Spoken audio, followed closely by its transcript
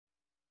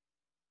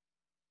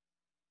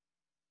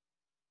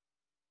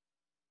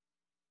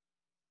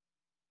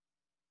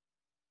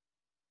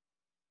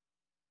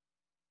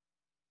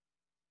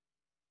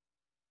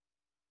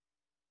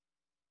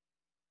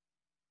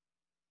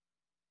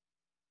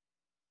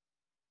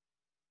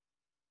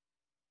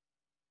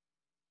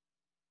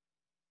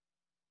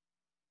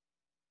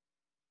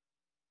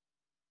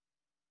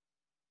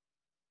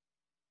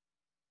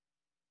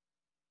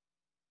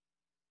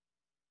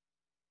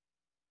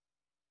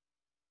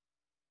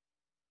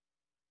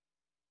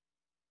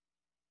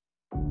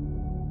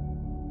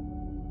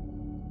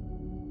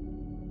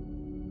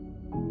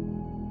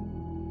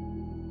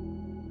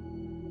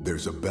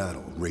There's a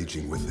battle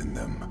raging within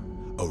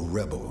them, a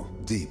rebel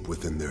deep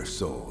within their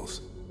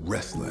souls,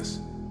 restless,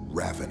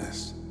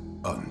 ravenous,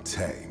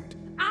 untamed.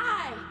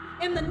 I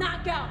am the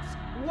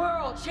Knockouts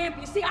World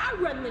Champion. See, I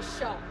run this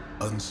show.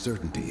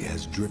 Uncertainty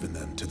has driven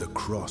them to the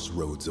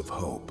crossroads of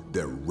hope.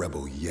 Their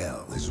rebel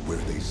yell is where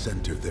they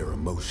center their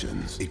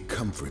emotions. It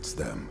comforts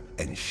them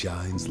and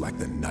shines like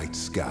the night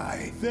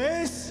sky.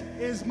 This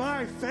is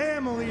my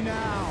family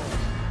now.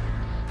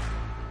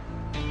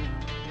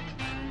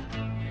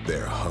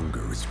 Their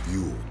hunger is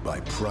fueled by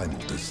primal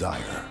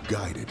desire,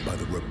 guided by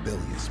the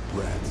rebellious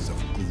breaths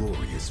of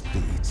glorious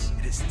feats.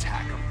 It is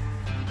tackle,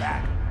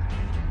 battle,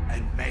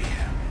 and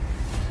mayhem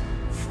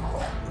for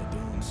all. We're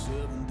doing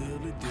 7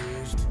 deadly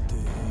days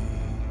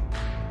today.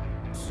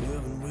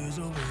 7 ways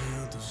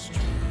around the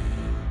street.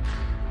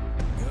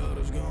 God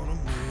is gonna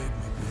make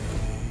me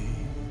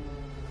pay.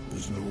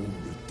 There's no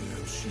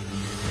redemption.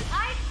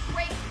 I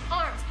break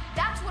arms.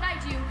 That's what I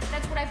do.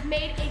 That's what I've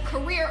made a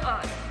career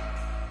on.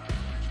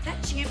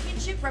 That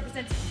championship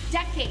represents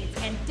decades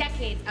and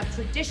decades of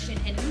tradition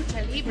and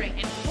lucha libre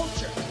and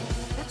culture.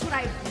 That's what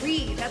I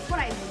breathe. That's what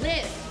I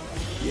live.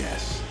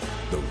 Yes,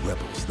 the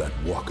rebels that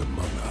walk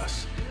among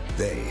us.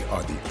 They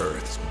are the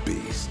Earth's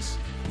beasts,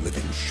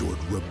 living short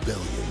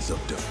rebellions of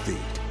defeat.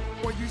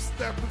 When you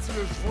step into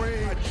this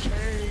ring, I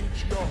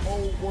change your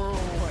whole world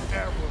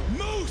forever.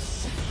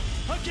 Moose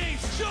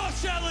against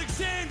Josh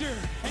Alexander,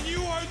 and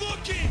you are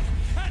looking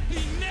at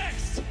the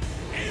next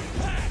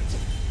Impact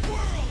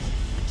World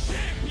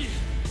Champion.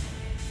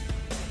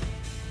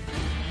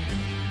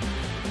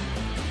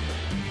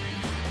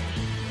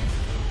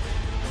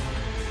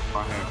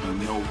 I have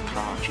no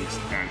conscience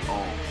at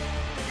all.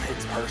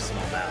 It's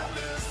personal now.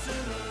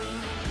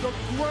 The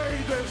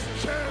greatest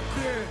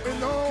champion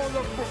in all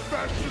of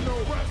professional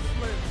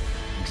wrestling.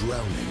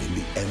 Drowning in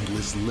the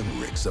endless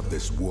limericks of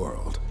this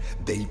world,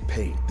 they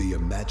paint the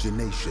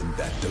imagination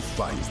that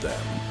defines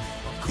them.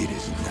 It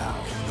is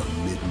now the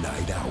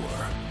midnight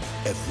hour.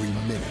 Every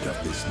minute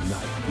of this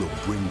night will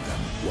bring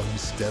them one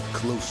step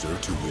closer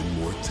to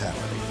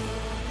immortality.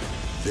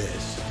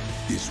 This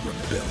is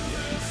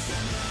Rebellion.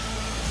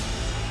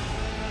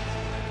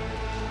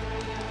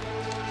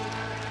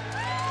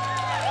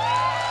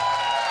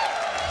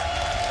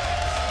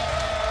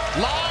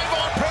 Live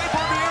on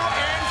pay-per-view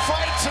and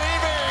Fight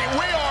TV,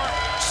 we are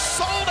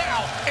sold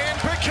out in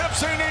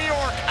Poughkeepsie, New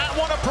York, at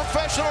one of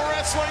professional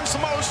wrestling's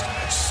most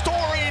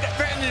storied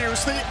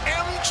venues, the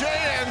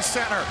MJN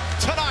Center.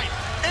 Tonight,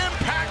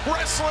 Impact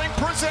Wrestling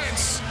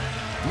presents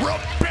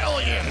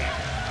Rebellion.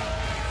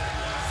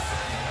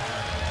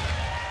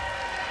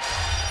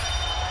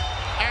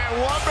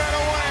 And what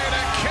better way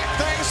to kick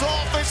things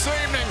off this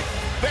evening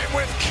than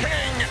with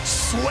King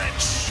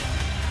Switch.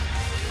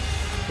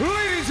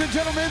 Ladies and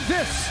gentlemen,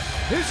 this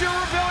is your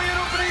Rebellion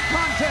opening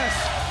contest.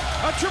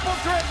 A triple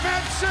threat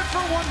match set for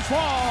one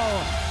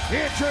fall.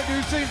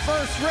 Introducing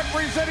first,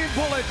 representing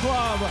Bullet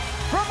Club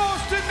from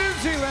Austin, New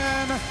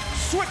Zealand,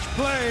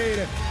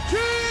 Switchblade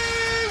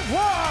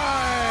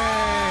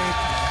White.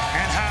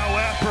 And how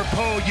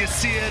apropos, you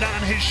see it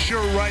on his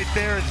shirt right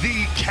there,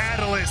 the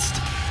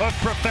catalyst of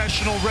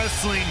professional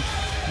wrestling.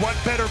 What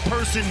better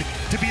person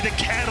to be the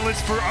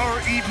catalyst for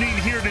our evening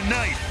here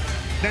tonight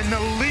than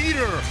the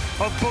leader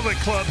of Bullet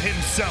Club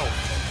himself,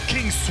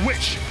 King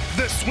Switch,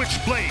 the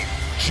Switchblade,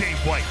 Jay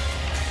White.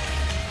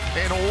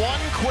 In one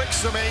quick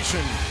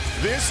summation,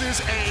 this is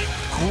a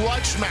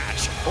grudge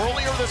match.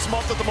 Earlier this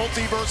month at the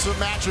Multiverse of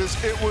Matches,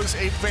 it was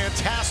a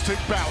fantastic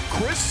bout.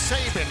 Chris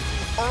Sabin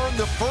earned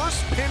the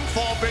first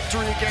pinfall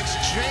victory against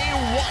Jay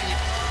White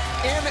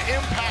in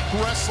Impact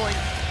Wrestling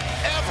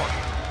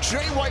ever.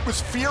 Jay White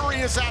was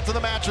furious after the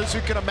match, as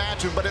you can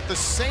imagine, but at the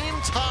same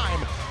time,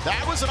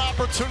 that was an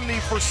opportunity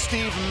for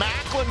Steve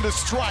Macklin to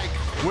strike,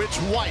 which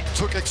White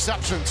took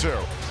exception to.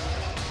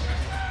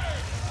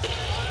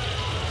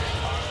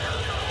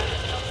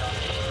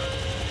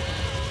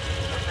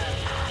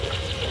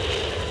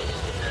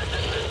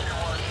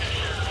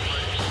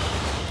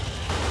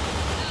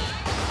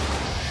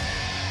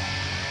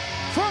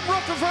 From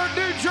Rutherford,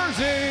 New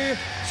Jersey,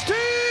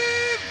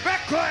 Steve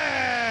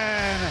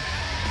Macklin.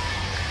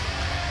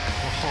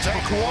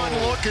 Take one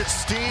look at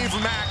Steve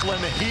Macklin.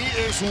 He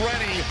is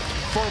ready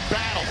for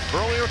battle.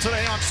 Earlier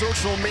today on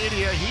social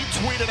media, he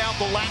tweeted out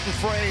the Latin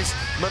phrase,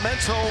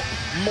 memento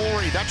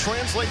mori. That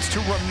translates to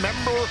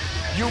remember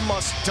you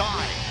must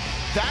die.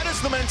 That is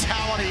the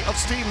mentality of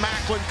Steve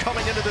Macklin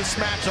coming into this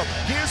matchup.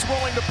 He is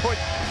willing to put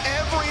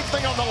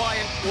everything on the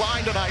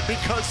line tonight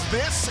because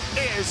this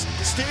is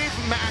Steve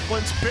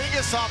Macklin's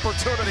biggest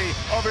opportunity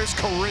of his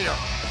career.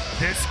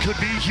 This could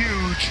be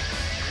huge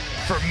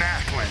for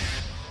Macklin.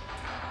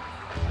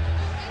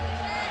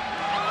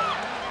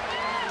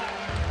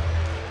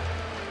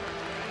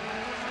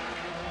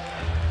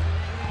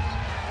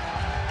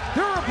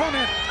 Your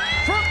opponent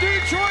from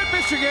Detroit,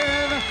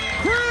 Michigan,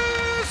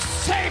 Chris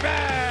Sabin.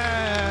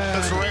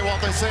 Mr. Ray, what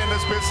they say in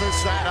this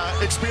business,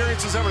 that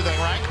experience is everything,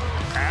 right?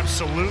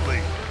 Absolutely.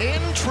 In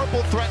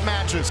triple threat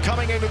matches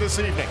coming into this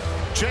evening,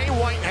 Jay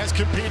White has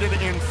competed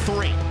in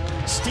 3.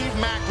 Steve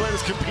Macklin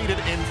has competed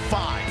in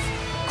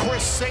 5.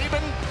 Chris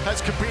Sabin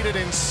has competed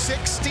in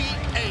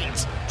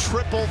 68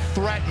 triple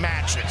threat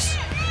matches.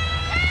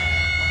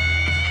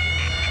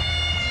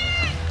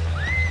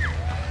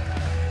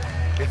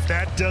 If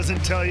that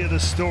doesn't tell you the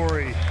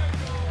story,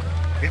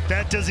 if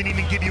that doesn't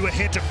even give you a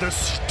hint of the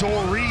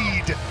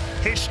storied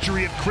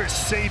history of Chris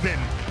Sabin,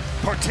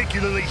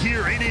 particularly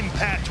here in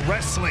Impact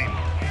Wrestling,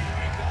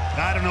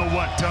 I don't know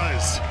what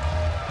does.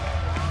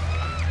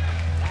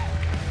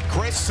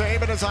 Chris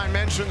Sabin, as I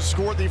mentioned,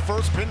 scored the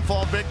first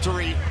pinfall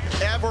victory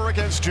ever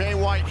against Jay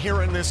White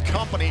here in this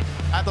company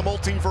at the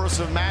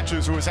Multiverse of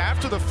Matches. It was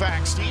after the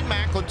fact Steve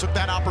Maclin took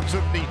that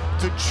opportunity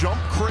to jump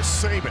Chris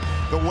Sabin.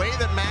 The way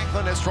that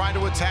Maclin has tried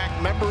to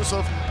attack members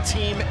of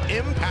Team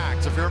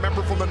Impact, if you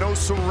remember from the No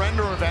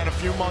Surrender event a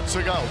few months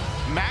ago,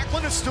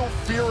 Maclin is still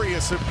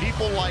furious at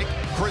people like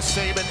Chris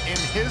Sabin in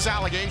his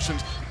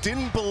allegations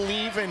didn't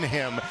believe in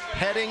him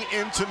heading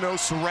into No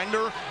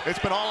Surrender. It's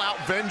been all-out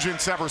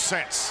vengeance ever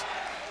since.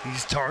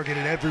 He's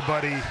targeted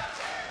everybody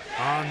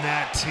on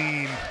that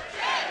team.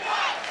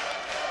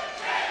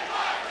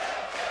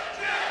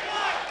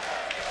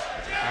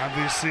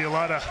 Obviously, a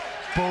lot of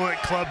Bullet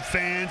Club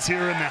fans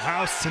here in the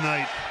house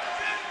tonight.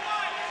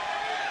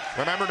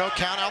 Remember, no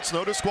countouts,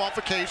 no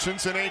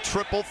disqualifications in a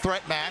triple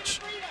threat match.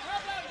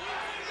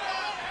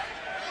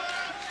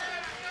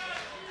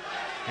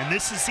 And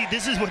this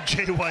is what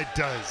Jay White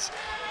does.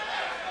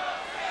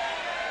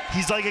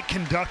 He's like a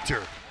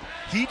conductor.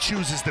 He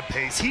chooses the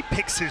pace, he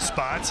picks his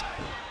spots,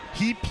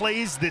 he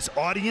plays this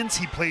audience,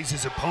 he plays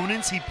his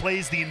opponents, he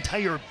plays the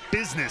entire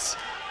business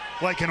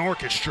like an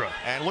orchestra.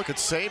 And look at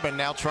Sabin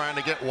now trying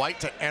to get White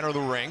to enter the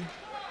ring.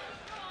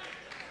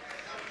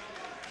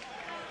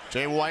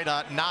 Jay White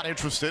not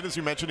interested. As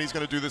you mentioned, he's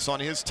going to do this on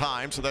his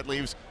time, so that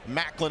leaves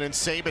Maclin and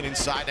Sabin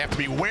inside. They have to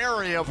be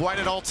wary of White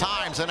at all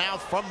times, and now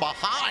from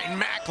behind,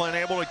 Maclin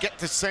able to get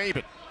to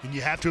Sabin. And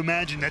you have to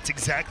imagine that's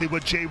exactly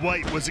what Jay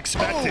White was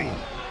expecting.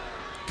 Oh.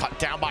 Cut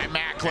down by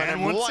Maclin,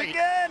 and once White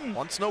again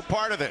wants no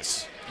part of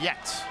this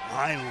yet.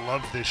 I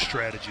love this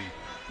strategy.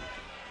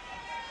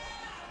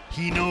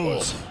 He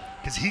knows,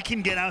 because he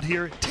can get out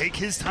here, take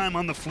his time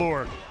on the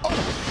floor,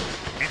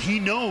 and he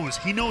knows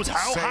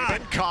how hot.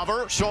 Sabin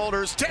cover,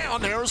 shoulders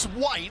down, there's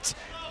White.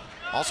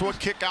 Also a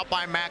kick out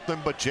by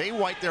Maclin, but Jay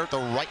White there at the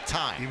right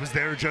time. He was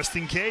there just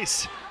in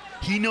case.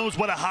 He knows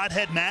what a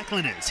hothead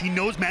Maclin is. He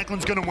knows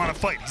Macklin's gonna want to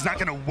fight. He's not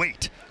gonna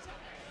wait.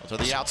 To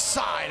the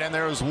outside, and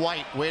there's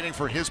White waiting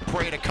for his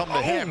prey to come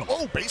to him.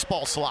 Oh,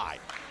 baseball slide.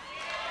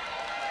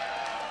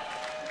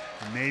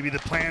 Maybe the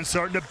plan's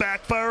starting to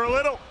backfire a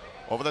little.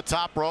 Over the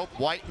top rope,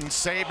 White and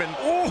Sabin.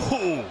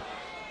 Ooh.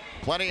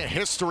 Plenty of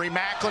history.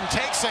 Maclin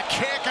takes a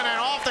kick, and then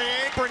off the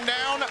apron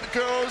down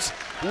goes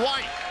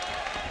White.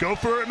 Go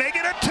for it, make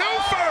it a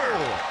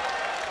twofer.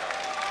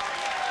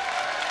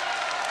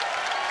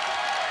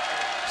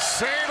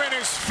 Sabin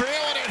is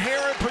feeling it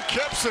here in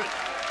Poughkeepsie.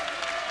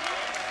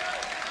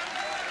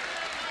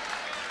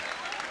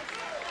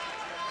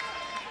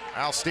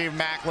 Now Steve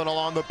Maclin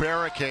along the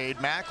barricade.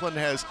 Maclin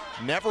has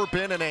never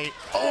been in a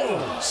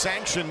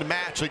sanctioned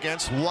match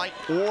against White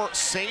or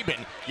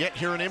Sabin yet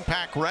here in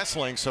Impact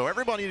Wrestling. So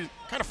everybody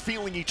kind of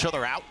feeling each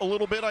other out a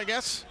little bit, I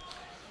guess.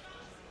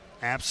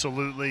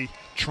 Absolutely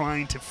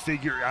trying to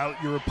figure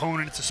out your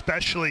opponents,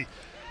 especially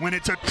when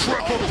it's a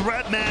triple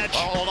threat match.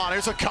 Oh, hold on,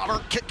 here's a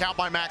cover, kick out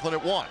by Maclin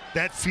at one.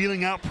 That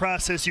feeling out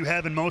process you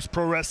have in most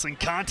pro wrestling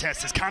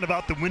contests is kind of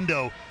out the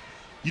window.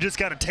 You just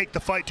got to take the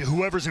fight to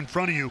whoever's in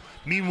front of you.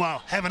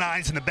 Meanwhile, having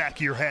eyes in the back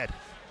of your head.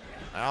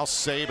 Now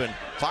Sabin,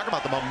 talk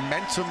about the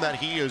momentum that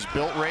he has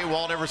built, Ray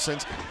Wald, ever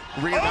since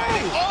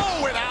reuniting.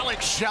 Oh, with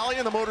Alex Shelley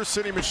and the Motor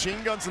City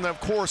Machine Guns, and then,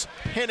 of course,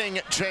 pinning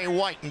Jay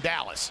White in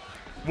Dallas.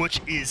 Which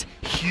is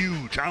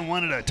huge. I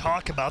wanted to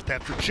talk about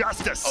that for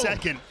just a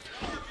second,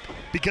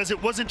 because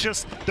it wasn't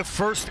just the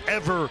first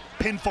ever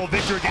pinfall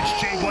victory against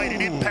Jay White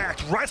in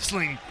Impact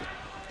Wrestling.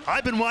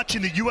 I've been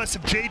watching the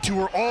USFJ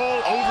Tour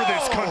all over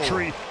this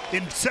country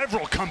in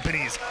several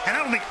companies, and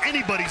I don't think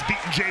anybody's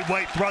beaten Jay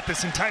White throughout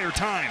this entire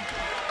time.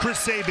 Chris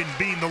Sabin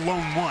being the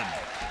lone one.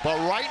 But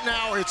right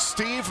now, it's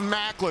Steve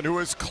Maclin who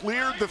has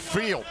cleared the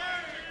field.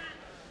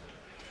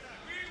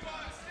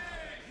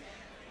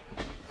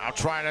 Now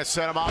trying to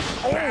set him up.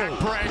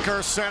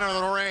 Backbreaker, center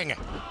of the ring.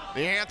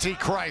 The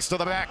Antichrist of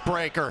the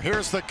backbreaker.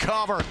 Here's the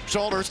cover,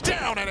 shoulders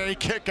down, and a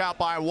kick out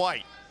by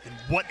White. And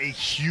what a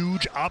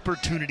huge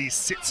opportunity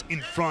sits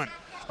in front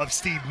of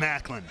Steve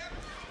Maclin.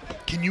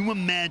 Can you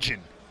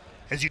imagine,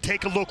 as you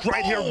take a look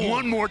right here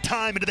one more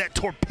time into that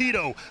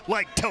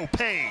torpedo-like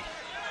tope,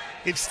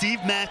 if Steve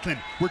Maclin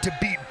were to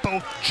beat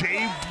both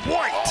Jay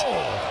White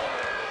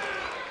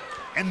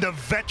and the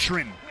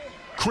veteran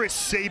Chris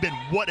Sabin,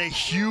 what a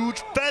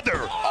huge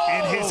feather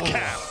in his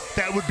cap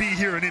that would be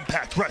here in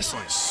Impact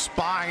Wrestling.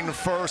 Spine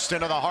first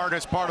into the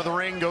hardest part of the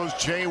ring goes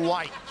Jay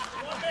White.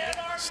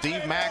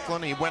 Steve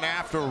Maclin, he went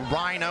after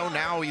Rhino.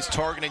 Now he's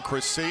targeting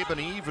Chris Sabin.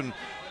 He even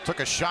took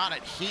a shot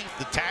at Heath,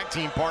 the tag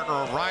team partner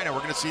of Rhino. We're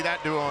going to see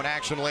that duo in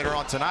action later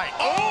on tonight.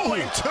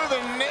 To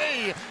the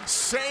knee.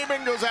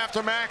 Sabin goes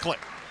after Maclin.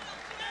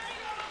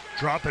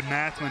 Dropping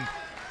Maclin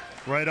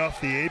right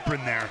off the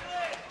apron there.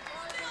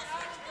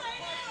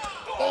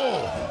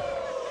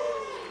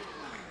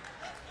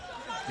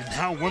 And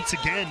now, once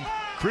again,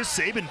 Chris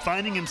Sabin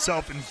finding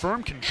himself in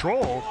firm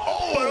control,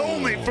 but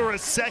only for a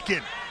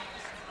second.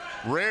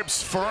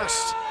 Ribs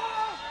first.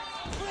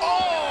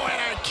 Oh,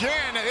 and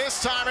again,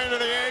 this time into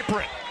the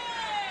apron.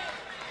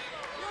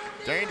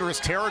 Dangerous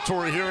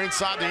territory here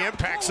inside the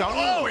impact zone.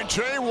 Oh, and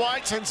Jay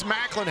White sends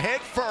Macklin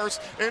head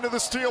first into the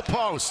steel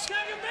post.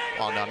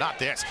 Oh, no, not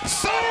this.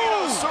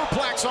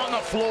 Suplex on the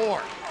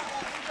floor.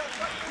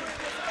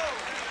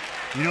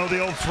 You know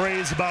the old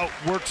phrase about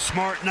work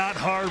smart, not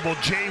hard? Well,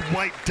 Jay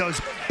White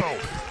does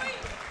both.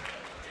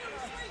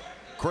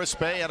 Chris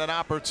Bay had an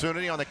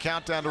opportunity on the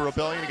Countdown to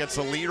Rebellion against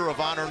the leader of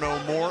Honor No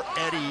More,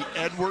 Eddie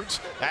Edwards.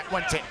 That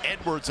went to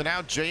Edwards, and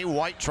now Jay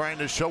White trying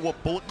to show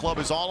what Bullet Club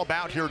is all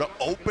about here to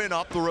open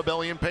up the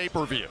Rebellion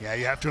pay-per-view. Yeah,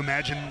 you have to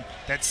imagine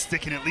that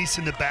sticking at least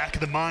in the back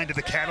of the mind of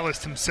the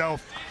Catalyst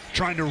himself,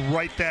 trying to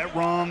right that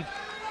wrong,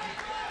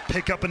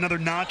 pick up another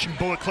notch in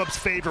Bullet Club's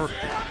favor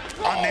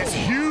on this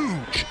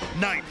huge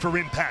night for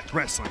Impact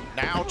Wrestling.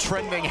 Now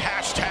trending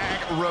hashtag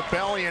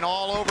Rebellion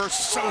all over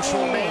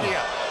social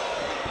media.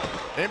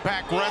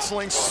 Impact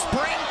Wrestling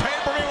Spring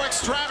Pay-Per-View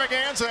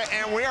Extravaganza,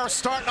 and we are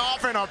starting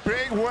off in a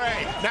big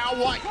way. Now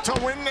White to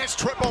win this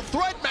triple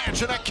threat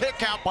match and a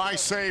kick out by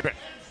Sabin.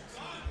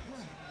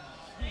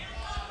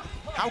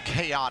 How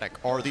chaotic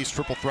are these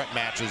triple threat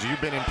matches?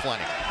 You've been in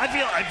plenty. I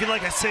feel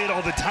like I say it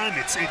all the time.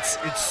 It's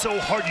so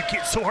hard.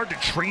 It's so hard to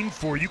train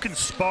for. You can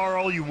spar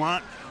all you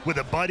want with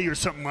a buddy or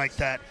something like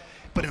that,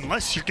 but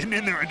unless you're getting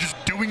in there and just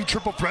doing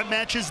triple threat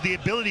matches, the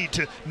ability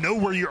to know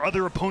where your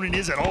other opponent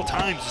is at all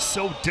times is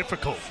so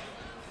difficult.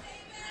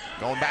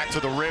 Going back to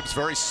the ribs,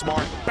 very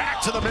smart.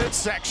 Back to the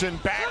midsection,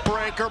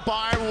 backbreaker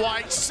by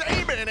White.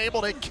 Sabin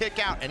able to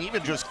kick out, and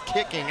even just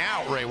kicking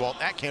out, Ray Walt,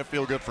 that can't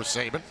feel good for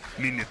Sabin.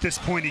 I mean, at this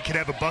point, he could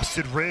have a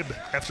busted rib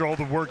after all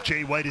the work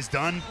Jay White has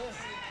done.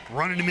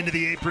 Running him into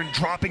the apron,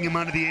 dropping him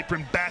onto the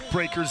apron,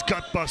 backbreakers,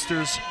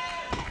 gutbusters.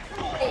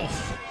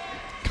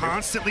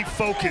 Constantly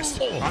focused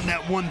on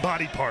that one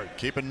body part.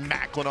 Keeping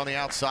Macklin on the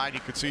outside. You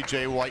could see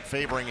Jay White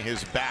favoring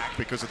his back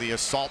because of the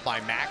assault by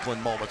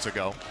Macklin moments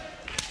ago.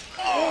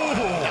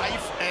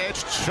 Knife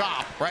edge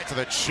chop right to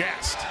the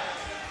chest.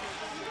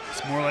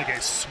 It's more like a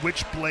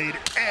switchblade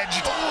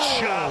edged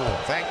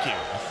chop. Thank you.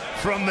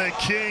 From the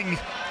King.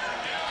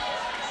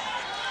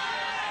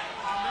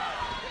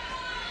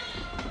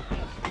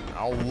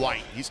 Now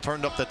White, he's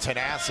turned up the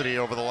tenacity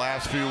over the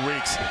last few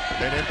weeks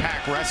in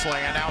Impact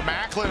Wrestling, and now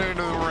Macklin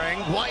into the ring.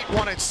 White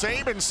wanted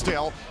Sabin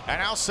still, and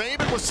now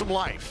Sabin with some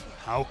life.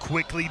 How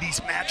quickly these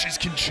matches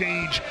can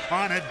change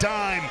on a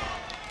dime.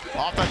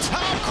 Off the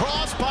top,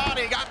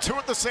 crossbody, got two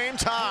at the same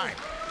time.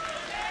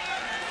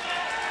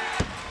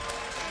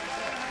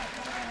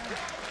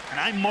 And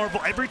I marvel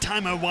every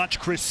time I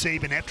watch Chris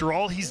Sabin, after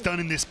all he's done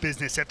in this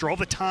business, after all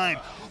the time,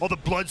 all the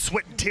blood,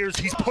 sweat, and tears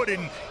he's put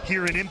in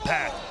here in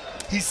Impact,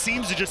 he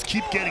seems to just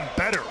keep getting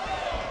better.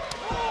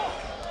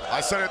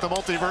 I said at the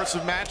Multiverse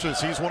of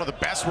Matches, he's one of the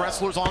best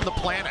wrestlers on the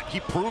planet. He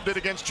proved it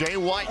against Jay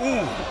White.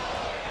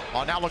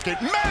 Oh, now look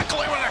at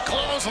Macklin with a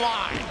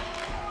clothesline.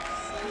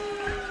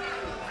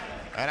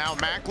 And now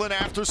Macklin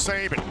after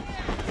Sabin.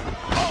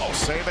 Oh,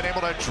 Sabin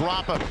able to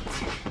drop him.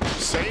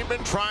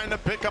 Sabin trying to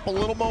pick up a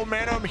little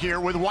momentum here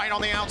with White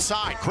on the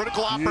outside.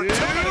 Critical opportunity.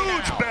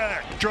 Huge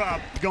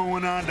backdrop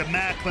going on to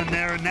Macklin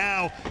there. And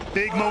now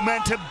big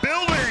momentum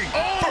building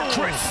for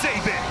Chris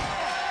Sabin.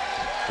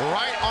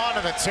 Right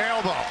onto the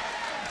tailbone.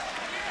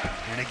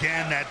 And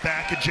again, that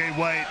back of Jay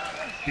White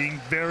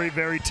being very,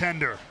 very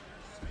tender.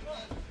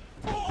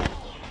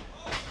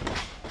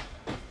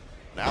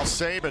 Now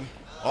Sabin.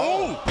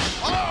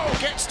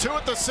 Gets two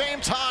at the same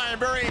time.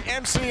 Very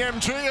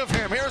MCMG of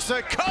him. Here's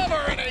the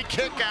cover and a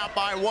kick out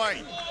by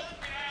White.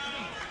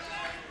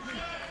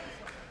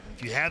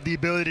 If you have the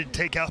ability to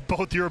take out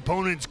both your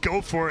opponents,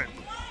 go for it.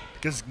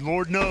 Because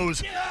Lord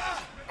knows,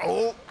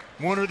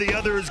 one or the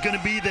other is going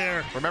to be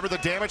there. Remember the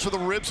damage to the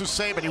ribs of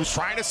Sabin. He was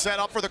trying to set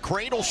up for the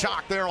cradle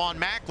shock there on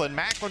Macklin.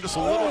 Macklin just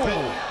a little bit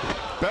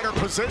better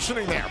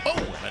positioning there.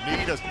 And a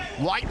knee to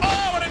White.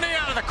 And a knee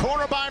out of the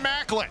corner by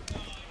Macklin.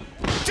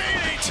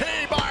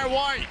 DDT by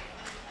White.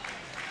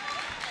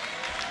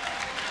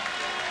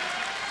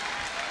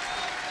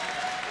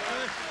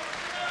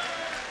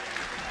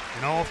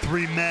 And all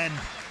three men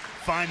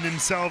find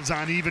themselves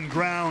on even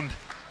ground,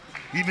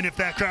 even if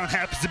that ground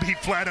happens to be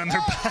flat on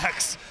their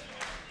backs.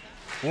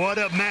 What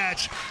a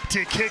match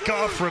to kick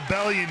off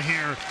Rebellion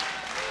here.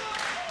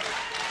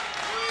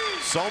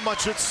 So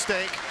much at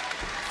stake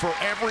for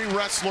every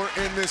wrestler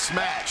in this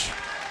match.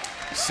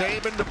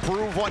 Sabin to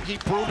prove what he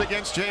proved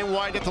against Jay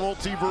White at the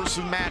Multiverse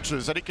of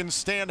Matches, that he can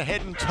stand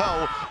head and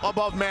toe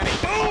above many.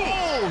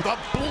 The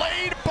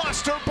blade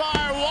buster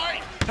by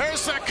White.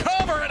 There's the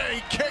cover and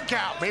a kick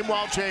out.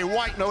 Meanwhile, Jay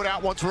White no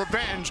doubt wants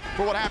revenge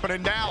for what happened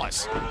in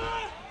Dallas.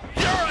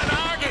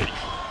 Uranagi.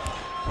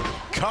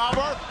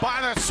 Cover by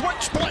the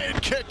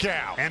switchblade kick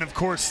out. And of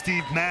course,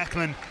 Steve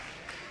Macklin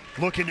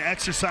looking to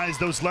exercise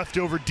those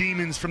leftover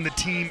demons from the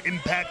Team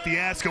Impact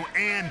fiasco,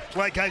 and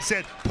like I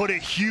said, put a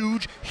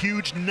huge,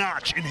 huge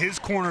notch in his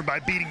corner by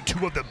beating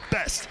two of the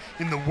best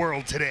in the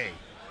world today.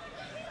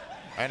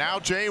 And now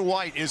Jay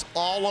White is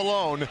all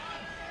alone.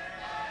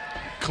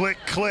 Click,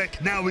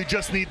 click. Now we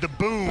just need the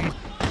boom.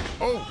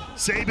 Oh,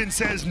 Sabin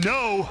says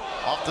no.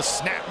 Off the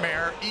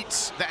snapmare,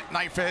 eats that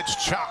knife edge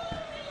chop.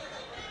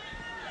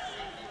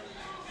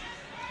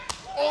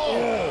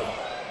 Oh!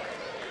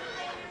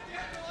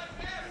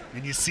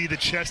 And you see the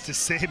chest of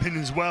Sabin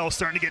as well,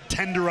 starting to get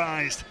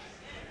tenderized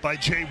by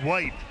Jay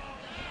White.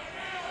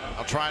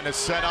 I'm trying to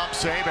set up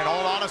Sabin.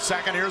 Hold on a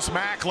second. Here's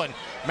Macklin.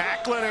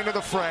 Macklin into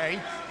the fray.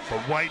 But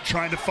White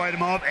trying to fight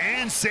him off,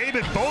 and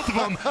Sabin, both of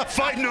them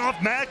fighting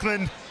off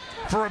Macklin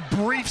for a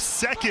brief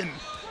second.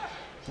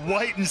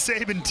 White and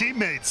Sabin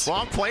teammates.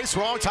 Wrong place,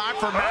 wrong time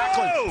for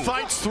Macklin.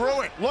 Fights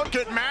through it. Look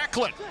at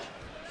Macklin.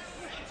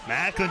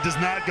 Macklin does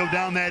not go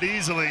down that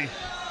easily.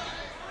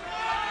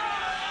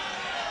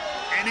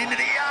 And into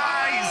the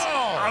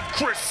eyes of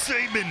Chris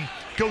Sabin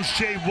goes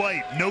Jay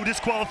White. No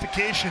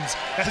disqualifications,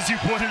 as you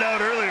pointed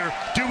out earlier.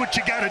 Do what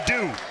you gotta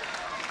do.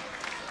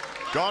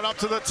 Going up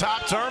to the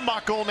top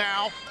turnbuckle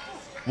now.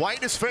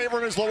 White is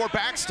favoring his lower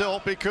back still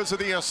because of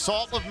the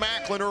assault of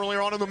Macklin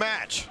earlier on in the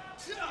match.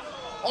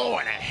 Oh,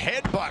 and a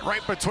headbutt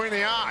right between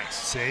the eyes.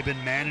 Sabin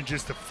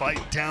manages to fight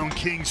down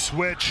King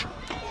Switch.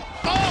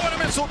 Oh, and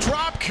a missile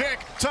drop kick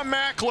to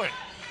Macklin.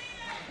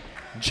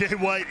 Jay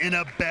White in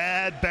a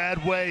bad,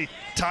 bad way.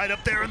 Tied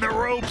up there in the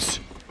ropes.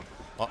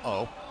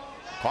 Uh-oh.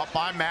 Caught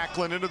by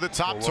Macklin into the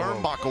top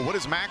turnbuckle. What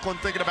is Macklin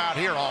thinking about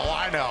here? Oh,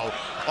 I know.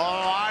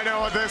 Oh, I know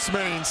what this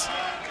means.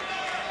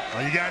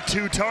 Well, you got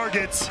two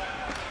targets.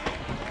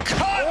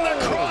 Cut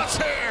the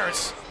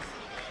crosshairs.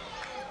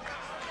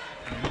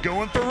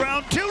 Going for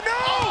round two. No!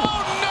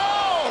 Oh,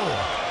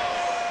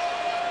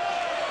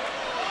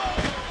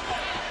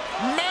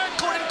 no!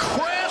 Macklin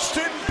crashed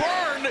and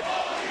burned.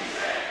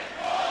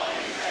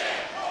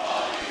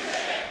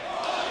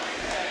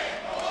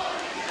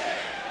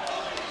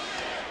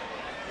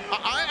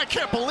 I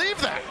can't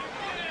believe that.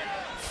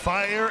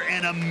 Fire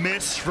and a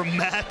miss from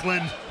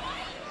Macklin.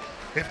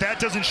 If that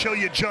doesn't show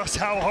you just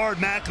how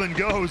hard Macklin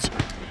goes,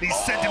 he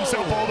sent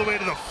himself all the way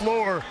to the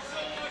floor.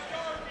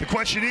 The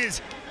question is,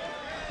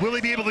 will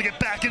he be able to get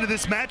back into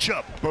this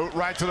matchup? Boot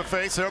right to the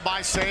face there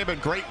by Sabin.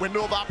 Great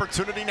window of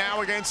opportunity now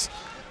against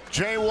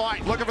Jay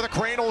White. Looking for the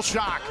cradle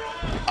shock.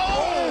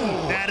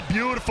 Oh! That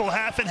beautiful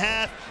half and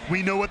half.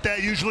 We know what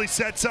that usually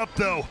sets up,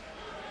 though.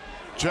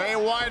 Jay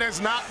White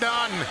is not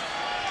done.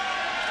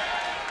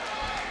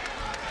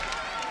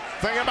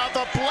 Thinking about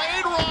the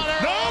Blade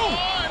Runner. No!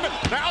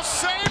 Now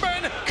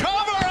Sabin,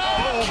 cover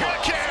up,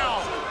 kick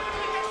out.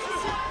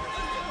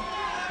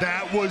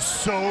 That was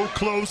so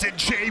close, and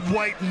Jay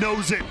White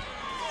knows it.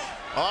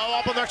 Oh,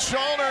 up on the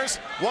shoulders.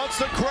 Wants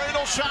the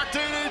cradle shock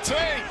DDT.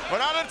 But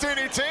not a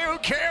DDT, who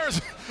cares?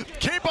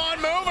 Keep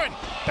on moving.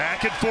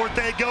 Back and forth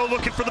they go,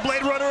 looking for the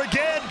Blade Runner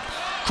again.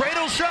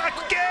 Cradle shock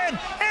again,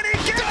 and he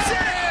gets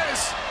it! It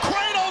is!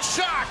 Cradle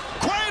shock!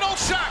 Cradle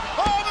shock!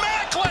 Oh,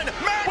 Macklin!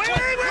 Macklin!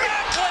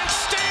 Macklin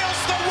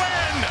steals the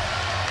win!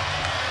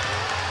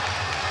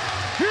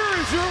 Here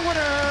is your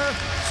winner,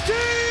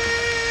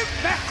 Steve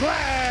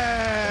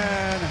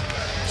Macklin!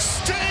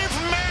 Steve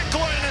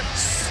Macklin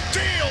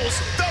steals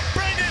the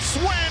biggest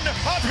win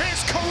of his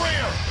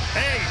career!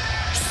 Hey,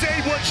 say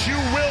what you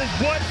will,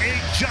 what a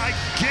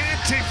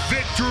gigantic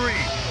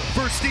victory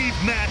for Steve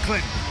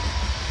Macklin.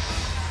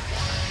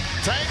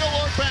 Take a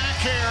look back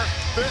here.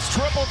 This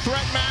triple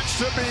threat match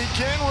to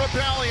begin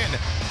Rebellion.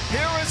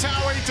 Here is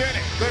how he did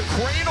it. The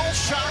cradle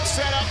shock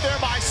set up there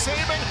by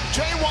Sabin.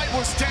 Jay White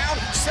was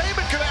down.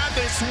 Sabin could have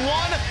this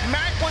one.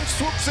 Macklin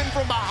swoops in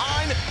from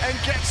behind and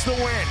gets the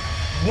win.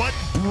 What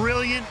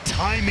brilliant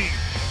timing.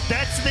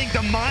 That's the thing,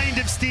 the mind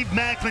of Steve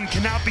Macklin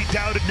cannot be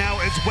doubted now,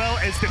 as well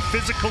as the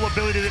physical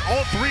ability that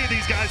all three of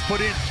these guys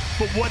put in.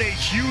 But what a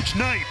huge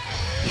night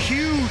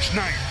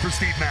for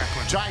Steve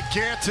Macklin.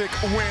 Gigantic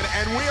win,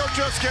 and we are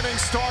just getting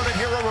started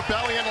here at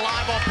Rebellion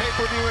live on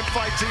pay-per-view and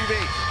Fight TV.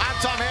 I'm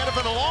Tom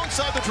Hannafin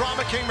alongside the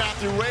Drama King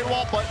Matthew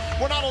Raywalt, but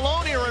we're not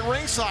alone here at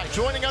ringside.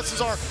 Joining us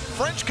is our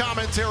French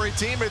commentary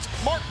team. It's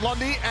Mark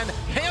Lundy and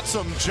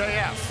Handsome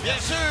JF. Bien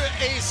sûr,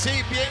 et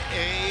c'est bien.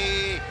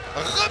 Et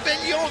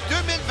Rebellion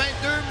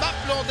 2022, Marc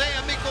Blondin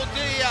à mes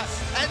côtés,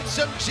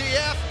 Handsome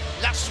JF.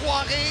 La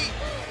soirée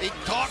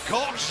est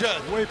encore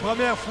jeune. Oui,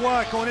 première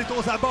fois qu'on est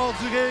aux abords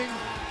du ring.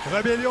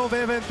 Rebellion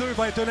 2022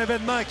 va être un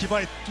événement qui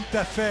va être tout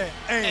à fait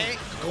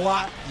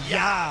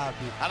incroyable.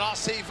 Alors,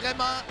 c'est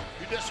vraiment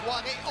une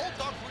soirée haute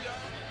en couleur.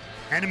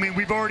 And I mean,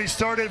 we've already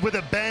started with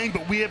a bang,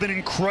 but we have an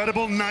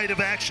incredible night of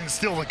action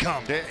still to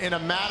come. In a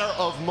matter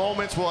of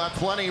moments, we'll have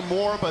plenty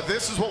more, but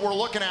this is what we're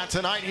looking at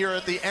tonight here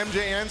at the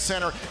MJN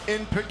Center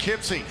in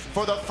Poughkeepsie.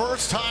 For the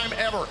first time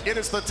ever, it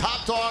is the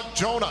top dog,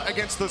 Jonah,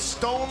 against the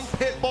Stone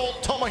Pitbull,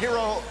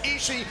 Tomohiro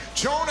Ishii.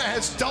 Jonah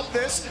has dubbed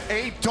this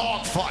a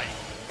dogfight.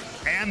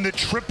 And the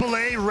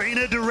AAA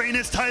Reina de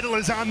Reinas title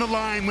is on the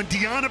line when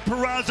Deonna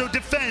Purrazzo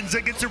defends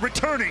against a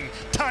returning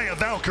Taya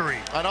Valkyrie.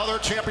 Another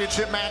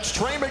championship match.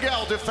 Trey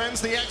Miguel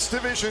defends the X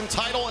Division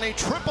title in a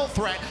triple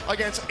threat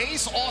against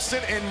Ace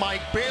Austin and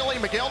Mike Bailey.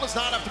 Miguel does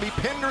not have to be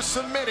pinned or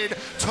submitted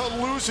to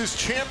lose his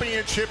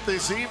championship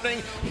this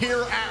evening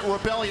here at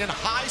Rebellion.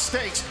 High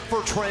stakes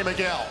for Trey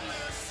Miguel.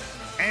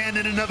 And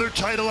in another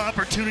title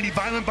opportunity,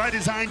 Violent by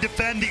Design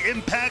defend the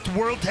Impact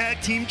World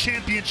Tag Team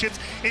Championships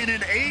in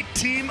an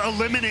 8-team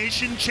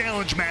elimination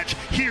challenge match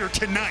here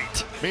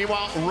tonight.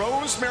 Meanwhile,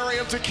 Rosemary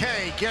of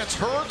Decay gets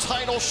her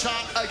title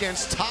shot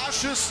against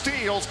Tasha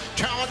Steelz,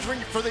 challenging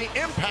for the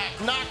Impact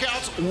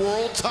Knockouts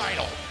World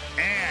title.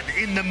 And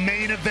in the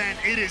main event,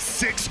 it is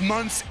 6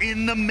 months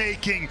in the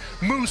making.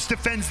 Moose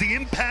defends the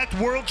Impact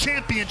World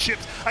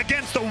Championships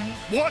against the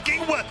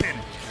walking weapon,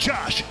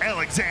 Josh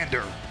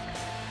Alexander.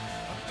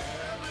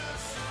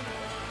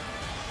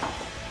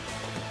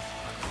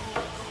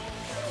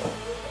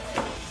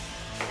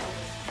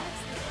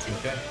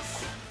 Okay.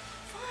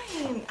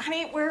 Fine.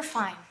 Honey, we're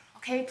fine.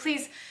 Okay?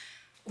 Please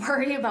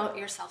worry about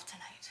yourself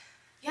tonight.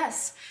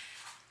 Yes,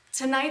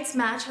 tonight's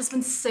match has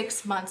been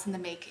 6 months in the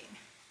making.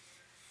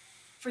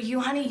 For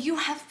you, honey, you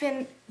have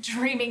been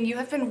dreaming, you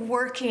have been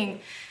working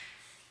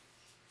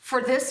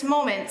for this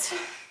moment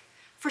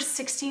for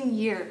 16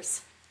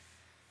 years.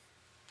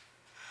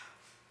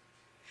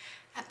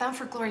 At Bound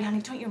for Glory,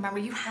 honey, don't you remember?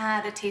 You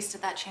had a taste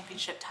of that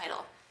championship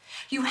title.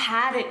 You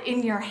had it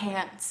in your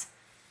hands,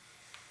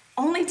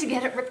 only to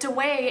get it ripped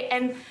away.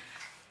 And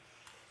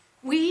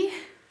we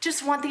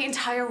just want the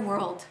entire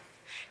world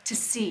to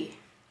see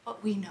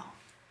what we know.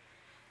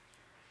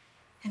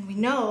 And we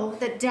know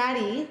that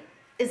Daddy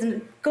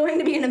is going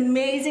to be an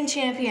amazing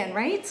champion,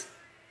 right?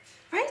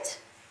 Right?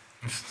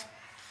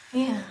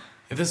 Yeah.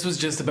 If this was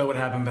just about what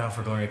happened Bound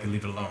for Glory, I could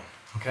leave it alone,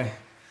 okay?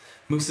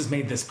 Moose has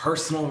made this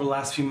personal over the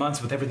last few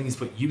months with everything he's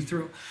put you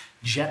through,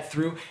 Jet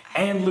through,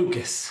 and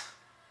Lucas.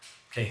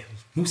 Okay,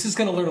 Moose is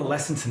gonna learn a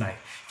lesson tonight.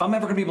 If I'm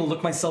ever gonna be able to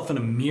look myself in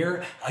a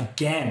mirror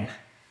again,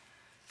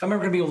 if I'm ever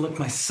gonna be able to look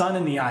my son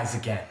in the eyes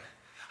again,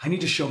 I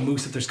need to show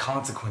Moose that there's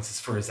consequences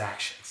for his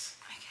actions.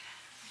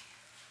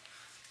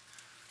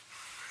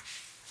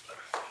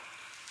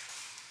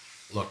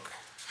 Look,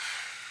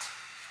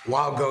 a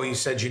while ago you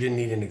said you didn't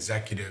need an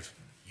executive,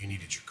 you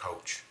needed your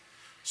coach.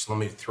 So let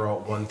me throw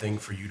out one thing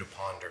for you to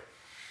ponder.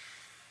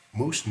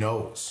 Moose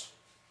knows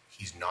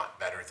he's not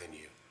better than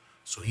you,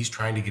 so he's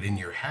trying to get in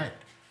your head.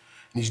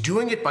 And he's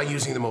doing it by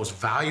using the most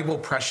valuable,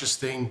 precious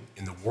thing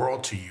in the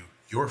world to you,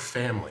 your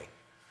family.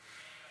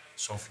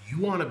 So if you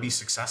want to be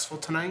successful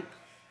tonight,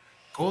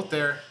 go out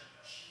there,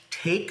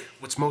 take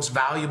what's most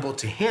valuable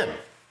to him,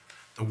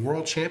 the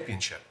world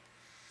championship.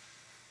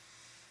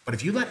 But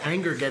if you let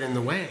anger get in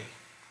the way,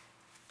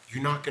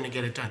 you're not going to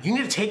get it done. You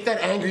need to take that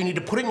anger, you need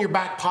to put it in your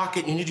back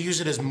pocket, you need to use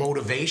it as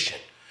motivation.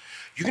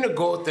 You're going to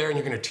go out there and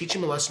you're going to teach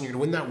him a lesson, you're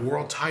going to win that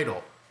world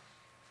title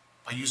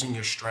by using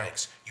your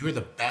strengths. You're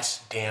the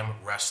best damn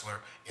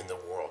wrestler in the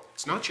world.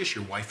 It's not just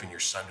your wife and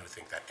your son who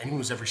think that. Anyone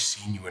who's ever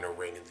seen you in a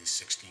ring in these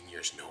 16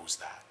 years knows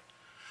that.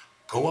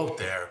 Go out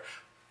there,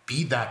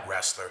 be that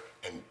wrestler,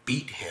 and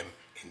beat him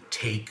and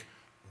take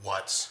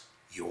what's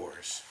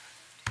yours.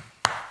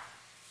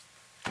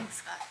 Thanks,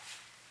 Scott.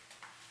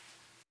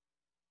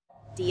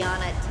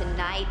 Deonna,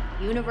 tonight,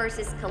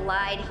 universes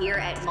collide here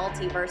at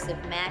Multiverse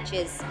of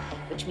Matches,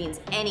 which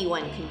means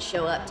anyone can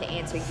show up to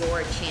answer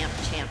your champ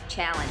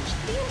challenge.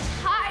 The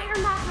entire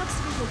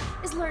Knockouts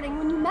division is learning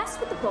when you mess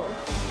with the bone,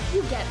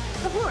 you get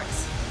the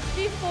horns.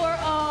 Before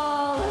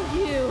all of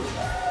you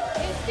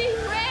is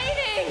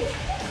degrading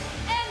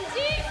and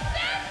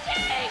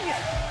descending!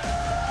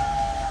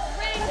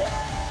 Ring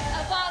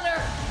of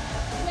Honor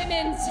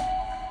Women's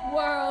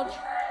World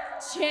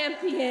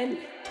Champion.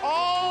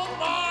 Oh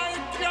my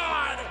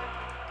God!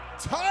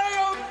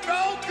 Taya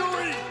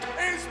Valkyrie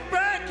is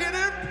back in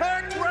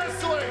Impact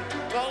Wrestling,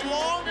 the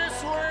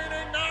longest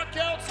reigning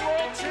Knockouts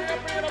World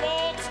Champion of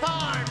all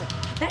time.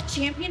 That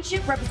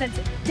championship represents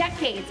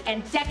decades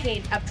and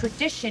decades of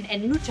tradition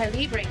and lucha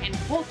libre and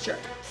culture.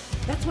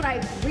 That's what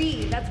I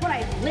breathe, that's what I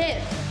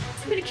live.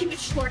 I'm gonna keep it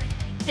short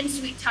and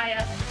sweet,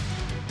 Taya.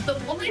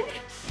 The woman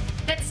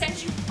that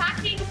sent you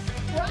packing,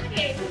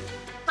 crying,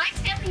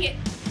 hightailing it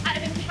out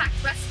of Impact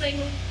Wrestling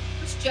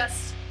was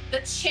just the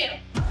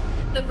champ,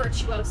 the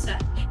virtuosa,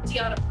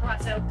 Deonna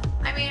Purrazzo.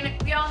 I mean,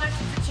 we all know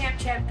she's a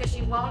champ because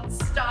she won't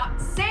stop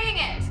saying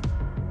it.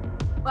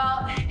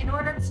 Well, in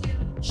order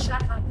to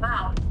shut her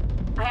mouth,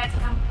 I had to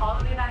come all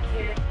the way back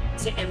here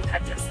to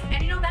Impact Wrestling.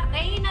 And you know that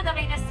Reina de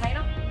Reinas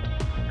title?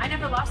 I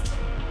never lost it.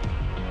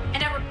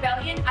 And at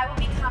Rebellion, I will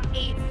become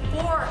a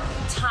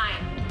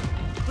 4-time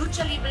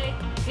Lucha Libre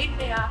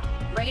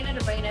AAA Reina de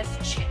Reinas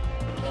champ.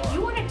 If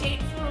you want to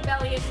date for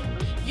Rebellion,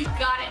 you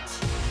got it.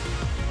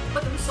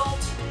 But the result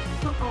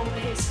will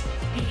always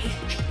be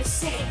the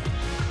same.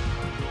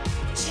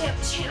 Champ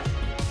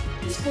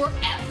is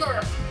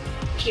forever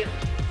here.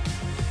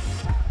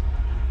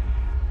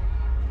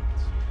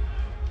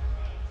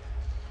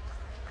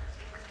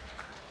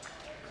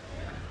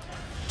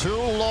 Two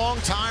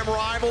longtime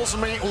rivals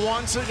meet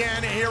once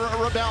again here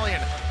at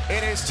Rebellion.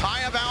 It is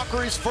Taya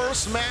Valkyrie's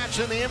first match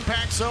in the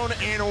Impact Zone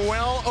in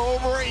well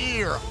over a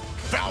year.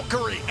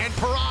 Valkyrie and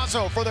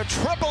Purrazzo for the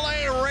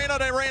AAA Reina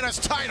de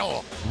Reinas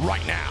title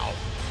right now.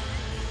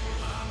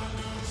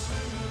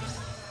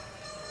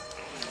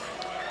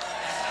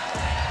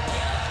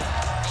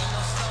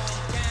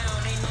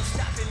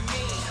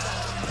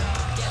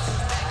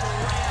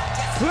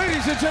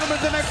 Ladies and gentlemen,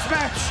 the next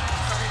match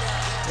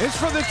is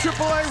for the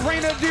AAA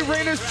Reina de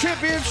Reinas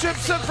Championship,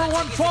 set for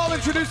one fall.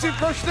 Introducing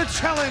first the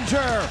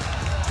challenger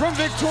from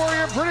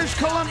Victoria, British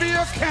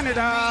Columbia,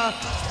 Canada,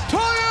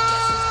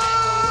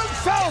 Taya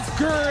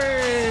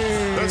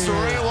Valkyrie. Mr.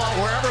 Rewa,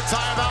 wherever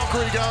Taya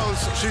Valkyrie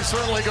goes, she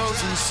certainly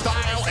goes in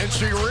style, and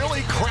she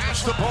really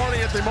crashed the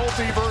party at the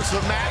multiverse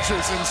of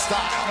matches in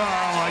style.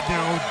 Oh, I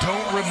know.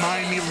 Don't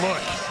remind me.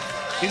 Look.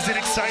 Is it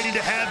exciting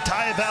to have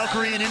Taya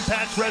Valkyrie in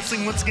Impact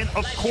Wrestling once again?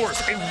 Of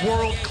course, a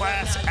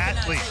world-class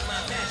athlete.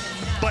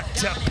 But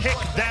to pick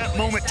that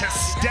moment, to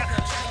step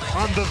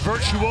on the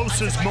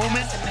Virtuosa's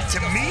moment, to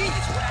me,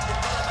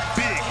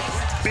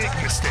 big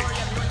mistake.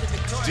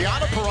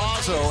 Deonna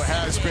Purrazzo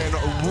has been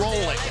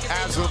rolling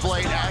as of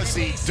late as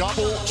the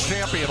double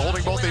champion,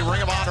 holding both the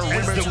Ring of Honor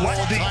Women's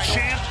World title.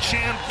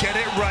 Champ, get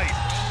it right.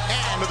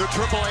 And the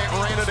AAA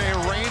Reina de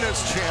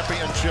Reinas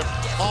Championship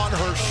on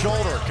her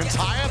shoulder. Can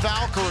Taya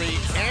Valkyrie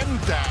end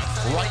that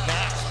right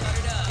now?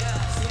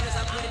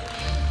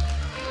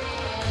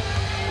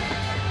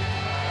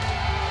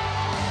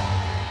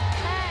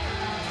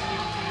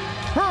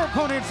 Her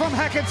opponent from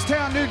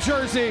Hackettstown, New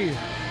Jersey.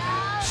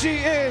 She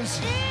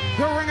is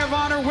the Ring of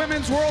Honor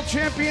Women's World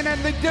Champion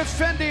and the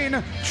defending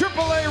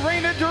AAA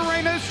Reina de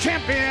Reinas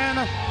Champion,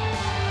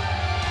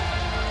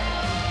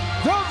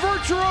 the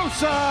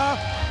Virtuosa,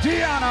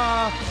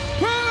 Deonna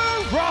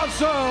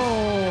Purrazzo.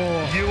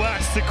 You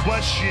asked the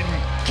question,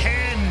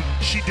 can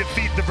she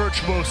defeat the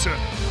Virtuosa?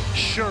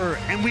 Sure,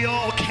 and we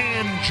all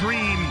can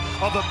dream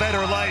of a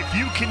better life.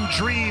 You can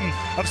dream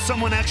of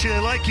someone actually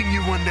liking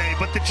you one day,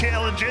 but the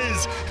challenge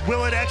is,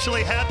 will it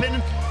actually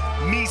happen?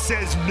 Me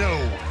says no.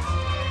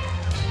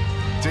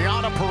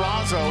 Deonna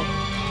Purrazzo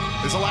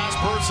is the last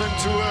person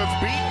to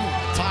have beaten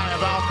Taya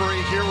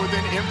Valkyrie here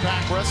within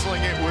Impact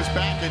Wrestling. It was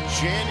back in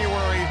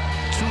January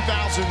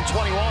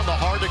 2021, the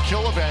Hard to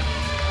Kill event.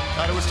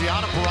 And it was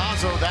Deonna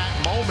Purrazzo that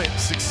moment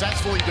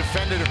successfully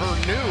defended her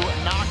new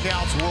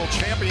Knockouts World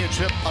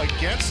Championship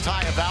against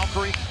Taya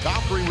Valkyrie.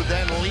 Valkyrie would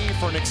then leave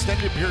for an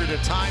extended period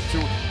of time to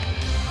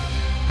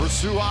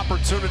pursue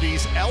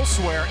opportunities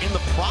elsewhere. In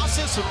the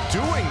process of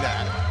doing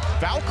that,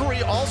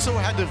 Valkyrie also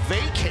had to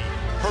vacate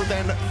her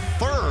then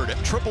third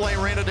AAA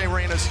Reina de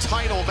Reinas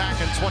title back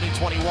in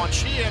 2021.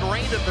 She had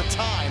reigned at the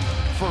time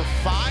for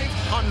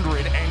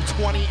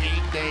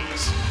 528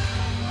 days.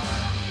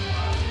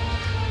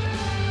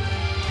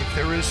 If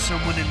there is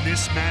someone in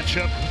this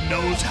matchup who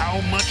knows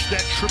how much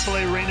that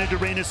AAA Reina de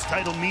Reinas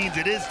title means,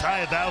 it is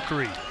Taya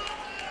Valkyrie.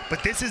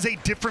 But this is a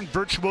different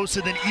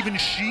Virtuosa than even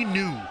she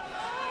knew.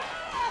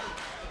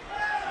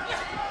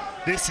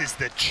 This is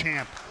the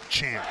champ.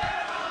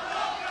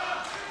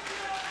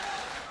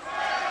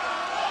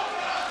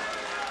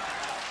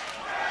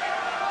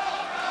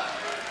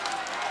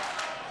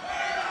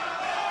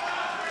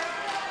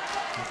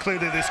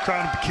 Clearly this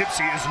crowd in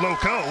Poughkeepsie is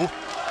loco,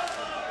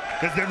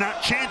 because they're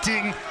not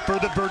chanting for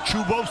the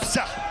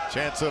Virtuosa.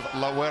 Chants of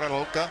La Huera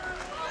Loca.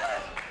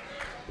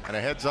 And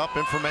a heads up,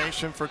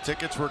 information for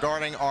tickets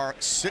regarding our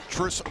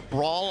Citrus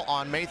Brawl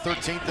on May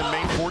 13th and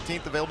May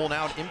 14th, available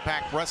now at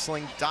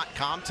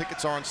ImpactWrestling.com.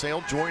 Tickets are on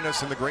sale. Join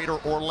us in the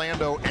greater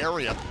Orlando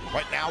area.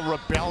 Right now,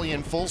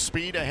 Rebellion full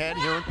speed ahead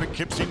here in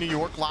Poughkeepsie, New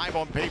York, live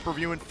on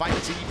pay-per-view and Fight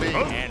TV.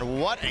 Oh. And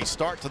what a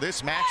start to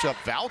this matchup.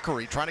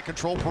 Valkyrie trying to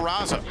control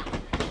Purrazzo.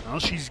 Well,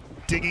 she's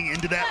digging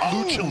into that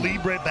Lucha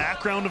Libre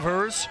background of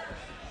hers.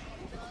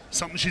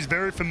 Something she's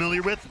very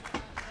familiar with.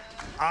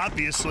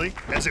 Obviously,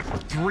 as a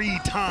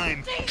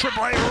three-time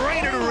AAA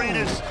Reina de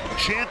Reinas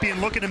champion,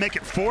 looking to make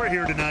it 4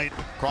 here tonight.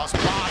 Cross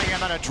body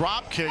and then a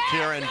drop kick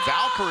here, and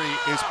Valkyrie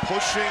is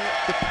pushing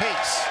the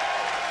pace.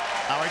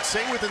 Now, I'd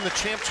say within the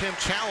Champ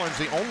Challenge,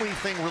 the only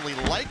thing really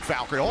like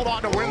Valkyrie, hold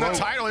on to win the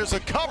title, there's a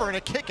cover and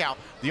a kick out.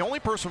 The only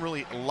person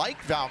really like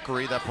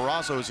Valkyrie that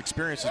Purrazzo has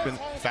experienced has been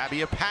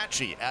Fabi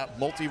Apache at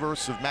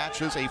Multiverse of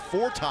Matches, a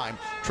 4-time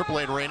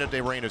AAA Reina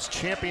de Reinas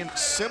champion,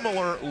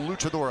 similar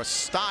luchadora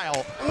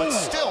style, but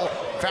still,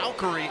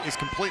 Valkyrie is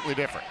completely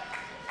different.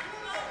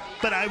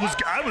 But I was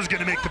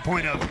going to make the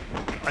point of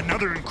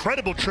another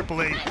incredible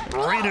AAA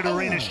Reina de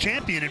Reinas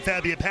champion in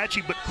Fabi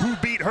Apache, but who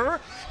beat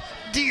her?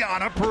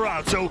 Deonna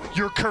Purrazzo,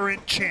 your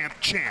current champ.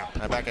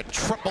 And back at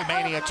Triple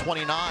Mania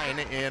 29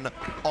 in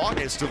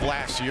August of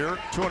last year,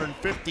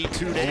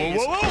 252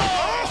 days.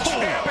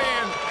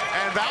 Champion!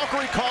 And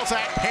Valkyrie calls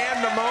that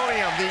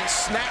pandemonium, the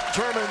snap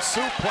German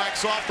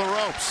suplex off the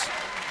ropes.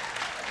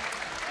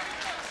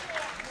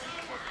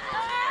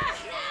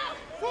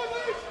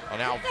 Well,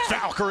 now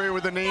Valkyrie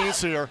with the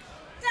knees here.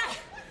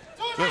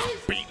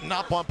 Just beating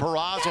up on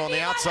Purrazzo on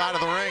the outside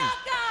of the ring.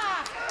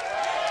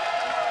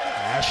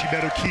 Yeah, she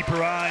better keep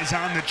her eyes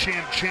on the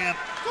champ.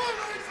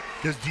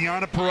 because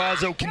Deonna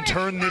Purrazzo can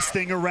turn this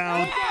thing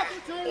around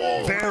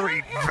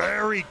very,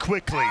 very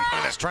quickly.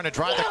 That's trying to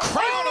drive the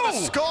crown of the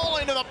skull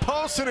into the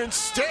post, and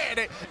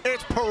instead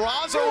it's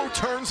Purrazzo who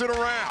turns it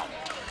around.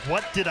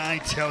 What did I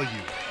tell you?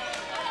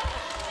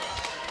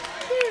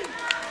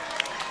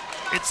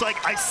 It's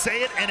like I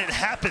say it and it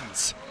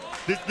happens.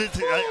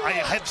 I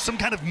have some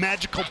kind of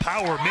magical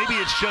power. Maybe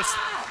it's just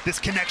this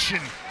connection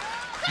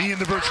me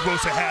and the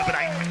Virtuosa have, but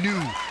I knew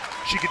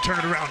she could turn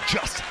it around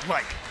just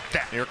like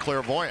that. You're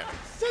clairvoyant.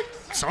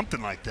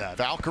 Something like that.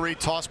 Valkyrie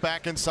tossed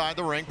back inside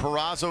the ring.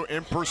 Purrazzo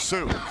in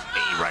pursuit.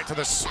 Knee right to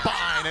the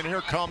spine, and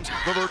here comes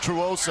the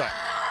Virtuosa.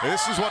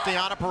 This is what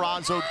Deonna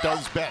Purrazzo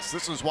does best.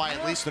 This is why,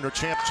 at least in her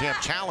champ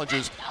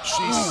challenges,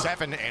 she's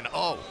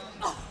 7-0.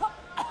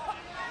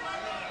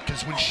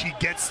 Because when she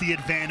gets the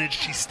advantage,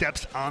 she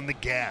steps on the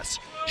gas.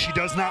 She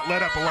does not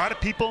let up. A lot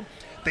of people,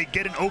 they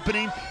get an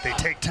opening, they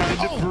take time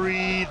to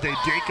breathe, they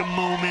take a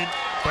moment,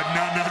 but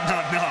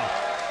no.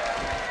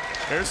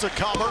 There's a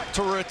cover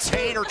to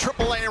retain her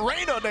AAA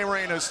Reina de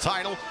Reinas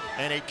title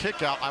and a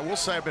kick out. I will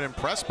say I've been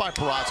impressed by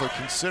Purrazzo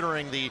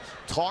considering the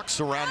talk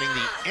surrounding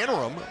the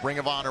interim Ring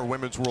of Honor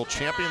Women's World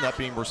Champion, that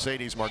being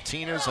Mercedes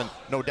Martinez, and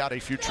no doubt a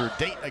future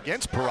date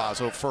against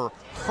Purrazzo for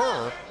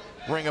her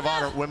Ring of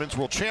Honor Women's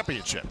World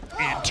Championship.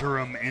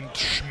 Interim.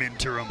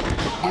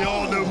 We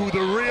all know who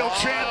the real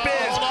champ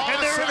is,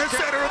 and they're in the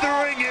center of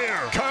the ring here.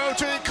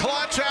 Koji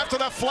clutch after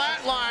the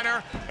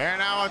flatliner, and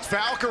now it's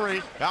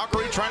Valkyrie.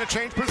 Valkyrie trying to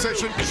change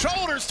position,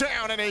 shoulders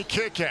down, and a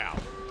kick out.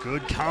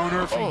 Good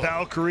counter from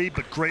Valkyrie,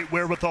 but great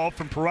wherewithal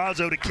from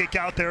Purrazzo to kick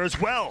out there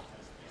as well.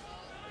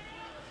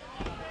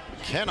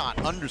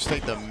 Cannot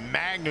understate the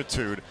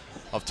magnitude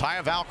of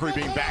Taya Valkyrie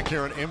being back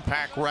here in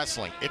Impact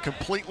Wrestling. It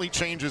completely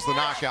changes the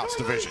Knockouts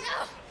division.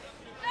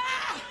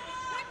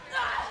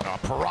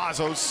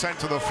 Purrazzo's sent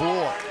to the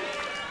floor.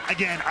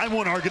 Again, I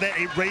won't argue that.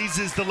 It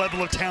raises the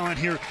level of talent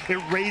here. It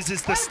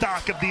raises the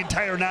stock of the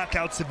entire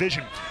Knockouts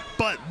division.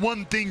 But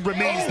one thing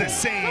remains the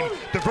same.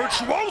 The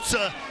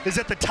Virtuosa is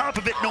at the top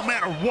of it no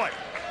matter what.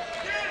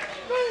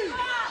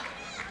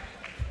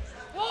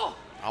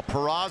 Now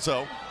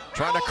Purrazzo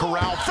trying to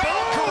corral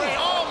Valkyrie.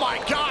 Oh my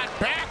God,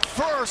 back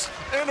first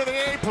into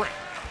the apron.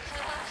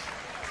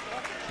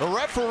 The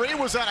referee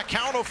was at a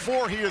count of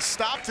 4. He has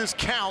stopped his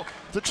count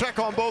to check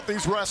on both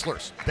these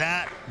wrestlers.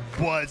 That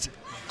was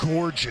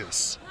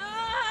gorgeous.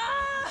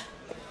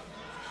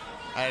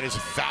 That is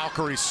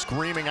Valkyrie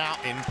screaming out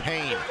in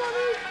pain.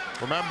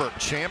 Remember,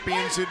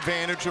 champion's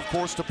advantage, of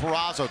course, to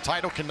Purrazzo.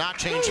 Title cannot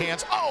change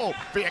hands. Oh,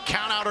 via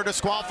count out or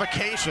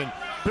disqualification.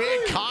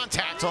 Big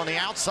contact on the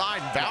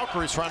outside, and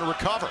Valkyrie's trying to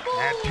recover.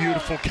 That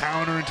beautiful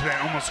counter into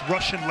that almost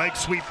Russian leg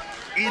sweep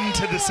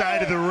into the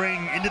side of the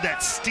ring, into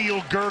that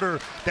steel girder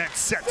that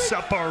sets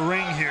up our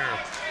ring here.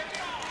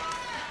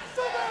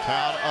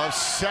 Count of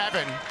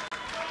 7.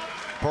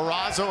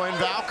 Purrazzo and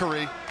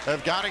Valkyrie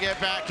have got to get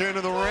back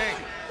into the ring.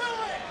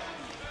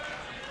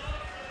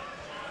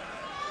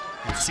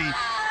 You see,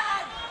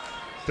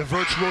 the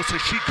Virtuosa,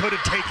 she could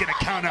have taken a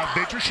count out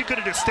victory. She could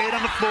have just stayed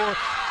on the floor,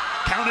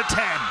 count of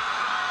 10.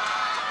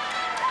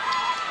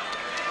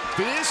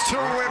 These two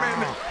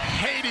women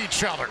hate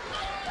each other.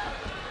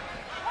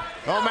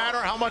 No matter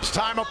how much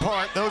time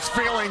apart, those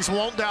feelings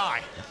won't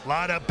die. A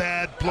lot of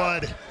bad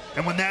blood.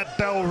 And when that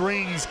bell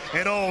rings,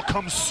 it all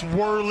comes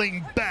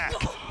swirling back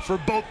for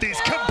both these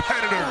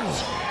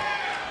competitors.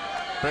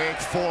 Big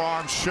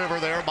forearm shiver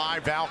there by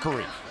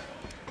Valkyrie.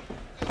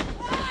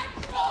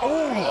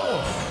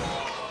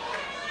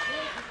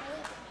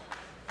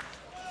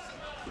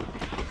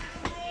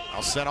 Now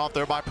sent off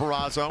there by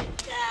Purrazzo.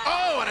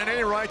 Oh, and an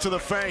knee right to the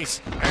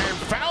face. And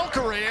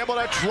Valkyrie able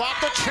to drop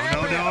the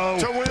champion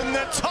to win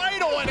the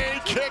title, and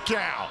a kick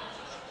out.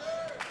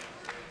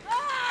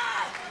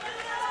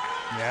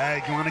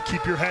 Yeah, you want to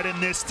keep your head in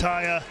this,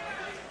 Taya.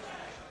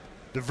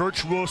 The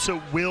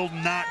Virtuoso will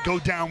not go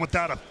down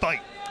without a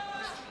fight.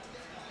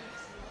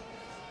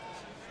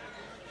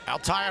 Now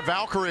Taya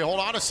Valkyrie, hold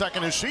on a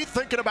second. Is she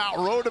thinking about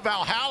Road to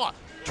Valhalla?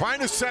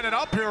 Trying to set it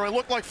up here, it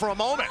looked like for a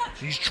moment.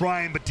 She's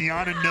trying, but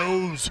Deonna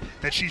knows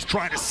that she's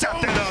trying to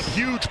set that up.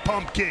 Huge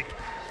pump kick.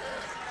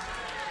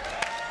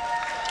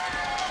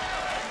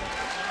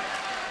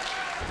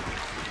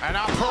 And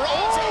now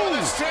Purrazzo with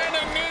the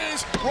standing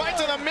knees right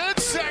to the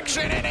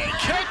midsection, and a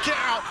kick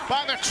out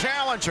by the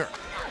challenger.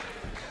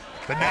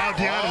 But now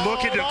Deonna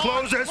looking to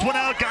close this one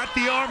out, got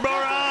the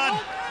armbar on.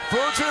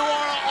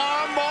 Fujiwara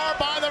armbar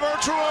by the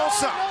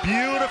Virtuosa.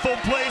 Beautiful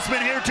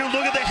placement here too.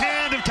 Look at the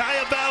hand of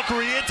Taya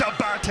Valkyrie. It's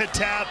about to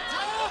tap.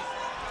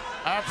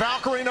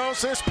 Valkyrie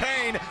knows this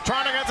pain,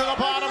 trying to get to the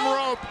bottom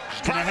rope.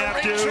 Trying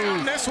to reach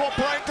out, this will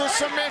break the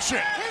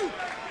submission.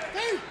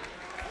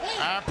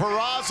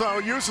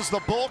 Purrazzo uses the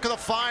bulk of the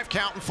 5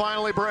 count and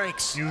finally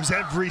breaks. Use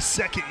every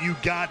second you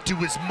got. Do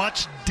as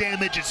much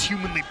damage as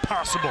humanly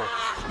possible.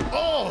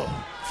 Oh,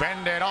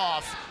 fended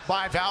off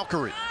by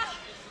Valkyrie.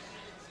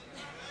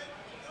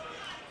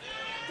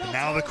 And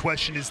now the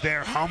question is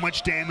there, how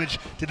much damage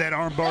did that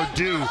armbar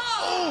do?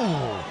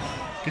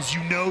 Because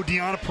you know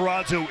Deonna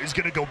Purrazzo is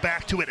going to go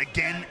back to it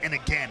again and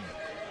again.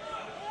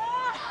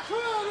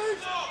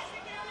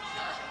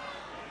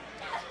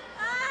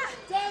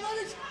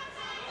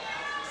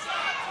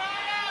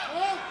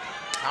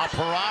 Now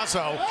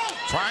Purrazzo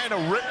trying to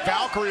rip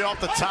Valkyrie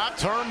off the top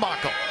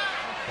turnbuckle.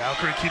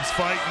 Valkyrie keeps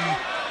fighting.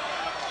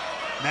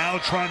 Now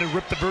trying to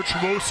rip the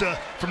Virtuosa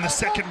from the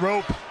second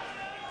rope.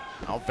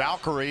 Now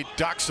Valkyrie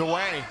ducks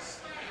away.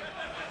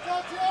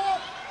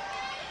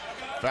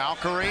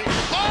 Valkyrie.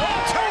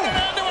 Oh, turn it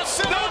into a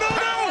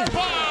power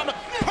bomb.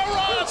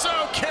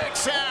 Purrazzo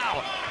kicks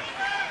out.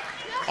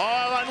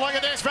 Oh, and look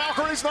at this.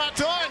 Valkyrie's not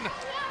done.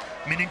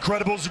 I mean,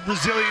 incredible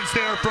resilience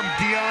there from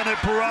Deonna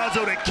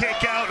Purrazzo to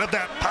kick out of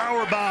that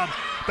power bomb.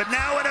 But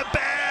now in a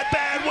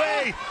bad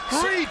way.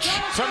 Reach.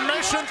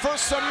 Submission for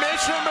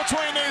submission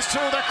between these two.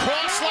 The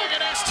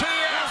cross-legged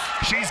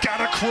STF. She's got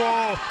to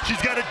crawl.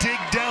 She's got to dig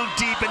down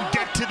deep and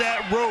get to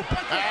that rope.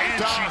 And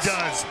she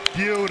does.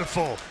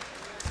 Beautiful.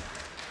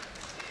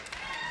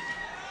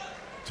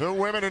 Two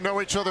women who know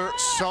each other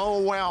so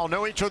well,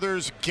 know each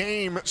other's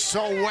game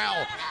so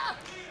well.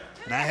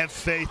 And I have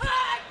faith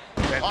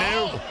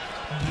that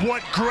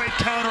what great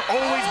counter.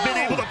 Always been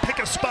able to pick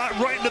a spot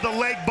right into the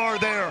leg bar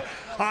there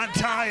on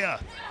Taya.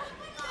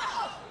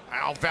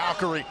 Now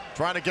Valkyrie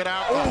trying to get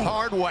out the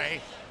hard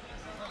way.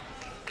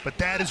 But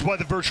that is why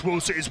the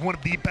Virtuosa is one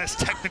of the best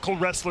technical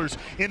wrestlers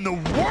in the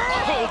world.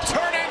 Oh,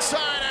 turn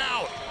inside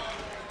out.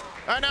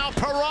 And now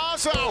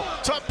Purrazzo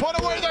to put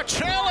away the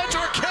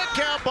challenger kick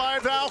out by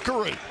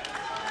Valkyrie.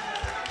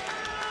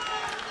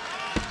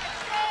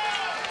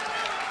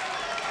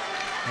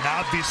 And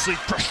obviously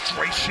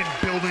frustration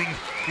building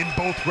in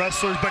both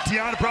wrestlers, but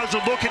Deonna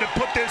Purrazzo looking to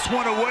put this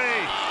one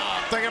away.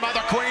 Thinking about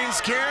the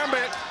Queen's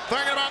Gambit.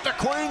 Thinking about the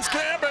Queen's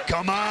Gambit.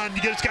 Come on,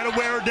 you just gotta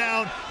wear her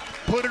down.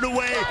 Put it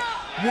away.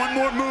 One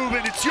more move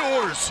and it's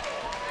yours.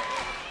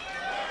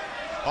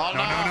 Oh,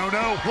 no.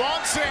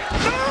 Wants it.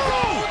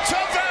 No! To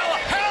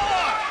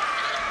Valhalla!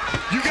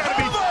 You gotta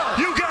be.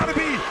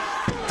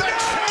 The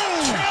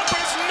champ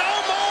is no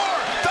more.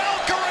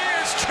 Valkyrie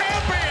is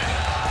champion.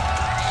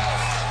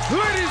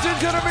 Ladies and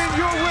gentlemen,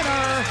 your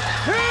winner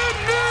and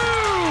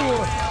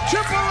new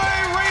AAA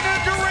Reina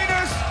de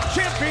Reinas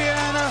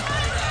champion,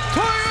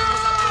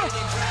 Taya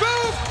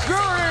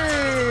Valkyrie.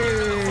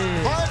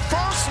 Her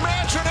first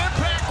match in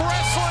Impact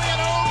Wrestling in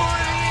over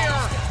a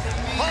year.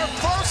 Her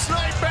first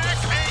night back,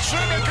 and she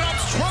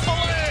becomes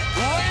AAA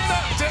Reina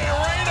de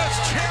Reinas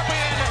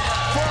champion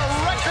for a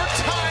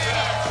record-tying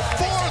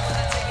fourth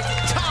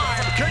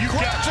time.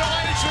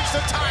 Congratulations to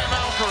Taya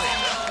Valkyrie.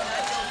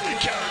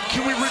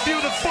 Can we review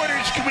the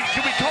footage? Can we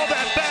call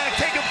that back?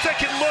 Take a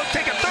second look,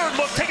 take a third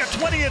look, take a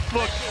 20th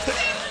look.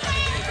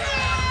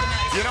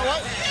 You know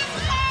what?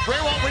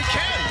 We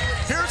can.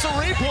 Here's a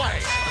replay.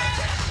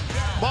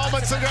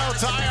 Moments ago,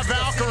 Taya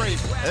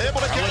Valkyrie able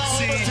to get on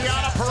with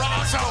Deonna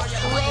Purrazzo.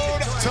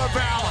 Road to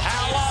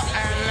Valhalla,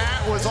 and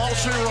that was all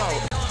she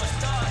wrote.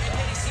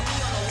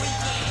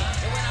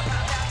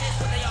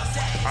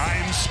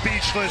 I'm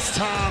speechless,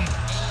 Tom.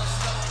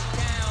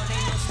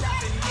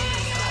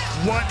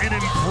 What an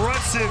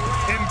impressive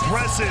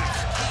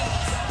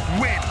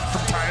win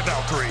from Taya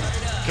Valkyrie.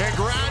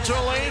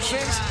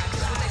 Congratulations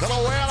to the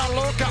Wela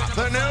Luca,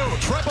 the new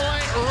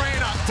AAA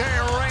Reina de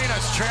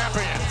Reinas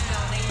champion.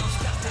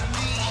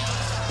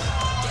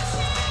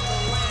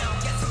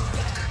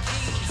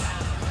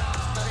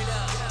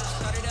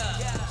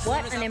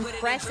 What an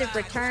impressive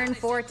return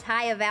for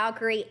Taya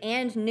Valkyrie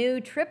and new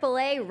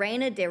AAA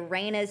Reina de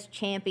Reinas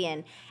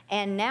champion.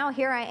 And now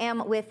here I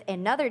am with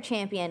another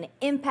champion,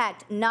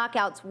 Impact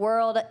Knockouts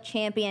World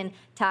Champion,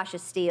 Tasha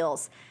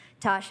Steelz.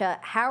 Tasha,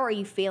 how are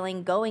you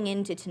feeling going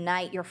into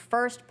tonight, your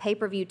first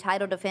pay-per-view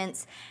title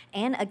defense,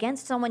 and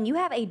against someone you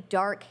have a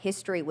dark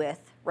history with,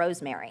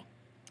 Rosemary?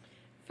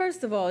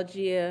 First of all,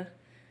 Gia,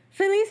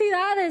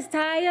 felicidades,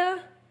 Taya.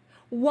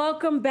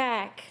 Welcome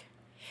back.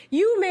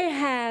 You may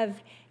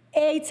have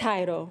a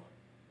title,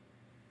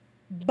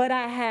 but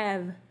I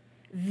have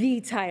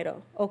the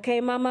title,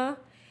 okay, mama?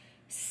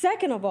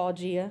 Second of all,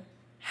 Gia,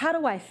 how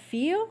do I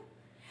feel?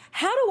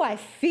 How do I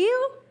feel?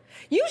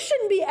 You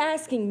shouldn't be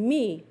asking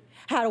me,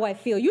 how do I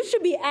feel? You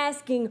should be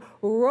asking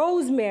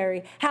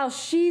Rosemary how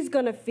she's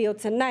gonna feel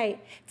tonight,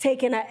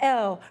 taking a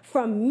L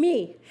from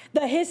me,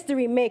 the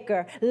history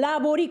maker, La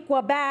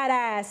Boricua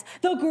badass,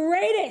 the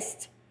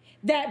greatest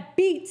that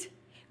beat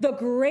the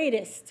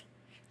greatest,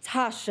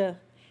 Tasha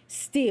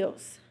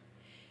Steelz.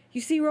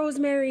 You see,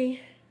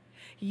 Rosemary,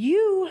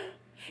 you've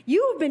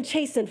been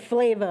chasing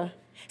flavor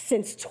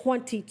since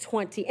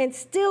 2020, and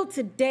still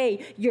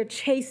today you're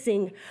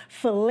chasing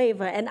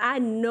flavor, and I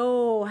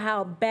know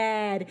how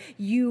bad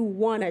you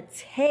wanna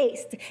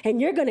taste, and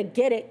you're gonna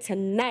get it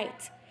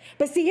tonight.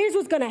 But see, here's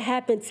what's gonna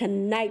happen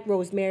tonight,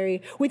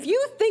 Rosemary. With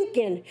you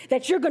thinking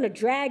that you're gonna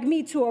drag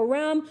me to a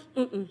realm,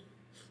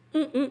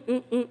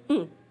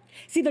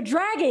 See, the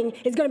dragging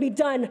is gonna be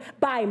done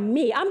by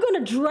me. I'm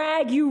gonna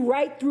drag you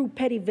right through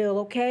Pettyville,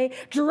 okay?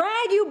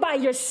 Drag you by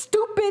your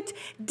stupid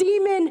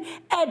demon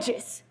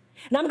edges.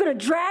 And I'm gonna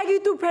drag you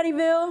through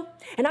Pettyville,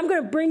 and I'm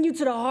gonna bring you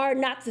to the hard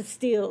knocks of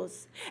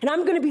Steelz. And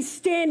I'm gonna be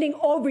standing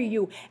over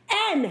you,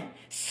 and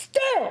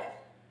still,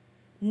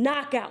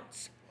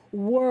 Knockouts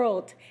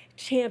World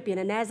Champion.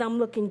 And as I'm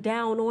looking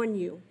down on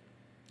you,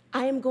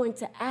 I am going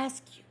to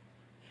ask you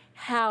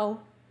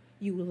how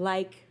you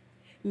like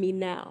me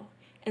now.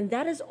 And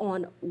that is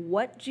on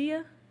what,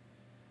 Gia?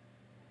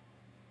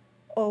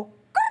 Oh.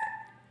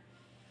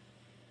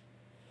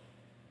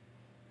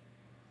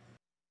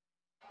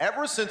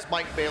 Ever since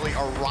Mike Bailey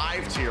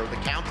arrived here, the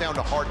countdown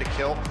to Hard to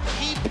Kill,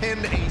 he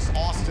pinned Ace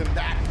Austin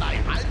that night.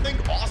 I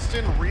think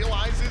Austin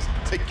realizes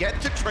to get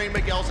to Trey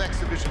Miguel's X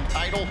Division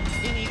title,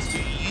 he needs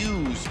to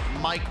use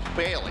Mike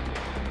Bailey.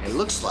 It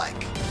looks like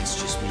it's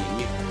just me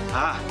and you.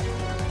 Ah,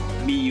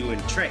 me, you,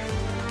 and Trey.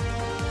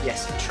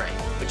 Yes, and Trey.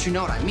 But you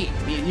know what I mean,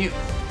 me and you.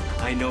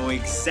 I know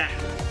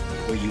exactly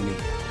what you mean.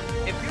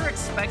 If you're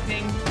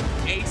expecting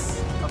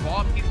Ace, of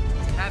all people,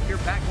 to have your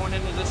back going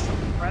into this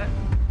triple threat,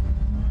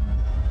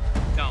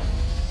 don't.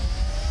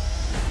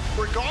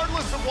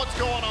 Regardless of what's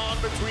going on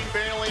between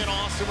Bailey and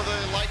Austin, whether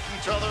they like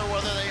each other,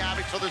 whether they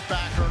have each other's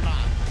back or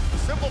not, the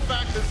simple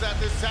fact is that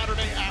this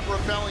Saturday at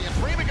Rebellion,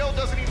 Trey Miguel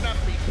doesn't even have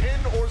to be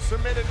pinned or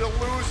submitted to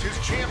lose his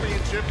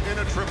championship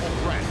in a triple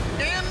threat.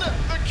 In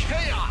the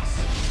chaos,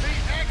 the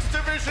X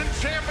Division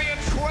champion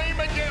Trey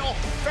Miguel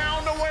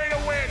found a way to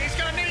win. He's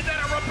gonna need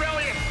that at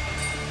Rebellion.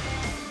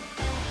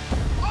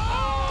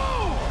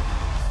 Oh!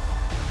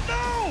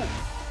 No!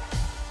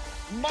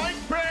 Mike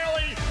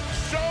Bailey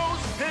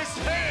shows his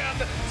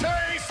hand to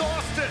Ace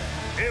Austin.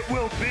 It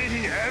will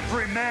be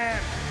every man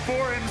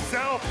for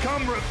himself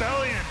come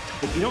Rebellion.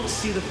 If you don't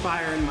see the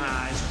fire in my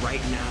eyes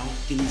right now,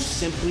 then you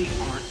simply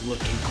aren't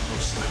looking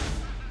close enough.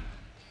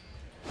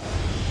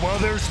 Well,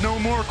 there's no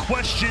more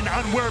question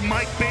on where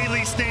Mike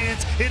Bailey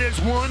stands. It is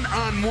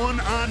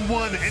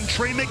one-on-one-on-one, and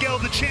Trey Miguel,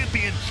 the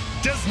champion,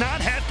 does not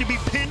have to be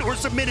pinned or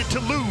submitted to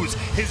lose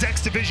his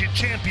X Division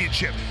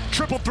championship.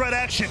 Triple threat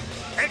action,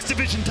 X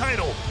Division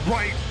title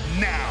right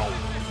now.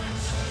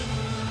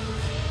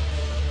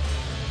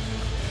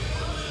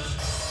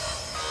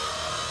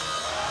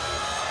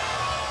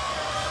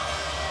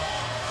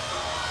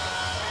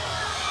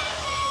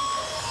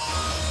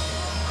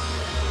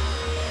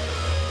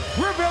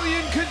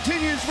 Rebellion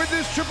continues with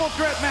this triple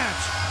threat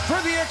match for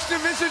the X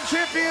Division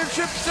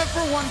Championship set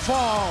for one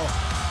fall.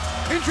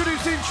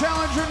 Introducing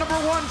challenger number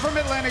 1 from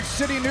Atlantic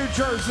City, New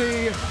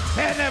Jersey,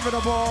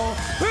 Inevitable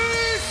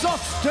Ace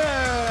Austin.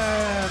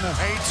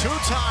 A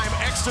two-time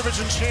X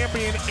Division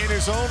champion in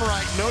his own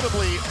right.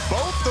 Notably,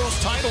 both those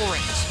title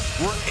reigns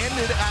were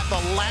ended at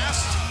the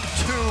last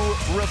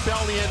 2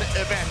 Rebellion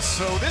events.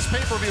 So this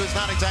pay-per-view has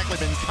not exactly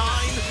been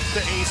kind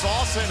to Ace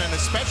Austin, and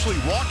especially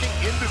walking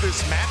into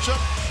this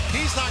matchup,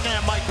 he's not going to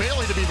have Mike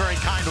Bailey to be very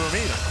kind to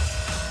him either.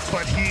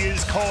 But he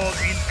is called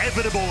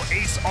Inevitable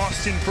Ace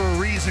Austin for a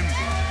reason.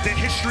 The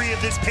history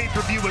of this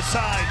pay-per-view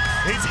aside,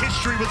 his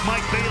history with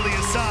Mike Bailey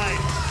aside,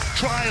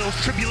 trials,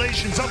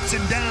 tribulations, ups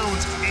and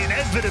downs,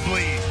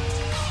 inevitably,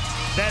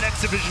 that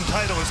X Division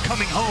title is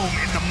coming home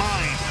in the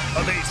mind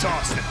of Ace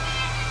Austin.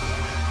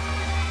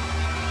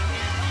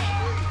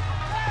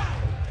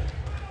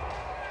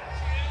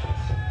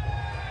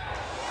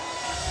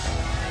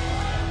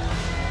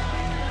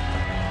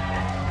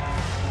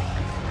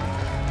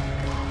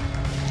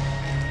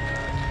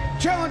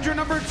 Challenger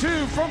number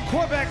 2 from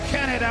Quebec,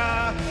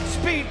 Canada,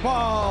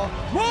 Speedball,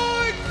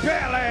 Mike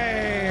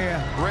Bailey.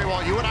 Ray,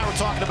 while you and I were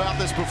talking about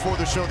this before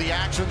the show, the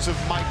actions of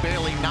Mike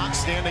Bailey not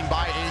standing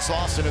by Ace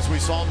Austin as we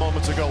saw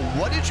moments ago.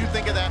 What did you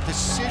think of that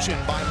decision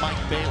by Mike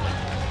Bailey?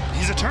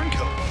 He's a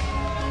turncoat.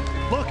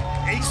 Look,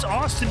 Ace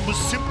Austin was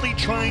simply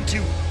trying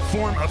to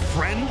form a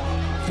friend,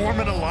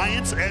 form an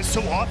alliance, as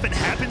so often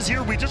happens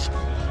here. We just,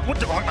 what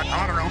do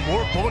I don't know,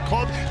 more Bullet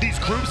Club, these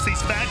groups,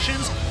 these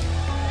factions.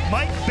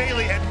 Mike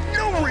Bailey had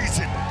no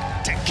reason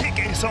to kick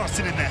Ace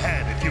Austin in the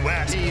head, if you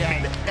ask me. He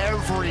had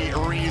every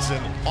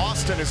reason.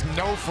 Austin is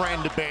no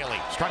friend to Bailey.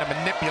 He's trying to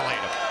manipulate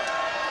him.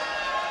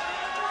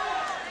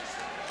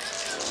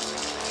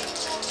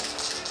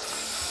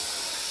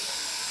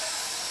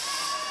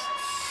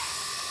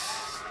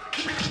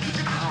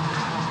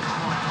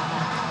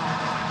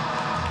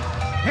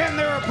 And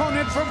their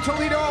opponent from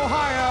Toledo,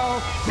 Ohio,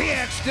 the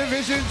X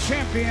Division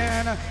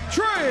champion,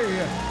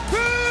 Trey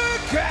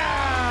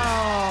Miguel.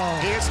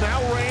 He has now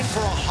reigned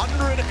for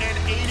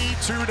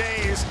 182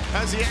 days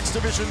as the X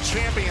Division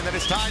champion. That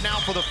is tied now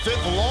for the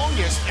 5th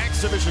longest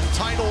X Division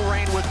title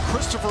reign with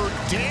Christopher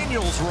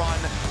Daniels' run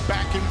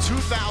back in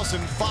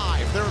 2005.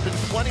 There have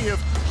been plenty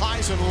of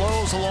highs and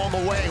lows along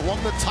the way. Won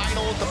the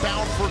title at the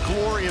Bound for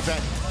Glory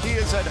event. He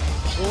has had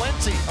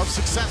plenty of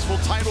successful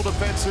title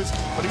defenses,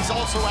 but he's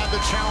also had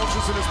the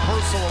challenges in his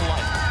personal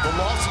life. The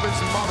loss of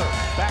his mother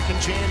back in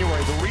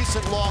January, the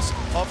recent loss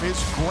of his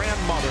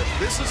grandmother.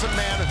 This is a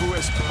man who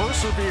has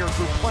persevered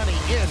through plenty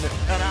in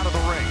and out of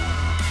the ring.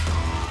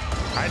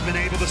 I've been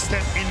able to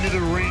step into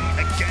the ring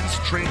against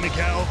Trey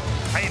Miguel.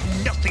 I have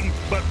nothing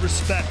but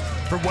respect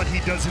for what he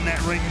does in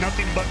that ring,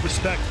 nothing but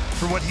respect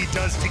for what he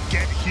does to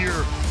get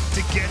here,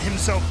 to get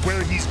himself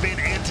where he's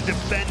been, and to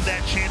defend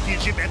that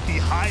championship at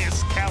the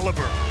highest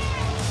caliber.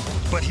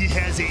 But he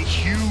has a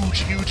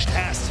huge, huge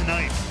task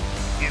tonight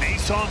in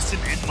Ace Austin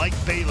and Mike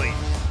Bailey,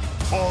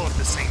 all at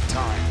the same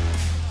time.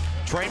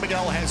 Trey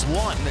Miguel has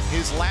won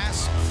his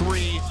last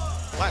 3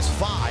 Last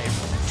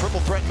 5 triple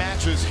threat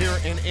matches here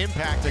in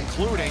Impact,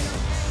 including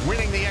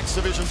winning the X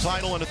Division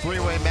title in a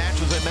 3-way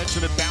match, as I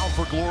mentioned, at Bound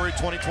for Glory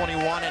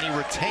 2021, and he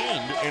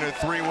retained in a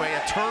 3-way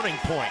at Turning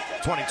Point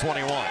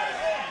 2021.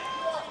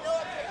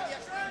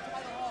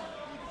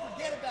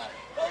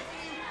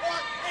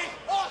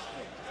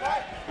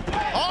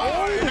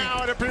 Oh,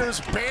 now it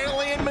appears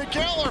Bayley and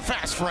Miguel are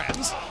fast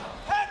friends.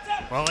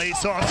 Well,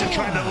 Ace Austin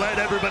trying to let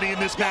everybody in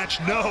this match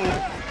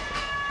know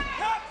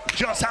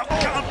just how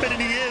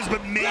confident he is,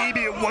 but maybe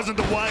it wasn't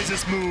the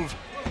wisest move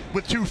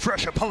with 2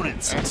 fresh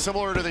opponents. And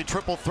similar to the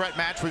triple threat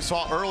match we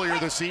saw earlier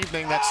this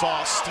evening that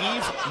saw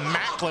Steve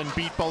Macklin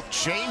beat both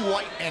Jay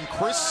White and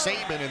Chris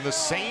Sabin in the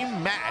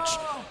same match,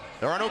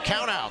 there are no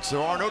countouts,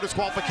 there are no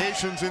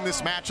disqualifications in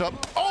this matchup.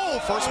 Oh,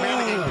 first man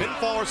to gain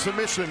pinfall or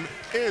submission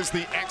is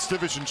the X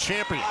Division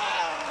champion.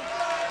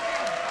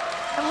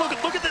 And look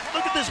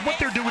at this, what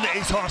they're doing to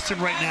Ace Austin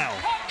right now.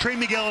 Trey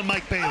Miguel and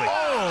Mike Bailey.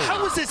 Oh.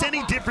 How is this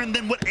any different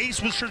than what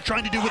Ace was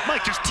trying to do with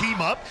Mike? Just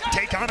team up,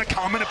 take on a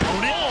common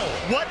opponent?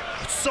 What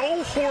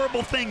so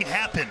horrible thing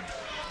happened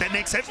that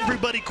makes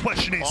everybody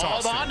question Ace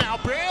Austin? Hold on now,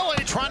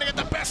 Bailey trying to get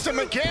the best of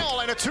Miguel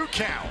in a 2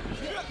 count.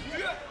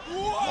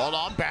 Hold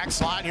on,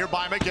 backslide here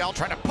by Miguel,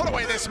 trying to put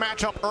away this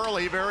matchup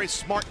early. Very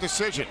smart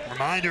decision.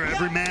 Reminder,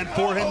 every man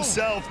for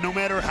himself, no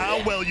matter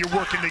how well you're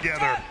working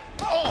together.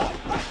 Oh,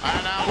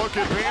 and now look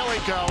at Bailey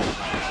go.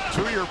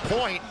 To your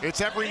point,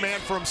 it's every man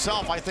for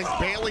himself. I think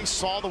Bailey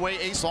saw the way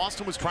Ace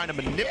Austin was trying to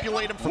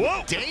manipulate him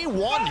from day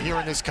 1 here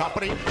in this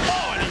company.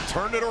 Oh, and he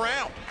turned it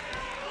around.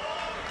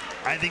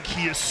 I think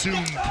he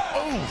assumed,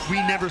 we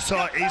never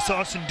saw Ace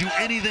Austin do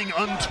anything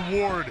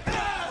untoward.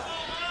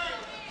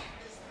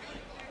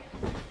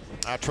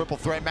 Our triple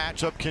threat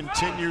matchup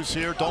continues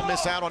here. Don't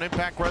miss out on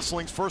Impact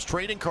Wrestling's first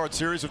trading card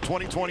series of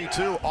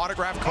 2022.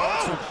 Autograph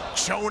cards from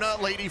Jonah,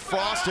 Lady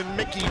Frost, and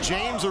Mickey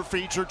James are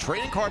featured.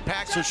 Trading card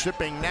packs are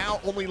shipping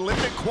now. Only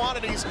limited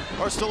quantities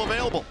are still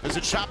available.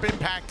 Visit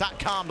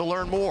shopimpact.com to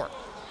learn more.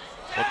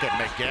 Look at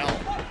Miguel.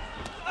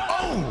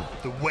 Oh!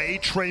 The way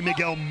Trey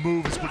Miguel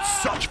moves with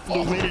such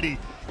fluidity.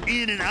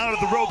 In and out of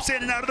the ropes,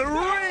 in and out of the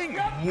ring.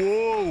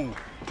 Whoa!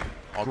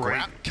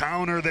 Great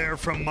counter there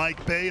from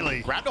Mike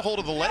Bailey. Grabbed a hold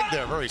of the leg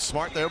there. Very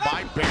smart there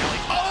by Bailey.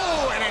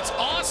 Oh, and it's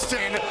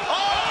Austin.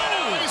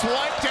 Oh, he's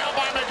wiped out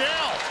by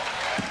Miguel.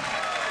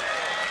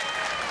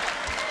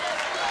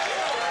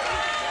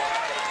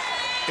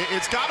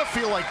 It's got to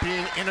feel like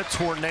being in a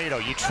tornado.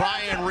 You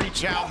try and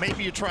reach out.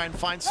 Maybe you try and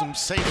find some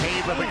safe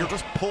haven, but you're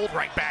just pulled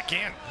right back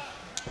in.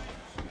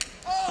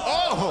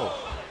 Oh!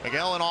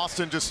 Miguel and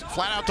Austin just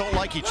flat out don't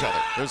like each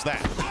other. There's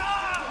that.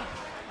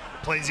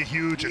 Plays it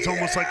huge. It's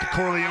almost like the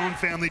Corleone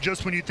family.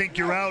 Just when you think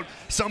you're out,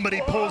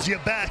 somebody pulls you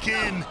back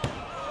in.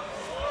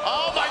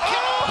 Oh my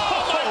God!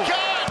 Oh my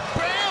God!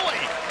 Bailey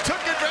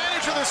took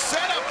advantage of the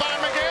setup by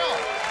Miguel.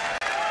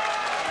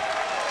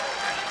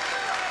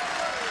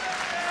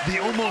 The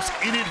almost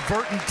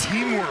inadvertent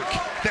teamwork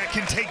that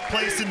can take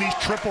place in these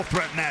triple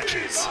threat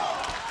matches.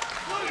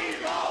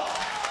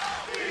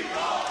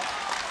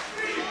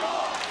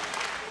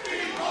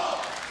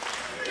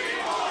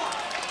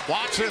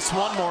 Watch this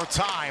one more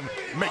time.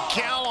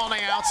 Miguel on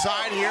the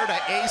outside here to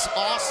Ace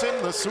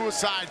Austin, the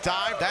suicide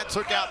dive. That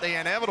took out the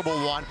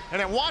inevitable one. And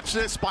then watch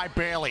this by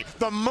Bailey.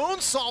 The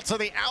moonsault to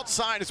the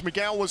outside as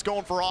Miguel was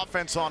going for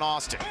offense on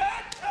Austin.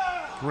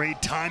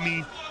 Great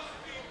timing.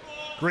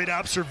 Great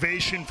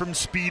observation from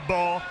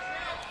Speedball,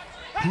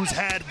 who's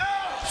had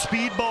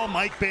Speedball.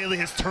 Mike Bailey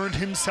has turned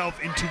himself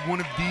into one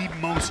of the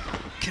most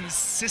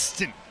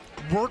consistent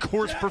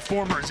workhorse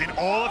performers in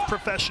all of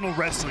professional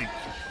wrestling.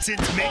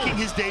 Since making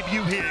his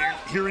debut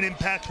here in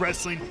Impact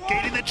Wrestling,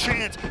 gaining the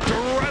chance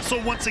to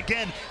wrestle once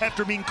again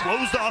after being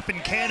closed off in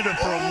Canada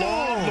for a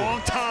long,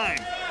 long time.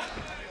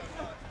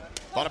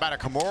 Thought about a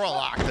Kimura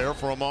lock there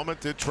for a moment,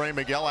 did Trey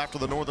Miguel after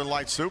the Northern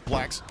Lights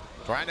suplex.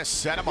 Trying to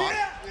set him up.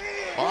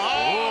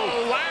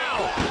 Oh,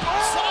 wow!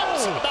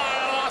 Stomps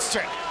by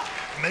Austin.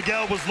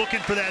 Miguel was looking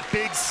for that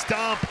big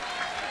stomp,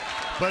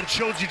 but it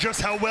shows you just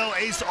how well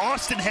Ace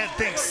Austin had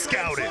things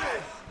scouted.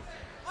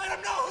 Let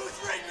him know who's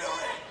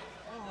renewing.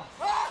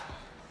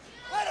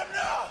 Let him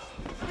know.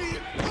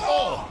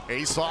 Oh,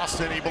 Ace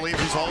Austin, he believes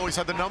he's always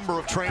had the number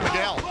of Trey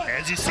Miguel.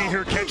 As you see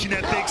here, catching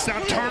that big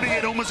stomp, turning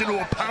it almost into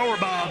a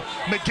powerbomb.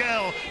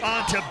 Miguel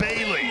onto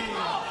Bailey.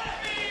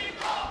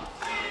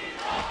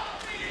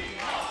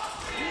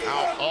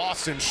 Now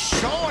Austin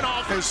showing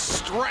off his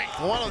strength.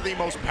 One of the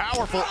most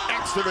powerful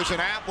X Division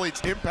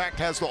athletes Impact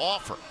has to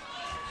offer.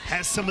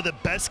 Has some of the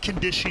best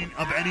conditioning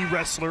of any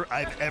wrestler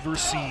I've ever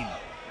seen.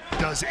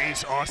 Does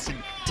Ace Austin.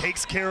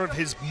 Takes care of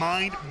his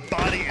mind,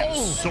 body, and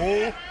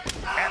soul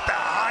at the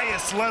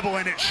highest level,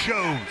 and it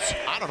shows.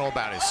 I don't know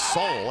about his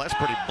soul. That's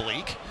pretty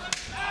bleak.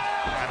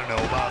 I don't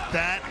know about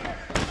that.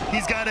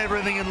 He's got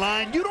everything in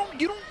line. You don't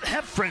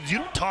have friends. You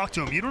don't talk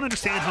to him. You don't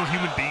understand how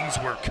human beings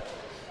work.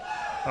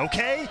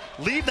 Okay?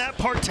 Leave that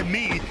part to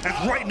me.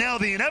 And right now,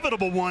 the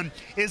inevitable one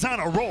is on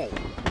a roll.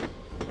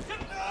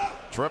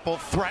 Triple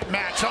threat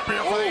match up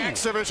here for the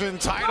X Division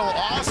title.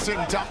 Austin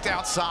ducked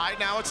outside.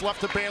 Now it's left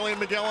to Bailey and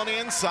Miguel on the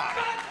inside.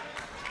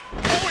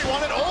 Oh, he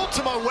wanted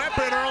ultimate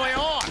weapon early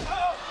on.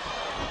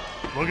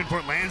 Looking for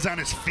it, lands on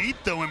his feet,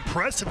 though,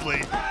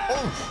 impressively.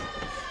 Oh.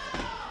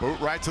 Boot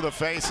right to the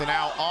face, and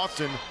now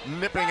Austin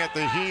nipping at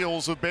the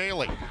heels of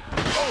Bailey.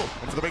 Oh,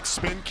 and for the big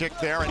spin kick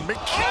there, and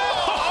Miguel.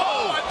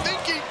 Oh, I think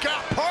he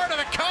got part of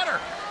the cutter.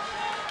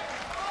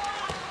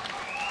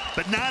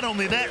 But not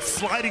only that,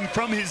 sliding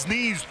from his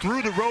knees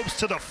through the ropes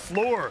to the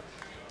floor.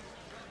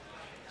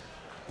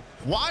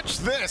 Watch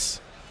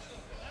this.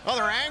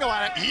 Other angle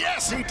at it.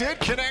 Yes, he did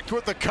connect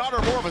with the cutter,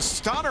 more of a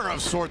stunner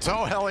of sorts.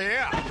 Oh, hell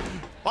yeah.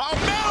 Oh,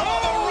 no,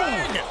 on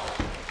the ring.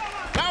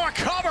 Now a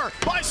cover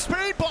by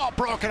Speedball,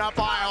 broken up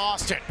by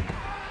Austin.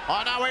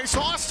 Oh, now Ace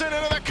Austin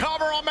into the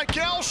cover on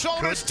Miguel,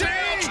 shoulders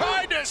down,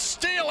 tried to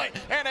steal it,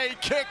 and a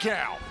kick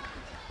out.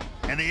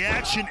 And the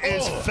action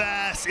is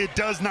fast. It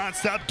does not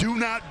stop. Do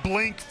not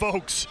blink,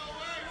 folks.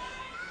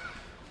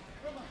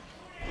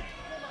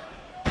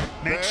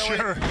 Make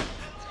sure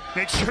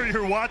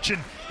you're watching.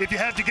 If you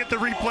have to get the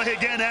replay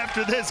again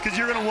after this, because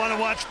you're going to want to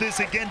watch this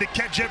again to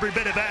catch every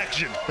bit of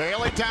action.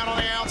 Bailey down on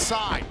the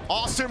outside.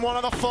 Austin one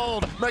on the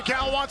fold.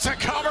 Miguel wants a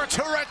cover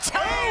to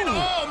retain.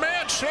 Oh,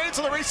 man, shades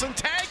of the recent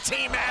tag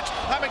team match.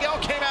 And Miguel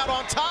came out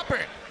on top of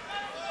it.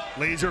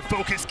 Laser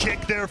focus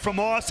kick there from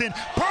Austin.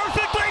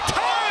 Perfectly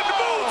timed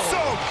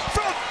moonsault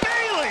from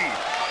Bailey.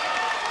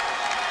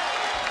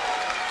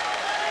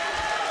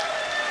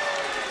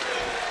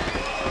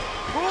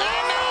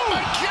 And now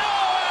Miguel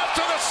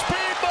after the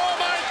speedball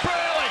by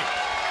Bailey.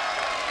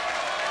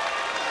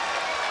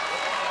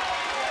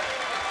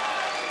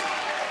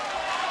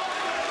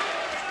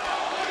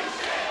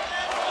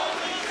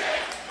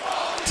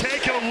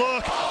 Take a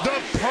look.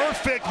 The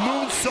perfect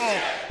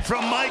moonsault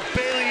from Mike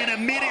Bailey, and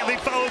immediately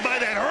followed by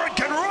that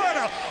Hurricane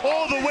Rana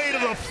all the way to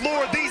the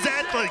floor. These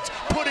athletes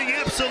putting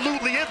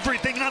absolutely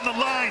everything on the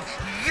line.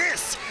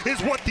 This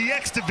is what the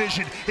X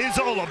Division is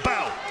all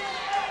about.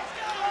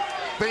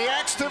 The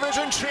X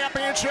Division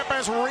Championship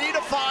has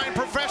redefined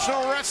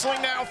professional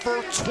wrestling now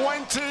for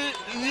 20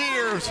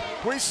 years.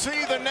 We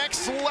see the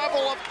next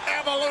level of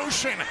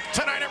evolution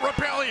tonight at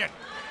Rebellion.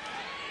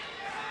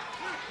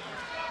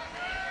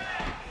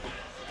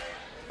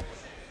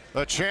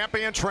 The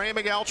champion, Trey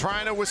Miguel,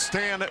 trying to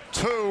withstand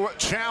two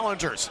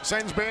challengers.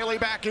 Sends Bailey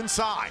back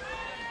inside.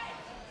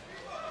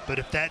 But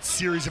if that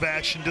series of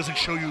action doesn't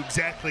show you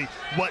exactly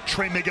what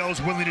Trey Miguel is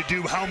willing to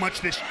do, how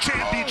much this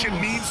championship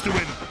means to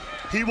him,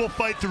 he will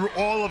fight through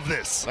all of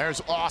this.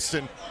 There's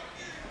Austin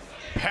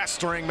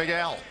pestering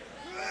Miguel.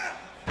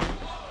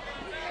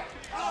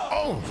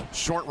 Oh,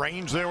 short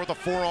range there with a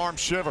forearm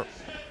shiver.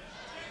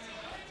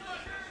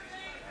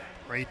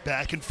 Great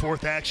back and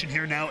forth action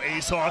here now.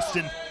 Ace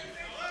Austin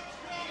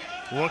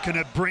looking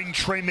to bring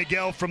Trey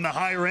Miguel from the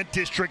higher end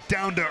district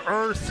down to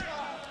earth.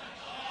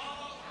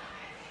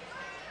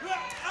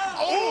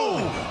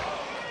 Oh!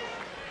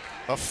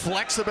 The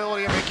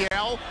flexibility of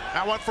Miguel.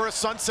 Now went for a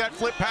sunset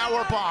flip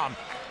power bomb.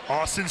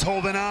 Austin's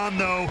holding on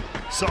though.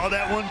 Saw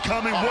that one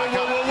coming. Whoa,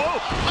 whoa, whoa, whoa.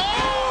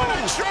 Oh,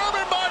 and a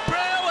German by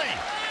Bailey.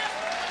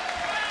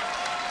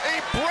 He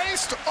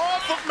braced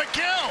off of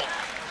Miguel.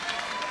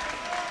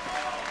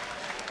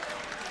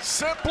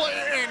 Simply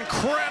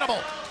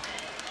incredible.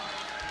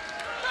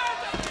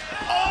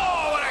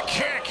 Oh, and a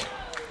kick.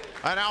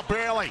 And now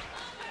Bailey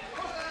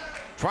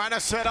trying to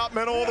set up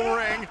middle of the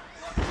ring.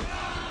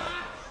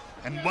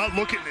 And well,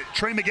 look at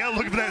Trey Miguel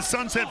looking for that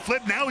sunset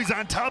flip. Now he's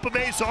on top of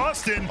Ace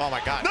Austin. Oh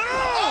my God. No!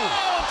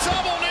 Oh,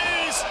 double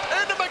knees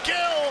into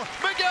Miguel.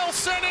 Miguel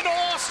sent into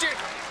Austin.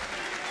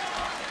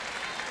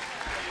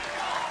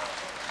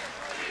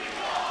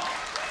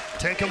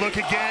 Take a look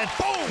again.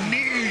 Boom!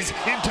 Knees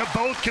into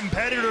both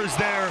competitors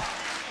there.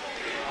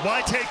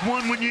 Why take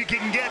one when you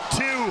can get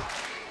two?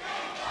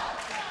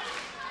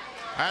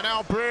 And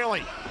now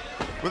Bailey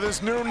with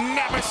his new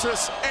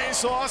nemesis,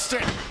 Ace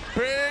Austin.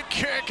 Big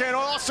kick, and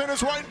Austin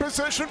is right in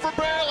position for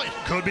Bailey.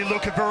 Could be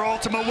looking for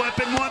ultimate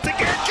weapon once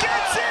again.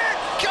 Gets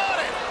it! Got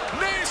it!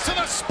 Knees to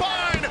the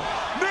spine.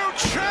 New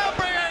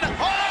champion.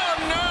 Oh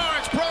no,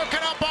 it's broken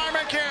up by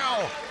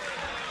Miguel.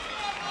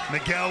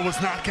 Miguel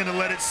was not going to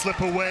let it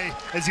slip away.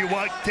 As you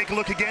take a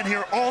look again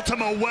here,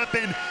 ultimate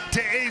weapon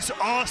to Ace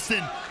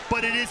Austin.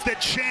 But it is the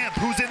champ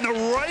who's in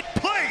the right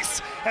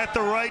place at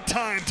the right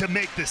time to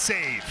make the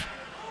save.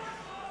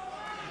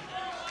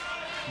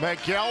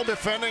 Miguel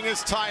defending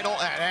his title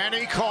at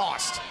any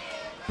cost.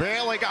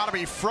 Bailey got to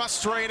be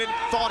frustrated,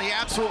 thought he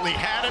absolutely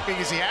had it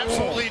because he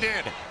absolutely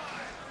did.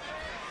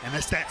 And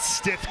that's that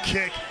stiff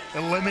kick,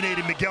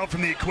 eliminating Miguel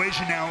from the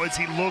equation now as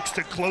he looks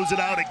to close it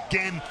out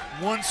again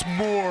once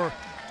more.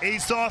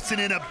 Ace Austin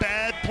in a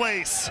bad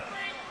place.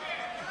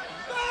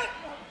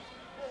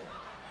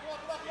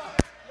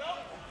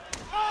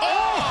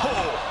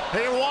 Oh!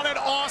 He wanted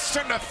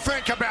Austin to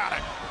think about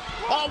it.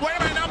 Oh, wait a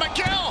minute, now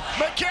Miguel!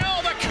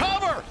 Miguel, the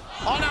cover!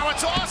 Oh, now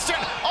it's Austin!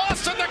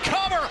 Austin, the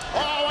cover!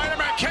 Oh, wait a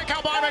minute, kick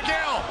out by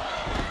Miguel!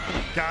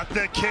 Got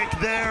the kick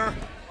there.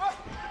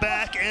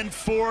 Back and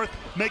forth.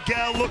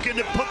 Miguel looking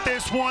to put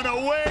this one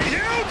away.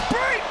 Huge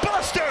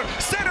brainbuster!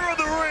 Center of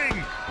the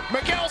ring!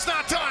 Miguel's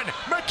not done!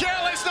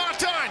 Miguel is not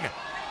done!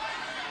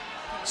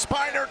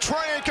 Spider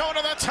Trey going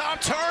to the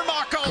top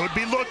turnbuckle. Could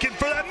be looking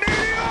for that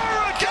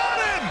Meteora. Got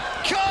him!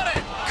 Got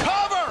it!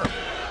 Cover!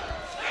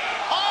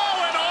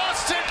 Oh, and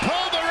Austin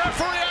pulled the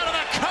referee out of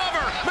the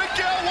cover.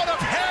 Miguel would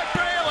have had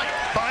Bailey.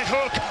 By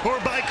hook or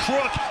by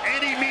crook,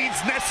 any means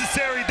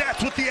necessary.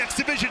 That's what the X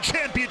Division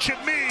Championship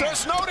means.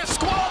 There's no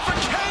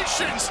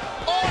disqualifications.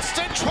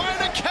 Austin trying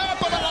to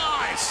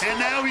capitalize. And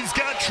now he's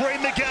got Trey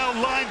Miguel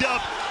lined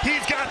up.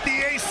 He's got the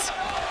ace.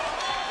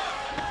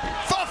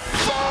 The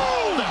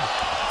fold!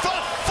 The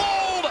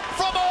fold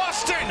from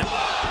Austin.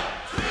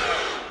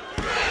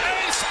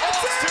 Ace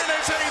Austin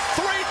is a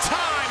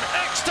three-time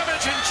X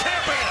Division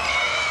champion.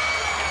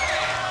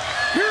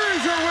 Here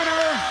is your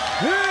winner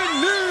and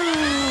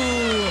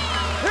new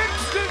X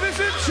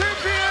Division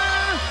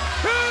champion,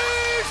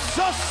 Ace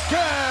Austin.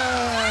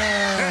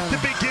 At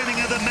the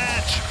beginning of the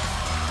match,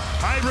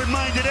 I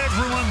reminded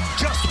everyone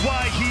just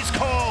why he's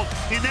called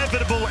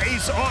Inevitable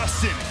Ace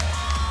Austin.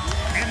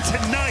 And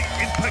tonight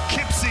in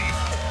Poughkeepsie,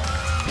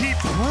 he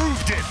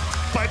proved it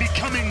by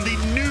becoming the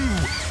new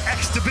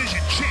X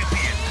Division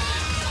champion.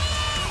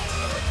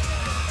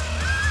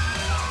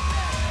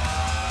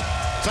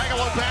 Take a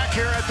look back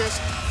here at this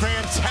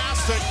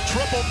fantastic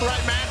triple threat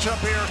matchup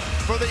here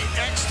for the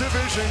X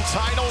Division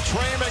title.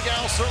 Trey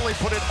Miguel certainly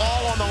put it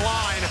all on the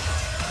line.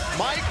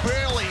 Mike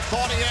Bailey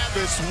thought he had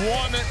this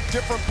one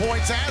different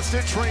points, as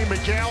did Trey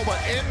Miguel, but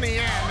in the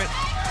end,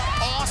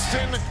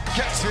 Austin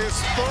gets his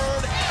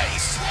third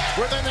ace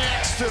within the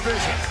X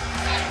Division.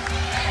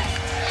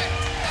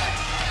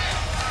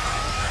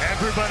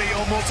 Everybody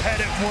almost had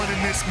it won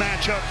in this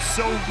matchup.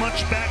 So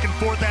much back and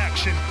forth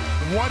action.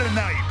 What a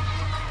night.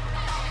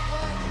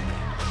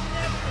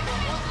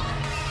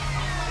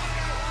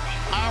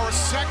 Our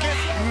second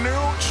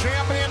new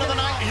champion of the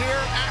night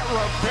here at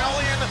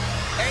Rebellion,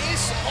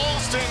 Ace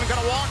Austin,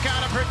 gonna walk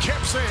out of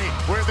Poughkeepsie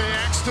with the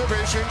X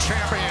Division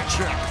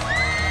Championship.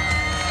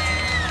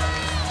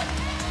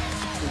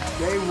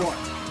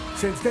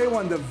 Since day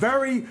one, the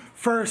very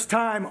first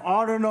time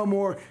Honor No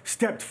More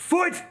stepped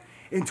foot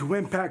into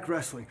Impact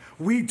Wrestling,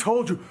 we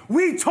told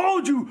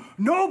you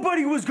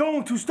nobody was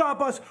going to stop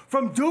us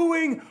from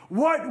doing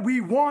what we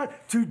want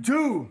to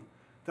do.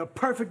 The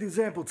perfect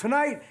example.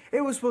 Tonight,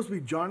 it was supposed to be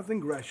Jonathan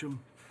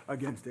Gresham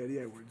against Eddie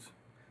Edwards.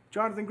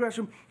 Jonathan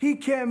Gresham, he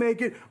can't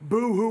make it.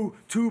 Boo-hoo,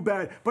 too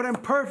bad. But in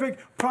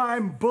perfect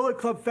prime Bullet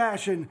Club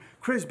fashion,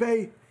 Chris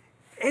Bay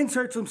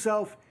inserts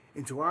himself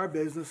into our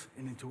business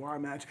and into our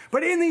match.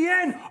 But in the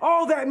end,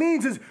 all that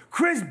means is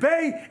Chris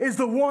Bay is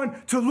the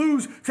one to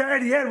lose to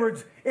Eddie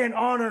Edwards and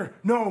Honor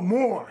No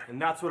More.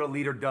 And that's what a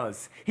leader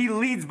does. He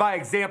leads by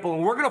example,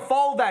 and we're gonna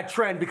follow that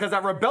trend because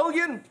at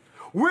Rebellion,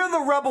 we're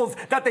the rebels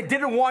that they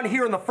didn't want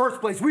here in the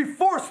first place. We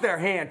forced their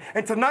hand,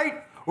 and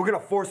tonight, we're gonna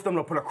force them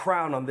to put a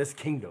crown on this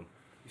kingdom.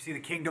 You see, the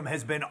kingdom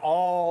has been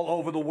all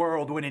over the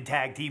world winning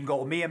tag team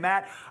gold. Me and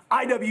Matt,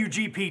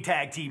 IWGP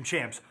tag team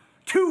champs,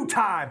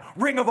 two-time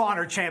Ring of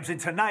Honor champs, and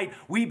tonight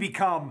we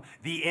become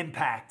the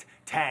Impact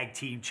tag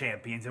team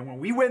champions. And when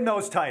we win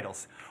those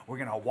titles, we're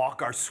gonna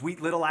walk our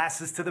sweet little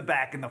asses to the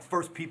back, and the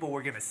first people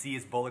we're gonna see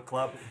is Bullet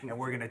Club, and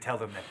we're gonna tell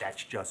them that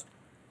that's just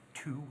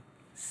too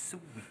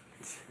sweet.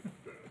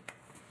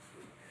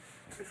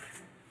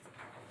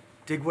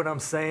 Dig what I'm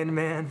saying,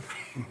 man?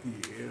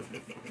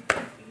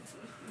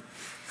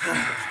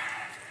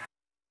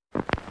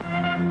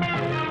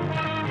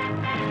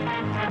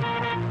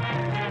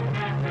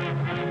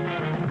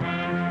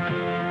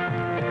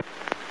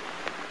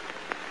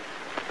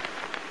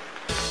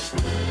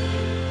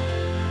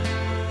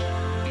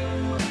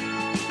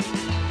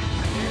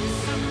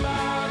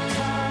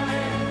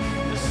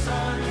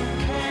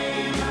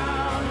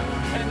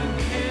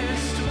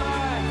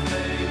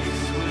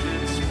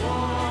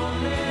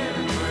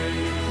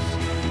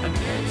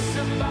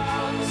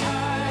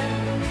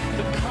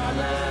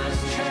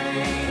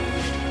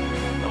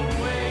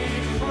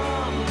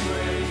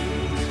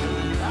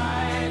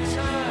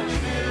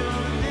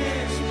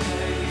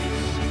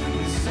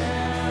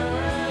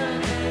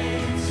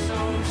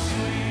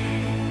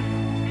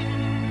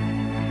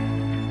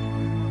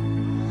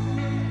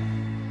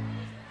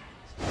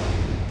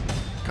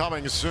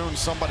 Coming soon,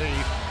 somebody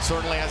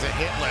certainly has a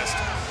hit list.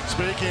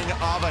 Speaking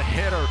of a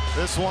hitter,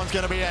 this one's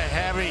going to be a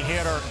heavy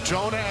hitter.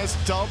 Jonah has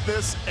dubbed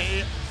this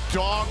a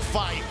dog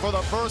fight for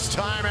the first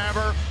time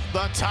ever.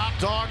 The top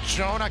dog,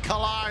 Jonah,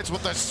 collides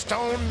with the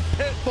Stone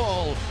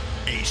Pitbull,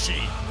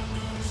 Ishii.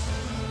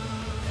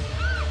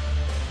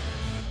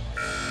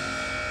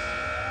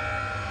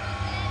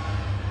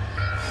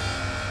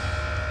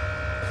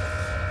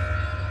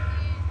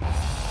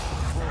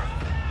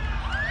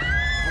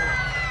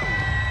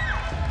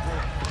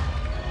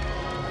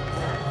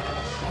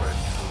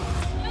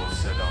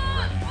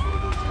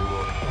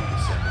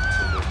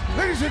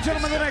 Ladies and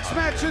gentlemen, the next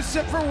match is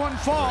set for one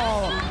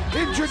fall.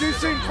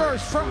 Introducing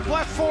first from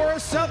Black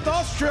Forest, South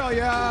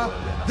Australia,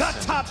 the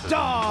top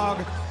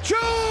dog,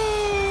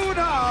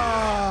 JONAH!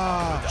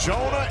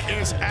 Jonah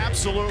is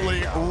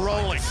absolutely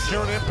rolling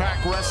here in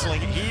Impact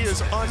Wrestling. He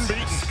is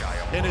unbeaten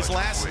in his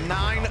last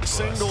 9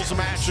 singles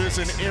matches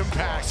in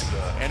Impact,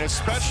 and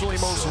especially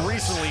most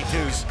recently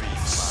his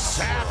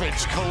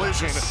savage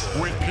collision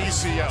with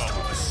PCO.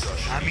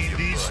 I mean,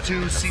 these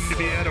two seem to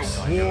be at a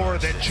war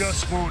that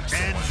just won't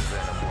end.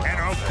 And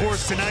of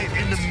course, tonight,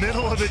 in the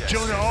middle of it,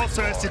 Jonah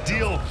also has to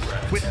deal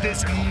with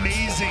this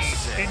amazing,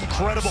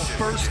 incredible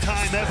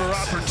first-time ever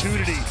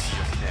opportunity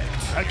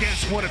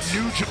against one of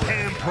New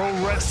Japan Pro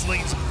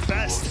Wrestling's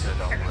best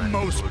and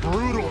most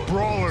brutal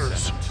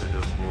brawlers,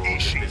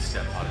 Ishii.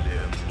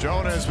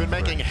 Jonah has been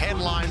making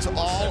headlines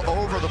all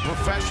over the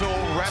professional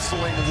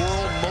wrestling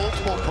world,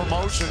 multiple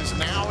promotions.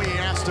 Now he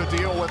has to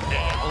deal with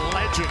a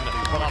legend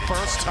for the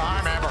first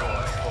time ever.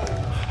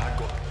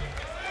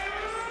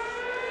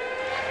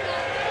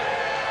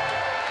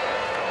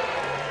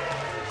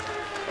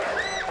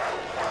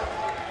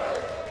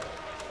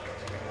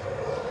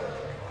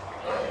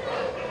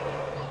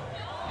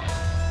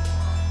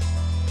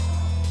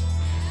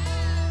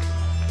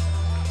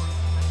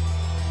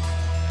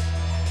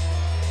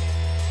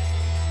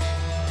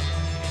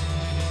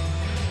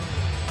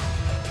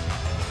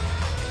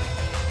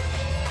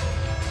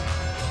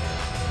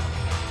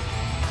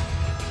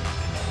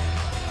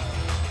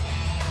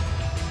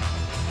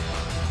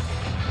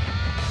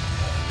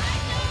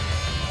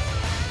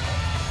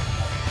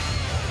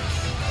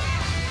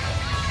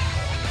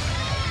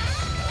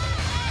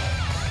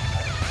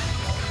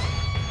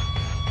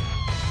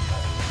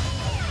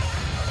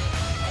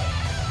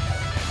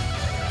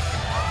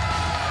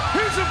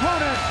 His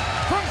opponent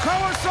from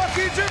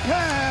Kawasaki,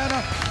 Japan,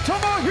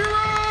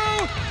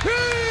 Tomohiro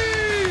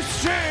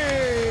Ishii.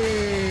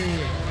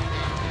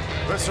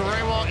 Mr.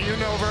 Raywalt, you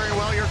know very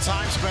well your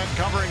time spent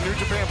covering New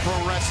Japan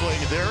Pro Wrestling.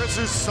 There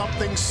is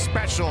something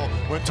special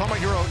when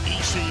Tomohiro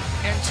Ishii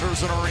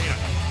enters an arena.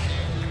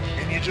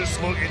 And you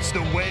just look, it's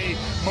the way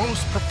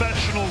most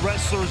professional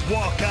wrestlers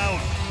walk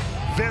out.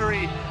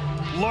 Very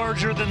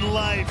larger than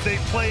life. They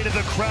play to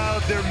the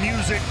crowd, their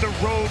music, the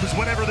robes,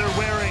 whatever they're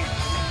wearing.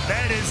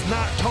 That is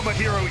not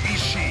Tomohiro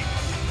Ishii.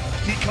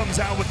 He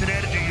comes out with an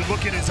energy. You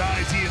look in his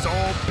eyes, he is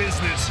all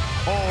business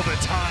all the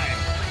time.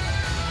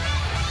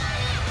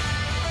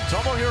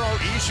 Tomohiro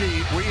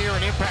Ishii, we here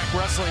in Impact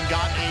Wrestling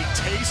got a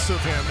taste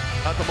of him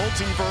at the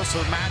Multiverse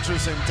of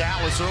Matches in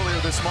Dallas earlier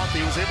this month.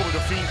 He was able to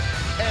defeat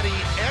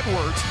Eddie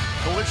Edwards,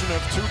 collision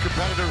of two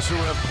competitors who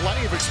have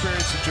plenty of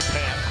experience in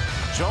Japan.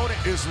 Jonah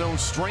is no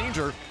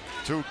stranger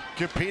to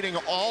competing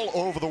all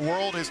over the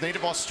world, his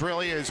native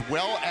Australia as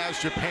well as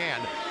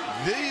Japan.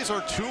 These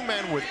are two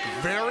men with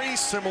very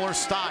similar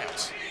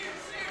styles.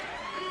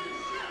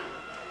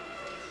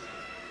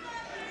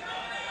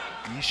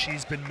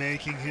 Ishii's been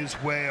making his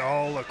way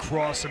all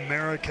across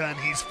America, and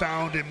he's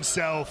found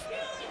himself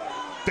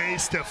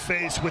face to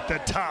face with the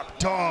top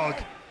dog,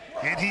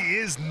 and he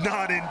is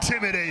not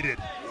intimidated.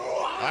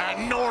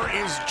 Nor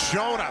is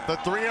Jonah, the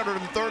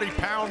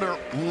 330-pounder.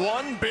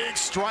 One big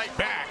strike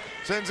back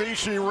sends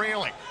Ishii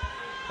reeling.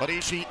 But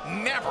Ishii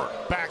never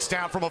backs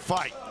down from a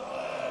fight.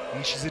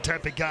 Ishii's the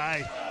type of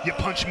guy, you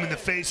punch him in the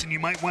face and you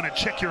might want to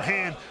check your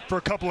hand for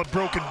a couple of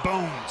broken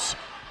bones.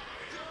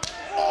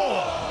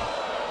 Oh!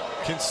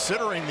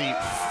 Considering the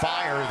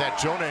fire that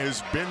Jonah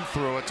has been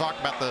through, I talked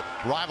about the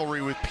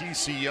rivalry with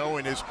PCO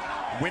and his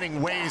winning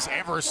ways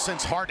ever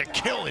since Hard to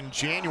Kill in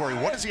January.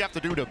 What does he have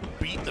to do to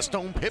beat the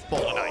Stone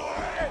Pitbull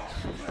tonight?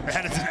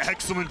 That is an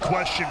excellent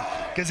question,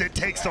 because it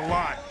takes a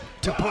lot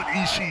to put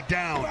Ishii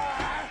down.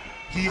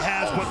 He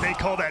has what they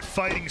call that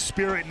fighting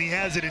spirit, and he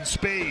has it in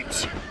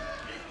spades.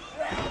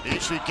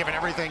 Ishii giving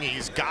everything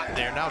he's got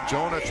there. Now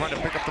Jonah trying to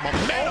pick up the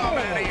momentum,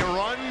 and he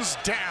runs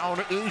down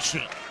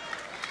Ishii.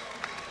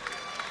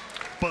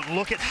 But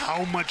look at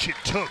how much it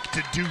took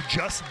to do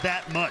just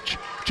that much,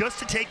 just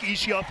to take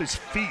Ishii off his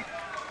feet.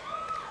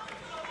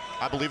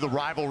 I believe the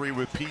rivalry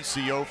with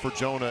PCO for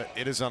Jonah,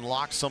 it has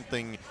unlocked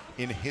something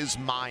in his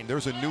mind.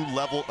 There's a new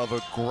level of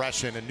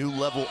aggression, a new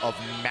level of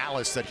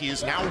malice that he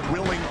is now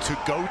willing to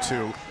go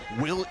to.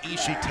 Will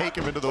Ishii take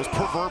him into those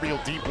proverbial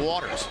deep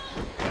waters?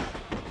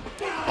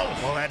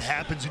 Well, that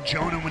happens in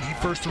Jonah when he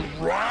first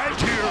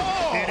arrived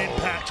here in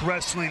Impact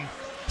Wrestling.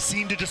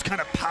 Seemed to just kind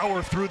of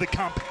power through the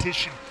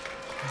competition.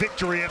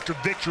 Victory after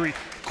victory,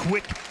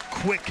 quick.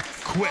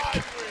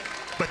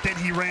 But then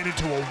he ran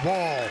into a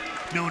wall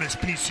known as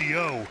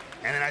PCO.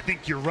 And I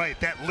think you're right,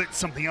 that lit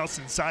something else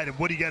inside him.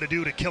 What do you got to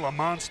do to kill a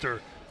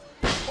monster?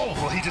 Oh,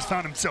 well, he just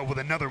found himself with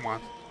another one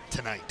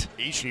tonight.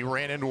 Ishii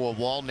ran into a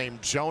wall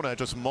named Jonah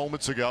just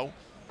moments ago.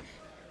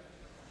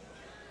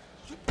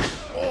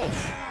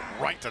 Oh,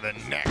 right to the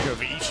neck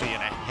of Ishii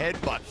and a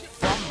headbutt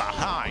from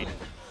behind.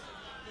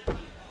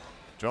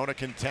 Jonah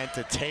content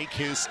to take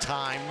his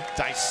time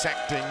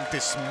dissecting,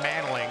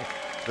 dismantling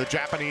the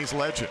Japanese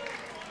legend.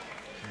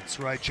 That's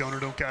right, Jonah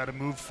don't gotta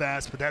move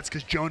fast, but that's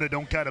because Jonah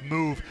don't gotta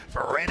move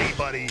for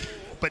anybody,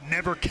 but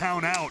never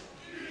count out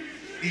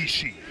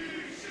Ishii.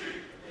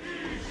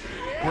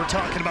 We're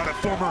talking about a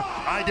former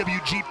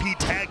IWGP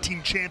Tag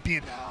Team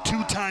Champion,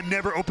 two-time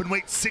never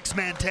openweight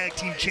six-man Tag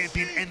Team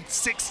Champion, and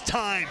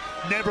six-time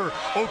never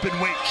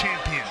openweight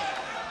champion.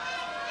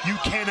 You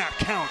cannot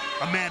count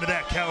a man of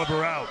that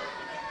caliber out.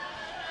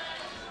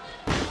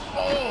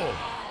 Oh!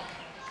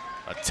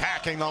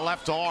 Attacking the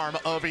left arm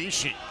of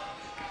Ishii.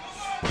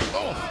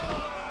 Oh!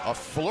 A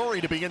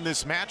flurry to begin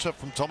this matchup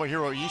from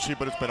Tomohiro Ishii,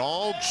 but it's been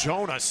all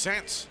Jonah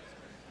since.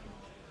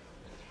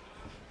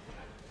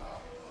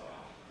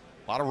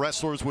 A lot of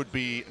wrestlers would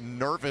be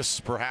nervous,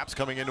 perhaps,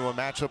 coming into a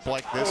matchup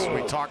like this.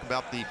 We talk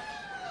about the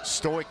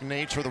stoic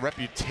nature, the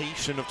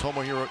reputation of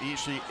Tomohiro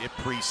Ishii. It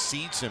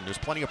precedes him. There's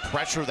plenty of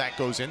pressure that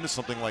goes into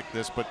something like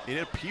this, but it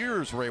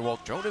appears, Ray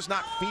Wolf, Jonah's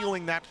not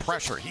feeling that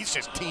pressure. He's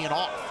just teeing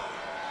off.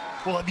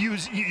 Well,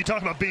 you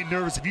talk about being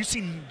nervous. Have you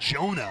seen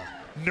Jonah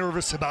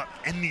nervous about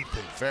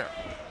anything? Fair.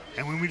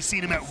 And when we've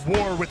seen him at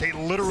war with a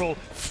literal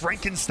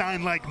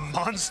Frankenstein-like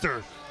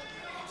monster,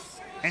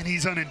 and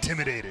he's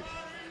unintimidated.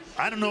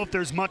 I don't know if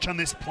there's much on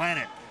this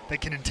planet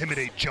that can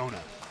intimidate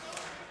Jonah.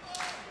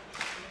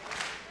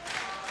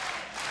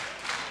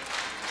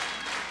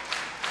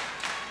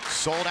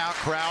 Sold out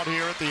crowd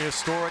here at the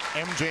historic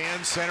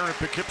MJN Center in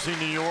Poughkeepsie,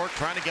 New York,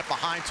 trying to get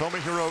behind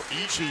Tomohiro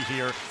Ishii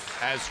here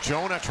as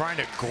Jonah trying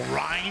to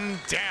grind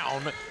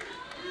down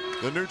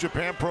the New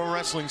Japan Pro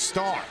Wrestling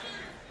star.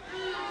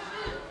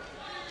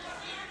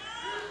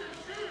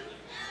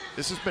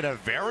 This has been a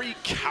very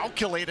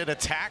calculated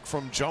attack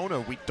from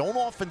Jonah. We don't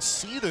often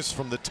see this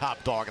from the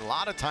top dog. A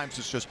lot of times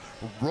it's just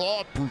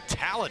raw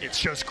brutality. It's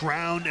just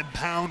ground and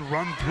pound,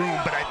 run through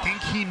him, but I think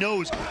he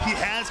knows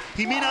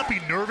he may not be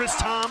nervous,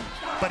 Tom,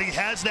 but he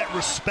has that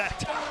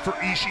respect for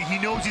Ishii. He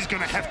knows he's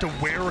gonna have to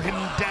wear him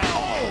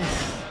down.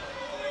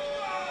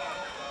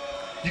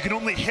 You can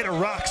only hit a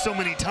rock so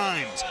many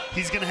times.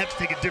 He's gonna have to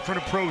take a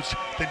different approach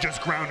than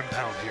just ground and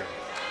pound here.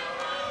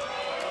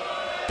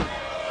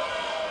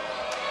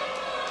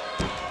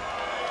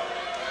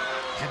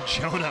 And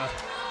Jonah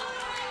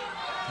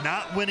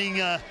not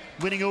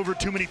winning over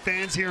too many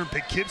fans here in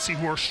Poughkeepsie,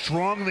 who are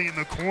strongly in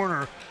the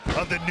corner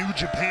of the New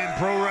Japan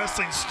Pro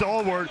Wrestling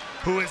stalwart,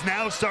 who is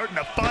now starting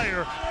to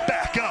fire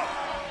back up.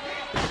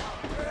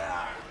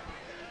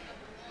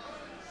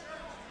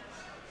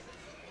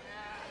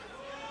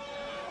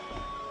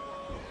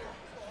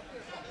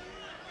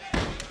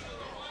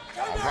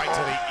 Right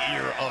to the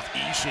ear of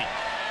Ishii.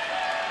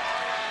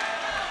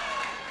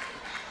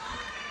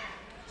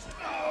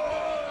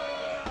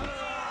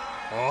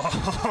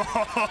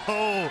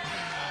 Oh,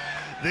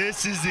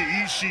 this is the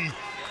Ishii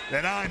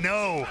that I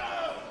know.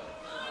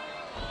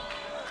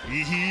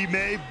 He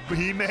may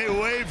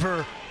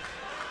waver,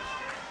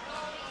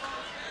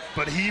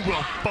 but he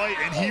will fight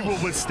and he will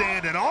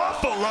withstand an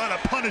awful lot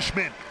of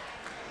punishment.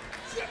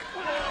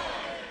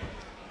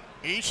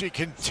 Ishii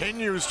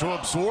continues to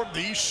absorb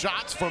these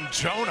shots from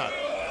Jonah.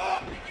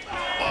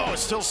 Oh,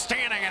 still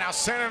standing and now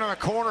sent into the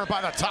corner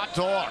by the top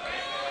dog.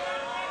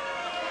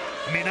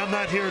 I mean, I'm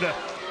not here to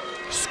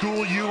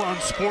school you on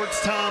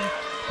sports, Tom,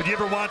 but you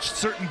ever watch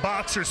certain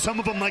boxers? Some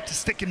of them like to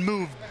stick and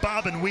move,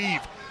 bob and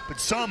weave, but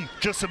some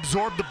just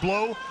absorb the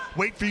blow,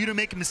 wait for you to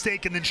make a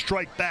mistake, and then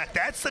strike back.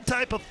 That's the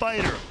type of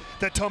fighter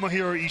that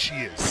Tomohiro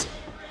Ishii is.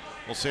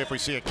 We'll see if we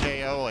see a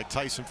KO like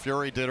Tyson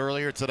Fury did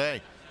earlier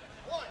today.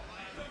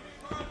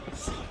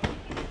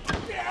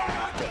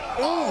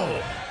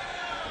 Oh!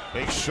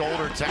 Big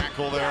shoulder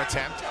tackle there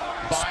attempt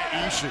by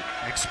Ishii.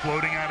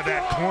 Exploding out of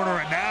that corner,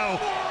 and now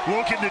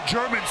looking to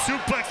German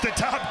suplex the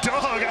top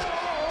dog.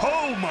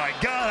 Oh my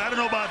God, I don't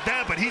know about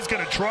that, but he's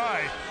gonna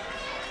try.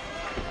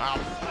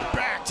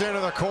 Backed into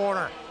the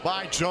corner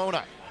by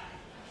Jonah.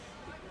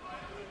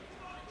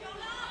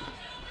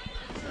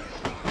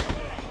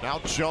 Now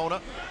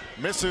Jonah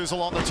misses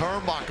along the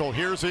turnbuckle.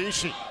 Here's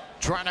Ishii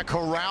trying to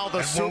corral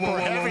the super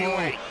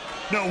heavyweight.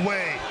 No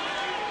way.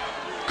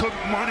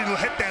 Couldn't want to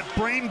hit that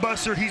brain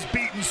buster he's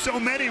beaten so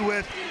many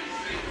with.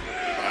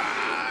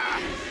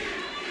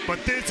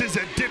 But this is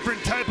a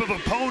different type of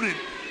opponent.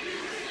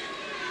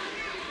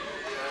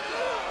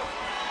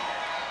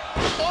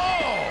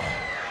 Oh!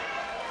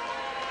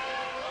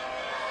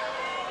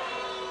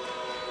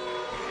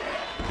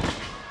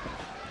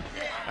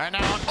 And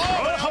now,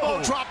 an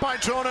elbow drop by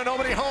Jonah,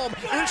 nobody home.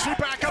 Ishii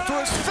back up to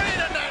his feet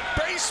in that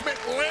basement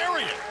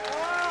lariat.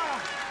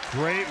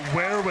 Great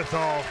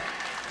wherewithal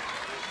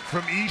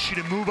from Ishii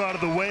to move out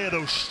of the way of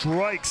those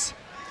strikes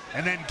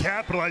and then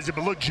capitalize it.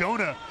 But look,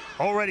 Jonah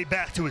already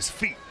back to his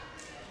feet.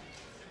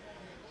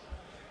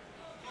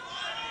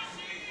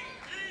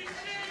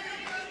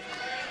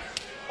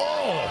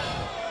 Oh!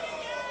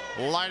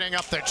 Lighting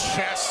up the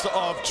chest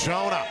of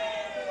Jonah.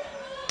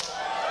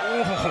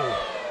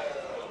 Oh.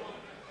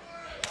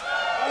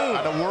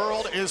 And the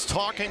world is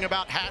talking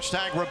about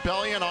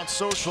 #Rebellion on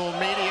social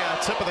media.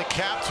 A tip of the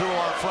cap to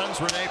our friends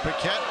Renee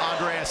Paquette,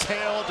 Andreas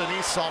Hale,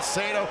 Denise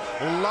Salcedo,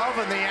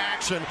 loving the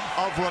action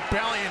of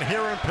Rebellion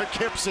here in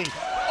Poughkeepsie.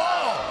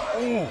 Oh!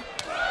 Ooh.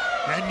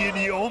 And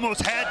you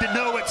almost had to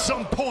know at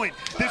some point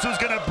this was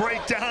going to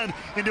break down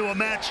into a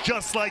match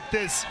just like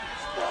this.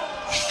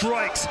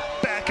 Strikes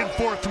back and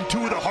forth from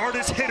two of the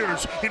hardest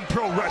hitters in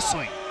pro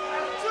wrestling.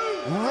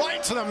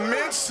 Right to the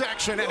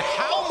midsection, and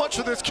how much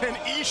of this can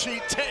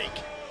Ishii take?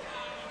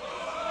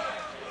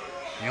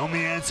 The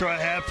only answer I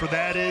have for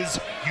that is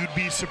you'd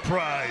be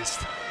surprised.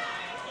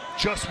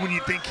 Just when you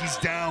think he's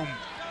down,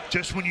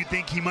 just when you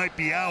think he might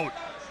be out,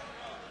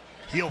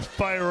 he'll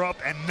fire up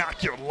and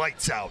knock your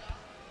lights out.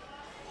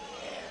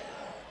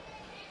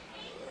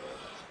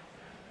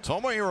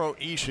 Tomohiro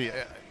Ishii,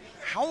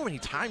 how many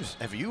times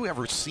have you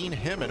ever seen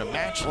him in a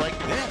match like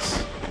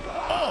this?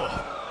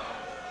 Oh!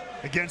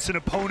 Against an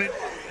opponent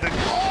the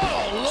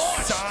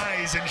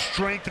size and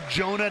strength of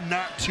Jonah,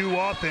 not too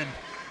often.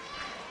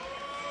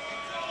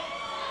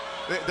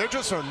 There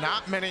just are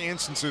not many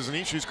instances in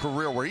Ishii's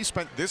career where he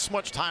spent this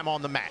much time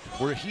on the mat,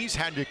 where he's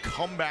had to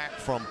come back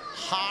from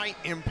high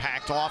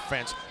impact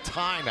offense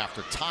time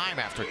after time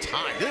after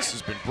time. This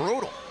has been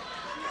brutal.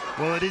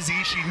 Well, it is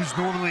Ishii who's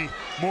normally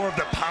more of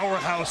the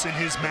powerhouse in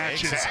his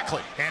matches.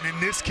 Exactly. And in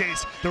this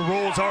case, the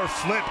roles are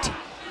flipped.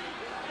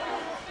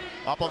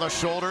 Up on the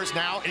shoulders,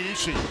 now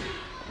Ishii.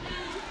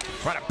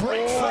 Trying to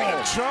break free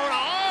of Jonah.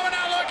 Oh, and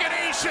now look at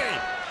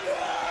Ishii.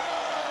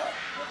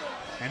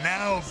 And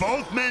now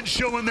both men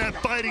showing that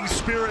fighting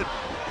spirit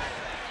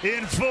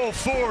in full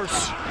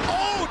force.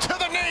 Oh, to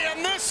the knee,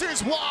 and this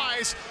is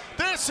wise.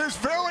 This is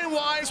very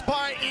wise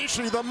by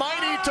Ishii. The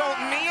mighty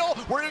don't kneel,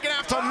 where you're gonna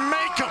have to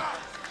make them.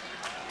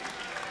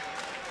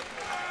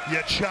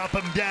 You chop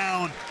him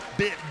down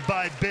bit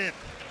by bit.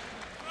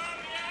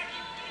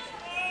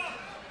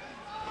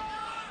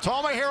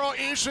 Tomohiro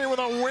Ishii with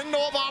a window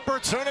of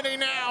opportunity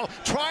now,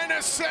 trying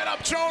to set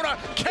up Jonah.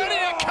 Can he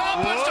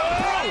accomplish a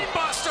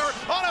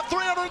brainbuster on a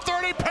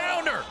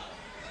 330-pounder?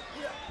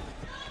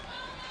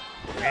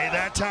 Hey,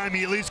 that time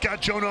he at least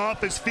got Jonah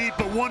off his feet,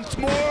 but once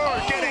more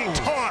getting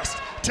tossed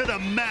to the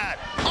mat.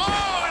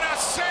 Oh, and a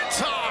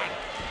senton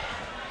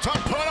to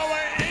put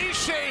away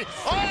Ishii.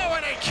 Oh,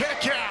 and a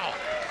kick out.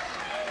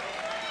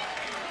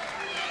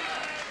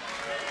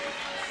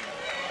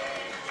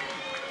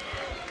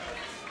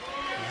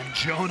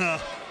 Jonah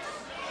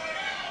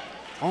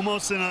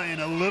almost in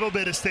a little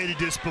bit of state of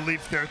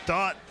disbelief there.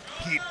 Thought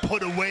he'd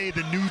put away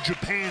the New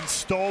Japan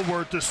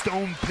stalwart, the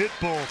Stone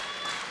Pitbull.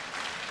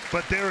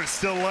 But there is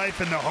still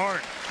life in the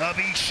heart of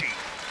Ishii.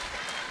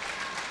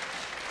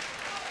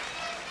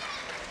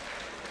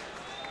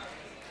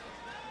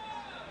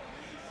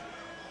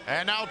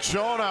 And now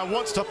Jonah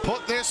wants to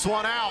put this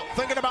one out.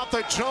 Thinking about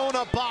the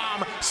Jonah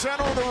bomb.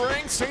 Center of the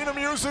ring, seen him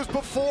use this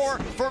before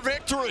for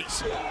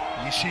victories.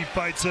 Ishii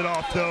fights it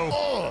off though.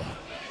 Oh,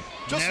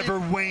 never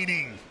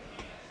waning.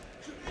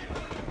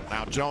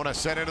 Now Jonah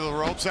sent into the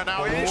ropes, and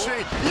now Ishii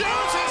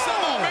uses the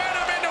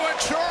momentum into a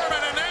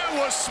German, and that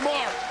was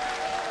smart.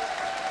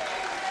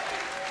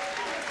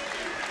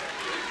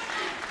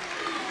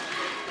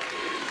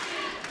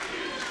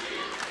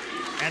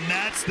 And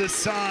that's the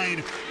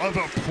sign of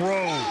a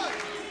pro.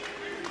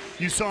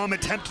 You saw him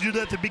attempt to do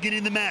that at the beginning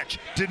of the match.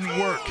 Didn't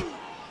work.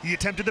 He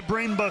attempted the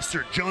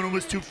brainbuster. Jonah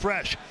was too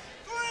fresh.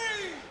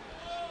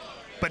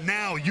 But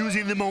now,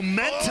 using the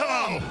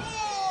momentum,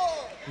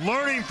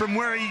 learning from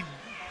where he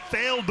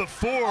failed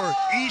before,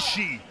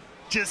 Ishii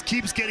just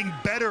keeps getting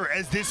better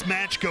as this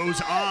match goes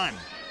on.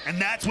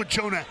 And that's what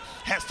Jonah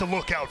has to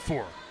look out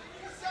for.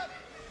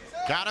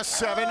 Got a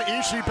 7,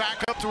 Ishii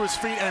back up to his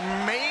feet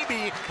and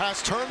maybe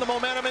has turned the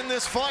momentum in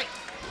this fight.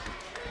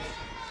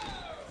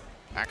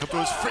 Back up to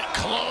his feet,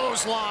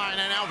 clothesline,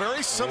 and now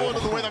very similar to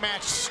the way the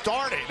match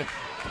started.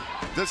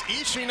 Does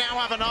Ishii now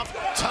have enough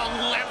to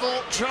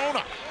level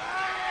Jonah?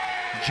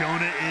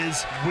 Jonah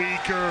is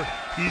weaker,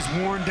 he's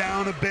worn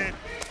down a bit.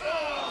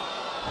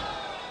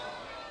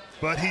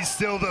 But he's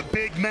still the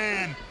big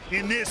man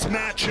in this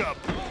matchup.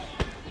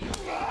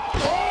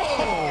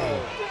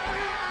 Oh!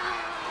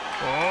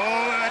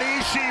 Oh, and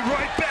Ishii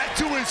right back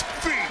to his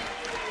feet.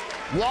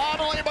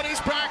 Wobbly, but he's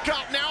back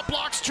up. Now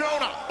blocks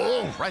Jonah.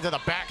 Oh, right to the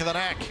back of the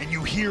neck. And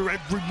you hear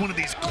every one of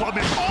these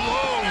clubbing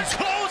blows. blows.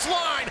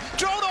 Clothesline.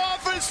 Jonah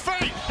off his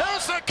feet.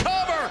 There's the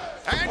cover.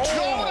 And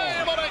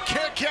Jonah able to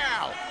kick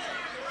out.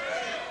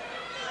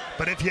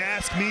 But if you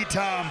ask me,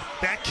 Tom,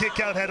 that kick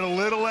out had a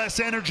little less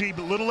energy,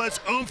 but a little less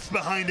oomph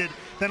behind it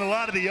than a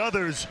lot of the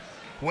others.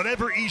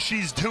 Whatever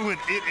Ishii's doing,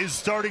 it is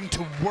starting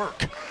to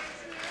work.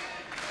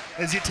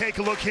 As you take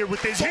a look here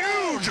with this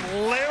huge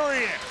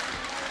lariat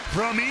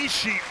from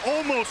Ishii,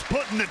 almost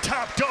putting the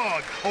top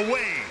dog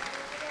away.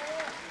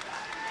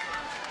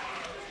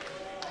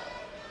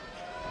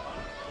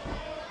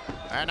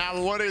 And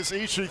now what is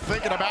Ishii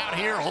thinking about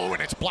here? Oh,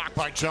 and it's blocked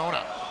by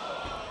Jonah.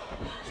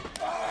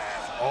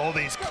 All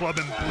these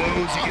clubbing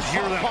blows, you can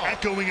hear them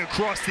echoing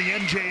across the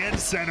MJN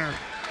Center.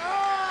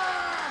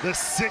 The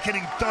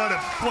sickening thud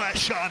of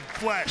flesh on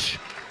flesh.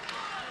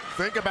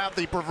 Think about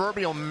the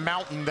proverbial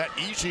mountain that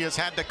Ishii has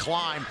had to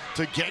climb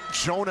to get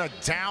Jonah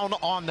down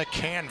on the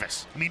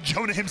canvas. I mean,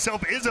 Jonah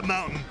himself is a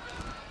mountain.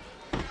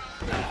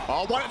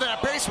 Oh, what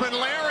that basement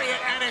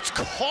lariat, and it's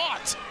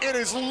caught. It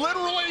is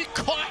literally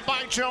caught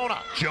by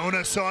Jonah.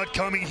 Jonah saw it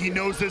coming. He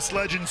knows this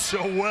legend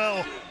so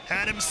well.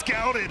 Had him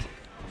scouted.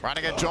 Trying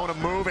to get Jonah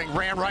moving.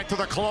 Ran right to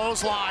the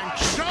clothesline.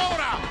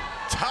 Jonah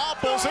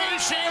topples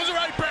Ishii, is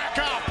right back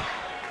up.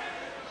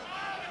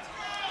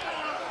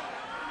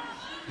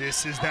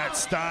 This is that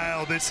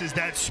style, this is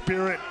that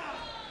spirit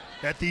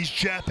that these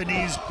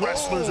Japanese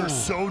wrestlers are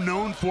so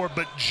known for,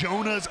 but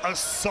Jonah's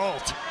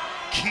assault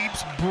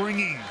keeps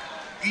bringing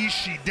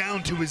Ishii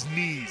down to his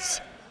knees.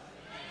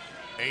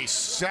 A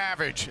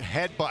savage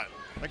headbutt.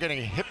 They're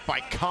getting hit by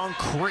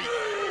concrete.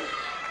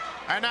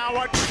 And now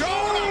a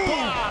Jonah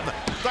bomb.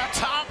 The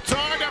top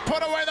dog to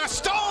put away the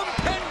stone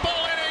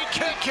pinball and a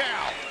kick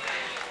out.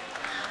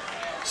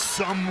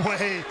 Some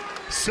way,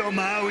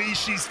 somehow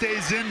Ishii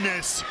stays in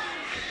this.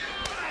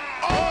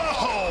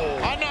 Oh!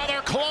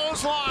 Another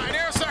clothesline.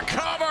 Here's the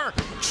cover.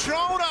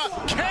 Jonah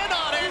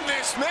cannot end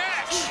this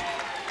match.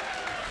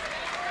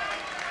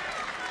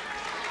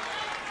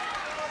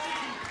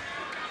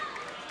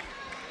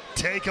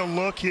 Take a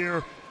look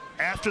here.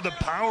 After the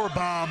power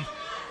bomb,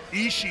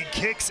 Ishii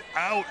kicks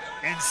out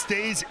and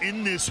stays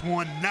in this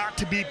one, not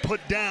to be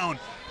put down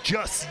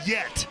just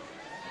yet.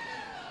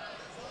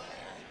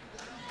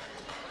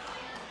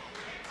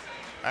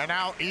 And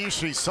now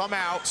Ishii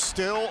somehow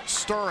still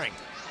stirring.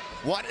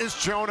 What is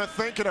Jonah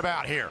thinking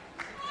about here?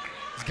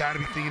 He's got to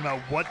be thinking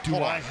about what do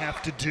I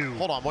have to do.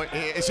 Hold on, wait.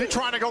 Is he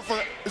trying to go for?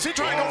 Is he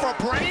trying to go for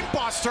a brain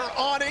buster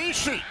on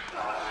Ishii?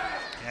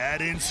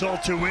 Add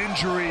insult to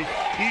injury.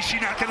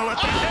 Ishii not gonna let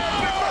that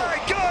happen. My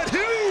God,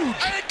 huge!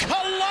 A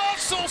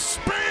colossal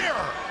spear!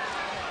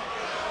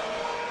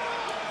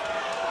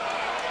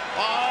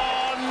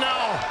 Oh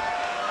no!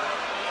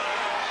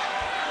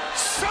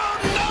 So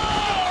no!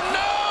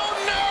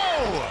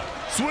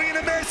 Swinging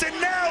a miss, and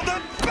now the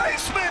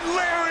basement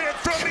lariat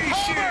from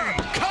Ishii.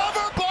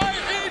 Cover by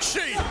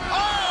Ishii.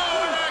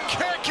 Oh, and a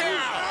kick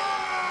out!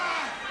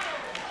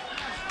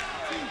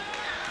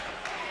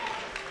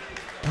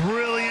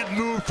 Brilliant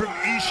move from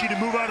Ishii to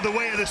move out of the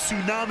way of the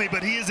tsunami,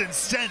 but he is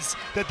incensed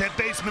that that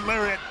basement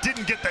lariat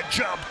didn't get the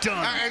job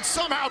done. And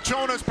somehow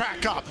Jonah's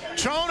back up.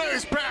 Jonah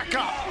is back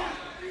up.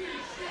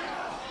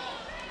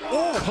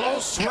 Oh,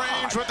 close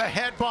range with the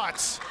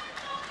headbutts.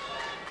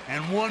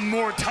 And one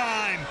more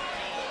time,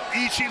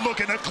 Ishii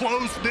looking to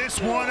close this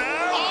one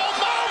out.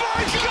 Oh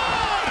my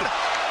God!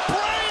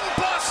 Brain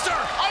buster!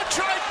 A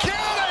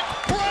gigantic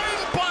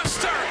brain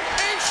buster!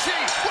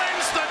 Ishii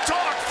wins the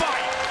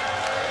dogfight!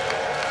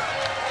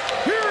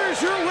 Here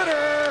is your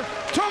winner,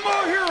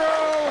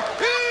 Tomohiro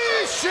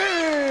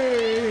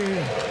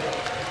Ishii!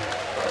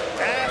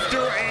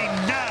 After a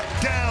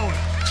knockdown,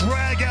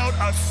 drag-out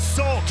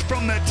assault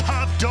from the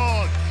top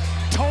dog,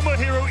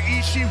 Tomohiro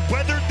Ishii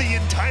weathered the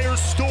entire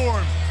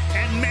storm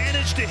and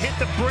managed to hit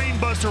the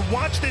brainbuster.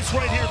 Watch this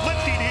right here,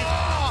 lifting his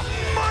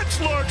much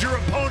larger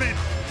opponent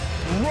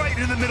right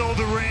in the middle of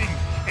the ring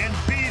and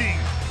beating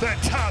the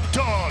top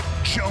dog,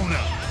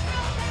 Jonah.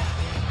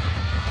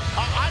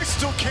 I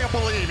still can't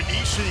believe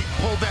Ishii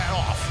pulled that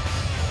off.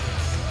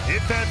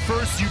 If at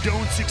first you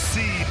don't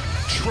succeed,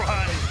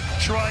 try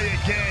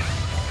again.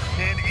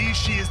 And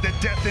Ishii is the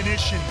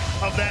definition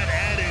of that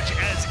adage,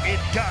 as it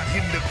got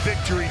him the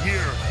victory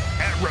here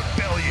at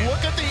Rebellion.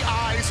 Look at the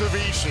eyes of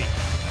Ishii.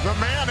 The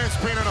man has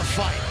been in a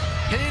fight.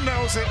 He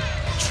knows it.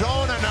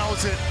 Jonah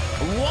knows it.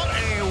 What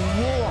a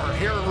war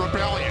here at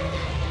Rebellion.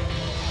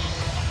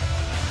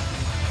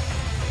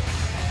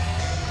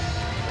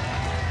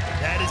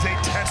 That is a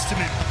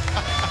testament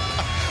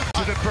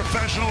to the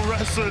professional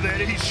wrestler that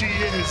Ishii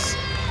is.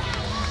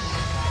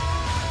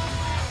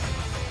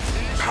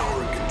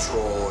 Power and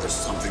control is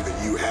something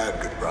that you had,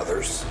 good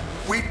brothers.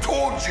 We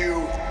told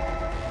you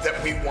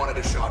that we wanted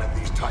a shot at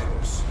these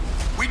titles.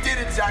 We did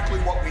exactly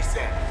what we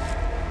said.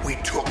 We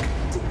took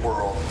the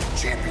world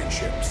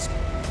championships.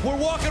 We're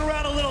walking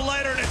around a little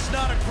lighter, and it's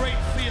not a great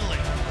feeling.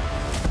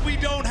 We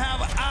don't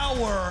have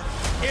our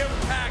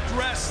Impact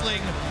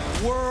Wrestling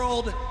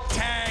World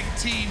Tag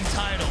Team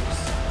titles.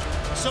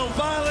 So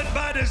Violent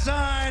by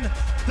Design,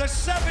 the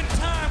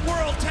 7-time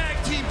World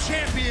Tag Team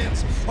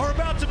Champions, are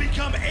about to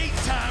become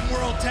 8-time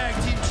World Tag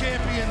Team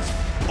Champions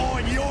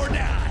on your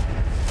dime.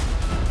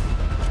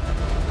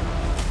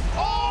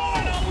 Oh,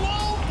 and a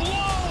low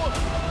blow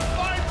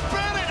by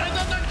Bennett, and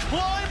then the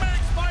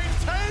climax by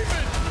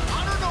Taven.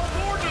 I don't know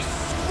more, just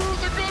screw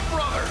the Good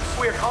Brothers.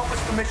 We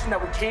accomplished the mission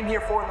that we came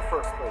here for in the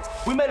first place.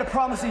 We made a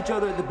promise to each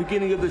other at the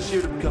beginning of this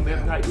year to become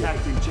Impact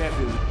Tag Team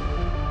Champions.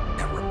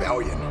 At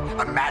Rebellion,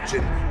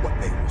 imagine what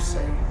they will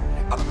say.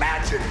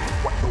 Imagine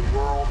what the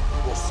world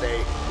will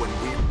say when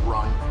we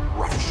run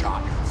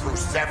roughshod through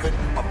 7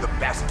 of the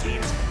best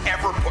teams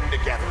ever put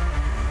together.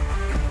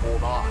 And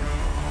hold on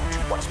to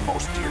what's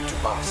most dear to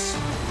us.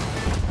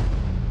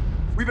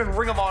 We've been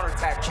Ring of Honor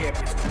Tag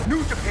Champions,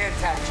 New Japan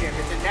Tag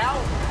Champions, and now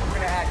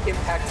we're going to add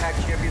Impact Tag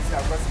Champions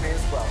at WrestleMania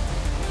as well.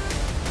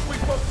 We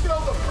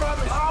fulfill the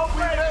promise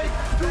we made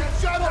to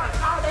each other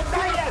and to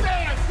the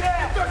fans.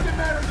 It doesn't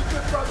matter the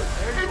Good Brothers.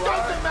 It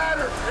doesn't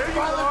matter.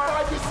 Violent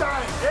by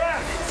Design.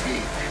 It's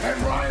Heath and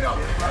Rhino,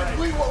 and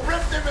we will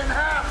rip them in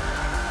half.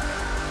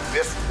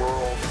 This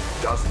world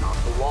does not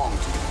belong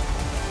to you.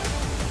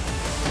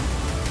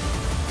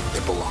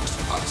 It belongs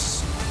to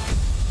us.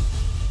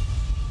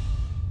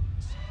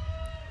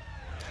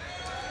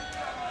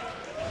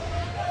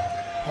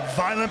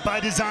 Violent by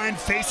Design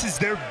faces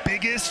their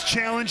biggest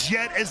challenge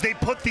yet as they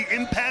put the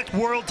Impact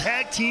World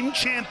Tag Team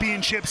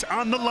Championships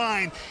on the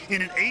line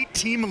in an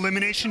 8-team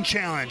elimination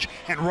challenge.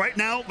 And right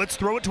now, let's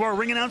throw it to our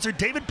ring announcer,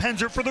 David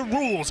Penzer, for the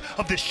rules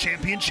of this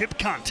championship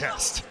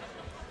contest.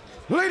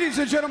 Ladies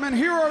and gentlemen,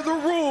 here are the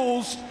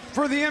rules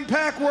for the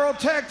Impact World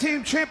Tag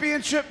Team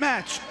Championship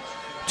match.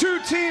 2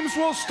 teams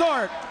will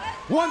start.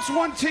 Once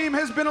one team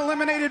has been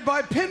eliminated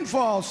by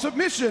pinfall,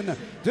 submission,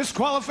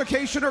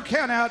 disqualification, or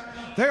countout,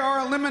 they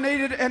are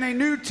eliminated and a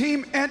new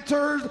team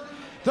enters.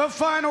 The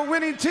final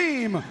winning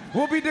team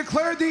will be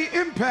declared the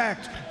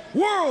Impact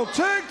World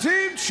Tag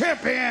Team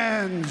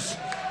Champions.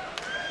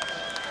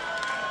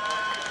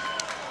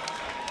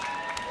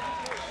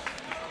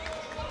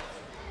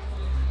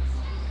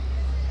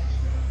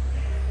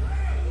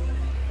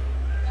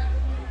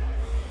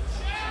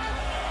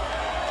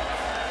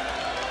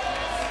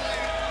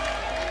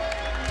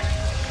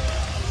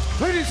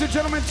 Ladies and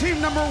gentlemen, team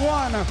number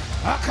one,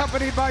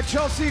 accompanied by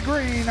Chelsea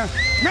Green,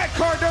 Matt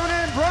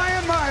Cardona, and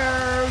Brian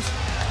Myers,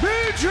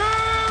 major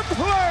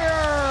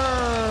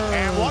players.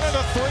 And one of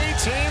the three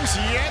teams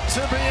yet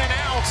to be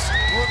announced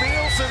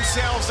reveals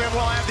themselves and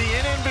will have the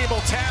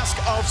unenviable task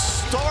of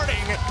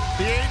starting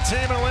the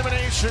 8-team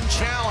elimination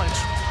challenge.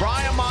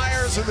 Brian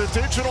Myers and the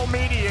digital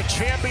media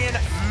champion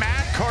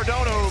Matt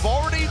Cardona, who've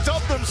already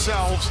dubbed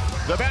themselves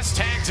the best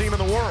tag team in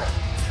the world.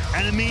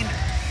 And I mean,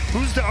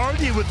 who's to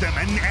argue with them?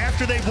 And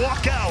after they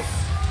walk out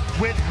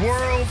with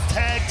World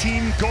Tag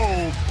Team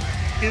Gold,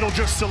 it'll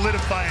just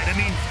solidify it. I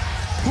mean,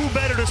 who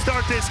better to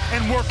start this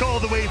and work all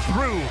the way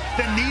through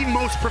than the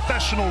most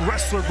professional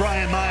wrestler,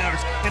 Brian Myers,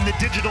 and the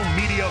digital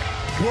media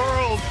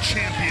world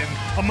champion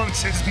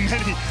amongst his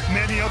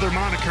many other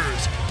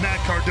monikers, Matt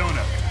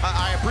Cardona.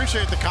 I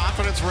appreciate the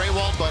confidence,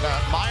 Raywald, but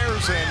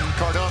Myers and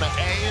Cardona,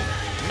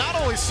 not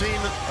only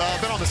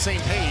been on the same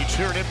page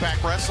here at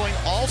Impact Wrestling,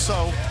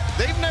 also,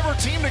 they've never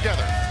teamed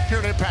together here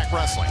at Impact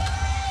Wrestling.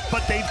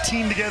 But they've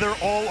teamed together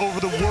all over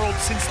the world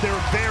since their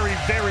very,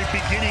 very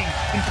beginning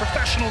in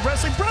professional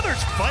wrestling.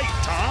 Brothers fight,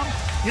 Tom.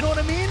 You know what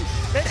I mean?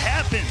 It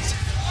happens.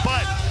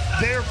 But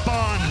their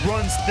bond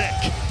runs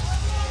thick.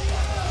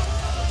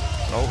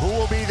 So who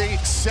will be the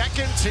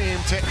second team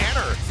to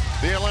enter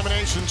the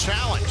Elimination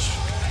Challenge?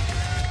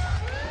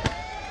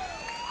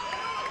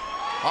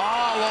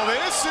 Oh, well,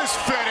 this is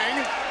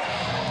fitting.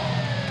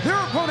 Their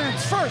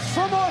opponents, first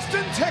from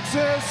Austin,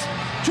 Texas,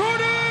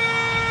 Jordan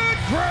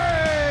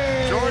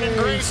Grace. Jordan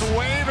Grace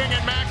waving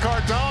at Matt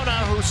Cardona,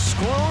 who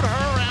screwed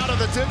her out of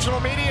the Digital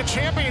Media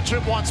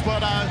Championship once.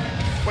 But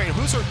wait,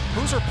 who's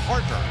her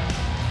partner?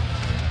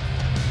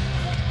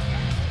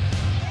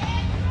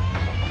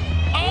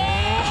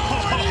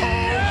 Oh,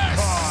 yes!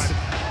 God.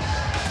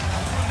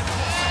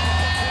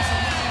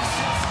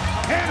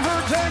 And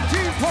her tag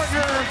team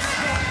partner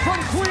from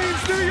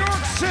Queens, New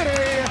York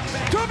City,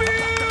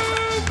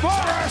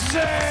 Morrissey.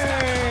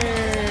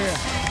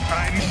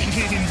 I mean,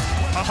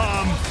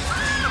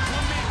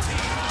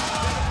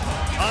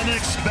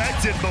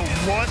 unexpected, but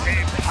what a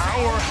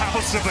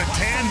powerhouse of a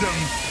tandem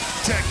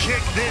to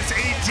kick this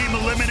 8-team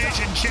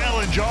elimination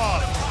challenge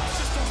off.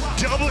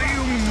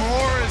 W.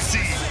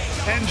 Morrissey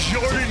and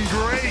Jordan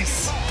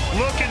Grace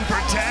looking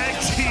for tag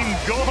team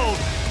gold.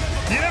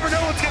 You never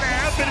know what's going to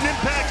happen in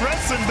Impact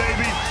Wrestling,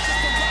 baby.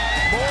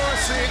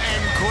 Morrissey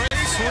and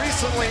Grace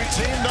recently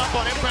teamed up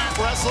on Impact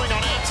Wrestling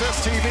on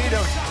Access TV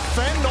to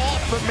fend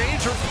off the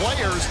major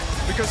players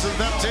because of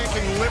them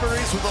taking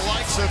liberties with the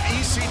likes of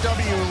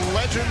ECW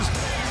legends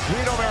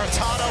Guido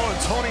Maritato and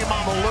Tony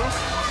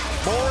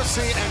Mamaluke.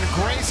 Morrissey and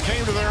Grace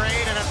came to their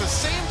aid, and at the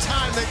same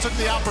time, they took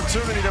the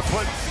opportunity to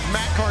put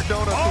Matt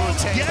Cardona through a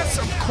table. Yes,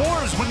 of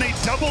course, when they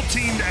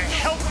double-teamed a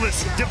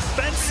helpless,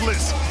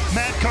 defenseless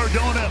Matt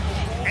Cardona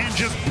and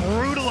just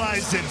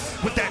brutalized him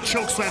with that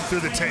chokeslam through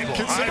the table.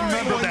 I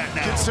remember that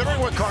now. Considering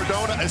what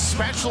Cardona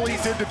especially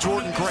did to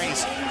Jordan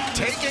Grace,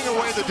 taking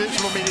away the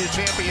Digital Media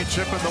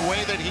Championship and the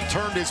way that he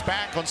turned his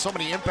back on so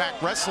many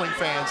Impact Wrestling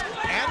fans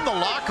and the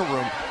locker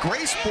room,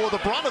 Grace bore the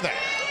brunt of that.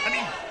 I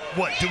mean,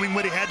 what, doing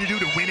what he had to do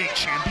to win a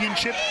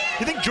championship?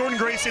 You think Jordan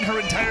Grace in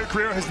her entire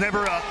career has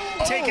never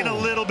taken a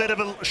little bit of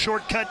a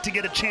shortcut to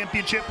get a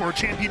championship or a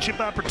championship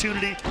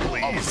opportunity?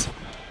 Please.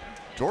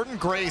 Jordan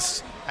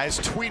Grace has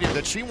tweeted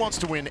that she wants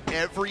to win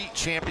every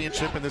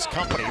championship in this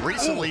company.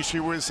 Recently, she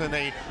was in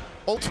a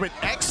Ultimate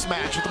X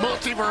match at the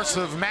Multiverse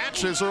of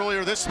Matches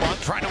earlier this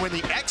month, trying to win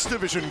the X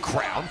Division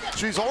crown.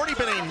 She's already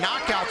been a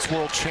Knockouts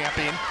World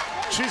Champion.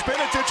 She's been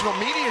a Digital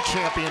Media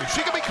Champion.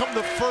 She could become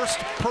the first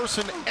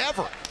person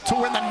ever to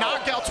win the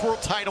Knockouts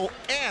World title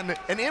and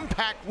an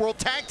Impact World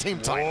Tag Team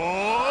title.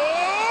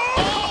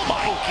 Oh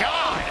my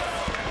God!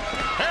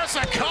 There's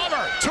a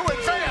cover to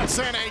advance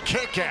and a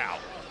kick out.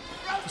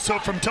 So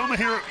from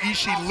Tomohiro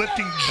Ishii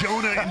lifting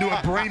Jonah into a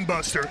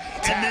brainbuster,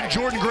 and then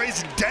Jordan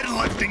Grace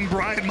deadlifting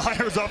Brian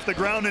Myers off the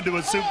ground into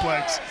a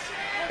suplex.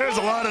 There's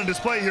a lot on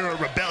display here at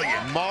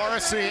Rebellion.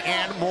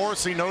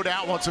 Morrissey no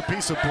doubt wants a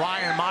piece of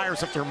Brian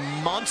Myers after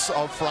months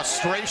of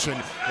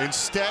frustration.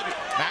 Instead,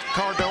 Matt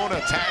Cardona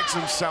tags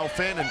himself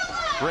in, and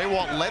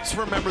Raywalt, let's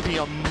remember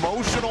the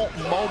emotional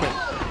moment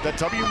that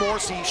W.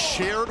 Morrissey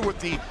shared with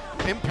the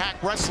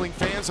Impact Wrestling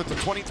fans at the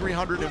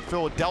 2300 in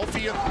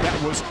Philadelphia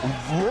that was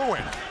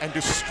ruined and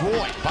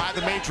destroyed by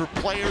the major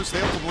players.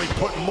 They ultimately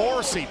put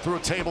Morrissey through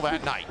a table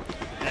that night.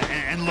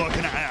 And look,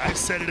 and I've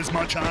said it as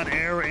much on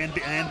air and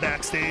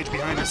backstage,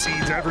 behind the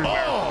scenes,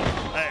 everywhere.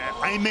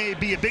 I may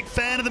be a big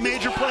fan of the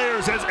major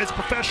players as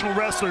professional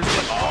wrestlers,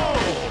 but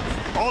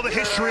All the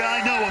history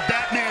I know of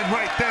that man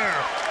right there.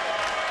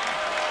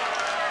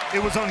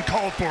 It was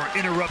uncalled for,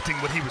 interrupting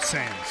what he was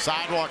saying.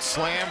 Sidewalk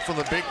slam from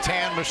the Big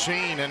Tan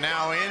Machine, and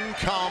now in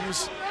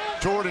comes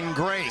Jordan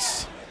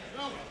Grace.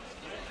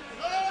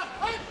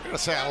 I gotta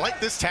say, I like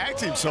this tag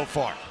team so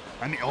far.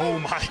 I mean, oh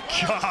my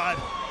God.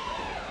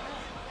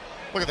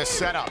 Look at this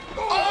setup.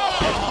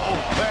 Oh!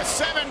 The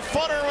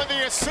 7-footer with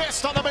the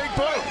assist on the big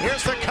boot.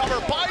 Here's the cover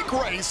by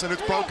Grace, and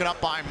it's broken up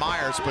by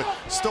Myers. But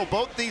still,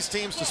 both these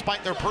teams,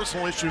 despite their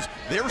personal issues,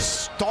 they're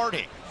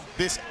starting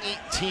this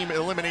 8-team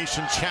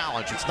elimination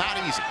challenge. It's not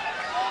easy.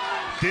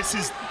 This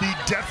is the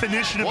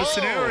definition of a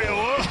scenario.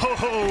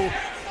 Whoa!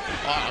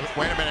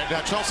 Wait a minute.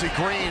 Now Chelsea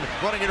Green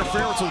running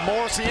interference with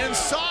Morrissey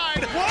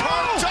inside.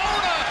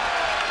 Cardona!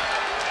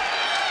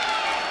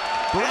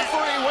 The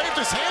referee waved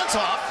his hands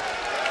off.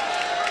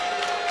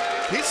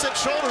 He said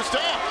shoulders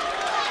down.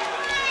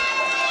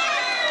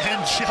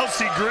 And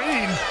Chelsea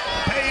Green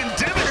paying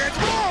dividends.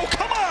 Whoa,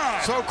 come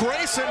on! So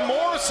Grace and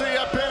Morrissey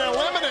have been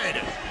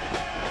eliminated.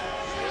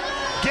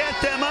 Get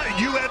them out.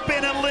 You have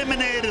been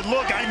eliminated.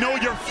 Look, I know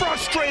you're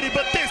frustrated,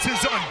 but this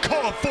is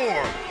uncalled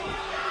for.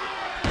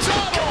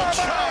 Double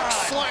choke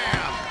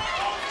slam.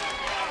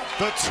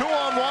 The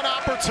 2-on-1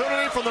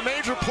 opportunity from the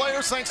major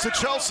players, thanks to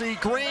Chelsea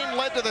Green,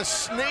 led to the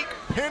snake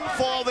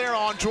pinfall there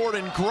on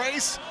Jordan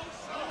Grace.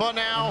 But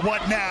now...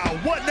 What now?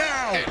 What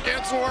now? It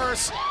gets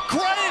worse.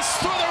 Grace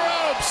through the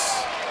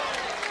ropes.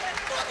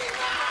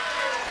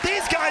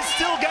 These guys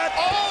still got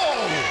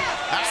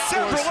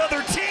several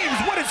other teams.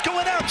 What is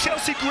going on?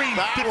 Chelsea Green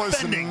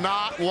defending. Was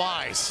not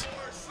wise.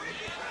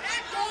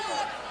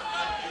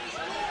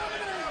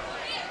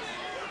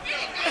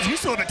 We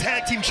still have a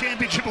tag team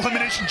championship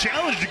elimination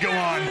challenge to go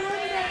on.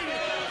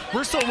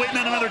 We're still waiting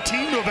on another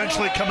team to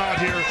eventually come out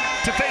here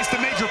to face the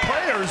major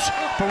players.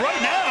 But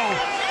right now,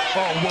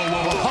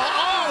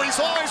 oh, he's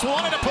always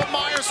wanted to put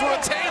Myers through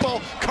a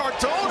table.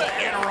 Cardona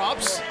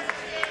interrupts.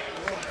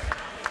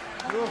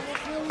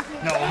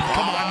 No,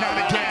 come on, not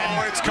again.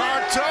 Oh, it's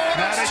Cardona.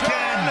 Not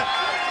again.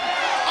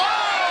 Oh,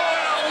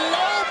 and a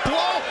low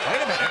blow.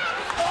 Wait a minute.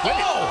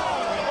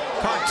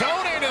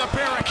 Cardona into the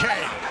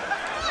barricade.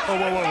 Whoa.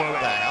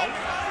 What the hell?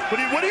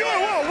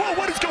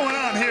 What is going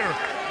on here?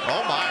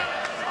 Oh, my.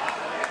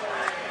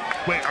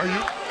 Wait, are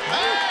you?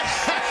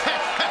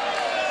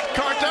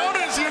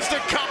 Cardona's used a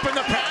cup in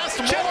the past.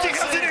 Chelsea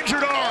has an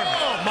injured arm.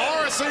 Oh,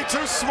 Morrissey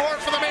too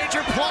smart for the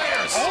major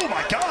players. Oh,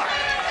 my God.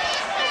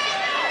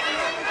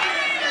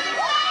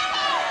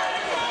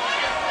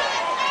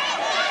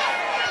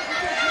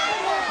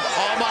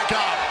 Oh, my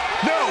God.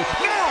 No.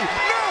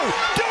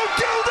 Don't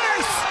do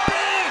this.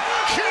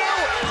 BQ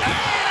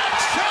and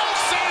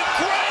Chelsea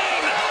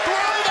Green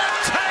through the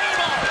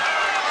table.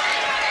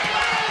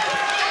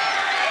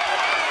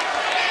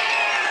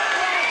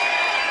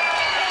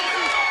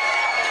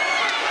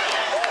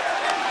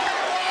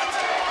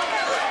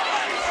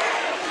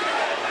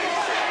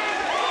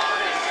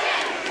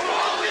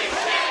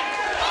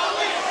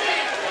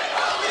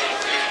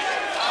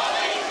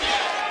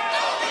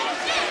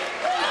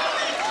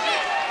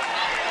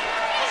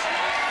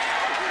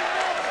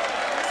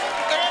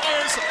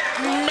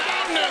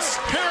 Madness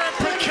here in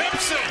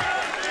Poughkeepsie.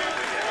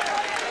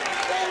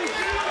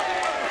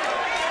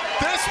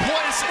 This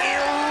place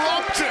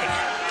erupted.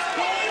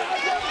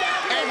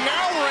 And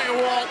now Ray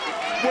Walt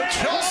with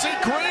Chelsea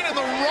Green in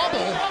the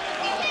rubble.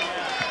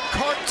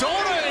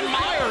 Cardona and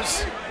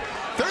Myers,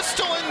 they're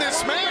still in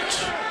this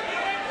match.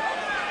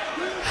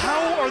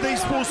 How are they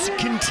supposed to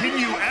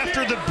continue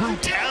after the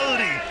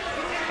brutality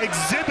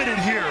exhibited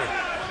here?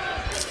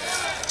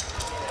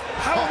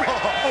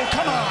 Oh,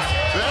 come on.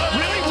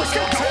 Really? We're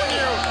still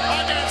continue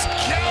against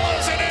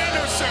Gallows and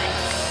Anderson.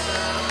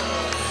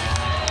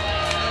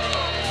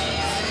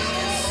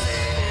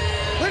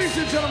 Ladies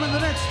and gentlemen, the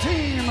next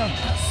team,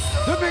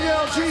 the Big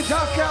LG,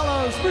 Doc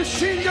Gallows,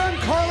 Machine Gun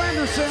Carl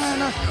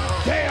Anderson.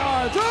 They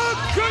are the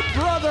Good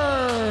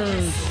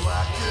Brothers.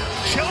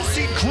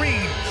 Chelsea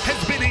Green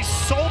has been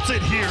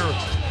assaulted here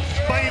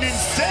by an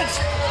incensed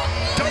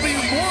W.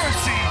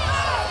 Morrissey.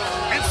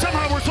 And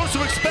somehow we're supposed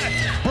to expect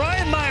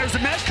Brian Myers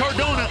and Matt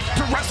Cardona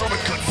to wrestle the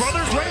Good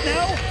Brothers right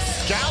now?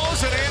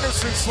 Gallows and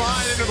Anderson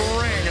slide into the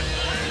ring.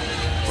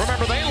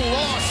 Remember, they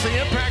lost the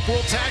Impact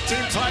World Tag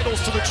Team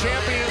titles to the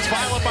champions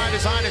Violent by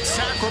Design and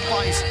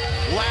Sacrifice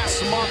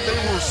last month. They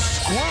were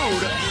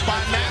screwed by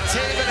Matt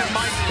Taven and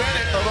Mike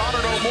Bennett of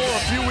Honor No More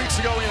a few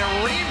weeks ago in a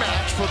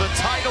rematch for the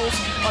titles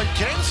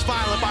against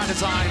Violent by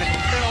Design in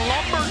a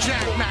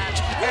lumberjack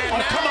match.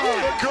 And now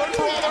the Good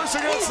Brothers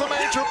against the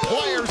major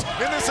players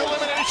in this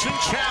elimination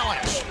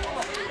challenge.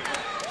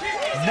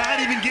 Not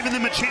even giving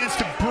them a chance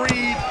to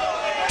breathe,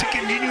 to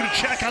continue to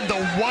check on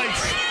the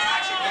wife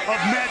of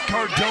Matt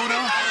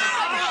Cardona.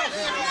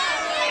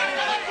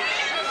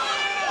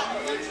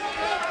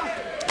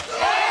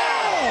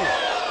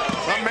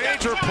 The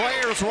major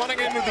players running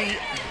into the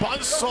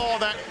buzzsaw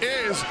that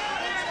is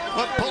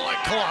the Bullet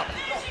Club.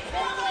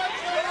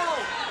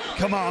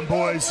 Come on,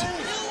 boys.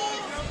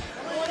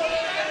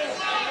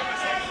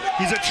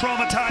 He's a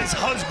traumatized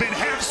husband.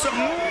 Have some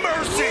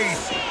mercy.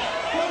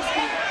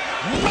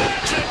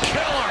 Magic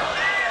Killer.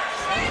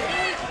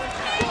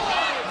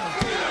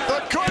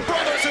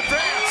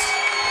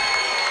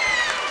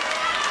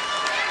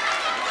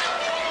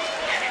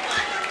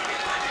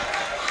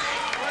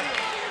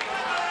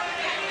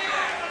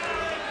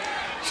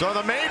 So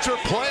the major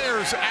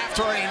players,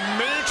 after a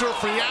major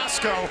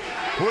fiasco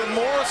with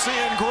Morrissey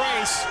and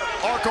Grace,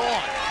 are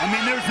gone. I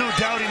mean, there's no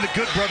doubting the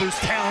Good Brothers'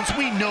 talents.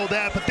 We know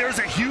that, but there's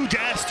a huge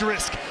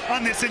asterisk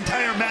on this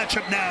entire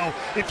matchup now,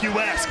 if you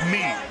ask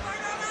me.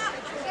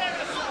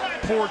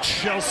 Poor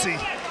Chelsea.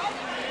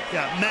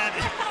 Yeah, Matt,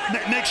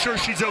 make sure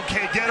she's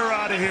okay. Get her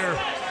out of here.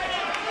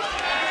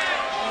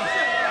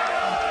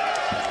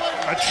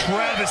 A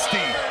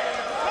travesty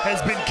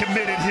has been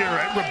committed here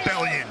at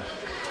Rebellion.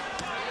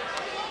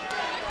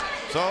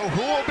 So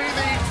who will be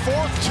the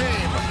fourth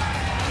team?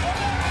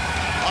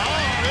 Oh,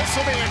 this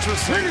will be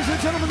interesting. Ladies and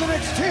gentlemen, the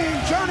next team,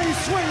 Johnny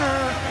Swinger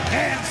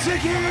and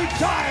Ziggy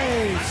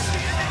Dice.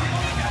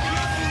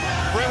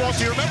 Ray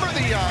Walsh, do you remember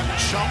the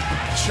Chump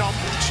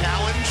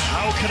Challenge?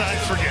 How could I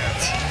forget?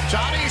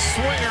 Johnny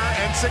Swinger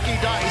and Ziggy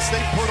Dice,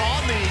 they put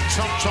on the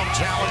Chump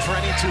Challenge for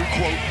any two,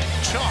 quote,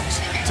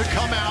 chumps to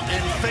come out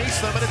and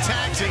face them in a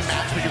tag team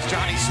match because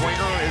Johnny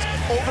Swinger is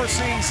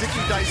overseeing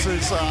Ziggy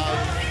Dice's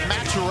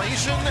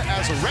maturation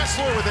as a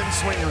wrestler within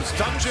Swinger's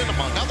Dungeon,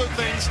 among other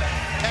things.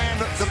 And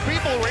the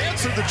people who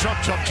answered the Chump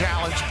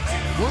Challenge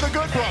were the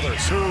Good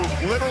Brothers, who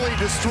literally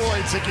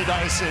destroyed Ziggy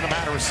Dice in a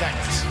matter of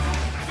seconds.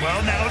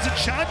 Well, now it's a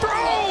shot for,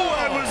 oh,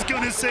 I was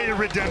going to say a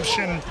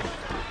redemption.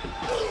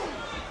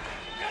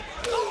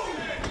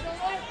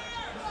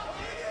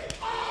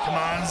 Come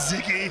on,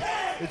 Ziggy,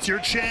 it's your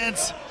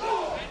chance.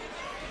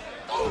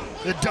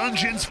 The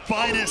Dungeon's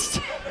finest.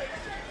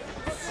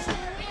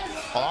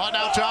 Oh,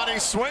 now Johnny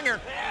Swinger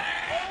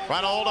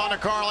trying to hold on to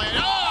Carly.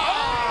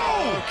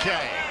 Oh,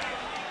 okay.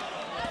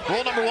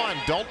 Rule number 1,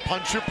 don't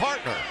punch your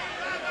partner.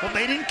 Well,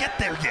 they didn't get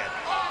there yet.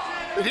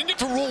 They didn't get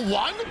to rule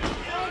 1?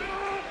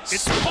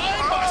 It's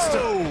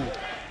Spinebuster.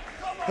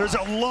 There's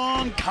a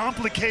long,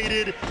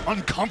 complicated,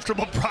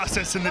 uncomfortable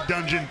process in the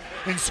dungeon,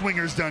 in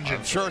Swinger's Dungeon.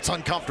 I'm sure it's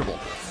uncomfortable.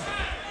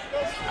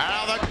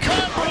 Now the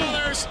Good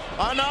Brothers,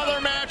 another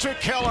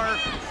magic killer,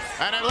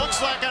 and it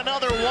looks like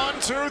another 1,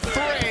 2,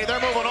 3. They're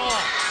moving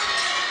on.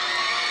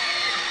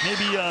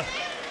 Maybe a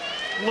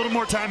little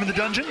more time in the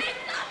dungeon.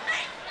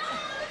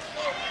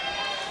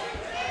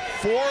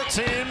 4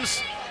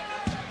 teams.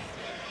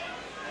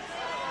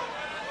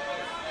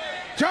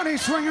 Johnny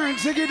Swinger and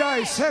Ziggy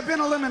Dice have been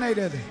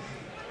eliminated.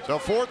 So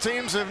 4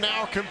 teams have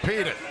now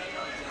competed.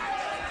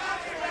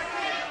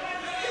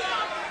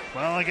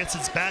 Well, I guess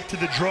it's back to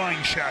the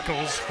drawing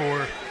shackles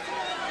for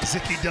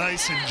Ziggy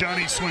Dice and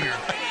Johnny Swinger.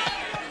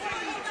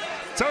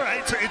 It's all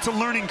right, it's a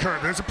learning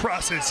curve. There's a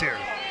process here.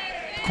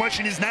 The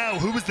question is now,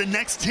 who is the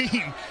next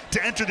team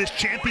to enter this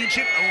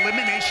championship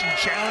elimination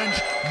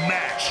challenge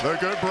match? The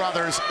Good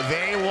Brothers,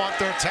 they want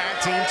their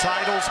tag team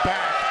titles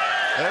back.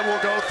 They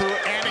will go through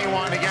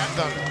anyone to get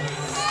them.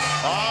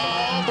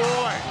 Oh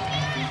boy.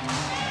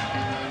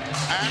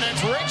 And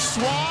it's Rich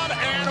Swann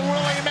and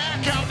Willie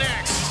Mack out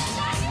next.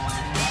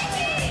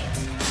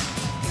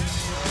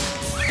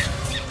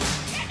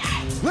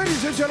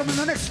 Ladies and gentlemen,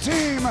 the next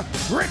team,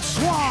 Rich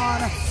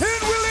Swann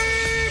and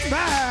Willie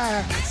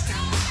Mack.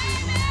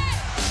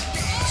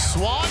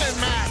 Swann and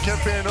Mack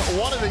have been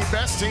one of the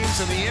best teams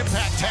in the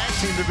Impact Tag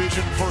Team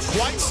division for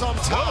quite some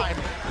time.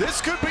 This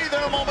could be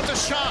their moment to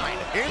shine.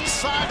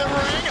 Inside the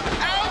ring,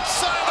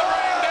 outside the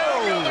ring,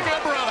 there go the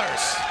Good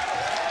Brothers.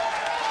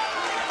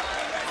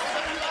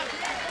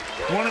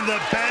 One of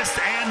the best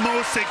and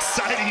most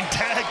exciting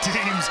tag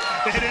teams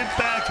in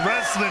Impact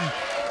Wrestling.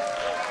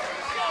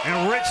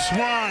 And Rich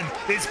Swann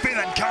is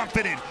feeling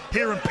confident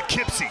here in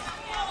Poughkeepsie.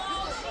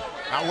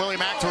 Now Willie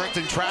Mack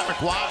directing traffic.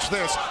 Watch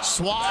this.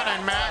 Swann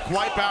and Mack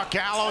wipe out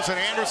Gallows and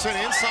Anderson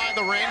inside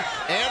the ring.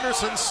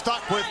 Anderson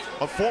stuck with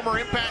a former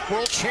Impact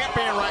World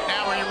Champion right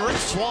now in Rich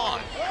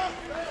Swann.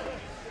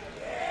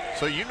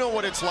 So you know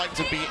what it's like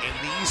to be in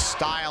these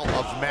style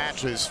of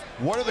matches.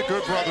 What are the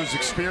Good Brothers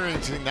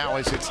experiencing now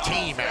as it's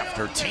team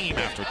after team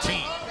after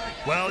team?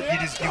 Well, you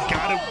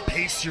gotta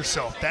pace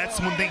yourself. That's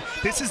one thing.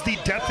 This is the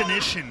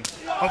definition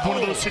of one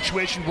of those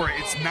situations where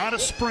it's not a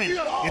sprint,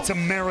 it's a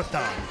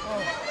marathon.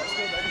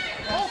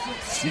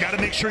 You gotta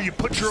make sure you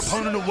put your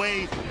opponent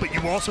away, but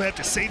you also have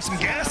to save some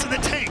gas in the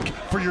tank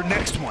for your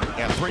next one.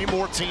 Yeah, 3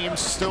 more teams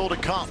still to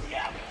come.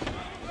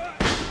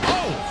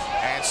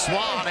 Oh! And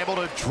Swann able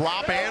to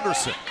drop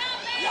Anderson.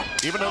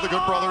 Even though the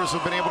Good Brothers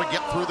have been able to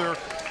get through their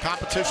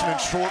competition in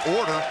short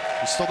order,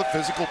 it's still the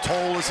physical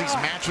toll as these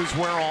matches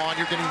wear on.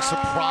 You're getting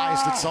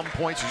surprised at some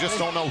points. You just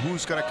don't know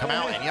who's going to come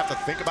out, and you have to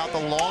think about the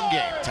long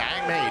game.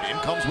 Tag made. In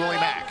comes Willie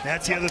Mack.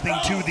 That's the other thing,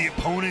 too. The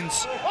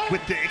opponents,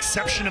 with the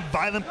exception of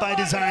Violent by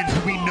Design,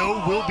 who we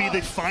know will be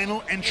the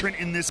final entrant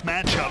in this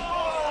matchup,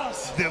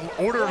 the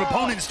order of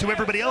opponents to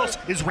everybody else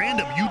is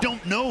random. You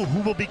don't know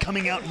who will be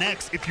coming out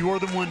next if you're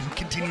the one who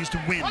continues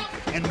to win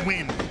and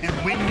win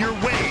and win your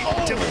way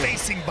to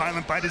facing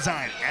Violent by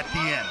Design at the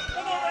end.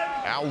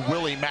 Now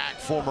Willie Mack,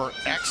 former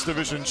X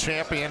Division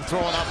champion,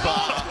 throwing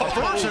up a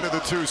version of the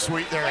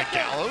 2-sweet there at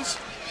Gallows.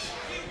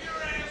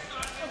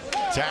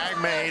 Tag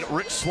made.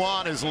 Rich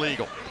Swann is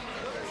legal.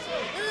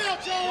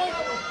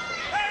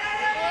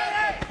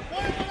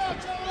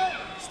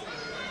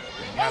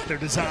 Got their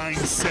design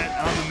set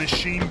on the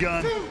machine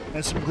gun.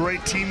 And some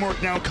great teamwork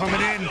now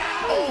coming in.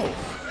 Oh!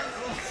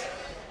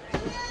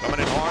 Coming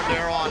in hard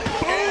there on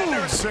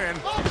Anderson.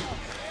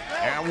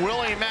 And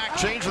Willie Mack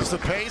changes the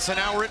pace, and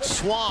now Rich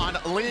Swann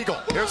legal.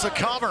 Here's the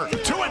cover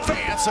to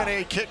advance, and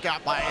a kick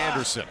out by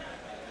Anderson.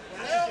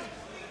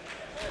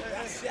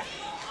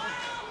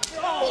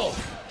 Oh.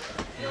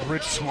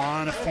 Rich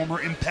Swann, a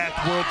former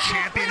Impact World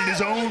Champion in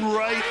his own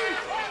right.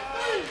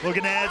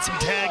 Looking to add some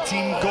tag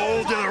team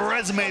gold to the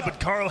resume, but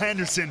Carl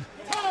Henderson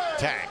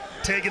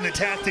taking the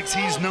tactics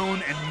he's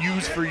known and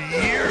used for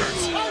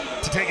years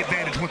to take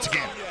advantage once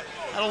again.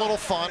 Had a little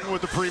fun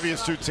with the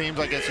previous two teams,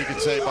 I guess you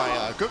could say,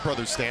 by Good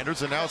Brothers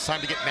standards, and now it's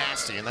time to get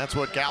nasty, and that's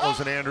what Gallows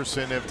and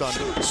Anderson have done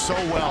so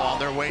well on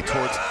their way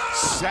towards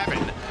 7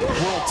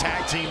 World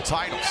Tag Team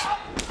titles.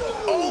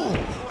 Oh!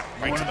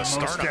 Right One to of the the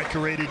most sternum.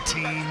 decorated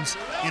teams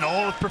in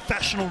all of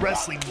professional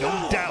wrestling,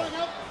 no doubt.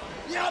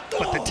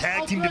 But the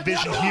tag team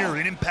division here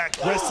in Impact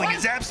Wrestling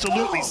is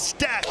absolutely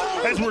stacked,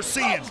 as we're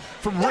seeing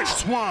from Rich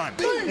Swann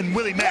and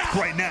Willie Mack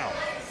right now.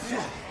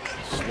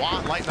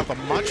 Swann lighting up a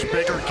much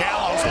bigger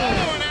Gallows.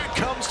 Oh, and that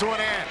comes to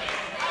an end.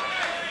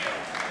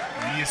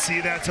 And you see,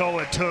 that's all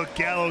it took.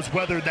 Gallows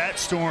weathered that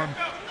storm,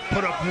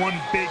 put up one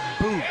big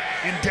boot,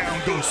 and down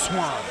goes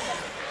Swann.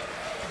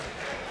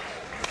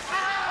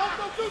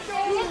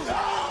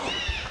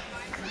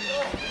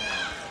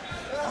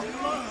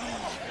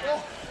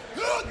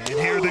 And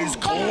here there's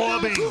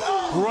clubbing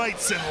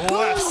rights and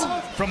lefts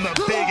from the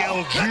big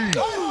LG.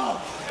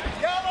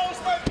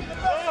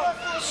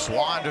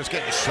 Swann just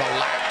getting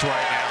shellacked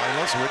right now. And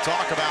listen, we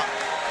talk about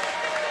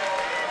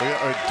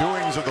the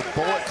doings of the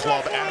Bullet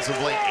Club as of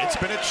late. It's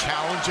been a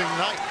challenging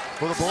night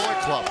for the Bullet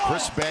Club.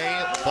 Chris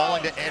Bay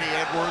falling to Eddie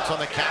Edwards on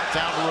the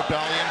countdown to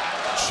Rebellion.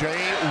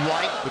 Jay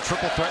White, the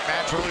triple threat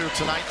match earlier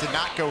tonight, did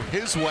not go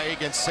his way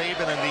against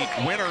Sabin and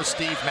the winner,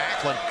 Steve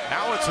Macklin.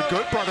 Now it's the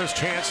Good Brothers'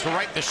 chance to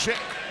right the ship.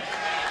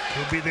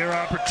 It'll be their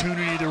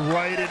opportunity to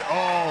right it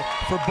all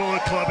for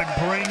Bullet Club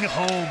and bring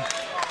home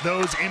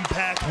those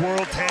Impact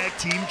World Tag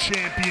Team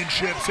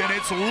Championships, and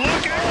it's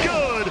looking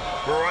good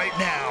right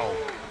now.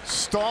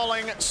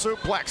 Stalling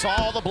suplex,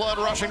 all the blood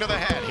rushing to the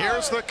head.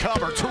 Here's the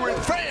cover to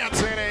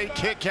advance, and a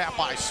kick out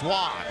by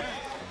Swann.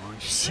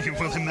 You see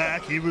Willie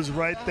Mack, he was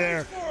right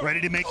there, ready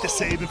to make the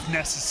save if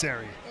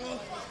necessary.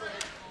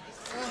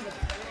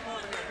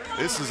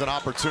 This is an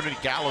opportunity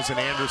Gallows and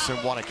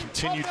Anderson want to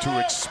continue to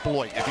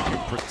exploit. If you can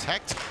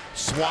protect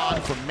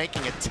Swann from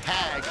making a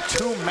tag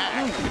to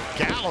Mack,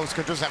 Gallows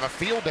could just have a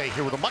field day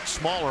here with a much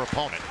smaller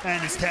opponent.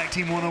 And it's tag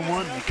team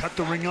one-on-one. You cut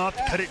the ring off,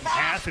 cut it in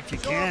half if you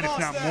can, if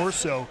not more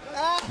so.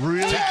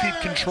 Really keep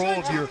control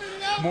of your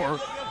more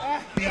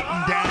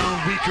beaten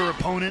down, weaker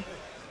opponent.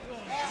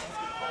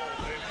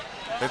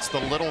 It's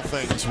the little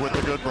things with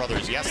the Good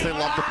Brothers. Yes, they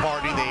love to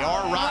party. They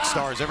are rock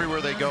stars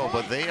everywhere they go,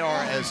 but they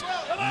are as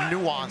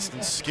nuanced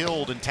and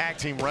skilled in tag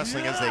team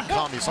wrestling as they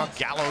come. You saw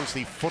Gallows,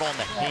 the foot on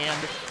the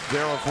hand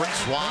there of Rich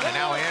Swann, and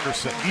now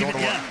Anderson.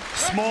 Even,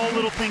 small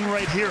little thing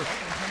right here.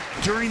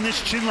 During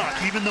this chin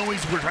lock, even though we're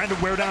trying to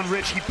wear down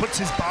Rich, he puts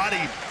his body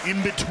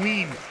in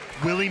between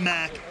Willie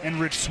Mack and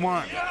Rich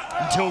Swann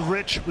until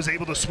Rich was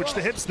able to switch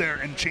the hips there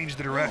and change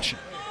the direction.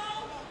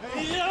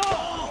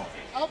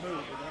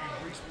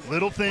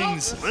 Little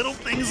things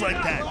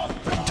like that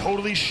can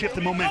totally shift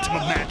the momentum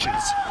of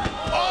matches.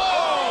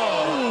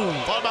 Oh!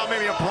 Thought about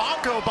maybe a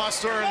Bronco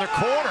Buster in the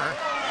corner.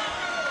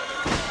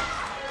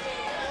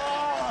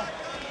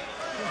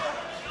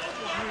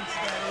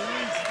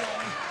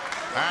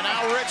 And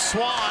now Rich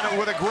Swann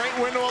with a great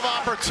window of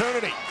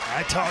opportunity.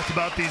 I talked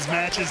about these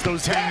matches,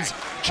 those things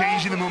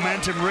changing the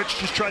momentum. Rich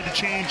just tried to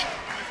change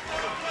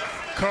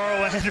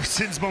Carl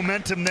Anderson's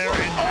momentum there,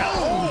 and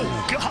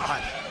oh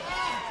God!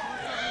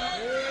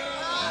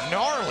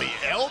 Gnarly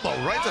elbow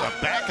right to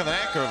the back of the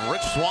neck of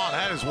Rich Swann.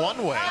 That is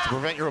one way to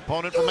prevent your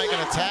opponent from making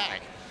a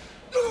tag.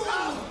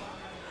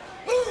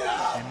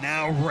 And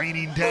now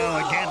raining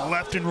down again,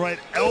 left and right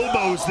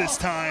elbows this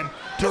time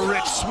to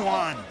Rich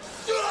Swann.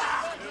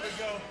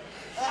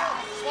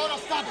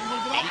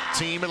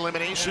 8-team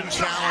elimination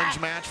challenge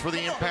match for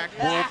the Impact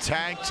World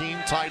Tag Team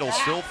title.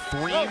 Still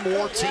 3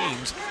 more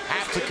teams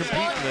have to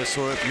compete in this.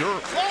 So if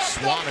you're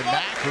Swann and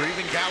Mack, or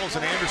even Gallows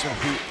and Anderson,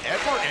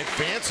 whoever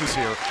advances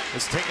here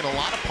has taken a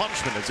lot of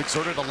punishment, has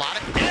exerted a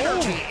lot of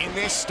energy in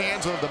this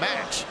stanza of the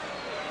match.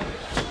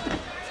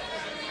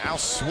 Now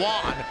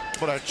Swann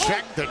put a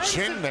check the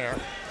chin there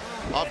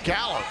of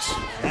Gallows.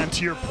 And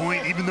to your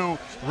point, even though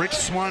Rich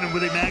Swann and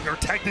Willie Mack are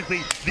technically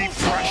the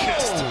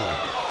freshest,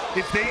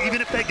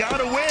 even if they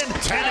got a win,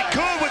 and it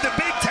could with the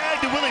big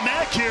tag to Willie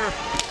Mack here,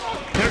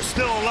 there's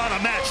still a lot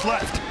of match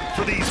left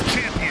for these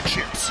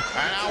championships.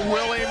 And now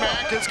Willie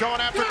Mack is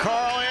going after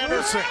Carl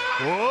Anderson.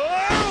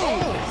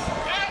 Whoa!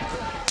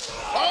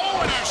 Oh,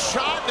 and a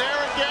shot there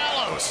at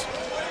Gallows.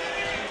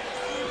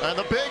 And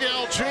the big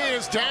LG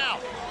is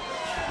down.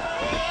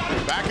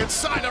 Back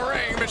inside the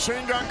ring,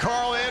 Machine Gun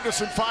Carl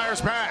Anderson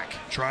fires back.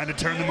 Trying to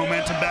turn the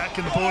momentum back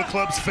in the Bullet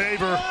Club's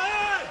favor.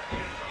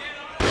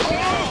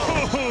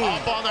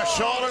 Up on the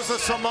shoulders, the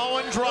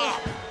Samoan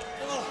drop.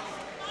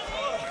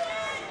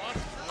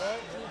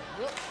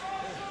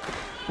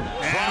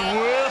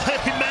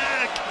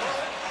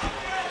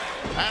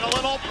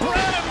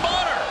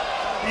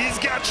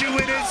 got you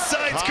in his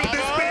sights. Could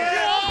this be it?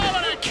 Oh,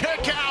 and a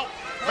kick out.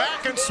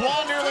 Mack and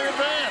Swann nearly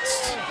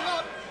advanced.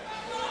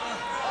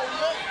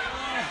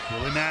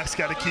 Willie Mack's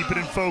got to keep it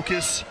in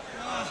focus.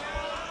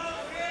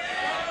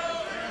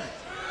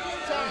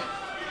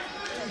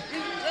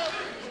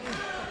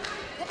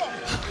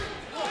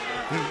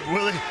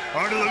 Willie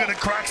already looking to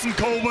crack some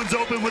cold ones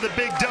open with a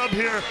big dub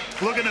here.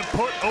 Looking to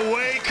put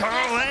away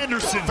Carl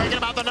Anderson. Thinking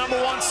about the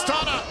 #1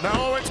 stunner.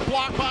 No, it's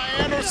blocked by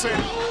Anderson.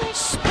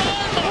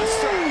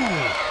 Spinebuster.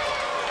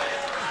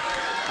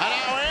 And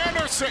now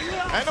Anderson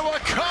into a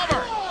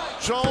cover.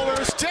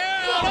 Shoulders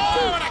down.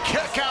 Oh, and a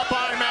kick out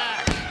by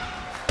Mack.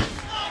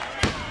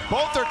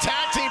 Both their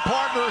tag team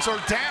partners are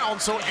down,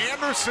 so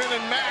Anderson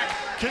and Mack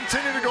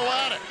continue to go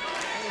at it.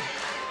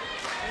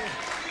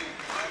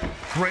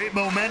 Great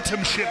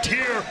momentum shift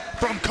here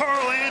from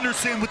Carl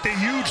Anderson with the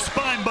huge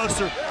spine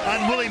buster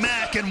on Willie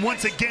Mack, and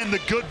once again the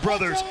Good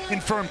Brothers in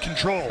firm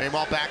control.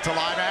 Meanwhile, back to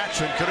live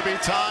action. Could it be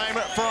time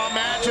for a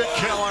magic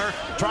killer?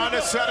 Trying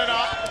to set it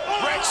up.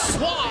 Rich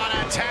Swann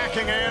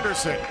attacking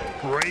Anderson.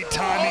 Great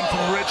timing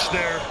from Rich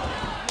there.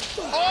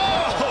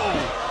 Oh!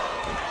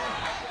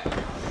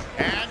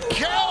 And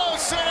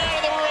Gallows out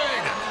of the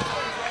ring.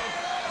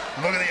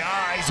 Look at the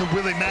eyes of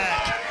Willie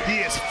Mack. He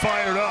is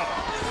fired up.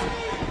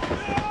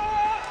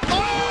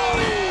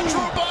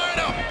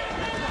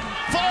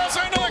 Falls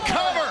into the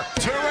cover.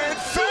 To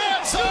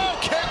advance. Oh,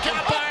 kick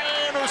out by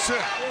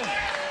Anderson.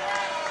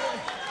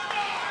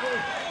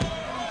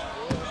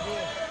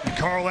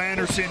 Carl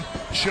Anderson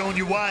showing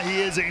you why he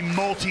is a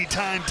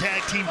multi-time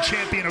tag team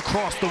champion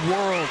across the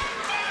world.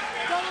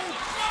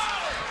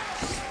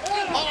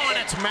 Oh, and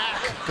it's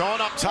Mack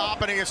going up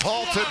top, and he is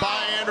halted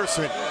by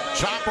Anderson.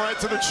 Chop right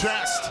to the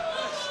chest.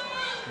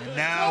 And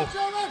now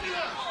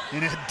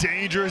in a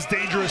dangerous,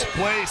 dangerous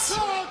place.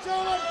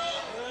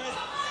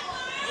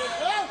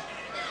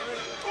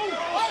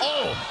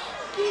 Oh!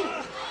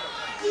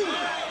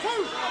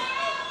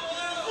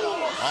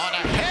 On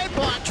a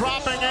headbutt,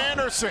 dropping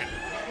Anderson.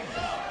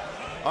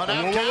 Oh,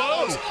 now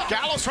Gallows.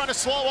 Gallows trying to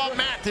slow up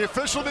Mack. The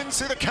official didn't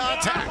see the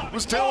contact.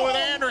 Was dealing with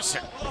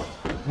Anderson.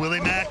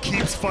 Willie Mack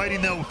keeps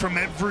fighting though from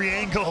every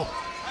angle.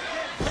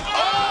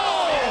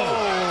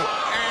 Oh!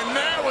 And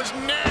that was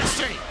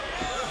nasty.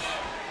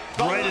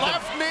 The Right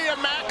left knee of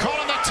Mack caught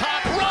on the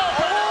top rope.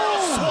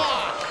 And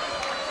Swann.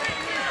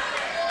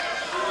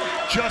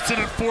 Just an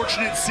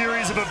unfortunate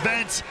series of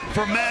events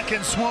for Mack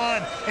and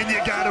Swann, and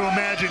you got to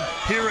imagine,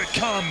 here it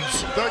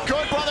comes. The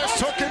Good Brothers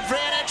took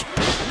advantage.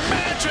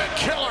 Magic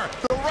killer.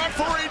 The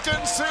referee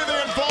didn't see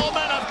the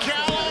involvement of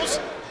Gallows.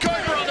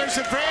 Good Brothers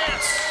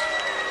advance.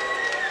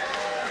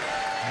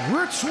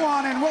 Rich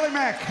Swann and Willie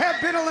Mack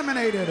have been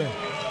eliminated.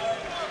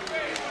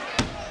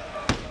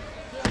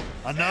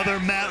 Another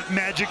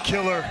magic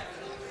killer.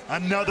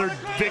 Another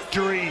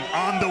victory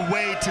on the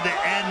way to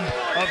the end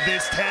of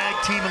this tag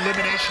team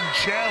elimination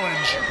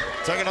challenge.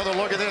 Take another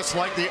look at this.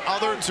 Like the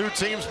other two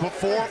teams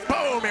before,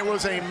 boom, it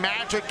was a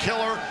magic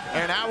killer,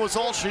 and that was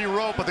all she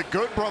wrote. But the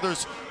Good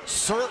Brothers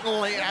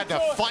certainly had to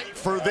fight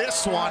for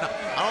this one. I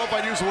don't know if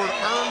I'd use the word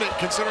earned it,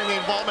 considering the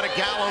involvement of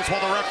Gallows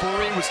while the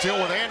referee was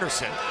dealing with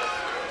Anderson.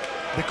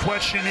 The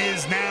question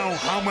is now,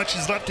 how much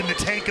is left in the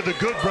tank of the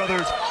Good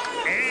Brothers,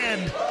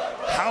 and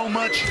how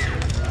much...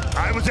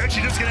 I was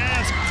actually just going to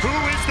ask, who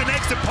is the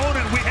next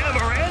opponent? We have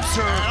our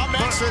answer. And up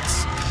next,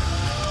 it's...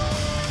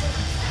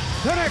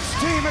 The next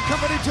team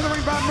accompanied to the ring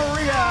by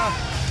Maria,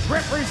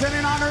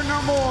 representing Honor No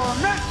More,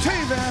 Matt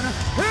Taven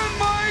and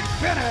Mike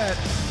Bennett.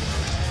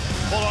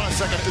 Hold on a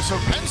second.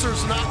 So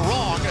Penzer's not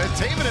wrong.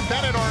 Taven and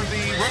Bennett are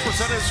the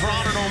representatives for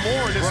Honor No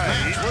More in this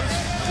match.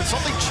 Did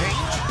something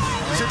change?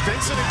 Is it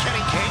Vincent and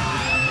Kenny King?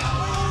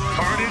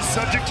 Card is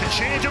subject to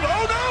change. Oh,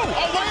 no!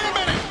 Oh, wait a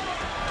minute!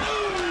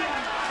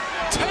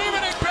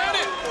 Taven and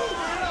Bennett!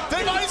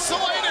 They've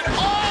isolated.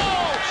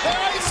 Oh! They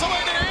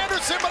isolated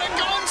Anderson, but a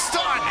gun's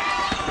done!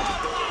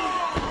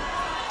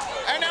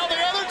 And now the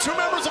other two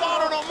members of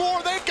Honor No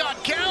More, they've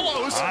got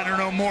Gallows. Honor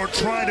No More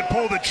trying to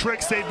pull the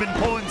tricks they've been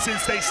pulling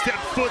since they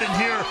stepped foot in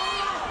here.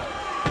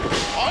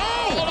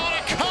 Oh! Hold on,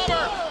 a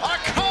cover! A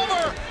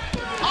cover!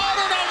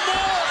 Honor No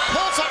More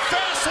pulls a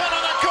fast one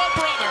on the Good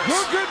Brothers.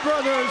 The Good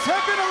Brothers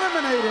have been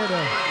eliminated.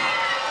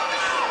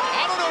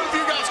 I don't know if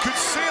you guys could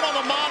see it on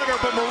the monitor,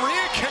 but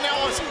Maria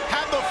Kanellis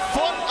had the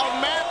foot of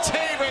Matt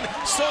Taven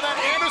so that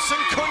Anderson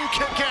couldn't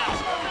kick out.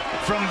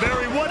 From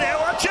very one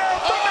out, watch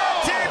out for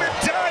Matt Taven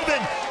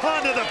diving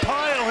onto the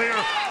pile here,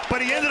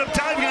 but he ended up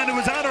diving onto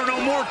his Honor No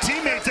More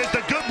teammates as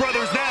the Good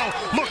Brothers now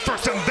look for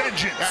some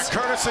vengeance. That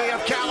courtesy of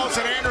Gallows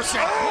and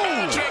Anderson.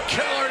 Magic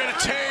killer to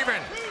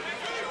Taven.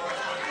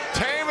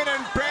 Taven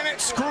and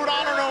Bennett screwed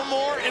Honor No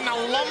More in the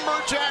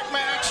lumberjack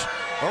match,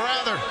 or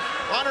rather,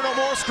 Honor No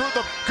More screwed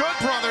the Good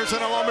Brothers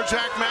in a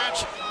lumberjack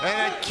match.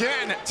 And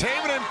again,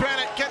 Taven and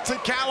Bennett get to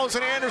Gallows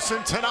and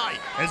Anderson tonight.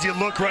 As you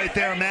look right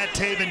there, Matt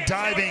Taven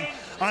diving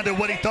onto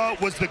what he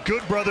thought was the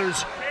Good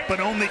Brothers,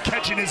 but only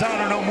catching his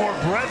Honor No More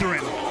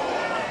brethren.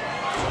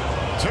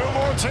 Two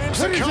more teams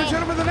to come. Ladies and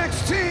gentlemen, the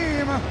next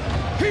team,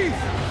 Heath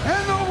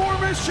and the War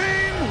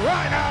Machine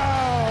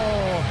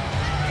Rhino.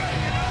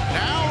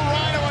 Now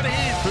Rhino and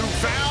Heath, who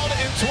found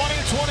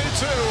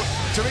 2022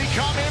 to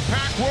become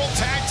Impact World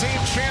Tag Team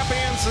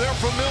Champions, their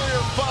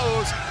familiar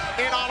foes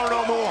in Honor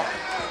No More.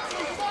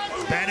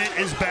 Bennett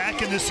is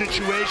back in the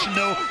situation,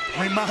 though.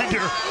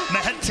 Reminder,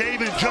 Matt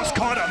Taven just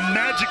caught a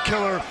magic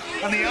killer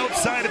on the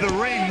outside of the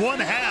ring. One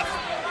half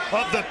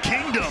of the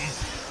kingdom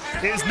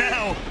is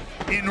now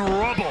in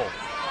rubble.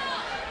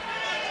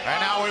 And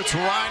now it's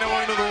Rhino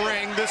into the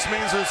ring. This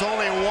means there's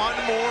only one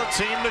more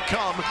team to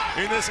come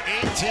in this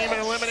 8-team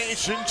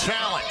elimination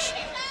challenge.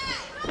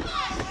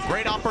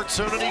 Great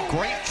opportunity,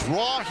 great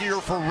draw here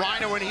for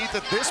Rhino and Heath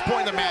at this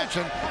point in the match,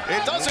 and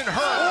it doesn't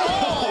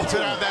hurt to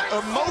have that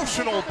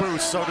emotional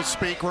boost, so to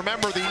speak.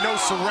 Remember the No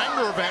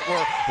Surrender event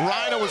where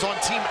Rhino was on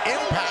Team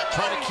Impact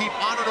trying to keep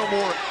Honor No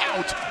More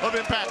out of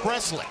Impact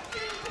Wrestling.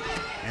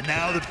 And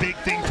now the big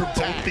thing for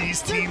both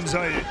these teams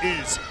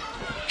is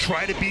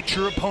try to beat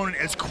your opponent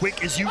as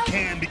quick as you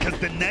can, because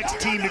the next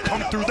team to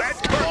come through that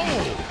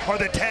curtain are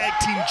the tag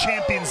team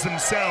champions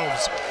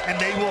themselves, and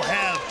they will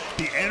have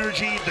the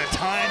energy, the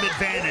time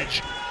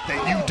advantage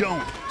that you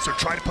don't. So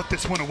try to put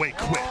this one away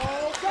quick.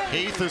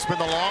 Heath has been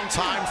the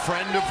longtime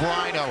friend of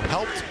Rhino,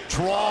 helped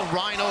draw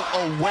Rhino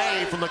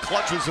away from the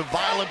clutches of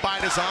Violent by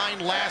Design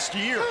last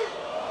year.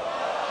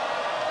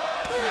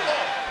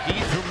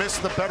 Heath, who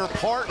missed the better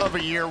part of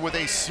a year with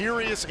a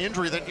serious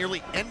injury that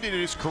nearly ended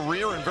his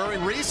career, and very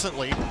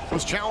recently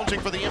was challenging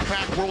for the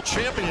Impact World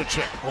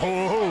Championship.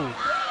 Oh,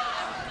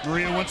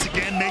 Maria once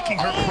again making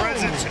her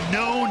presence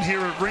known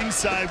here at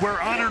ringside.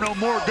 Where Honor No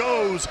More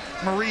goes,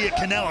 Maria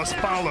Kanellis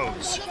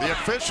follows. The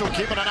official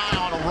keeping an eye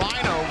on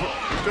Rhino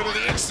due to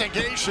the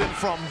instigation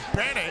from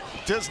Bennett.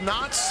 Does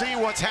not see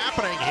what's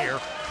happening here.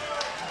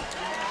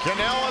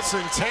 Kanellis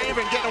and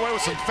Taven getting away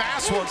with some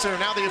fast ones here.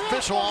 Now the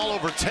official all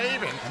over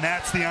Taven. And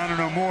that's the Honor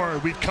No More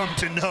we've come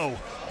to know.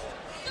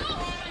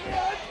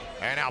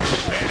 And now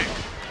Bennett.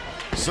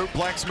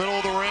 Suplex middle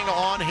of the ring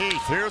on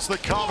Heath. Here's the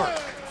cover.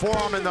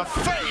 Forearm in the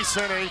face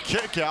and a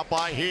kick out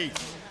by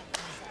Heath.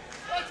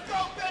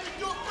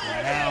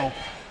 And now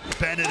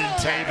Bennett and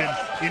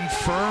Taven in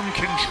firm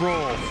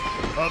control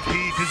of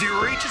Heath as he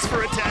reaches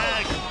for a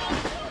tag.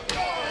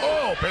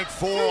 Oh, big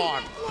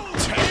forearm.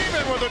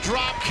 Taven with a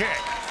drop kick.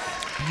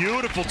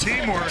 Beautiful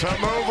teamwork. To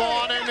move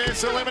on in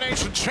this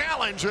elimination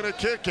challenge and a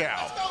kick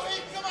out.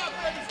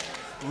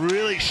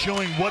 Really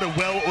showing what a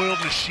well-oiled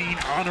machine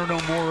Honor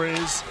No More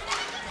is,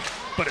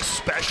 but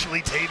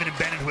especially Taven and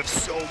Bennett, who have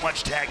so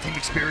much tag team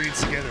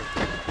experience together.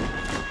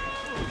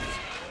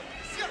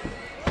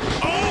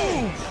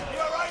 Oh!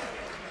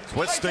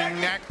 Twisting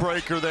neck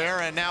breaker there,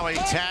 and now a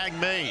tag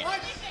made.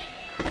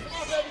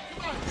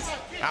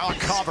 Now a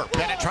cover.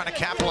 Bennett trying to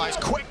capitalize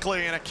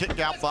quickly, and a kick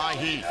out by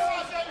Heath.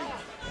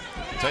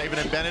 Taven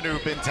and Bennett,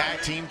 who've been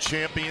tag team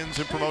champions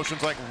in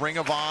promotions like Ring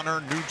of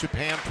Honor, New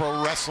Japan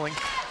Pro Wrestling.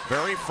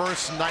 Very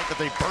first night that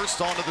they burst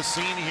onto the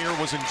scene here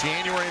was in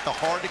January at the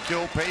Hard to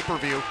Kill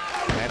pay-per-view.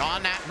 And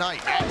on that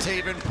night, Matt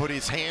Taven put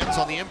his hands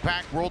on the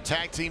Impact World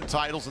Tag Team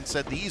titles and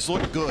said, "These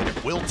look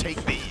good, we'll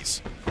take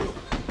these."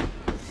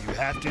 You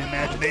have to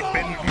imagine they've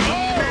been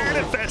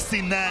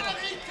manifesting that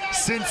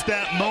since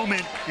that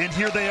moment. And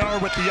here they are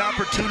with the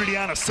opportunity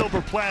on a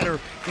silver platter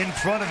in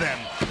front of them.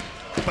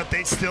 But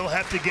they still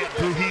have to get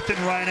through Heath and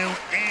Rhino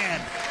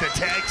and the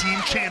tag team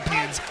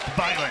champions,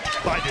 Violent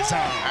by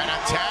Design. And a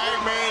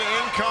tag made,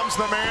 in comes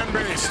the man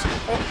beast.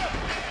 Oh.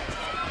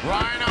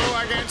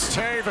 Rhino against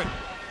Taven.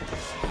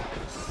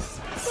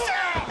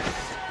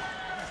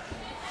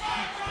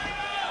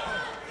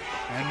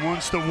 And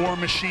once the War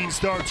Machine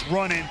starts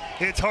running,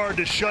 it's hard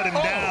to shut him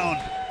down.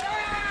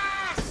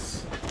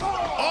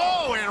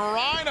 Oh, and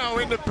Rhino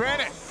into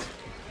Bennett.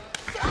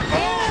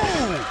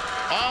 Oh!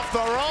 Off the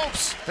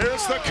ropes.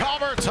 Here's the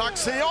cover.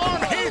 Tucks the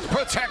arm. Heath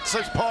protects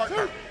his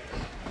partner.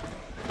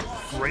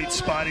 Great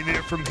spotting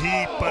there from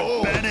Heath,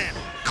 but Bennett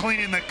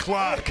cleaning the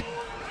clock.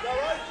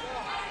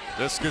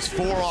 Discus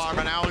forearm,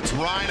 and now it's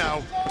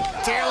Rhino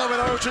dealing with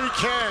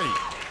OGK.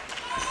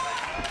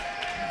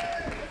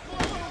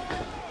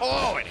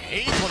 Oh, and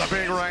Heath with a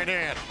big right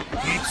hand.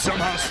 Heath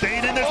somehow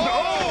staying in this.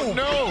 Oh,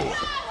 no.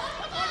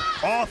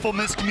 Awful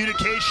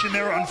miscommunication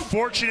there.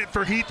 Unfortunate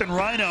for Heath and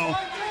Rhino.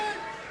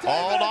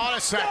 Hold on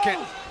a second.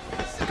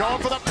 Going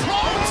for the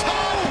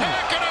proton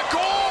pack and a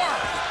gore.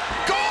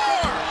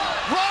 Gore.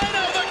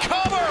 Rhino the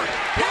cover.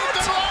 Heath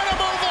and Rhino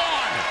move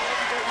on.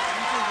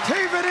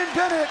 Taven and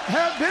Bennett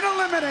have been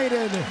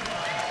eliminated.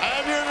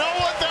 And you know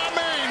what that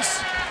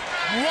means.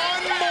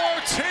 One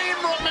more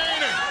team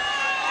remaining.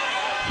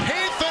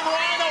 Heath and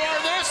Rhino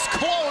are this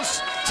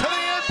close to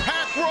the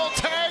Impact World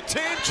Tag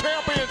Team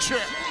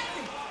Championship.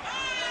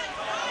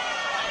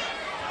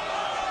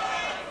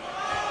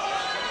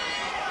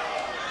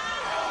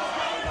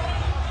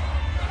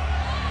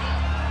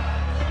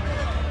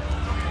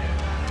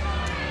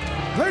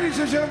 Ladies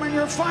and gentlemen,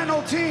 your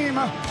final team,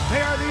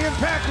 they are the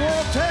Impact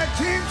World Tag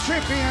Team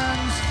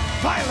Champions,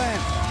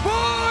 Violent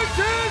by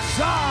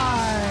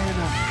Design.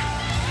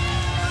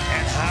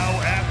 And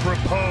how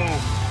apropos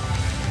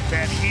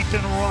that Heath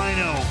and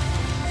Rhino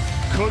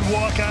could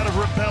walk out of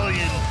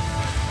Rebellion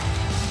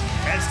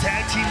as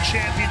tag team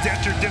champions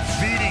after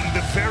defeating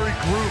the very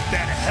group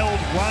that held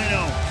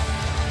Rhino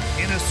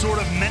in a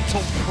sort of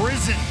mental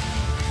prison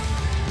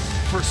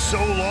for so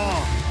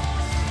long.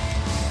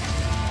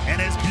 And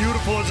as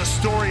beautiful as a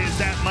story as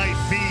that might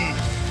be,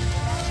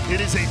 it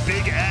is a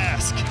big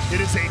ask.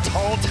 It is a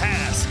tall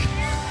task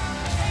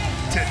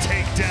to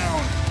take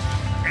down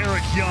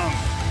Eric Young,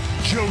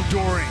 Joe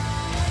Doring,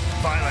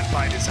 Violent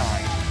by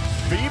Design.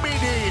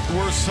 VBD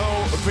were so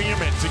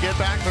vehement to get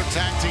back their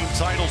tag team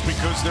titles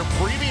because their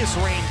previous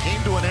reign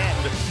came to an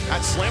end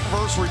at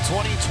Slammiversary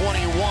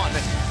 2021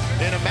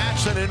 in a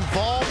match that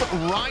involved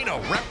Rhino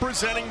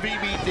representing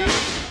VBD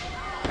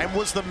and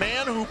was the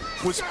man who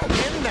was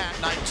pinned that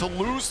night to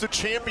lose the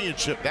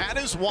championship. That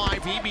is why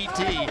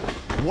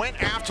VBD went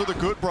after the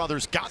Good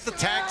Brothers, got the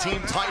tag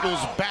team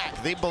titles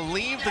back. They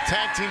believe the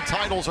tag team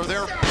titles are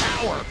their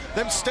power,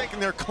 them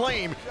staking their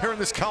claim here in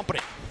this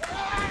company.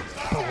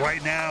 But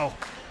right now,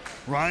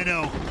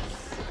 Rhino,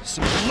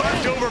 some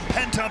leftover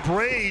pent-up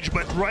rage,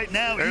 but right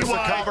now, here's the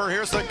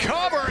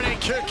cover, and a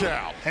kick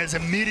out. Has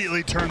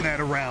immediately turned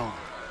that around.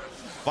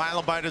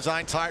 Violent by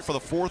Design tied for the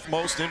 4th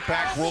most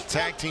Impact World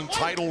Tag Team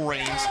title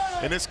reigns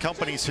in this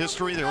company's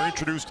history. They were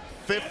introduced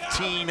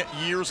 15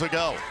 years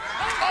ago.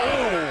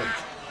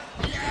 Oh!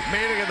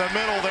 Meeting in the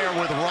middle there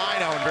with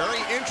Rhino, and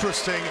very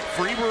interesting.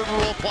 Freebird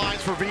rule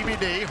applies for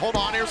VBD. Hold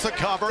on, here's the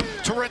cover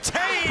to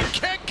retain.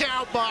 Kick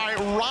out by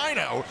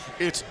Rhino.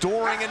 It's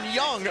Doring and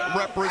Young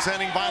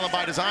representing Violent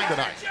by Design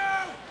tonight.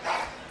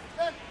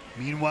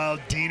 Meanwhile,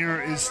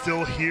 Diener is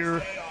still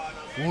here,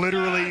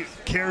 literally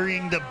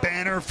carrying the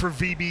banner for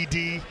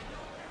VBD.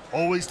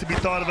 Always to be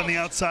thought of on the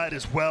outside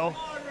as well.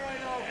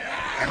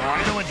 And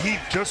Rhino and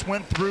Heath just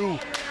went through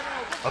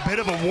a bit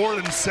of a war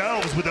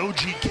themselves with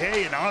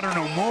OGK and Honor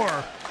No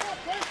More,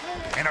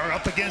 and are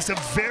up against a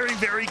very,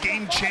 very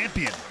game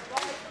champion.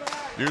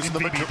 Here's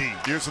the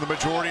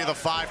majority of the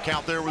 5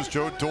 count there was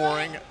Joe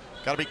Doring.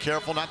 Got to be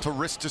careful not to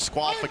risk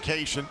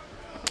disqualification.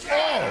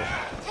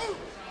 Oh!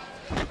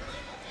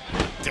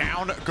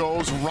 Down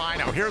goes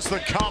Rhino. Here's the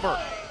cover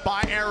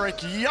by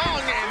Eric Young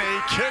and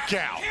a kick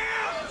out.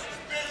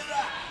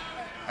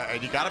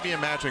 And you got to be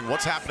imagining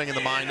what's happening in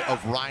the mind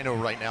of Rhino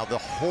right now. The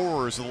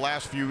horrors of the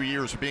last few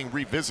years are being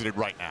revisited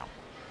right now.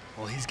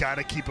 Well, he's got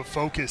to keep a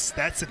focus.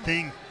 That's the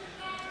thing.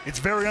 It's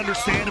very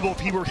understandable if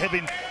he were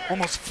having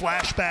almost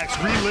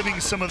flashbacks, reliving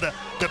some of the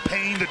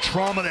pain, the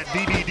trauma that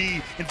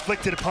VBD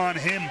inflicted upon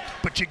him.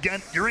 But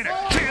you're in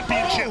a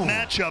championship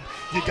matchup.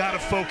 You got to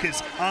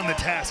focus on the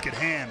task at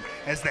hand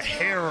as the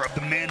hair of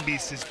the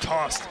man-beast is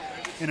tossed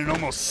in an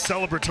almost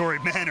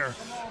celebratory manner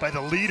by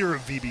the leader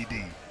of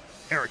VBD,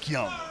 Eric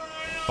Young.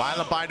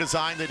 Violent by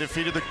Design, they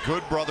defeated the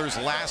Good Brothers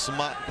last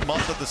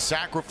month at the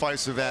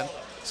Sacrifice event.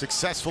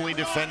 Successfully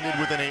defended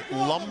within a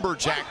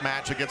lumberjack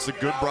match against the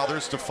Good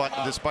Brothers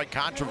despite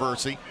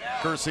controversy,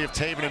 courtesy of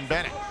Taven and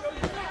Bennett.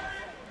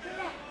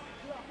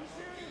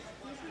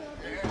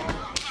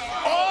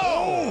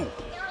 Oh!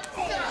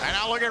 And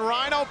now look at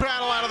Rhino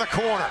battle out of the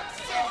corner.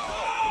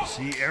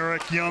 See,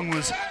 Eric Young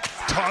was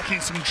talking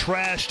some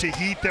trash to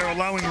Heath there,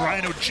 allowing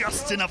Rhino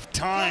just enough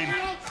time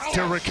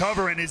to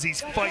recover, and as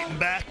he's fighting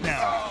back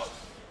now.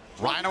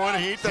 Rhino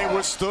and Heath, they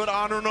withstood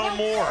Honor No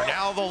More.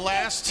 Now the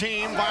last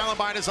team, Violent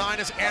by Design,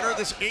 has entered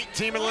this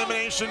 8-team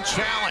elimination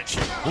challenge.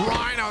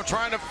 Rhino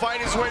trying to fight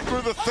his way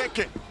through the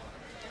thicket.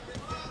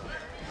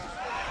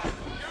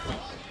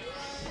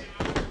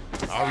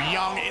 Oh,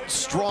 Young and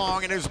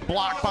strong and is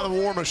blocked by the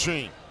War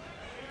Machine.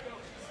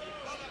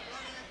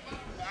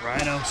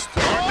 Rhino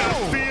starting to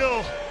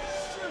feel,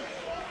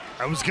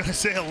 I was gonna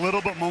say a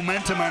little bit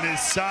momentum on his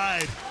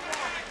side,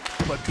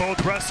 but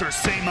both wrestlers,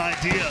 same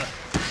idea.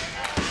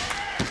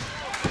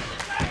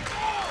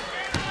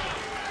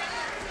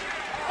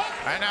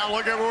 And now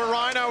look at where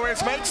Rhino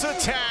is, makes a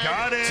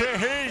tag to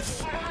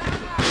Heath.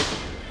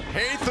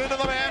 Heath into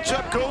the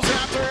matchup, goes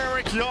after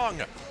Eric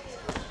Young.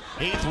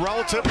 Heath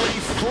relatively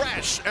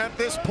fresh at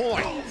this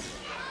point.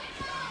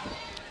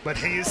 But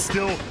he has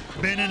still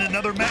been in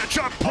another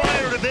matchup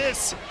prior to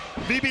this.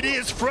 VBD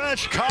is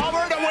fresh.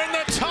 Cover to win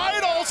the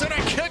titles and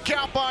a kick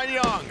out by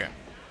Young.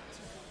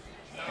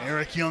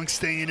 Eric Young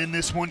staying in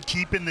this one,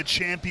 keeping the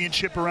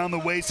championship around the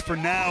waist for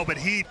now, but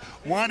Heath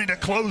wanting to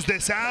close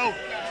this out.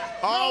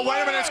 Oh,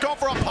 wait a minute, it's going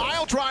for a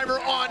pile driver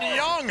on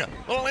Young.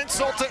 Little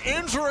insult to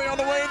injury on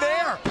the way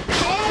there.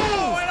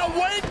 Oh, and a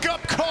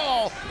wake-up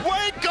call.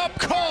 Wake-up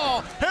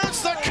call.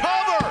 Here's the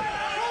cover.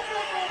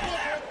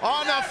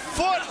 On the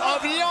foot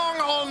of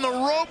Young on the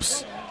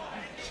ropes.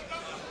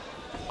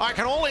 I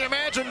can only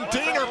imagine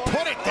Diener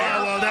put it there.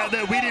 Oh,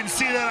 well, we didn't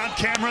see that on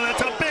camera.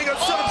 That's a big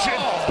assumption.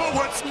 Oh. But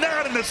what's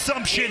not an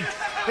assumption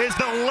is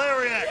the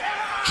lariat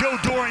Joe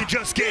Doring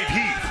just gave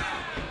Heath.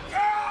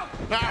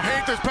 Now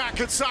Heath is back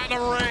inside the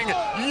ring.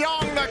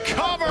 Young the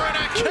cover and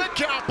a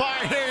kick out by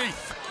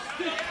Heath.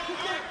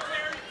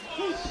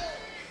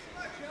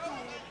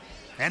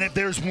 And if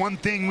there's one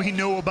thing we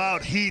know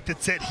about Heath,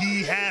 it's that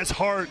he has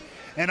heart,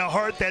 and a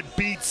heart that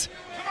beats.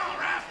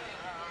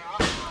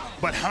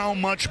 But how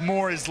much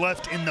more is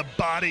left in the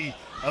body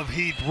of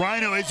Heath?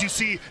 Rhino, as you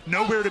see,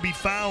 nowhere to be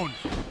found.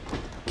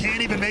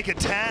 can't even make a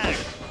tag.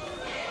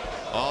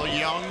 Oh,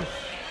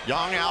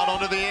 Young out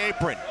onto the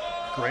apron.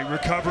 Great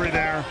recovery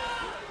there.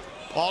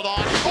 Hold on.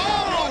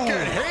 Oh, look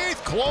at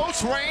Heath.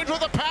 Close range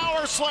with a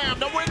power slam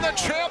to win the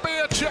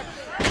championship.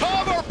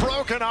 Cover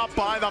broken up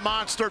by the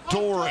monster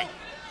Dory.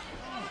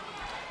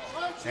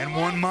 And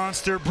one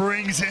monster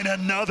brings in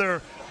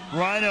another.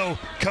 Rhino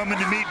coming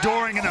to meet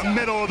Doring in the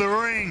middle of the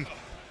ring.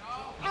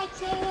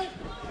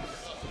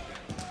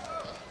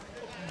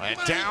 And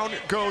down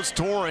goes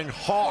Doring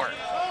hard.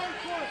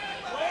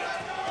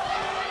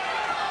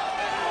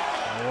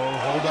 Oh,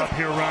 hold up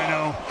here,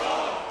 Rhino.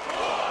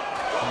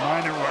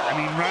 Reminder, I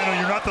mean, Rhino,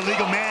 you're not the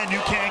legal man. You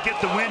can't get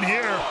the win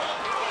here.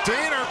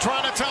 Diener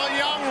trying to tell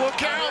Young,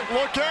 look out,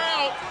 look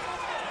out.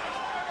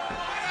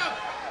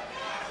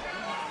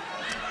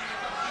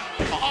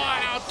 Oh,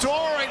 now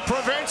Doring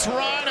prevents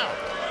Rhino.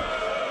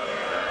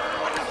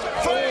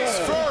 Face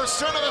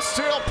first into the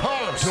steel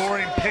post.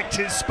 Doring picked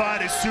his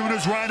spot as soon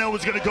as Rhino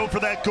was going to go for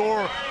that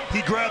gore.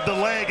 He grabbed the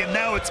leg, and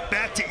now it's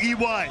back to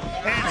EY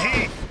and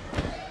Heath.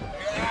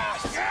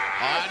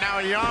 Now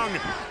Young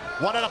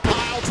wanted a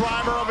pile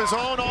driver of his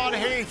own on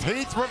Heath.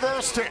 Heath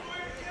reversed it.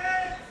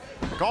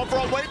 Going for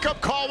a wake-up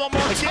call one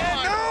more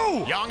time.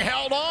 No! Young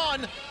held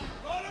on.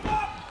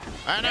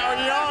 And now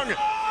Young.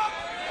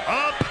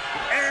 Up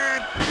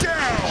and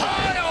down.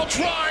 Pile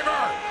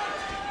driver.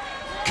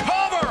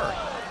 Cover.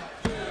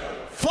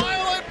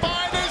 Violent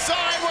by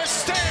design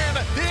withstand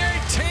the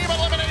 8-team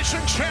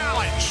elimination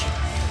challenge.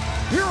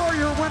 Here are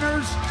your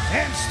winners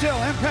and still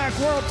Impact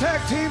World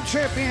Tag Team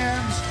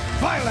Champions,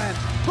 Violent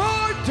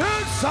by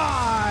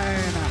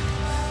Design.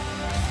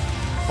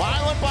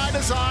 Violent by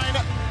design,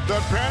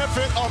 the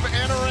benefit of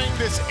entering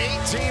this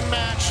 8-team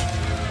match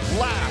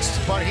last.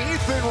 But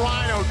Heath and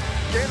Rhino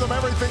gave them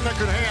everything they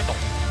could handle.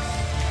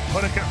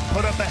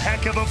 Put up a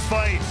heck of a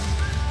fight,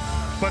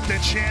 but the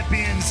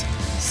champions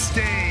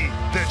stay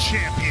the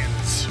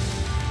champions.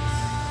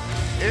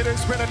 It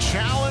has been a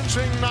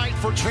challenging night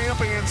for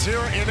champions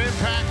here in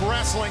Impact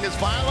Wrestling as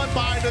Violent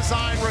by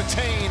Design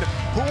retain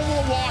who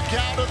will walk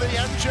out of the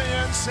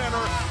MJN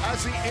Center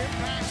as the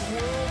Impact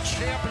World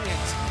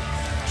Champions.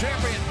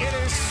 It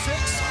is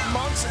 6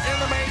 months in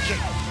the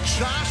making.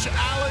 Josh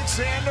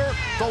Alexander,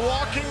 the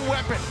walking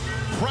weapon,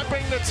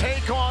 prepping to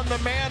take on the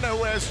man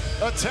who has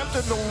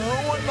attempted to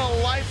ruin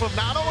the life of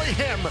not only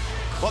him,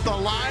 but the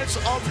lives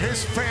of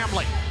his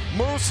family.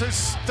 Moose has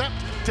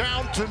stepped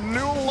down to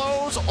new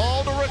lows,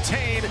 all to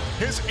retain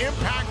his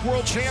Impact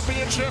World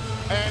Championship,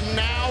 and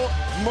now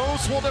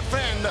Moose will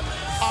defend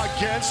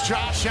against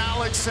Josh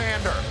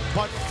Alexander.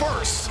 But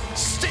first,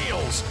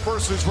 Steels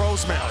versus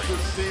Rosemary.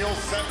 Steels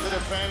set to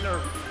defend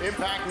her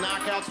Impact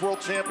Knockouts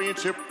World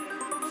Championship.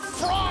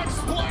 Frog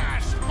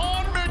splash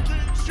on Mickey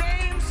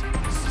James.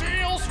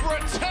 Steels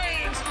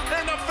retains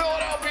in the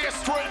Philadelphia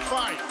Street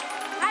Fight.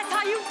 That's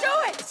how you do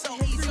it!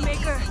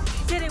 Maker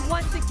did it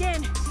once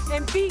again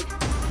and beat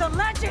the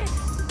legend.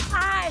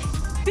 I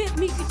beat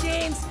Mika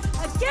James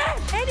again.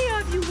 Any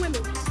of you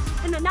women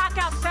in the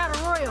Knockouts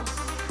Battle Royal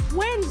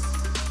wins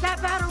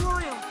that Battle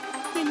Royal,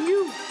 then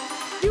you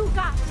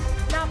got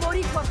La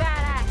Boricua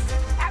Badass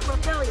at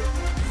Rebellion.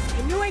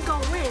 And you ain't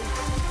gonna win,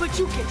 but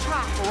you can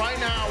try. Right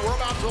now, we're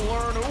about to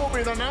learn who will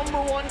be the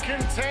 #1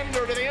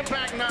 contender to the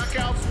Impact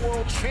Knockouts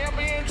World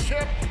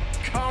Championship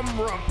come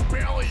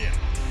Rebellion.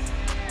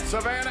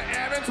 Savannah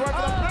Evans went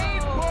for the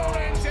big boot,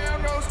 and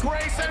down goes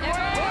Grayson.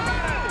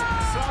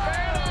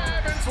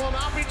 Savannah Evans will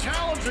not be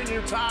challenging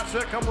you,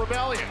 Tasha, come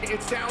Rebellion.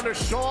 It's down to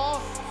Shaw,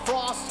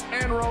 Frost,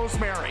 and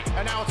Rosemary.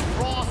 And now it's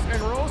Frost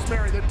and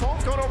Rosemary. They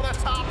both going over the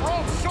top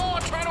rope. Shaw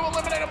trying to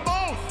eliminate them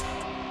both.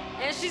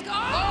 And she's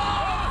gone.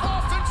 Oh,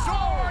 Frost and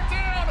Shaw are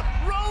down.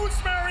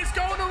 Rosemary's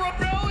going to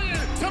Rebellion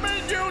to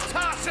meet you,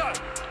 Tasha.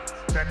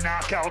 The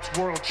Knockouts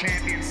World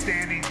Champion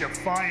standing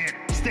defiant,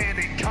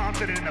 standing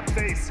confident in the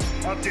face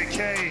of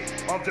decay,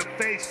 of the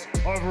face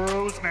of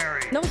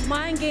Rosemary. Those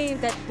mind games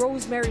that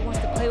Rosemary wants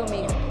to play with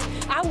me,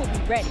 I will be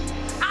ready.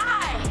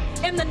 I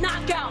am the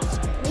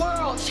Knockouts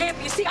World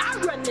Champion. See, I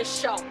run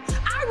this show.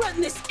 I run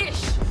this ish.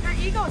 Your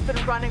ego's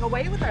been running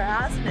away with her,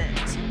 hasn't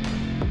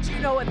it? Do you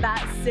know what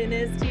that sin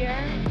is, dear?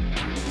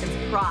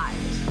 It's pride.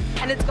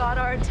 And it's got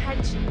our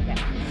attention again.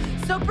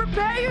 So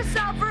prepare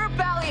yourself for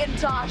Rebellion,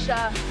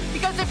 Tasha,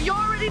 because if you're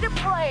ready to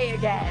play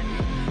again,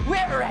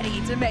 we're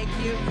ready to make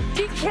you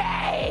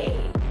decay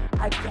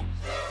again.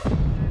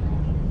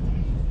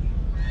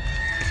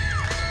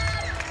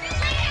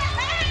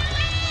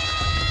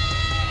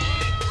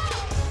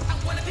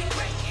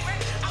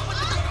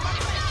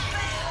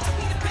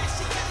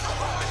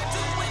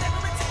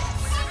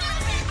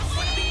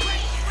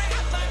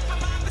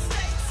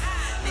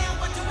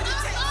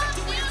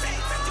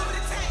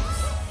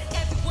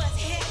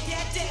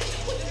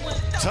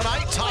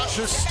 Tonight,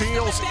 Tasha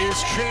Steels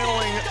is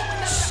channeling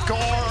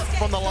Scar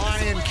from the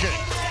Lion King.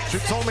 She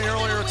told me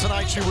earlier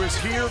tonight she was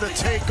here to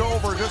take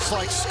over just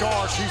like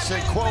Scar. She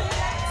said, quote,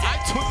 I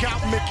took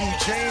out Mickey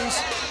James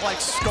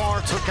like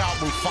Scar took out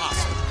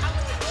Mufasa.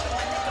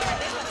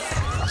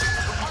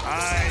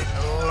 I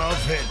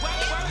love it.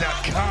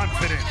 The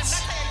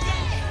confidence.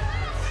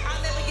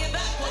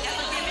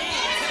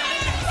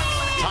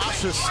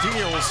 Tasha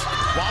Steelz,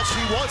 while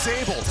she was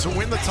able to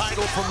win the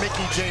title from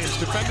Mickie James,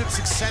 defended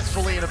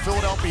successfully in a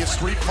Philadelphia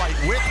street fight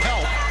with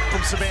help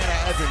from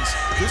Savannah Evans.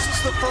 This is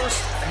the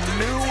first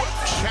new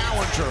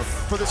challenger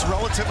for this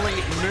relatively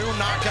new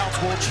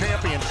Knockouts World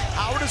Champion.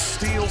 How does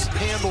Steelz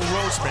handle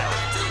Rosemary?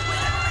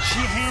 She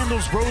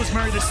handles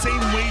Rosemary the same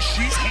way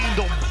she's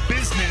handled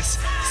business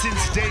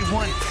since day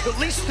one. At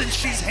least that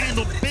she's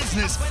handled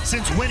business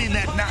since winning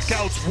that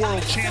Knockouts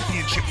World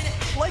Championship.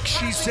 Like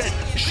she said,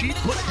 she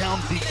put down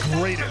the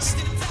greatest,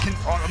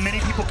 many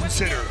people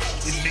consider,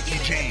 in Mickie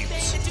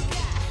James.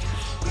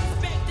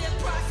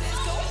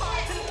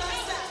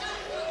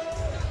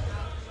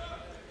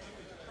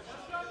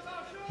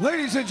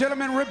 Ladies and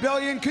gentlemen,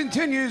 Rebellion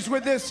continues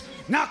with this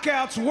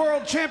Knockouts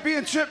World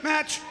Championship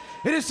match.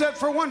 It is set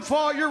for one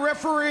fall. Your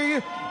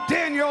referee,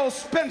 Daniel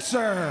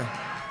Spencer.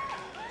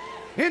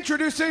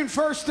 Introducing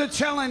first the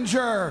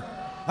challenger,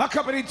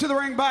 accompanied to the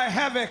ring by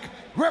Havoc,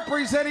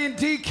 representing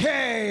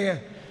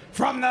DK.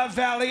 From the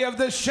Valley of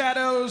the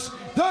Shadows,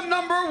 the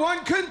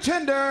 #1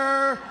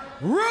 contender,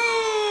 Rosemary.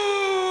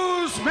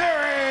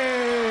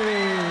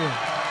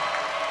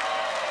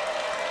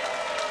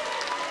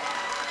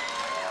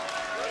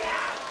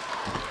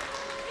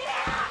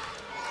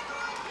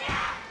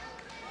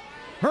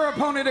 Her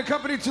opponent,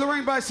 accompanied to the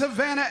ring by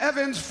Savannah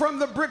Evans from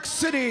the Brick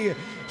City.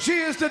 She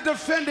is the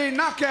defending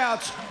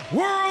Knockouts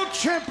World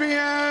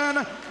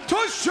Champion,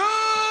 Tasha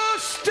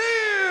Steelz.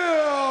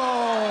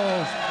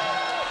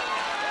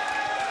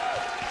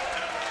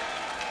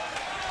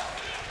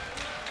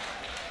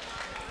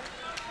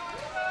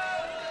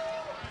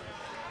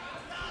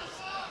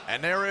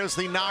 And there is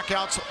the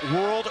Knockouts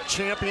World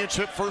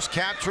Championship, first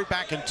captured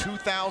back in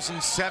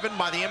 2007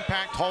 by the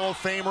Impact Hall of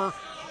Famer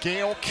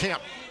Gail Kim.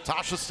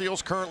 Tasha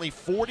Steelz currently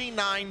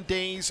 49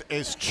 days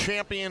as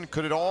champion.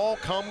 Could it all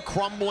come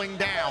crumbling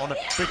down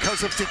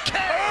because of decay?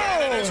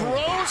 Oh! And it's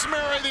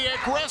Rosemary, the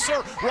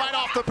aggressor, right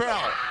off the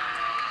bell.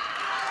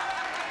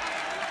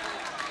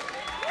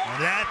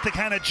 That's the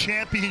kind of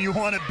champion you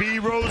want to be,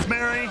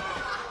 Rosemary.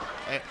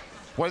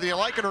 Whether you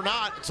like it or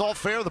not, it's all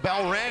fair. The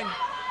bell rang.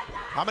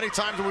 How many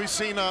times have we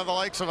seen the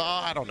likes of,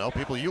 I don't know,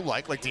 people you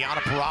like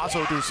Deonna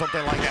Purrazzo do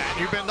something like that? And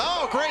you've been,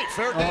 oh, great,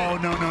 fair game. Oh,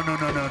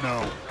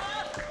 no.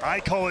 I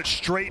call it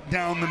straight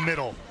down the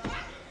middle.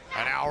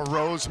 And now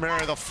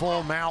Rosemary, the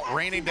full mount,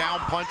 raining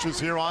down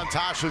punches here on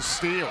Tasha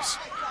Steelz.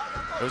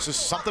 There's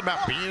just something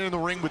about being in the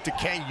ring with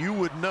Decay you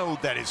would know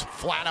that is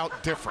flat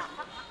out different.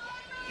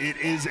 It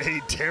is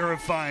a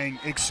terrifying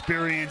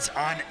experience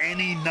on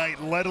any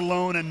night, let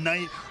alone a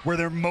night where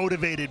they're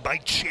motivated by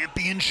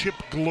championship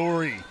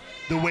glory,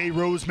 the way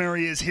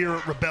Rosemary is here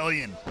at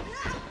Rebellion.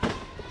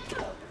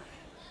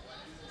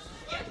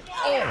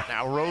 Oh.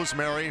 Now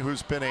Rosemary,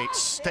 who's been a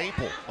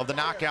staple of the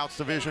Knockouts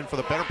division for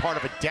the better part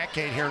of a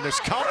decade here in this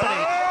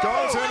company,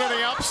 goes into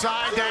the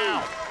upside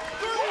down.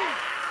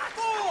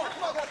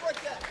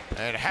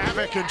 And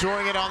Havoc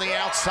enjoying it on the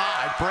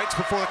outside. Breaks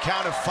before the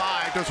count of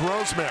 5 does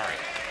Rosemary.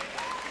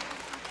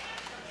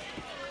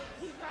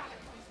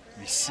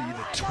 You see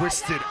the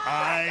twisted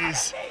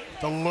eyes,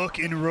 the look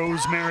in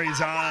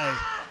Rosemary's eye.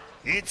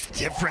 It's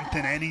different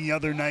than any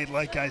other night,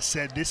 like I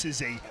said. This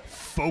is a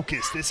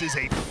focus. This is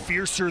a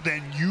fiercer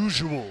than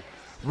usual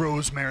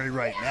Rosemary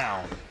right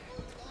now.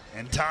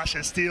 And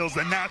Tasha Steelz,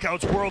 the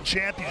Knockouts World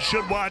Champion,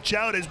 should watch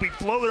out as we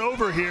float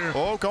over here.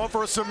 Oh, going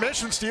for a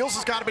submission. Steelz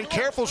has got to be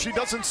careful she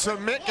doesn't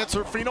submit, gets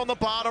her feet on the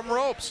bottom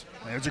ropes.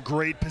 There's a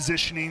great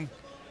positioning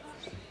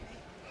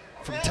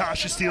from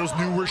Tasha Steelz,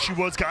 knew where she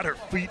was, got her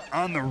feet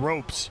on the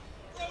ropes.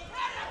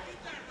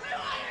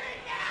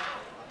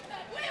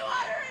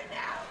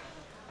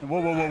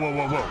 Whoa.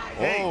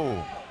 Hey.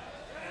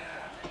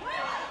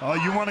 Oh,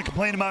 you want to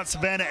complain about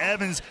Savannah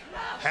Evans?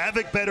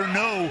 Havoc better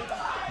know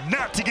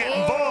not to get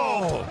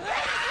involved.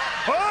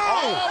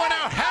 Oh, and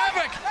now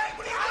Havoc. Hey,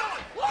 what are you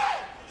doing?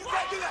 What? You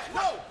can't do that.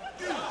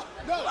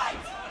 No.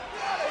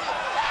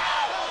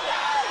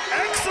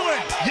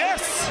 Excellent.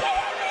 Yes.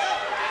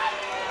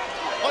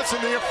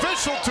 Listen, the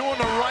official doing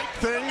the right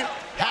thing.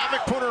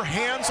 Havoc put her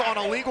hands on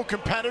a legal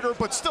competitor,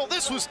 but still,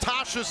 this was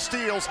Tasha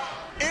Steelz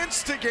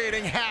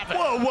instigating Havoc.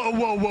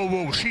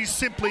 Whoa. She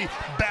simply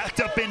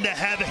backed up into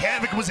Havoc.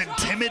 Havoc was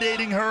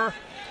intimidating her.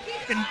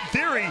 In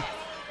theory,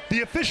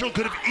 the official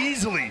could have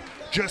easily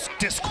just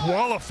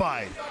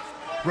disqualified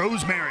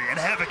Rosemary and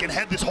Havoc and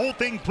had this whole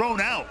thing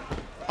thrown out.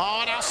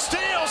 Oh, now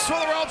Steelz for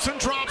the ropes and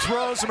drops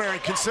Rosemary.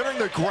 Considering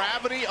the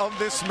gravity of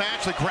this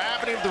match, the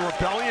gravity of the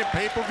Rebellion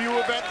pay-per-view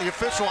event, the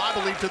official, I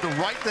believe, did the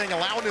right thing,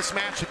 allowing this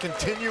match to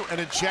continue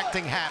and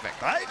ejecting Havoc.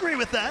 I agree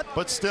with that.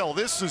 But still,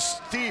 this is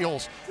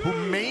Steelz, who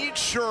made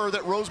sure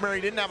that Rosemary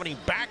didn't have any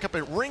backup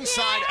at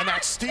ringside, and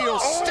that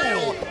Steelz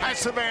still has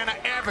Savannah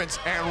Evans,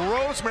 and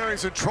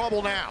Rosemary's in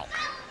trouble now.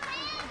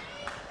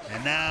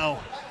 And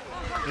now,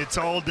 it's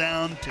all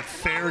down to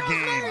fair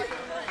game.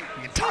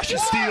 And Tasha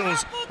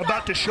Steelz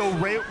about to show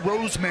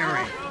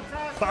Rosemary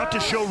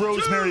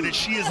that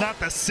she is not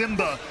the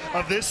Simba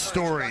of this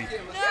story.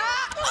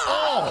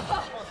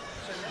 Oh!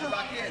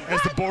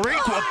 As the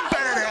Boricua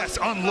badass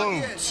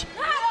unloads.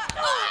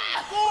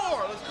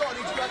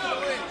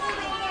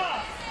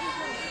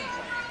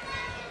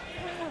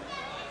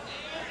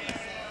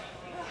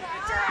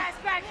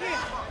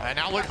 And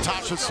now look,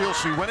 Tasha Steele,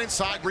 she went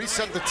inside,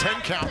 reset the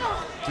 10 count,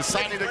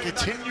 deciding to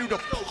continue to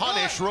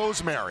punish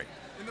Rosemary.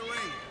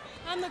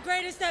 I'm the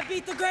greatest that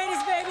beat the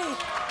greatest, baby.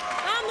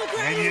 I'm the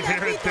And you greatest that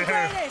hear beat it the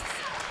there greatest.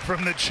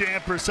 from the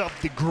champ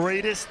herself, the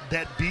greatest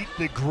that beat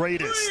the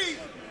greatest.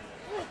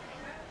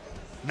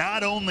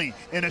 Not only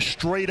in a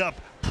straight up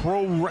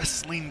pro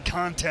wrestling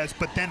contest,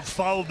 but then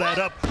followed that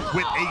up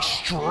with a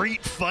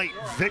street fight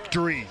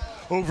victory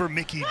over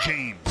Mickie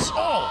James.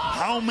 Oh,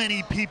 how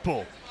many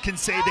people can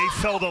say they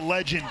felt a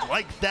legend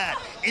like that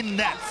in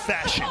that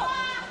fashion?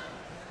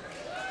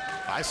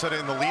 I said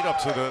in the lead up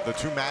to the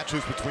two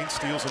matches between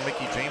Steels and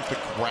Mickie James, the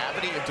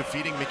gravity of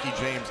defeating Mickie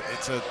James,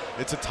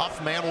 it's a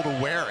tough mantle to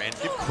wear, and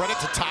give credit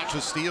to Tasha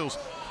Steels.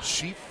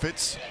 She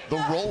fits the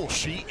role.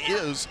 She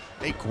is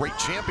a great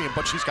champion,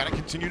 but she's got to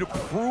continue to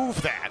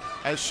prove that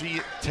as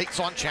she takes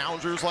on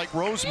challengers like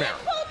Rosemary.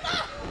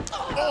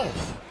 Oh!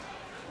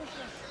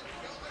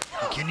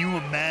 Can you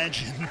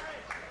imagine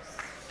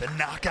the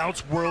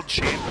Knockouts World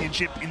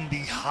Championship in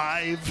the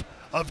hive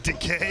of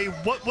decay?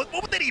 What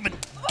would that even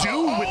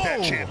do with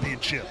that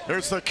championship?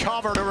 There's the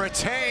cover to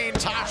retain.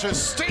 Tasha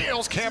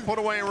Steels can't put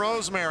away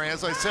Rosemary.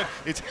 As I said,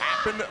 it's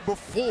happened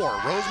before.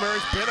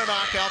 Rosemary's been a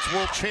Knockouts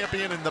World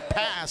Champion in the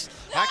past.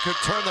 That could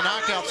turn the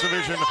Knockouts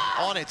division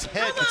on its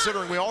head,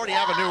 considering we already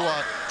have a new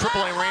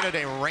AAA Reina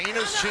de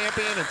Reina's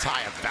champion and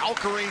Taya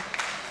Valkyrie.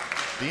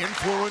 The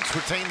Influence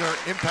retain their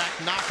Impact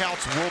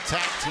Knockouts World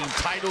Tag Team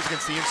titles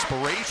against the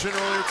Inspiration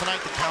earlier tonight.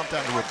 The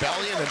countdown to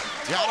Rebellion, and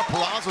Deonna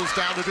Purrazzo's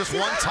down to just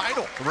one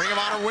title, the Ring of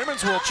Honor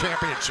Women's World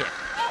Championship.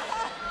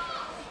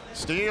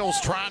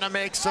 Steels trying to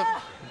make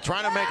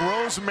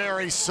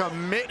Rosemary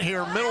submit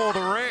here, middle of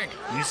the ring.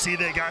 You see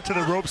they got to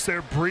the ropes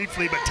there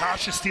briefly, but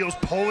Tasha Steels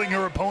pulling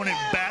her opponent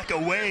back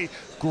away.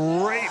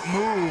 Great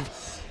move.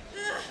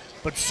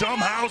 But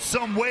somehow,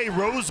 some way,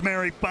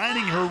 Rosemary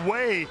finding her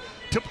way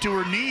up to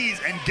her knees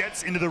and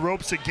gets into the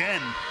ropes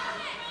again.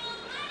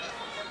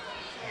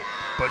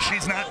 But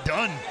she's not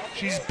done.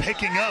 She's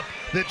picking up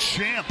the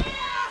champ.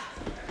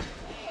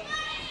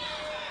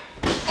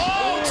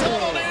 Oh,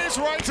 total knees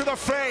right to the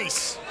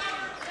face.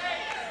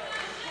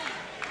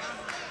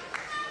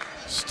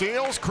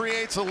 Steels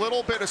creates a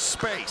little bit of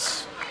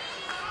space.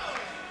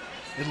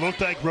 It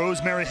looked like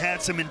Rosemary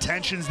had some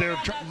intentions there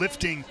of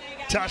lifting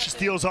Tasha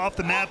Steels off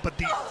the mat, but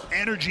the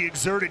energy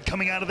exerted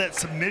coming out of that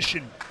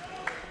submission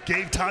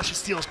gave Tasha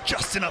Steels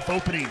just enough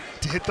opening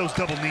to hit those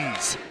double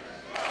knees.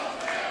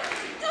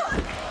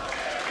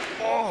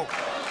 Oh.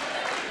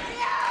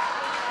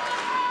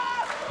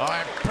 All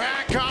right,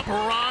 back up,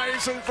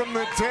 rising from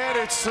the dead,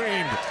 it seemed.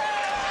 And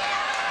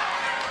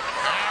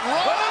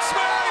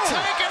Rosemary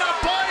taking a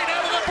bite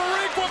out of the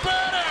Boricua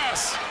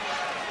Badass.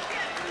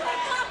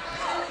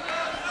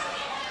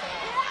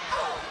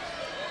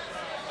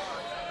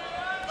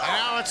 And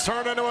now it's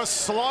turned into a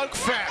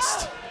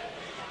slugfest.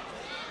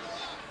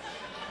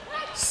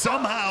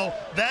 Somehow,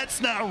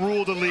 that's not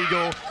ruled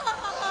illegal.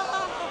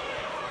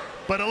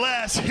 But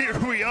alas, here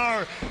we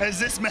are as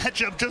this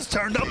matchup just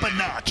turned up a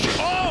notch.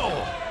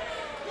 Oh!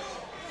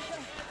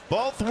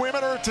 Both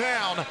women are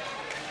down.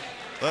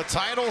 The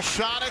title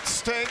shot at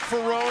stake for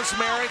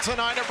Rosemary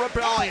tonight at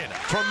Rebellion.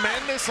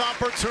 Tremendous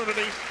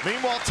opportunity.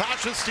 Meanwhile,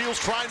 Tasha Steels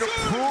trying to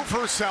prove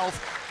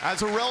herself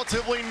as a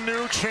relatively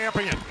new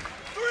champion.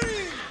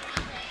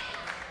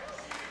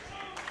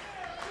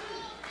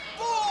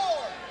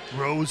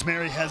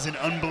 Rosemary has an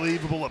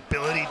unbelievable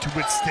ability to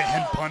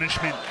withstand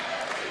punishment.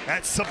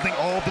 That's something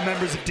all the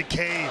members of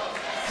Decay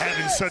have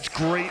in such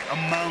great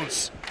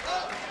amounts.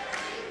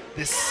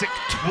 This sick,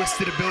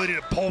 twisted ability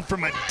to pull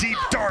from a deep,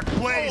 dark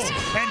place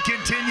and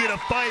continue to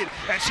fight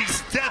as she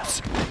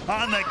steps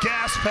on the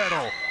gas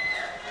pedal.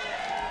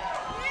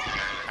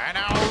 And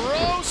now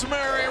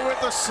Rosemary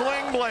with the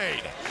sling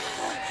blade.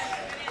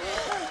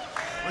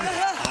 Look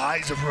at the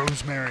eyes of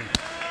Rosemary.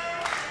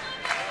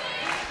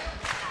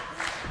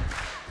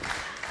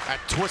 That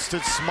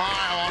twisted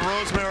smile on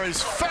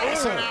Rosemary's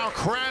face and now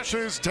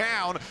crashes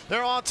down.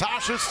 They're on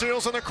Tasha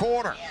Steels in the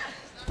corner.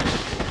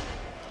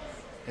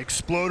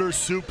 Exploder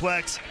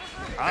suplex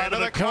out of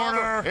the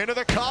corner. Into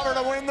the cover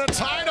to win the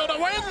title.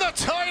 To win the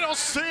title,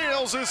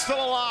 Steels is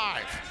still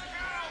alive.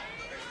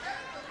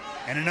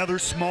 And another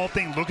small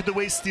thing, look at the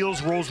way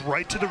Steels rolls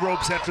right to the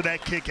ropes after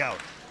that kick out.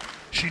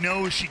 She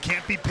knows she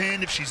can't be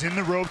pinned if she's in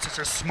the ropes. It's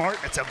a smart,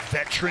 it's a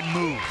veteran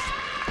move.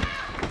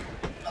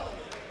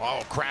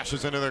 Oh,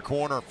 crashes into their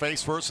corner,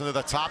 face first into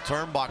the top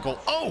turnbuckle.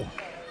 Oh!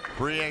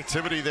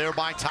 Creativity there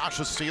by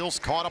Tasha Steels,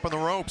 caught up in the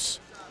ropes.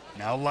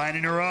 Now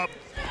lining her up.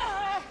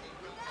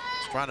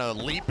 She's trying to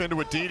leap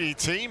into a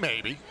DDT,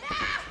 maybe.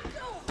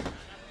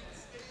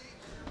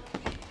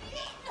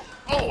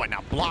 Oh, and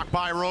now blocked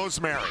by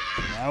Rosemary.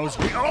 Now as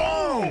we,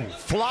 oh!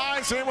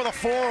 Flies in with a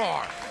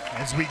forearm.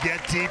 As we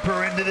get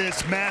deeper into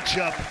this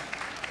matchup,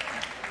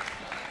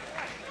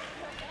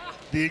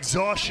 the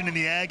exhaustion and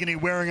the agony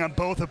wearing on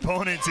both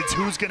opponents, it's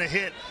who's gonna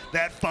hit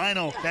that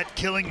final, that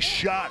killing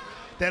shot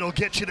that'll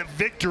get you to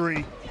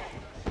victory.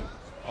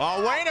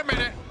 Oh, wait a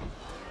minute.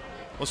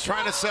 Was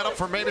trying to set up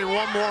for maybe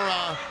one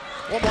more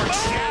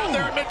jab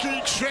there,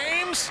 Mickie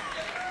James.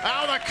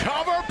 Now the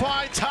cover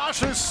by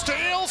Tasha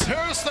Steelz.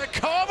 Here's the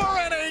cover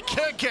and a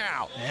kick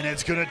out. And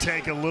it's going to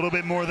take a little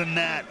bit more than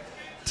that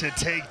to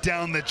take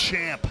down the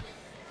champ.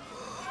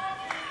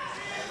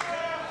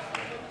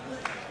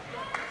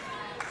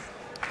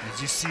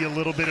 As you see a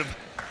little bit of,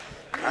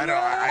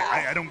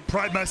 I don't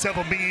pride myself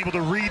on being able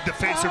to read the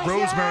face of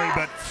Rosemary,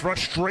 but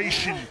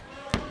frustration,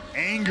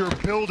 anger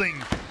building.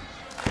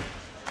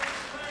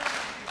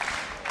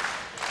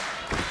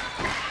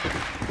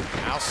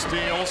 Now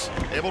Steelz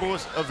able to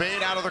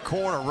evade out of the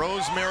corner.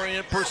 Rosemary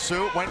in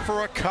pursuit, went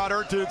for a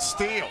cutter, did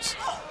Steelz.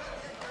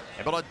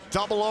 Able to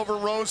double over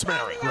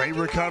Rosemary. Great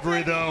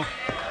recovery though.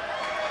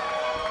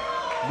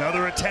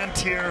 Another attempt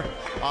here.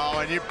 Oh,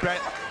 and you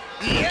bet.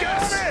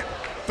 Yes! Got it!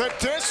 The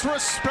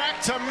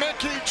disrespect to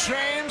Mickie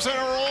James and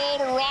her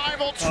old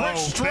rival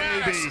Trish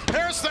Stratus. Baby.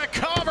 Here's the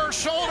cover,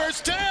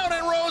 shoulders down,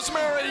 and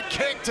Rosemary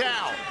kicked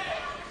out.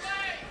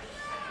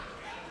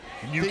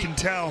 And you can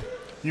tell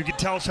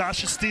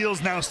Tasha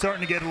Steelz now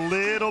starting to get a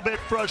little bit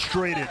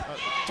frustrated.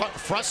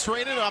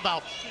 Frustrated? How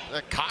about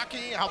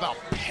cocky? How about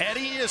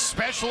petty,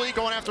 especially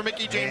going after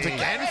Mickie James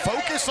again?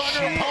 Focus on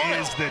your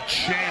opponent. She is the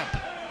champ.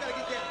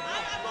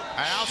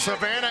 And now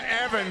Savannah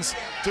Evans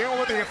dealing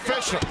with the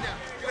official.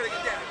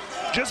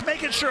 Just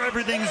making sure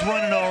everything's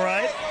running all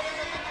right.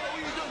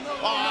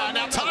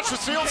 Now Tasha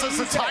Steelz has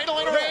the title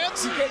in her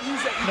hands. No.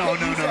 Oh,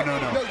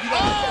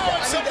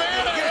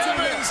 Savannah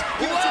Evans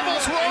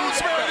levels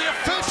Rosemary. The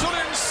official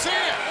didn't see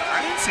it.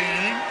 I didn't see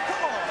anything.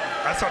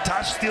 I saw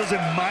Tasha Steelz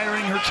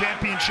admiring her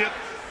championship,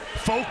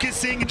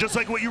 focusing, just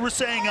like what you were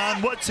saying,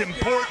 on what's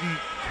important.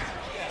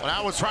 Well,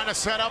 I was trying to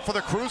set up for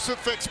the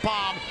crucifix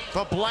bomb,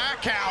 the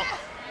blackout.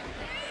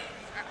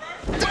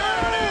 There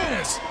it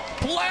is!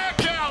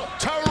 Blackout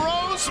to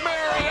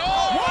Rosemary.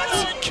 Oh, what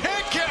a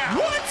kick out!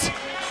 What?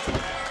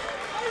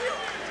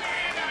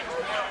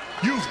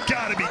 You've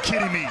got to be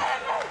kidding me.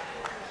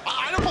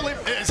 I don't believe.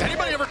 Has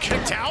anybody ever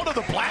kicked out of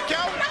the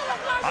blackout?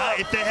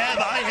 If they have,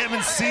 I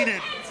haven't seen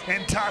it.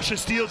 And Tasha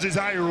Steelz is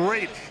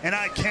irate, and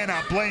I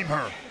cannot blame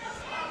her.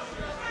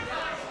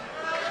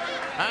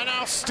 And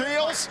now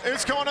Steelz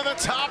is going to the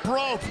top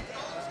rope.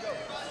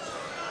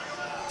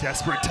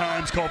 Desperate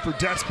times call for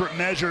desperate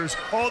measures.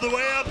 All the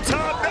way up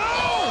top. No!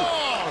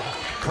 Oh!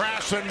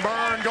 Crash and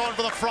burn, going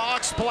for the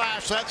frog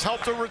splash. That's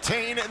helped her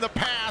retain in the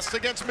past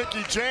against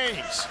Mickie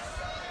James.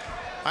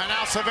 And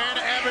now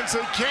Savannah Evans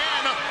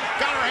again.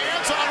 Got her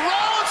hands on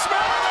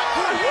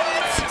Rosemary. What?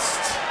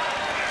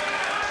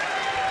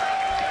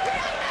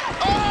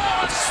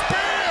 Oh,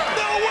 spear!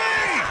 No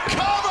way!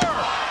 Cover!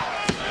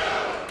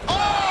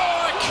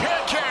 Oh, a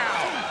kick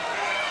out!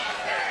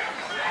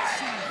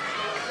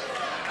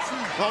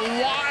 The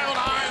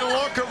wild-eyed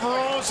look of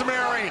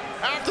Rosemary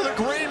after the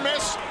green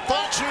mist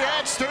thought she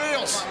had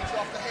Steelz.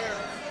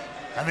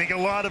 I think a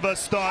lot of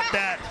us thought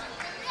that.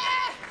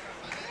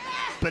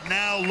 But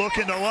now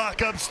looking to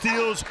lock up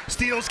Steelz.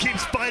 Steelz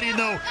keeps fighting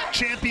though.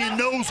 Champion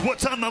knows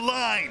what's on the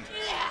line.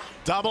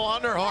 Double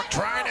underhook,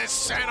 trying to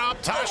set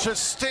up Tasha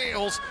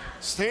Steelz.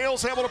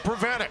 Steelz able to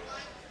prevent it.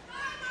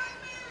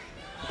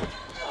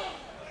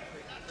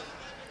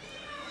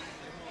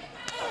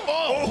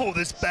 Oh,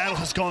 this battle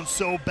has gone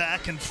so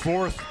back and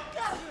forth.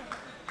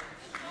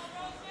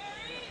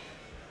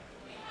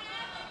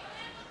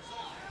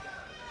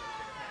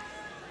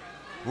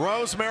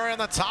 Rosemary on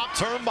the top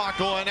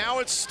turnbuckle, and now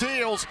it's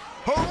Steelz,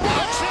 who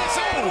rushes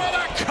in with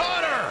a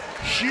cutter.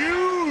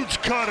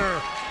 Huge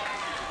cutter.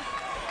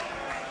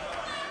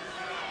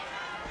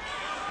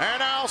 And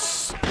now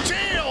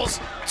Steelz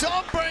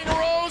dumping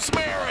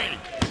Rosemary.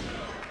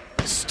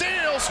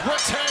 Steelz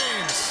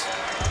retains.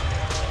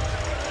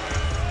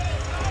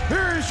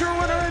 Here's your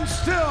winner and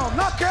still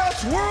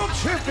Knockouts World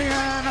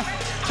Champion,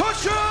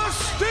 Tasha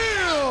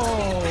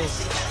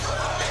Steelz.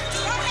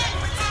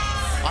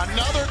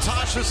 Another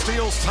Tasha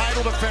Steelz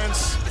title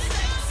defense,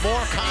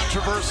 more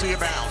controversy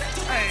about.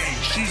 Hey,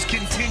 she's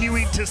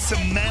continuing to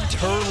cement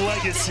her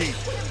legacy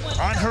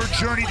on her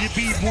journey to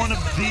be one of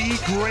the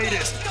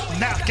greatest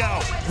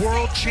knockout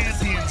world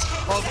champions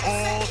of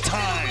all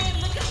time.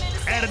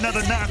 Add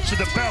another notch to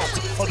the belt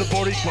of the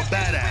Boricua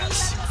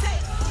Badass.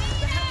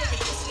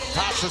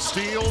 Tasha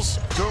Steelz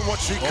doing what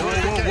she could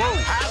to get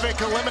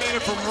Havoc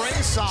eliminated from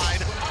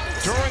ringside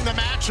during the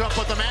matchup,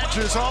 but the match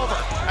is over.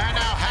 And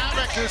now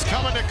Havoc is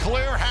coming to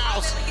clear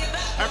house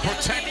and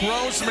protect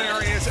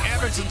Rosemary as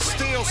Evans and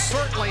Steelz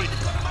certainly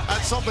had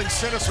something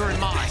sinister in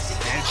mind.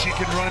 And she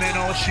can run in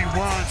all she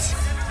wants.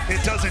 It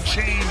doesn't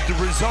change the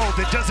result.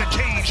 It doesn't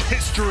change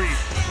history.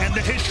 And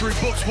the history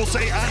books will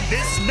say on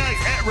this night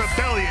at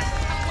Rebellion,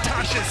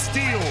 Tasha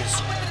Steelz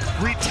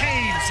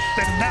retains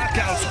the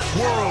Knockouts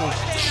World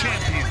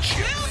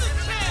Championship.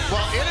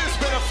 Well, it has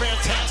been a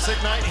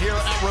fantastic night here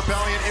at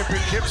Rebellion in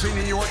Poughkeepsie,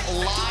 New York,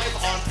 live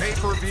on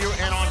pay-per-view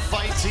and on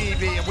Fight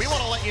TV. And we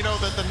want to let you know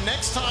that the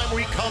next time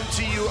we come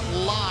to you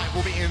live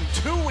will be in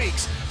 2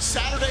 weeks,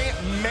 Saturday,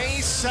 May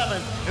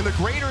 7th, in the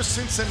greater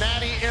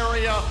Cincinnati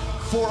area.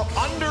 for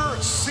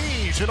Under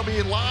Siege. It'll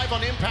be live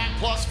on Impact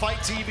Plus, Fight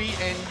TV,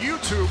 and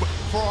YouTube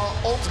for our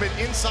Ultimate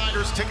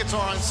Insiders. Tickets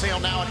are on sale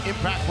now at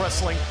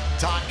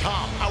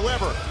ImpactWrestling.com.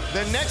 However,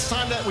 the next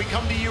time that we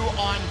come to you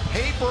on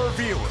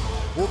pay-per-view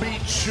will be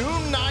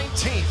June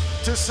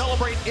 19th to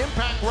celebrate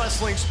Impact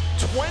Wrestling's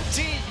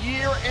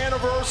 20-year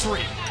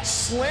anniversary.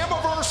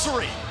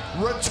 Slammiversary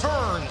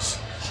returns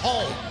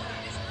home.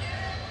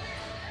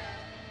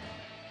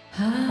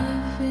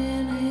 I've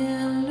been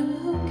here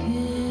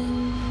looking.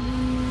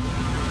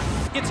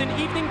 It's an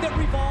evening that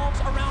revolves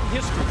around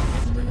history.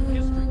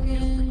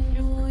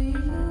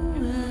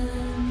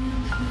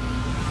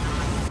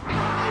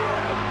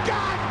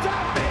 Got to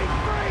be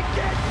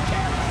freaking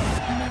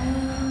kidding!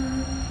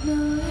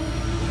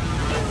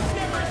 You've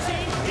never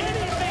seen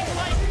anything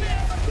like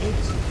this!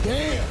 It's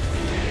damn!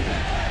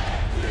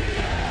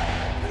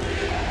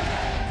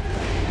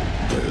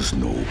 There's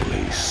no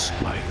place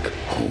like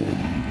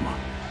home.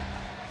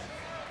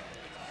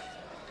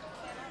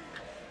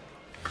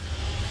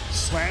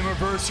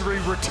 Slammiversary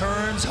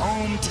returns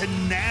home to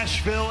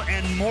Nashville,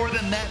 and more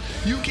than that,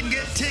 you can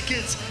get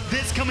tickets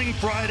this coming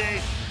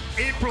Friday,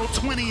 April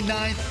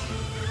 29th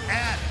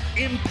at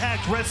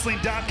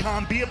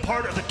ImpactWrestling.com. Be a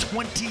part of the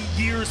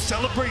 20-year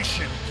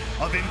celebration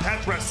of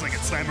Impact Wrestling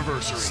at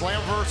Slammiversary.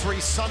 Slammiversary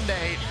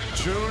Sunday,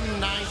 June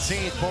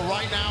 19th. But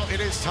right now,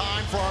 it is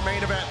time for our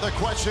main event. The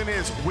question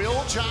is,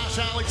 will Josh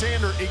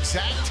Alexander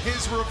exact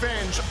his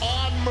revenge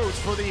on Moose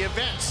for the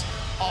events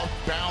of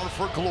Bound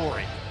for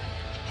Glory?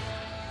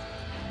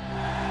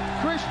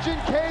 Christian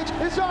Cage,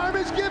 his arm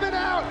is given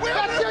out.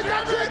 That's it,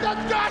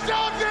 that's Josh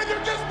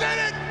Alexander just did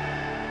it.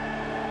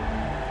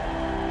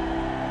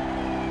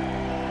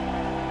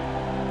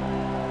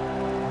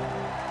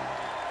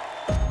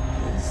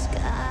 The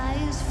sky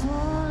is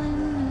falling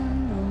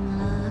and don't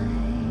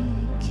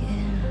like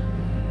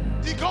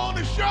it. He calling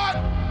the shot.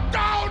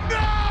 Oh,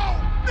 no!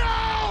 No!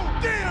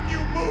 Damn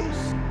you,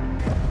 Moose!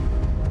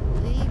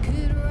 We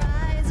could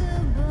rise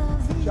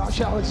above. Josh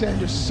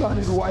Alexander's son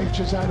and wife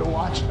just had to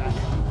watch that.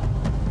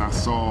 I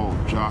saw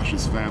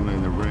Josh's family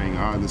in the ring.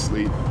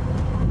 Honestly,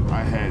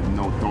 I had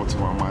no thoughts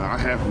in my mind. I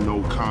have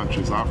no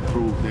conscience. I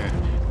proved that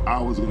I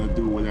was going to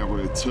do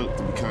whatever it took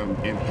to become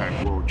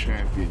Impact World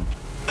Champion.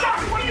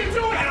 Josh, what are you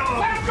doing?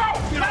 Let him go!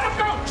 Let him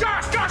go!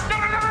 Josh! Josh! No!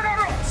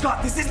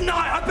 Scott, this is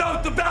not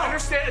about the belt! I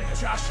understand,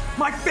 Josh.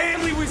 My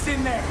family was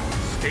in there!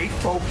 Stay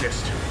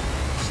focused.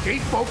 Stay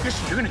focused.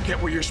 You're gonna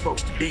get where you're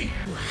supposed to be.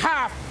 You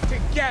have to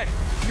get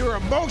your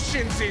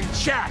emotions in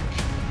check.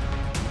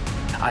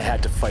 I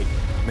had to fight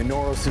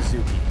Minoru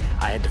Suzuki,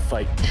 I had to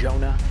fight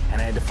Jonah,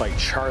 and I had to fight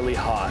Charlie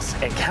Haas,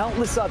 and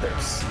countless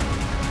others.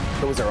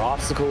 Those are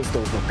obstacles,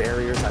 those were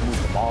barriers, I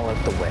moved them all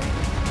out the way.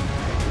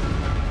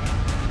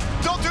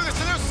 Don't do this,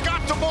 and there's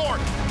Scott DeMore.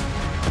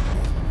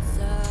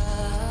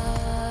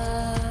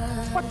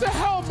 What the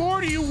hell more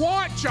do you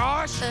want,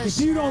 Josh? If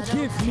you don't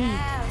give me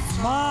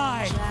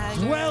my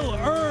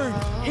well-earned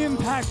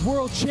Impact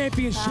World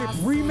Championship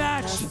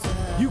rematch,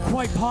 you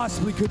quite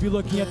possibly could be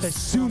looking at the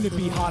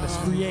soon-to-be hottest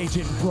free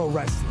agent in pro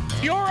wrestling.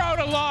 You're out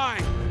of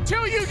line.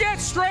 Till you get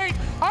straight,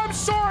 I'm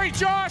sorry,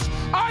 Josh.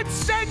 I'm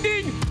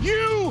sending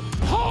you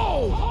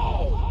home.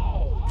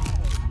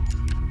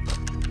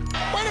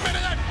 Wait a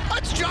minute,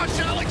 that's Josh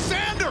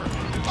Alexander.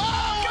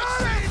 Oh, a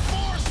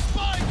C4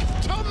 spike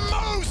to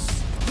Moose.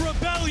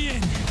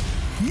 Rebellion,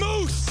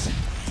 Moose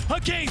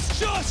against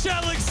Josh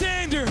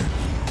Alexander,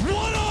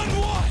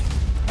 one-on-one.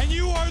 And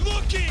you are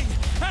looking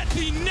at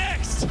the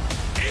next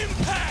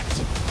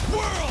Impact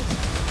World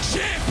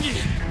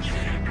Champion.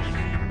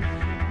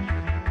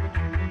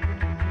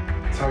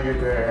 Tell your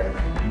dad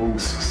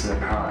Moose said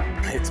hi.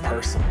 It's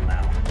personal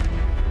now.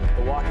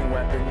 The walking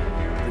weapon,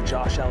 the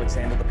Josh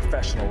Alexander, the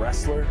professional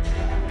wrestler,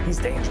 he's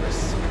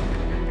dangerous.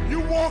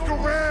 You walk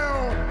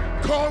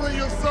around calling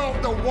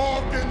yourself the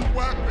walking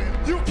weapon.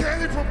 You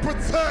can't even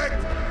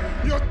protect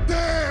your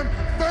damn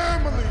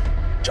family.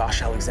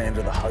 Josh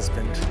Alexander, the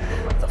husband,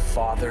 the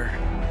father,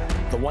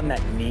 the one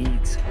that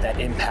needs that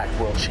Impact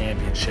World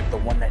Championship, the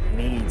one that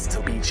needs to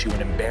beat you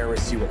and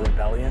embarrass you at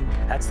Rebellion,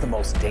 that's the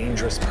most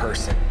dangerous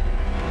person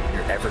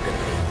you're ever gonna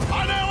be.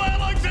 I know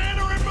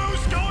Alexander and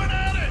Moose going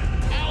at it.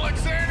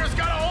 Alexander's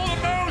got a hold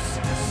of Moose.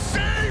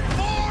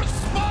 C4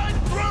 spike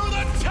through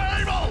the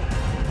table.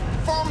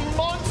 For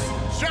months,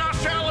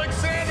 Josh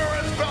Alexander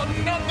has felt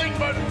nothing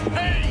but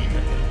pain,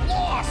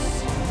 loss,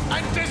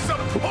 and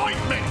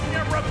disappointment.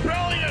 In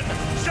Rebellion,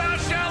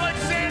 Josh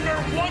Alexander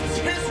wants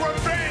his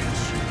revenge.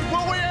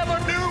 Will we have a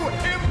new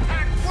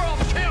Impact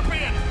World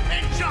Champion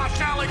in Josh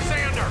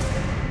Alexander?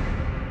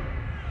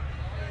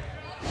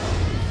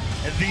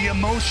 The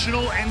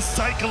emotional and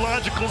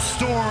psychological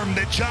storm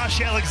that Josh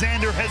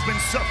Alexander has been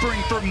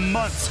suffering for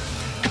months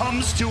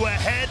comes to a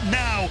head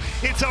now.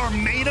 It's our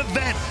main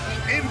event,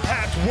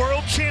 Impact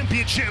World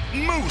Championship,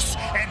 Moose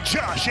and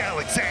Josh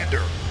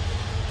Alexander.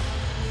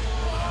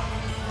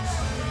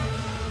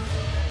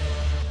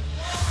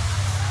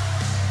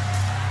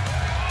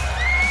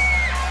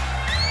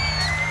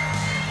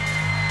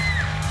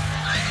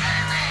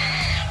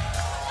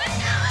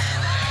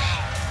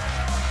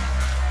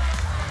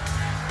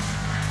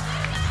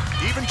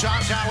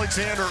 Josh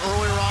Alexander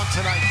earlier on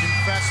tonight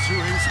confessed to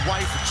his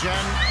wife, Jen,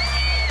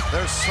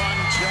 their son,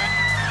 Jet,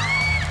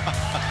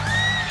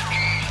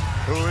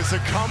 who is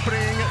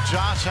accompanying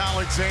Josh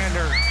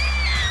Alexander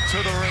to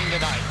the ring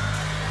tonight.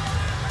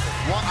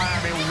 What a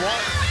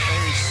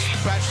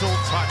special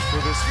touch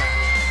for this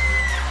match.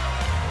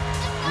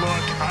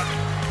 Look,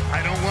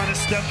 I don't want to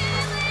step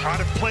out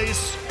of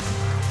place,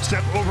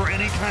 step over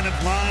any kind of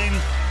line,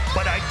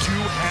 but I do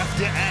have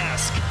to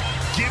ask,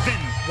 given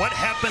what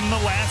happened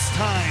the last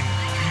time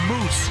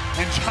Moose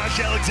and Josh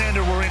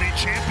Alexander were in a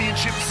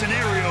championship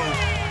scenario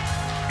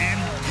and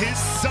his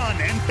son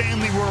and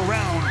family were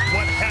around,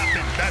 what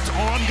happened? That's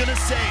all I'm gonna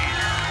say.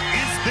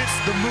 Is this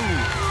the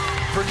move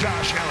for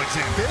Josh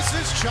Alexander? This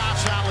is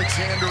Josh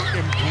Alexander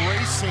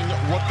embracing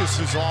what this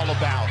is all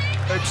about,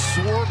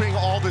 absorbing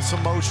all this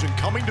emotion,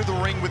 coming to the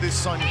ring with his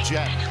son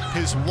Jet,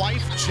 his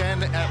wife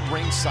Jen at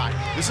ringside.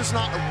 This is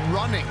not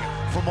running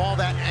from all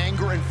that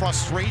anger and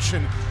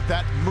frustration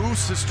that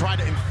Moose has tried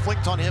to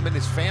inflict on him and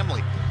his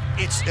family.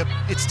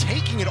 It's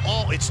taking it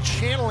all, it's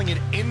channeling it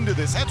into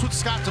this. That's what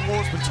Scott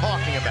D'Amore's been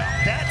talking about.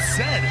 That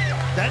said,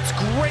 that's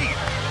great.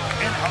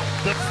 And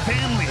the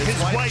family, his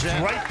wife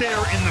Jen, right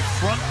there in the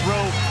front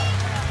row.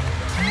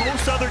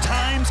 Most other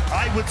times,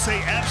 I would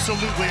say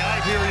absolutely,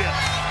 I hear you.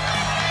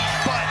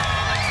 But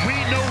we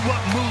know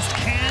what Moose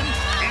can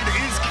and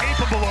is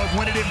capable of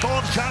when it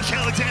involves Josh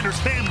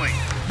Alexander's family.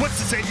 What's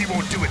to say he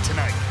won't do it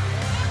tonight?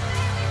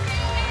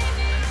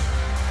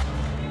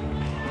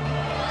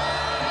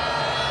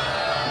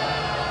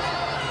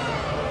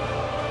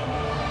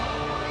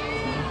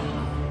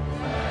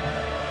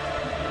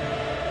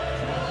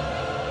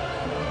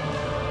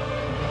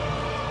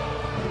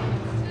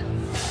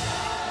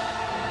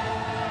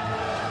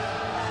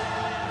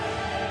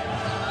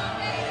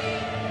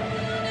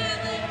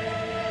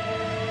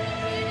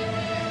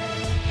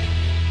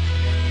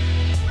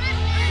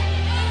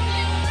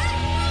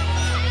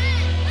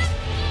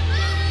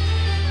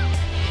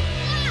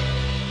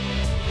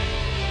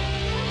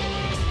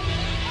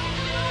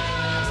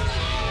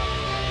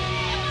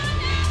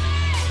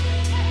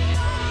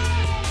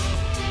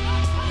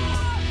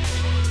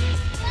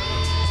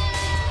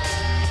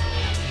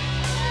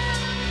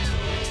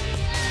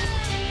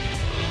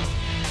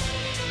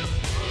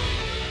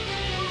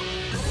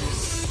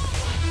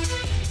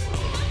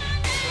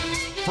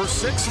 For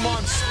 6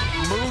 months,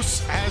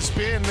 Moose has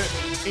been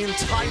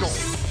entitled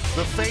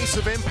the face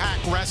of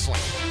Impact Wrestling.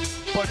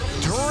 But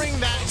during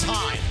that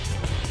time,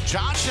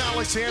 Josh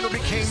Alexander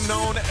became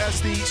known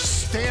as the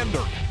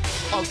standard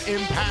of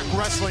Impact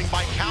Wrestling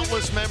by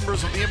countless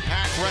members of the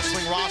Impact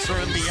Wrestling roster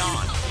and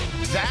beyond.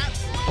 That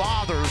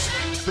bothers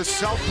the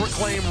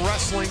self-proclaimed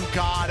wrestling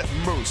god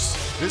Moose.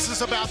 This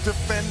is about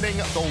defending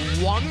the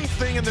one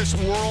thing in this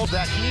world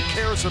that he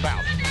cares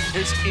about,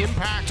 his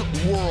Impact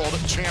World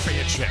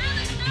Championship.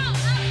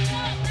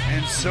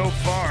 And so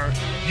far,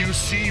 you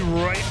see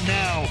right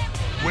now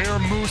where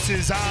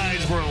Moose's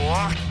eyes were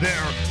locked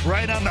there,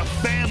 right on the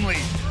family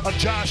of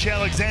Josh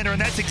Alexander, and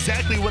that's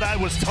exactly what I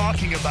was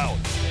talking about.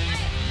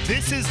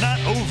 This is not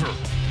over.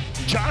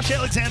 Josh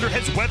Alexander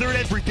has weathered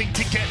everything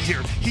to get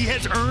here. He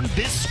has earned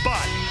this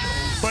spot,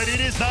 but it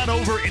is not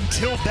over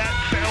until that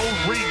bell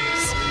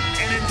rings.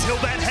 And until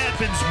that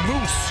happens,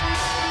 Moose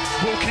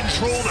will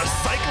control the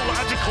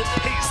psychological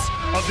pace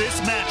of this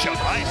matchup.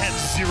 I have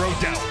zero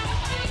doubt.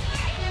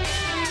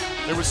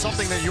 There was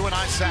something that you and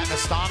I sat in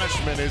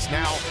astonishment is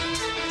now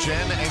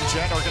Jen and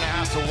Jet are going to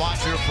have to watch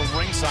here from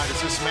ringside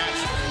as this match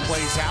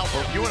plays out.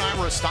 But you and I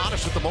were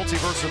astonished at the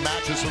multiverse of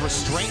matches, the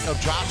restraint of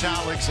Josh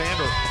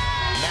Alexander.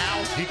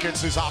 Now he gets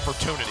his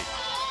opportunity.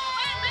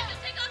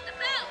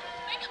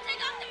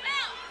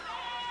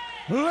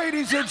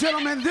 Ladies and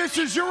gentlemen, this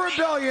is your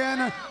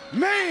Rebellion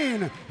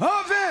main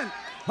event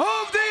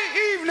of the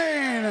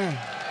evening.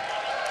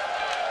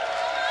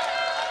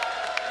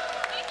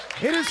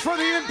 It is for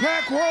the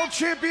Impact World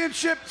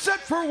Championship, set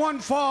for one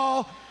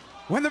fall.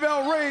 When the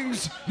bell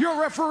rings, your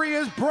referee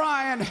is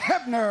Brian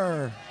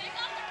Hebner.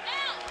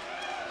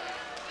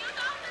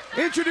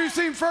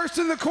 Introducing first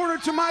in the corner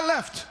to my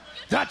left,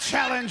 the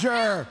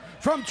challenger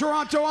from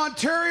Toronto,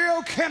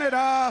 Ontario,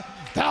 Canada,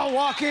 the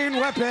walking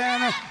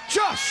weapon,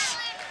 Josh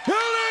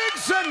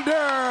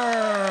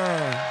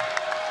Alexander.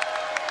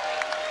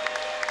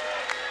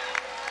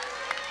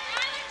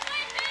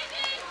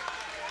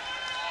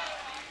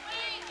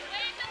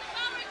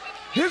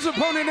 His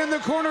opponent in the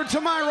corner to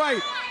my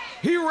right,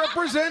 he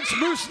represents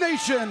Moose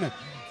Nation.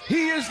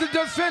 He is the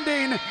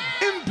defending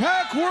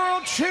Impact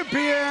World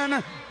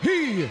Champion.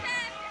 He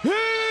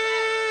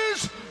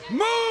is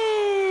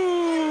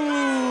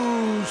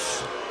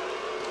Moose.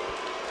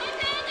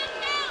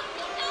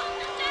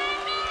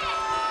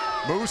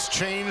 Moose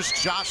changed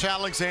Josh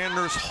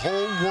Alexander's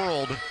whole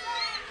world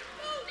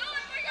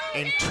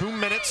in 2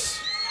 minutes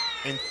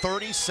and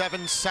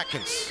 37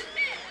 seconds.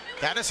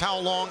 That is how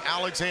long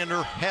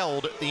Alexander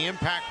held the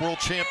Impact World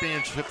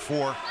Championship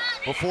for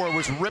before it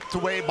was ripped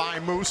away by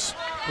Moose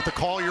with the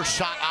Call Your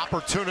Shot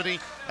opportunity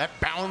at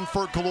Bound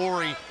for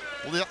Glory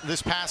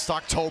this past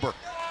October.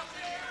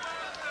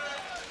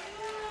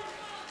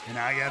 And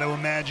I got to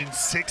imagine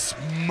 6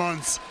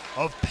 months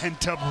of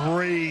pent-up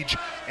rage.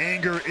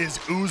 Anger is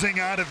oozing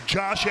out of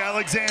Josh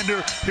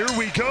Alexander. Here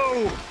we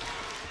go.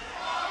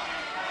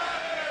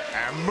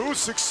 And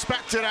Moose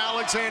expected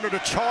Alexander to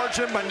charge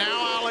him, but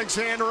now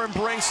Alexander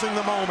embracing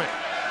the moment.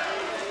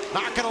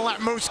 Not gonna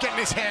let Moose get in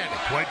his head.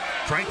 Quite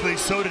frankly,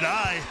 so did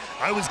I.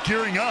 I was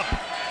gearing up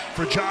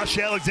for Josh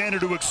Alexander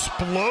to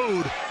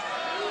explode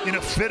in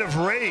a fit of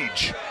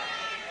rage.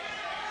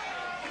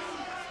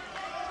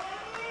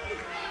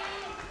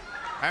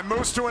 And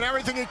Moose doing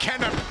everything he can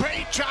to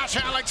bait Josh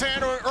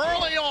Alexander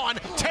early on.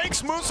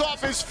 Takes Moose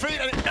off his feet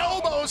and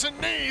elbows and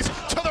knees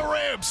to the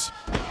ribs.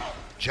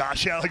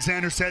 Josh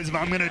Alexander says, if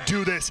I'm gonna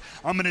do this,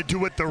 I'm gonna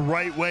do it the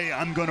right way.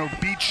 I'm gonna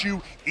beat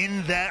you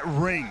in that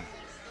ring.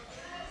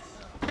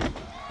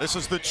 This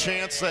is the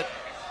chance that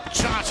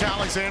Josh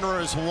Alexander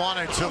has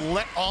wanted, to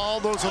let all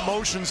those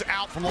emotions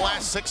out from the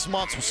last 6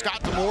 months.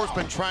 Scott D'Amore's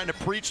been trying to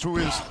preach to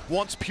his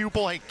once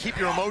pupil, hey, keep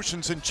your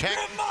emotions in check.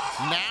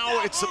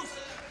 Now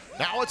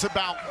it's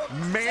about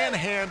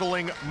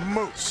manhandling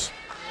Moose.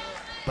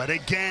 But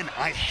again,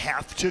 I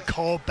have to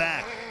call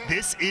back.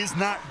 This is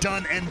not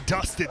done and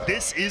dusted.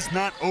 This is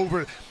not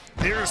over.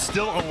 There is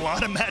still a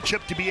lot of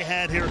matchup to be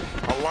had here.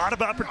 A lot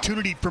of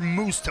opportunity for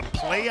Moose to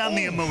play on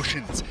the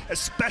emotions,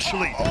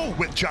 especially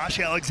with Josh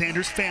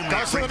Alexander's family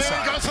Goes at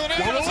ringside. goes to the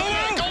knee, goes to the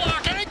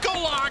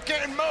ankle lock,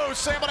 and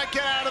Moose able to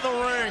get out of the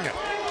ring.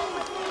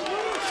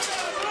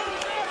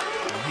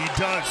 He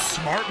does.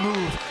 Smart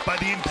move by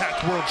the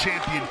Impact World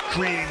Champion,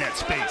 creating that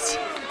space.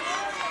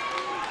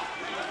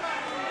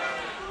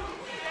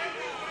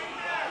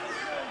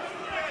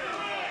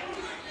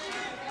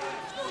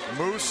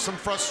 Moose, some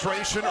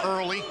frustration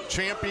early.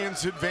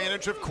 Champion's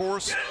advantage, of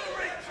course.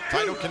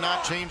 Title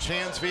cannot change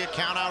hands via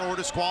count-out or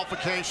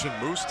disqualification.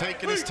 Moose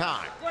taking his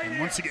time. And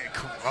once again,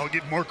 I'll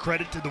give more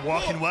credit to the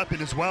walking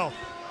weapon as well.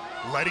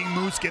 Letting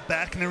Moose get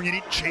back in there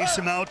and chase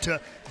him out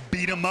to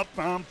beat him up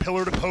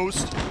pillar to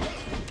post.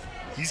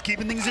 He's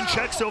keeping things in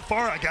check so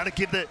far. I gotta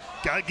give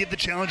the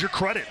challenger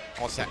credit.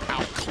 Wants to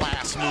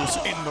outclass Moose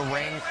in the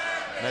ring.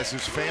 And as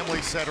his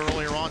family said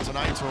earlier on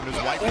tonight to him,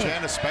 his wife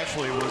Jen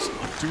especially, was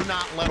do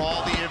not let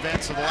all the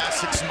events of the last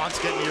 6 months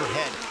get in your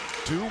head.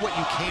 Do what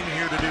you came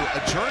here to do.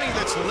 A journey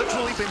that's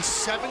literally been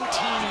 17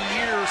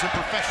 years in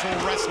professional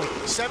wrestling.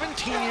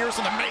 17 years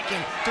in the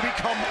making to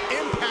become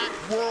Impact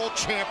World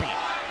Champion.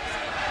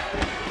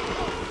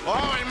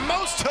 Oh, and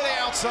Moose to the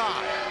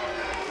outside.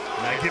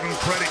 And I give him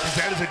credit because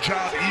that is a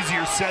job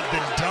easier said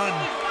than done.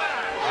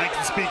 I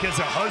can speak as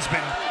a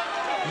husband.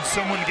 When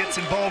someone gets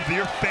involved with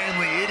your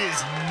family, it is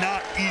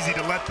not easy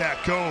to let that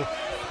go.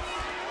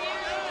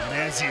 And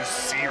as you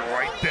see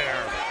right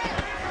there.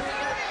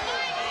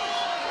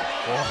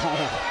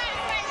 Oh,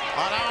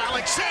 now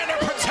Alexander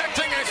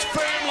protecting his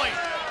family.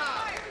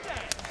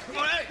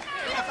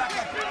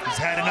 He's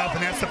had enough,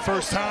 and that's the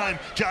first time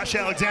Josh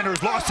Alexander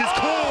has lost his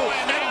cool.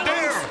 And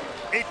there,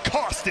 it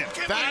cost him.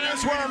 That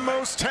is where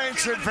Moose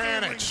takes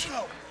advantage.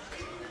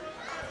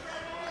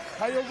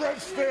 How your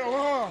reps feel,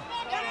 huh?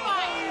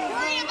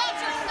 Worry about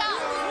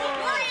yourself.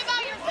 Worry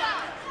about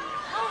yourself.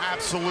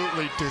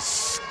 Absolutely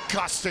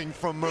disgusting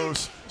from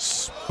Moose.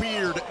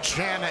 Speared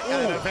Janet at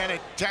an event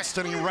at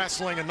Destiny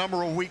Wrestling a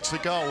number of weeks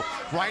ago,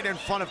 right in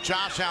front of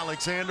Josh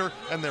Alexander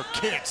and their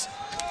kids.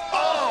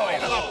 Oh,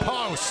 into the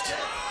post.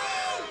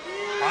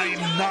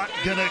 I'm not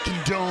gonna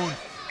condone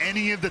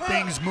any of the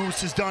things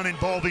Moose has done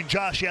involving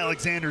Josh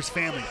Alexander's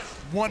family.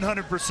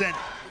 100%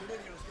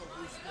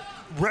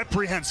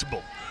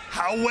 reprehensible.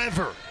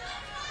 However,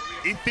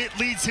 if it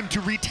leads him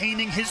to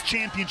retaining his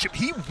championship,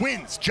 he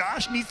wins.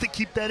 Josh needs to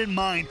keep that in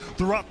mind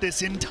throughout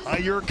this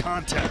entire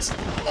contest.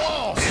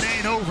 Oh! It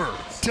ain't over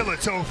till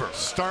it's over.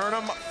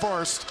 Sternum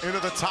first into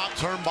the top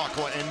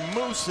turnbuckle, and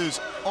Moose has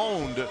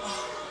owned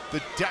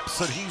the depths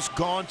that he's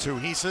gone to.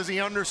 He says he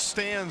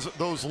understands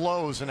those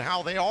lows and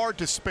how they are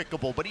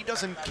despicable, but he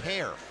doesn't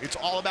care. It's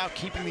all about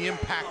keeping the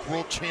Impact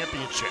World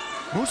Championship.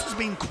 Moose is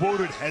being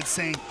quoted as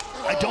saying,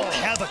 I don't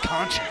have a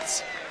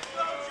conscience.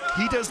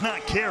 He does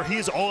not care. He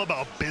is all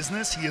about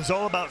business. He is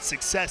all about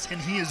success,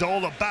 and he is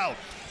all about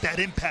that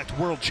Impact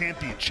World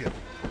Championship.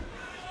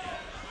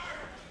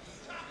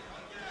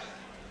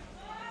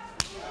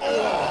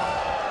 Oh.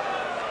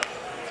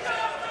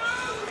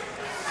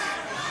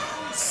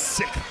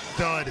 Sick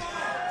thud.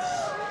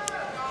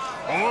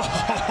 Oh.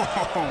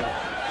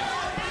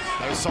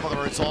 There's some of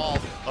the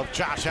resolve of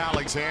Josh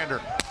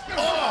Alexander.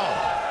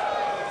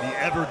 Oh.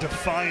 The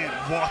ever-defiant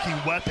walking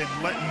weapon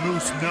letting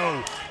Moose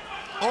know.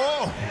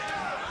 Oh.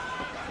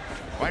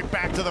 Right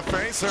back to the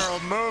face there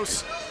of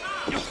Moose.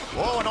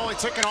 Whoa, and only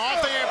taking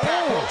off the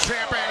Impact World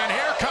Champion, and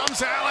here comes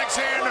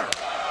Alexander.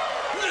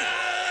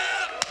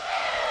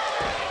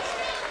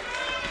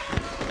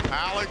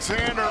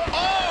 Alexander,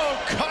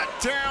 cut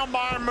down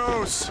by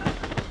Moose.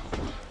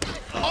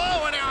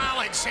 Oh, and now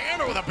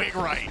Alexander with a big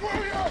right.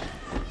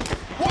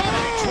 What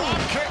a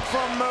drop kick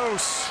from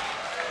Moose.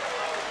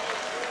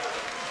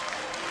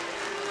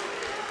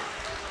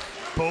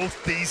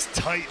 Both these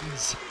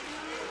titans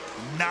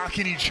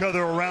knocking each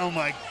other around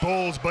like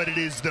bulls, but it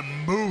is the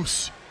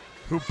Moose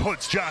who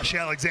puts Josh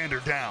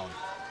Alexander down.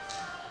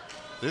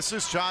 This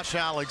is Josh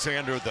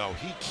Alexander, though.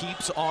 He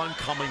keeps on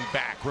coming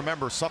back.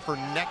 Remember, suffered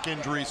neck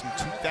injuries in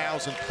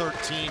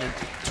 2013 and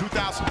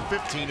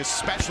 2015,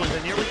 especially.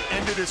 That nearly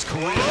ended his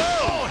career.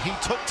 Oh, he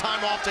took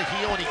time off to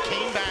heal, and he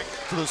came back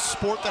to the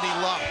sport that he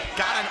loved.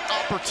 Got an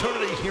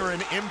opportunity here in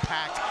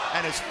Impact,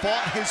 and has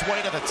fought his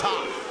way to the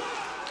top.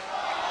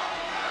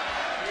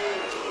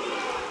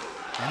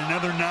 And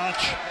another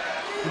notch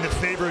in the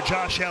favor of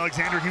Josh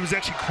Alexander. He was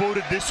actually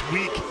quoted this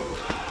week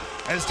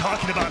as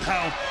talking about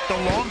how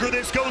the longer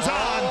this goes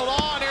on.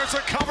 Hold on, here's a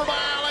cover by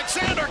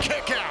Alexander,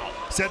 kick out.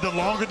 Said the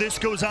longer this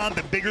goes on,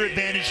 the bigger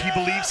advantage he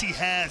believes he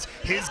has.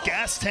 His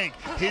gas tank,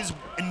 his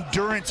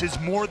endurance is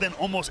more than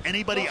almost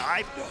anybody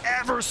I've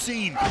ever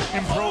seen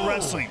in pro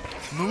wrestling.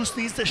 Moose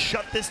needs to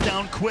shut this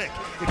down quick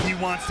if he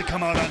wants to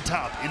come out on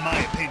top, in my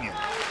opinion.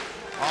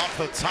 Off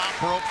the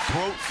top rope,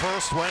 throat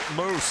first went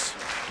Moose.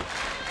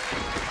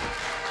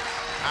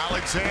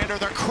 Alexander,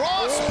 the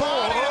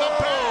crossbody to the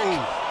back.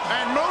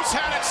 And Moose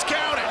had it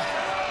scouted.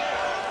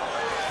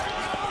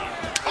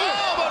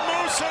 Oh, but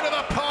Moose into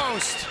the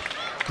post.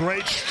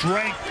 Great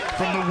strength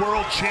from the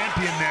world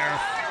champion there.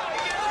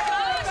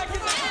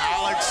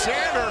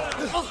 Alexander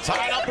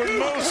tied up with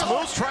Moose.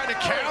 Moose trying to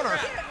counter.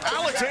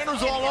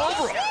 Alexander's all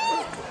over him.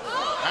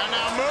 And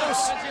now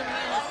Moose.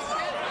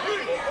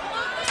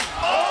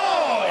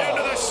 Oh,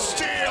 into the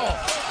steel.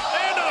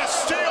 Into the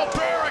steel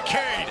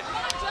barricade.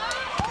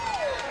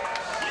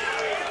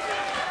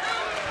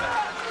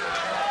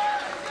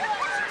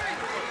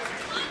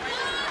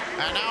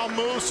 And now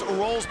Moose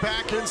rolls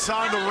back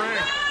inside the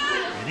ring.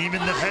 And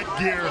even the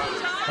headgear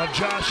of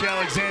Josh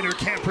Alexander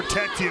can't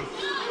protect him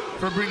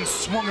from being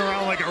swung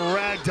around like a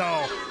rag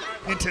doll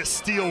into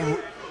steel.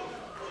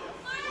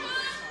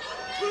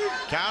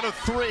 Count of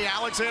 3.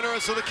 Alexander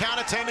has to the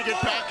count of 10 to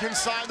get back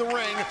inside the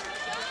ring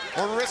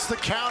or risk the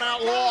count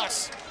out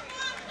loss.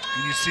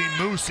 And you see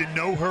Moose in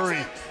no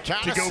hurry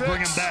count to go 6.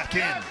 bring him back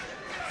in.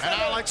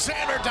 And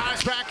Alexander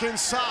dives back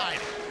inside.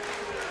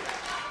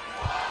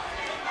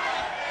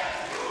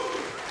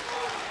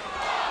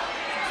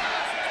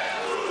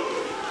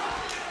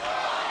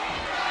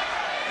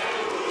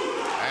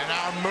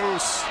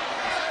 Moose,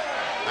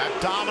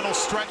 abdominal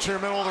stretch in the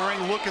middle of the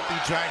ring. Look at the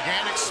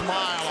gigantic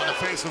smile on the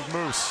face of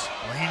Moose.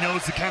 Well, he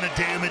knows the kind of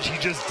damage he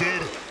just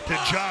did to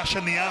Josh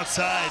on the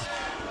outside,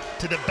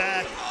 to the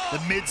back, the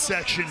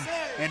midsection,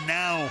 and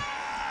now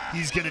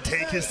he's going to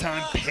take his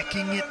time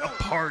picking it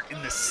apart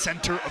in the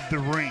center of the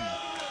ring.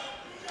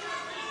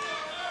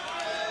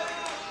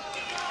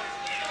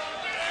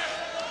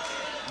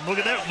 Look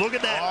at that, look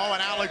at that. Oh,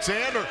 and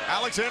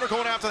Alexander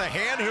going after the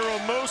hand here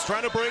of Moose,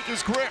 trying to break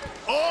his grip.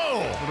 Oh!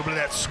 A little bit of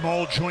that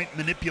small joint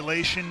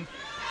manipulation,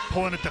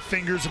 pulling at the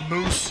fingers of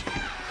Moose.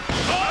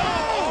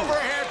 Oh!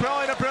 Overhead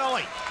belly to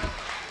belly.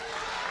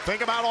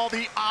 Think about all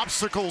the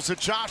obstacles that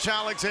Josh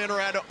Alexander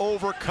had to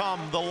overcome.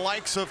 The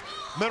likes of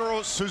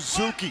Minoru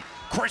Suzuki,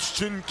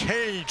 Christian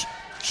Cage,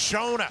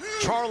 JONAH,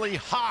 Charlie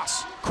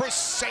Haas, Chris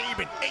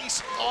Sabin,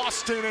 Ace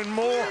Austin, and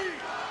more.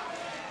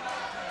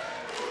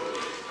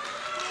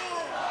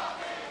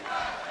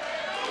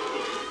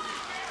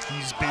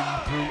 He's been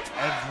through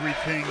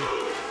everything.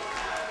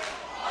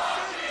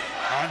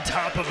 On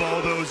top of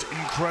all those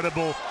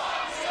incredible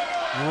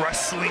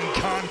wrestling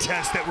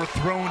contests that were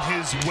thrown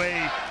his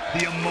way,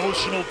 the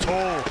emotional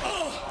toll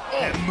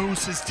that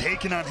Moose has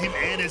taken on him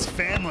and his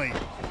family.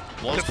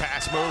 Blows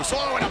past Moose.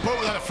 Oh, and a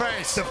boot to the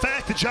face. The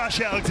fact that Josh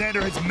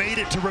Alexander has made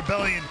it to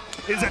Rebellion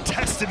is a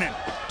testament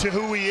to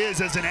who he is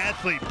as an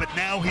athlete, but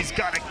now he's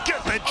got to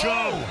get that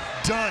job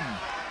done.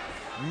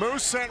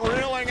 Moose sent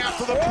reeling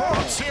after the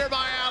boots here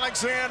by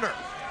Alexander.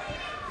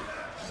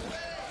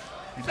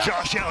 And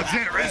Josh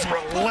Alexander is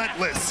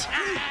relentless.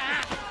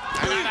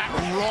 And that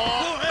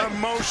raw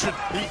emotion,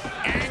 the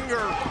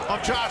anger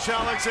of Josh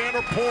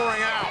Alexander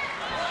pouring out.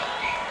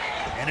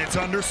 And it's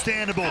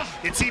understandable.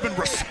 It's even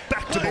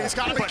respectable. He's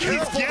got to be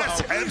careful.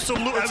 Yes, though.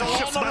 absolutely. I was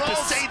just about to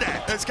say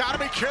that. He's got to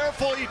be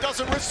careful. He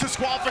doesn't risk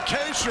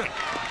disqualification.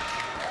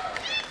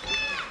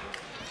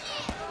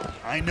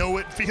 I know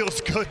it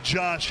feels good,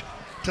 Josh,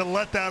 to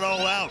let that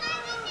all out.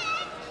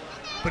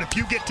 But if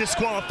you get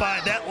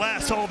disqualified, that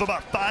lasts all of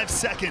about 5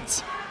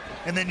 seconds,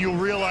 and then you'll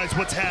realize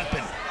what's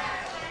happened.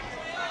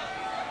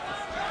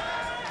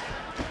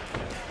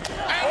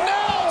 And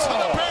now to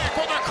the back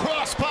with a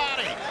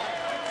crossbody.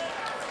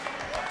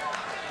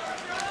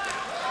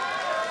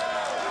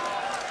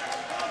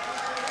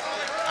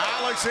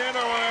 Alexander,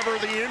 however,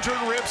 the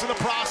injured ribs in the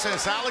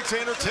process.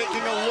 Alexander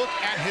taking a look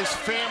at his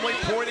family,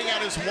 pointing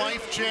at his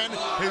wife, Jen,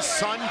 his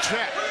son,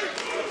 Jet.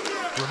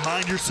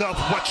 Remind yourself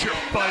what you're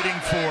fighting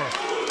for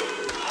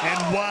and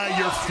why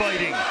you're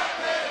fighting.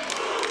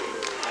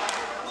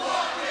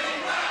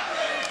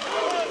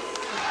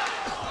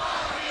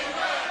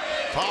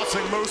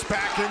 Tossing Moose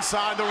back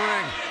inside the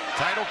ring.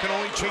 Title can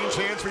only change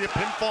hands via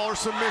pinfall or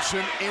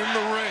submission in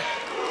the ring.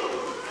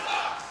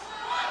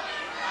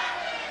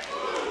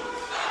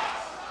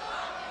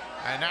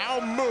 And now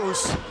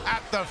Moose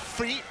at the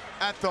feet,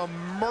 at the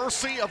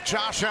mercy of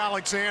Josh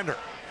Alexander.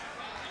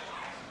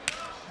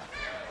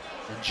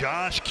 And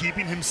Josh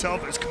keeping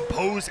himself as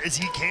composed as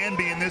he can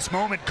be in this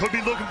moment. Could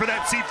be looking for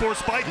that C4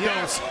 spike, though.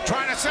 Yes,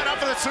 trying to set up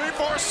for the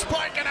C4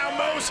 spike, and now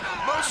Moose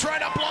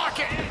trying to block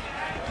it.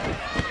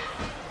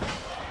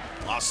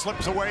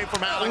 Slips away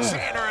from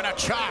Alexander and a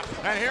chop.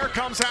 And here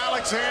comes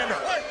Alexander.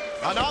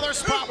 Another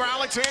spot where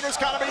Alexander's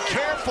got to be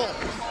careful.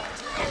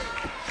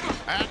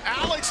 And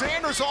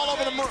Alexander's all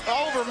over Moose.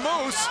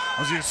 I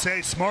was going to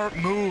say, smart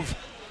move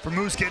for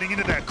Moose getting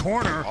into that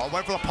corner.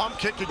 Went for the pump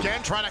kick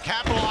again, trying to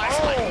capitalize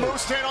like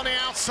Moose did on the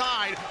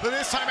outside. But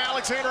this time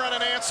Alexander had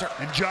an answer.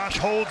 And Josh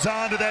holds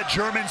on to that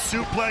German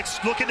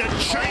suplex, looking to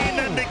chain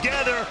them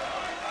together.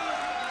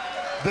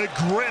 The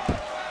grip,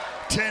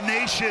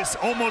 tenacious,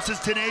 almost as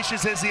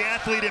tenacious as the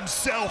athlete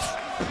himself.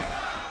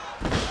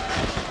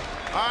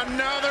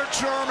 Another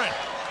German.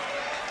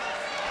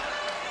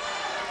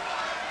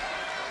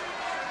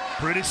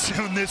 Pretty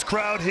soon this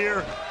crowd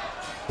here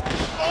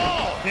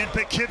in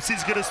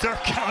Poughkeepsie's gonna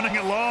start counting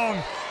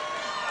along.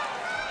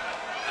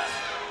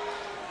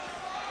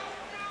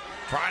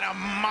 Trying to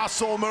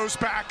muscle Moose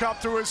back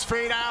up to his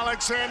feet.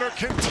 Alexander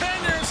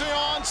continues the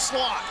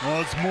onslaught.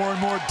 Well, as more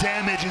and more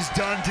damage is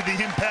done to the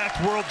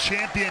Impact World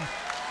Champion,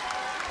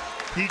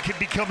 he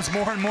becomes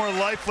more and more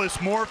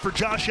lifeless. More for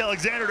Josh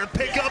Alexander to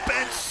pick up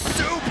and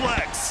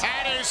suplex.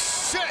 That is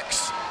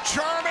 6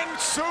 German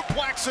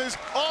suplexes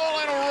all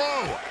in a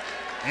row.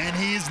 And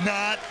he's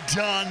not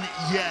done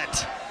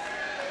yet.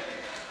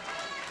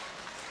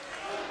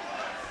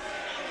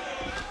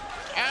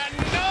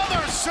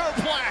 Another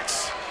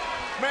suplex.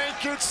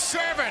 Make it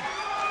 7.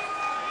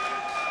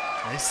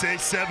 They say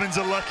 7's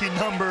a lucky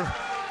number,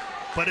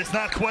 but it's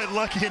not quite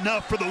lucky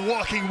enough for the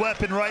walking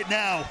weapon right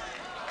now.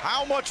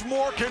 How much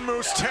more can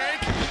Moose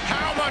take?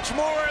 How much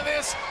more of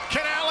this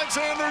can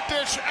Alexander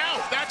dish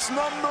out? That's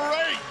number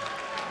 8.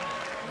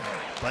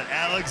 But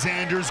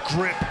Alexander's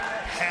grip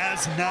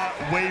has not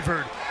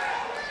wavered.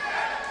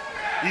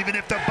 Even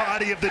if the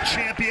body of the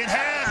champion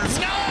has.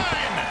 9!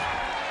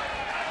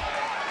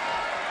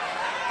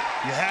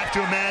 You have to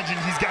imagine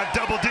he's got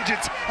double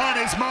digits on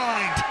his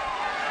mind.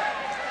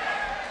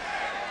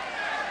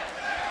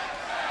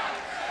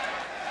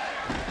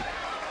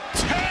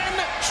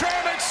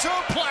 German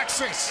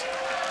suplexes.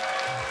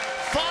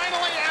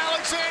 Finally,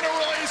 Alexander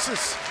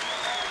releases.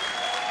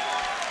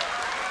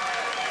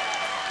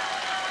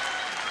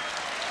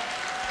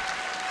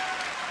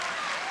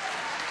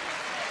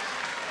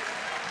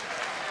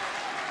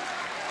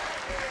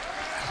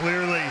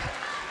 Clearly,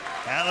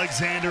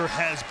 Alexander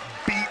has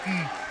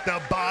beaten the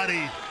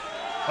body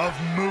of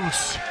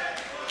Moose.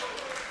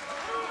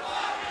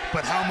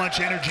 But how much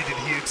energy did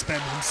he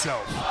expend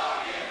himself?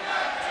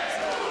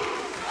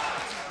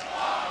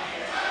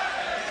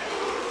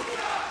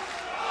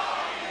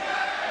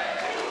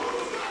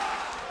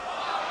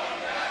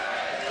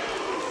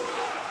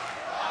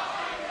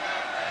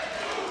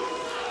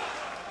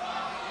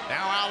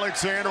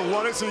 Alexander,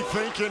 what is he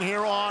thinking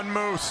here on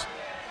Moose?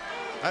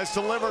 Has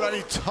delivered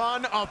a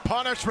ton of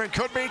punishment.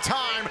 Could be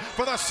time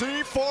for the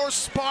C4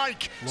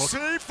 spike.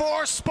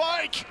 C4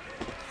 spike.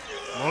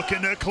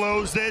 Looking to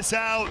close this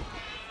out.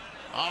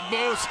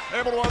 Moose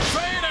able to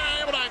evade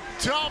and able to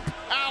dump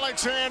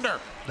Alexander.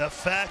 The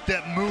fact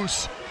that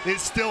Moose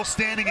is still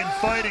standing and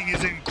fighting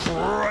is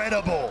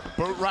incredible.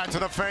 Boot right to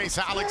the face.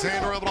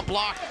 Alexander able to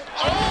block.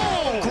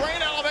 Oh!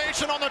 Great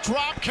elevation on the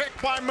drop kick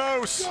by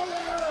Moose.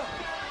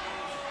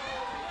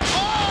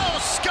 Oh,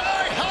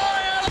 sky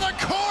high out of the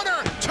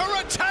corner to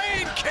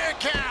retain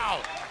kick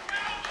out.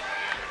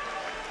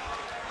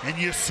 And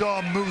you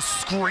saw Moose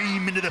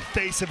scream into the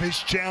face of his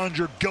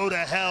challenger, go to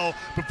hell,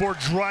 before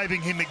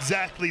driving him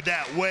exactly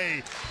that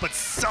way. But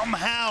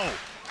somehow,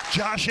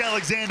 Josh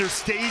Alexander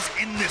stays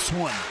in this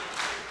one.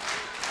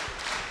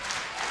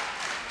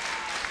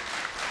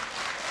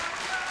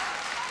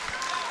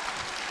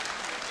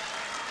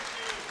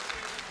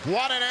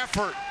 What an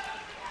effort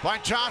by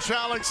Josh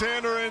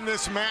Alexander in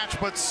this match,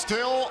 but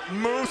still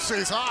Moose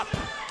is up.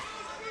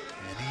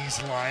 And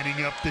he's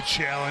lining up the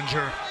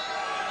challenger.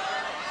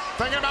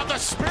 Thinking about the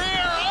spear.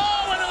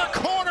 Oh, into the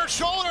corner,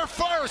 shoulder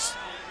first.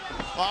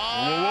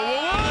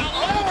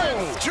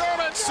 Oh,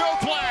 German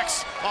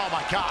suplex. Oh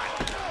my God.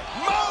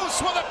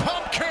 Moose with a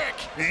pump kick.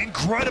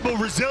 Incredible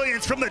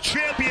resilience from the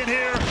champion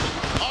here.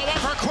 Oh, up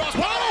for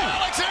crossbody.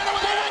 Alexander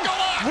with the ankle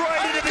lock.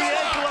 Right into the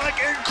ankle lock.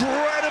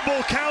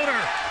 Incredible counter.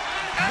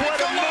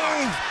 What a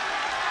move.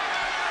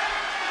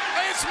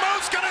 Is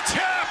Moose gonna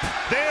tap?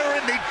 They're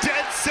in the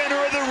dead center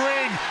of the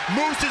ring.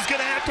 Moose is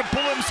gonna have to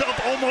pull himself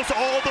almost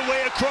all the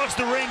way across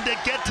the ring to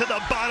get to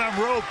the bottom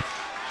rope.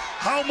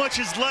 How much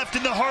is left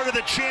in the heart of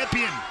the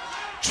champion?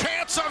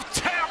 Chance of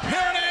tap here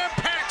in the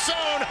impact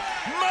zone.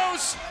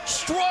 Moose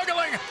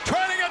struggling,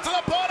 trying to get to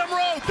the bottom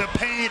rope. The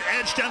pain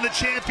etched on the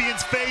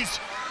champion's face.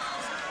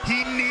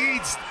 He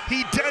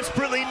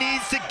desperately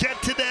needs to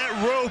get to that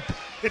rope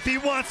if he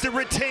wants to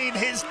retain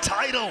his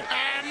title.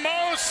 And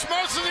Moose,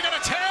 is he gonna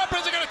tap?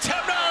 Is he gonna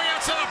tap? No, he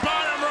gets to the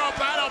bottom rope.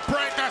 That'll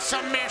break the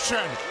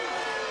submission.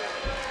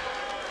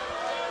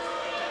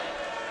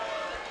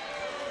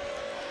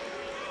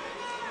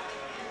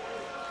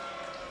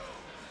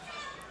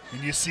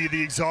 And you see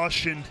the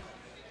exhaustion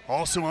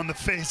Also on the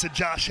face of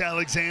Josh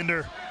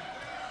Alexander.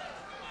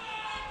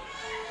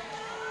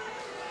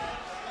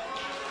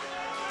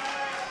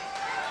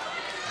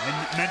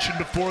 I mentioned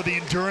before the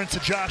endurance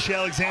of Josh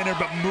Alexander,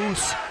 but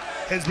Moose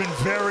has been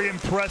very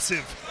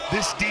impressive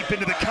this deep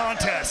into the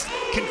contest,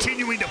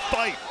 continuing to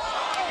fight.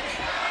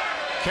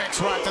 Kicks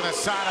right to the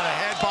side of the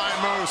head by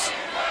Moose.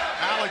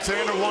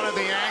 Alexander wanted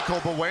the ankle,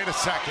 but wait a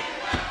second.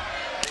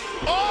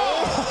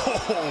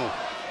 Oh!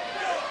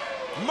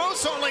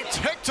 Moose only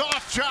ticked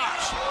off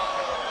Josh.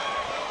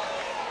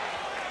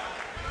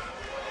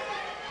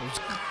 Those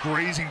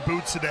grazing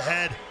boots to the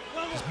head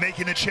is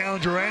making the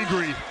challenger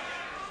angry.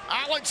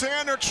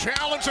 Alexander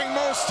challenging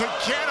Moose to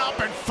get up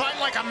and fight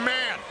like a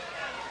man.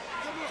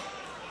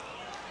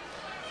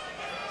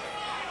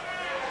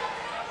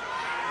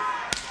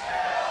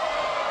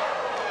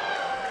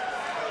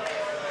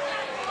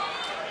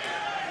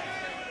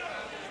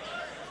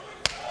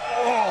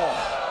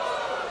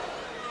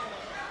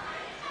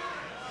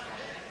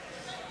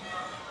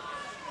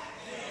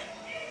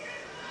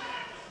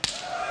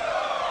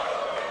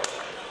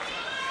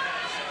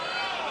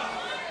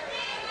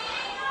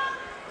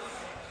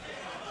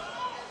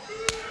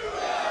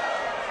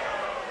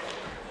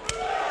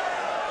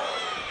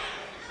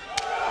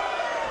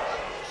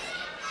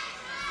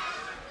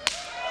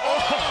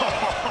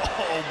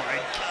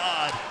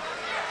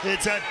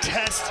 It's a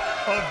test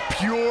of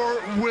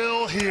pure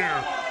will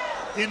here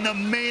in the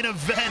main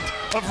event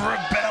of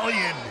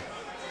Rebellion.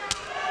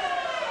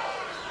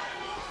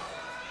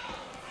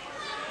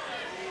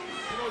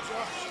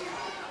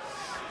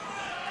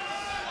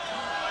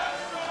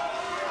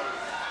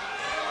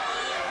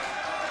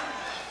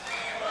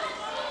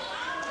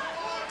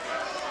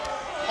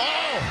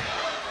 Oh!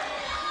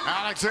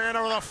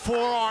 Alexander with a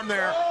forearm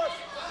there.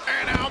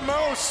 And now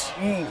Moose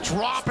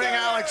dropping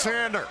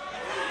Alexander.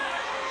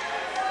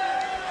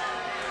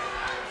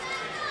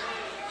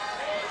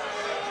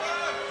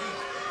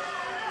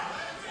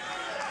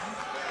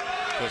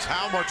 Because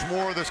how much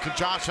more of this can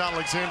Josh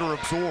Alexander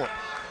absorb?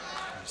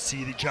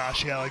 See the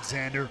Josh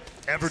Alexander,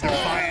 ever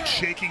defiant,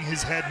 shaking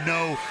his head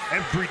no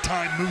every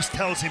time Moose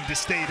tells him to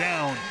stay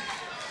down.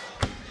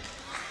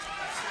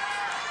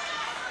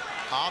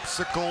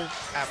 Obstacle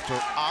after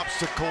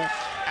obstacle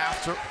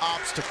after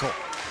obstacle.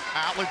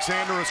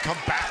 Alexander has come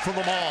back from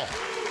them all.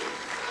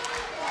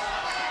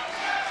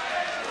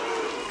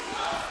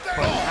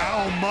 But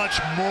how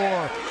much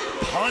more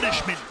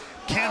punishment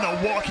can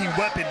the walking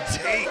weapon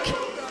take?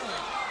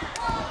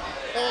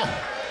 Oh.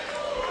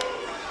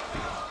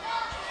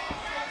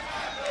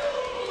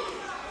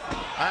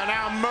 And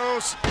now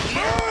Moose,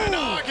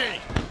 Uranagi.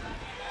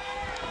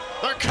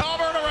 The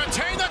cover to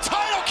retain the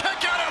title,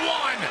 kick out at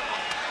one.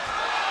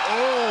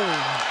 Oh,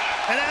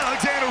 and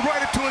Alexander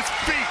right up to his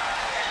feet.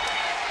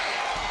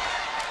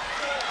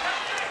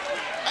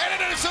 And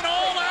it is an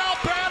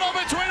all-out battle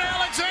between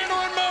Alexander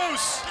and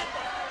Moose.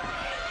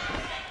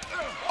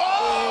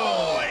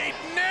 Oh, a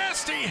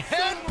nasty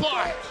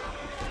headbutt.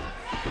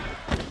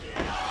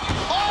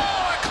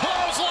 Oh, a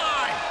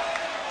clothesline.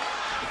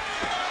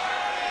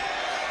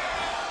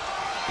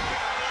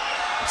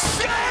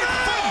 Save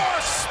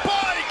for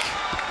Spike.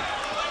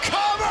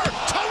 Cover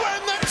to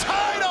win the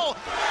title.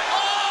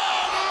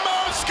 Oh,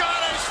 Moose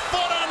got his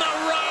foot on the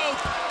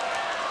rope.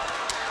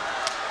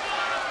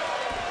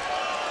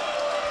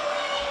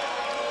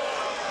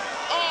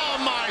 Oh,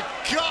 my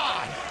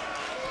God.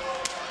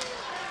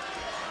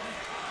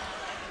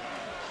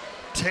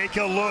 Take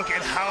a look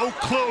at how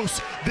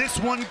close this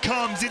one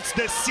comes. It's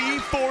the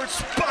C4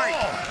 spike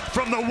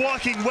from the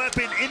walking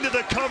weapon into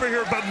the cover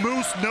here, but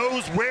Moose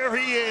knows where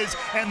he is,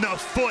 and the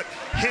foot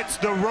hits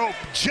the rope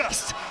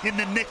just in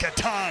the nick of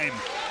time.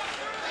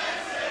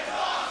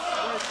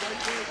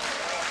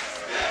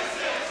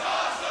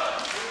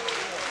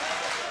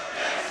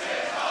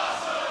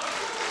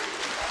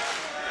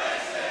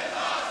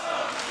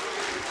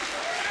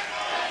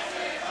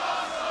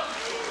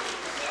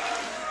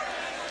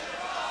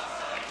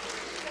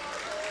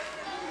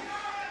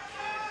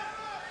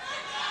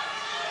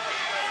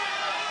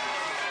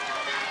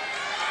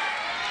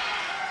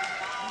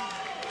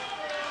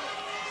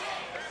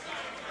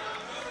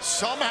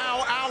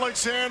 Somehow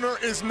Alexander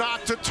is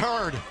not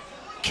deterred,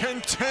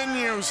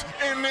 continues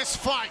in this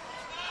fight.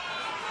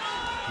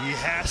 He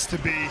has to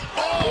be.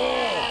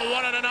 Oh,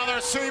 what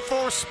another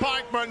C4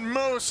 spike, but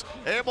Moose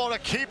able to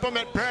keep him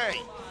at bay.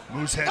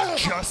 Moose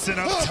has just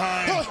enough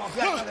time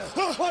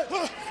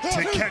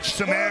to catch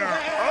some air.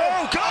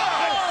 Oh,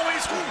 God! Oh,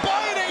 he's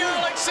biting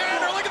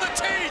Alexander. Look at the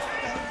teeth.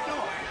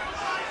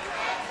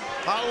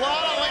 A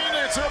lot of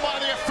leniency by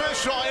the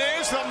official. It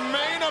is the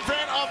main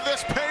event of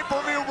this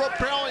pay-per-view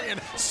Rebellion.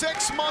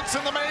 6 months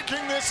in the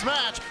making this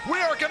match. We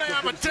are going to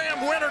have a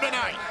damn winner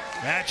tonight.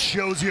 That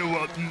shows you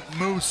what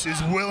Moose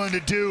is willing to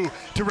do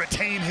to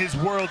retain his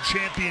world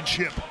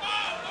championship.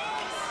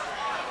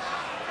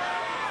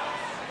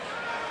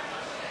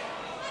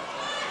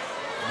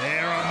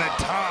 There on the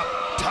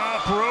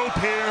top rope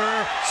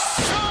here.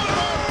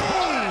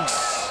 Superplex!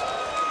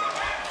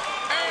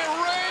 A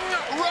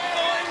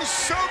ring-rattling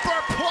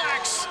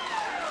superplex.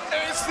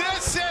 Is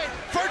this it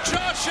for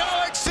Josh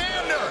Alexander?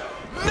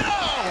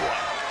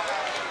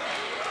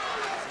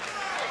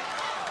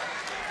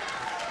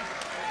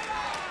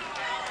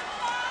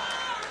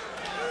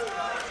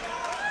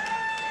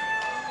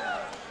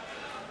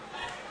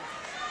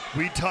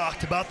 We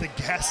talked about the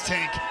gas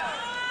tank,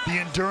 the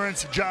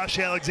endurance of Josh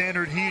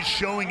Alexander, and he is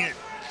showing it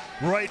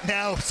right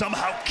now,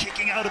 somehow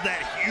kicking out of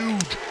that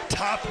huge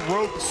top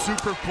rope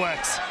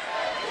superplex.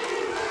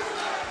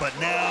 But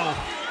now,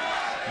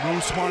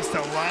 Moose wants to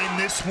line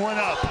this one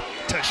up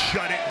to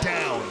shut it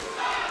down.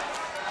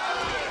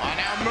 Oh,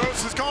 now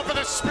Moose is going for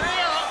the spear.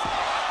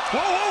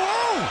 Whoa, whoa,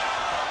 whoa!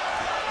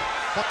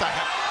 What the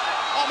heck?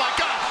 Oh my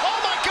God! Oh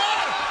my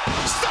God!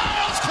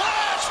 Styles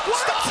clash!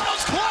 What?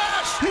 Styles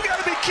clash! You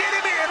gotta be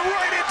kidding me! And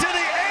right into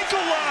the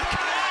ankle lock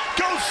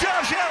goes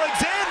Josh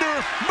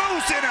Alexander.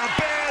 Moose in a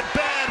bad,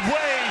 bad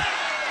way.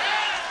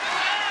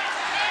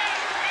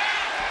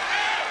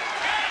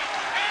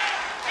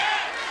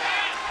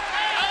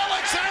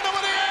 Alexander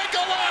with the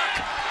ankle lock!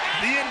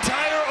 The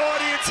entire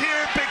audience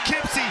here at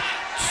Poughkeepsie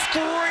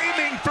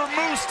screaming for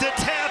Moose to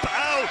tap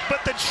out,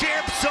 but the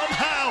champ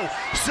somehow,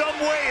 some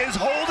way is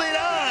holding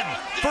on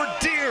for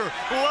dear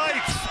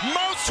life.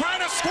 Moose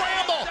trying to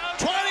scramble,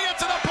 trying to get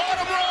to the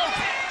bottom rope.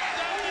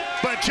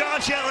 But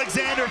Josh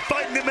Alexander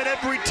fighting him at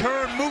every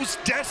turn. Moose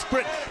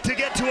desperate to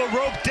get to a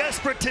rope,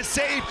 desperate to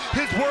save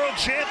his world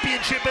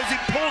championship as he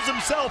pulls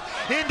himself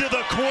into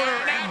the corner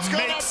and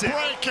makes it. That's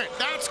gonna break it.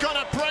 That's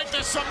gonna break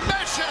the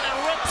submission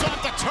and rips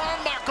off the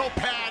turnbuckle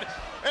pad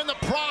in the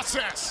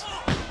process.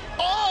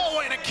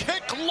 Oh, and a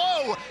kick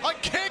low, a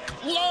kick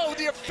low.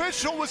 The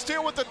official was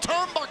there with the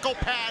turnbuckle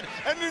pad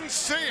and didn't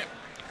see it.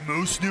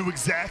 Moose knew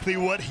exactly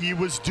what he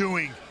was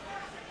doing.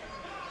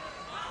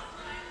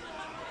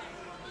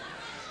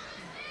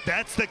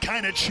 That's the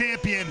kind of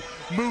champion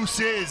Moose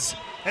is,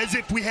 as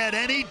if we had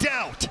any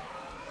doubt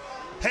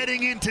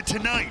heading into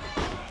tonight.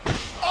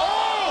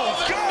 Oh,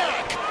 the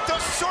neck, the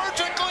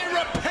surgically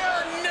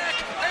repaired neck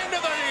into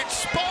the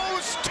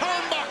exposed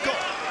turnbuckle.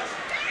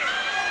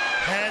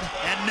 Head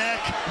and neck,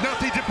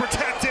 nothing to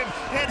protect him,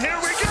 and here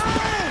we go!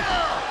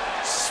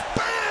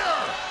 Spear!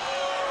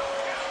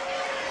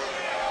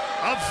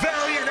 A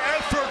valiant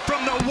effort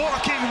from the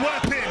walking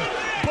weapon,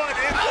 but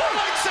it...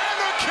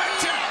 Alexander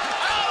kicked out!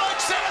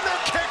 Alexander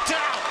kicked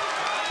out!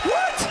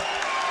 What?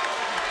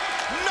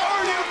 No,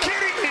 are you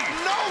kidding me?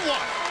 No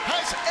one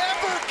has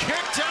ever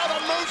kicked out a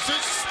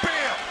Moose's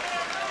spear.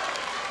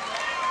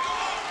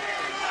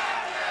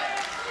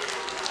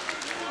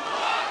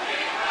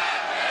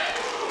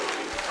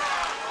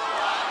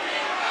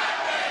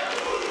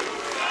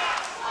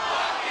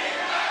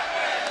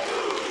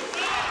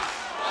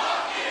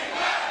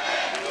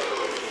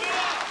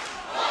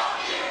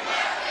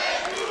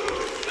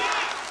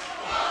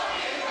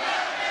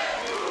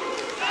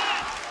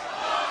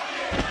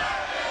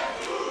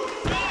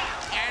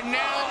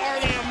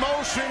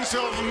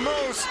 Of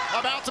Moose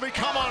about to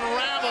become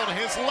unraveled.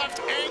 His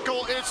left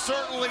ankle is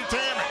certainly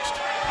damaged.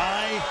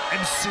 I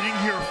am sitting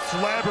here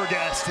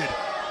flabbergasted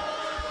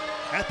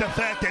at the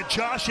fact that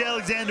Josh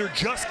Alexander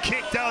just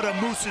kicked out a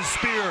Moose's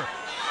spear.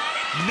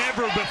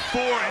 Never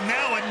before, and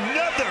now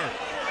another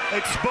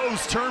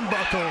exposed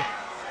turnbuckle.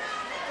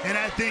 And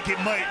I think it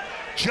might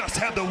just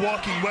have the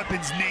walking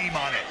weapon's name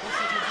on it.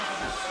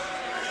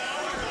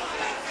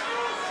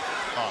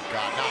 Oh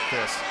God, not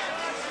this.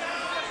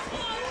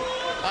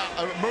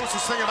 Moose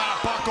is thinking about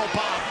a buckle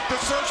bomb. The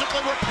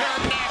surgically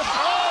repaired neck.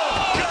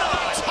 Oh,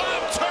 God!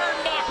 Top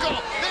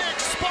turnbuckle. The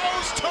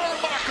exposed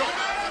turnbuckle.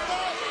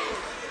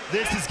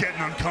 This is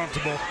getting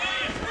uncomfortable.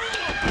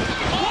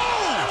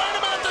 Oh! Wait a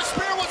minute, the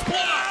spear was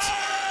blocked.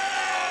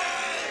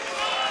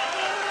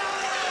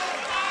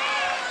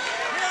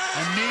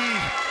 A knee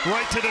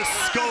right to the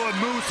skull of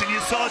Moose, and you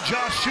saw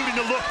Josh shooting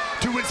a look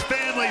to his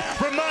family,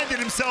 reminding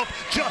himself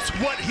just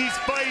what he's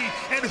fighting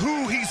and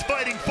who he's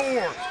fighting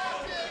for.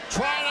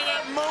 Trying to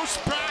get Moose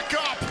back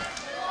up.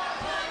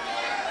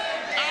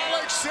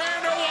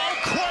 Alexander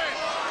won't quit.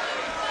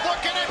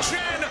 Looking at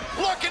Jen.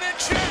 Looking at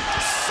Jen.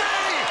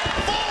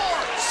 C4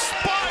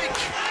 spike.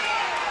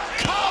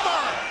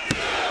 Cover.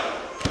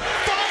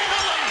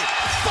 Finally.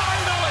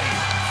 Finally.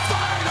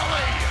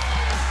 Finally.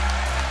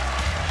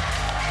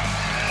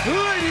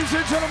 Ladies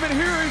and gentlemen,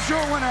 here is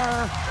your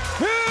winner,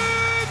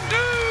 and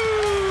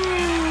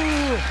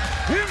new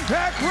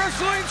Impact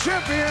Wrestling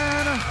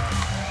Champion,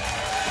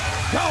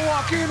 the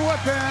walking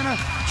weapon,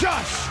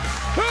 Josh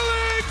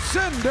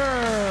Alexander.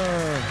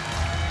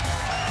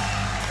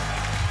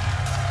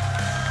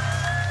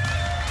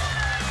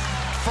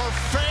 For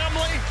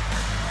family,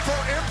 for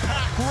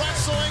Impact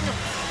Wrestling,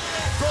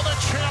 for the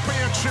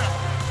championship.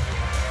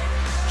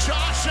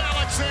 Josh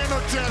Alexander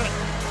did it.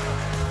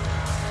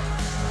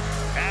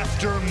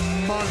 After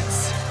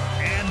months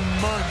and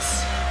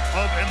months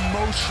of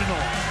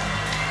emotional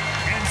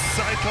and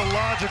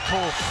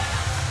psychological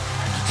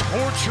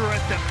torture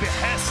at the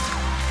behest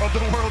of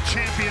the world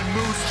champion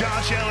Moose,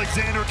 Josh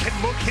Alexander can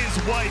look his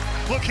wife,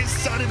 look his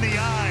son in the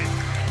eye,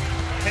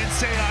 and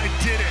say, I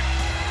did it.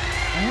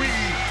 We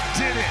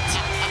did it.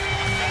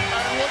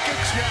 And look at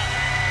Jeff.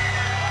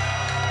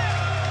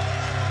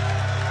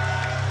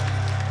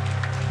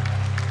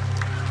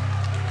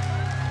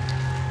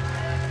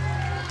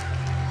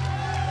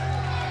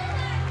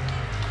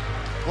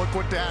 Look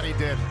what Daddy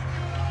did.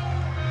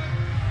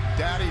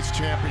 Daddy's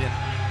champion.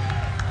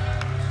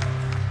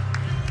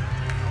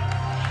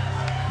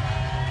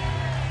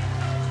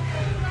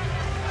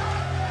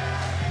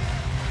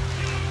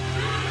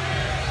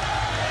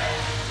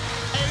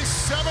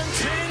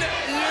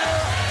 17-year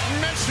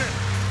mission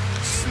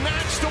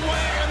snatched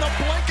away in the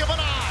blink of an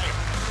eye.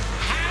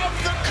 Have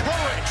the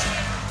courage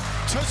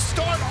to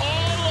start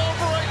all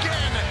over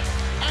again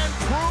and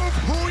prove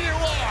who you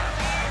are.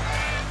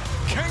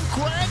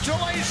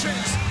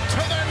 Congratulations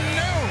to the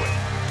new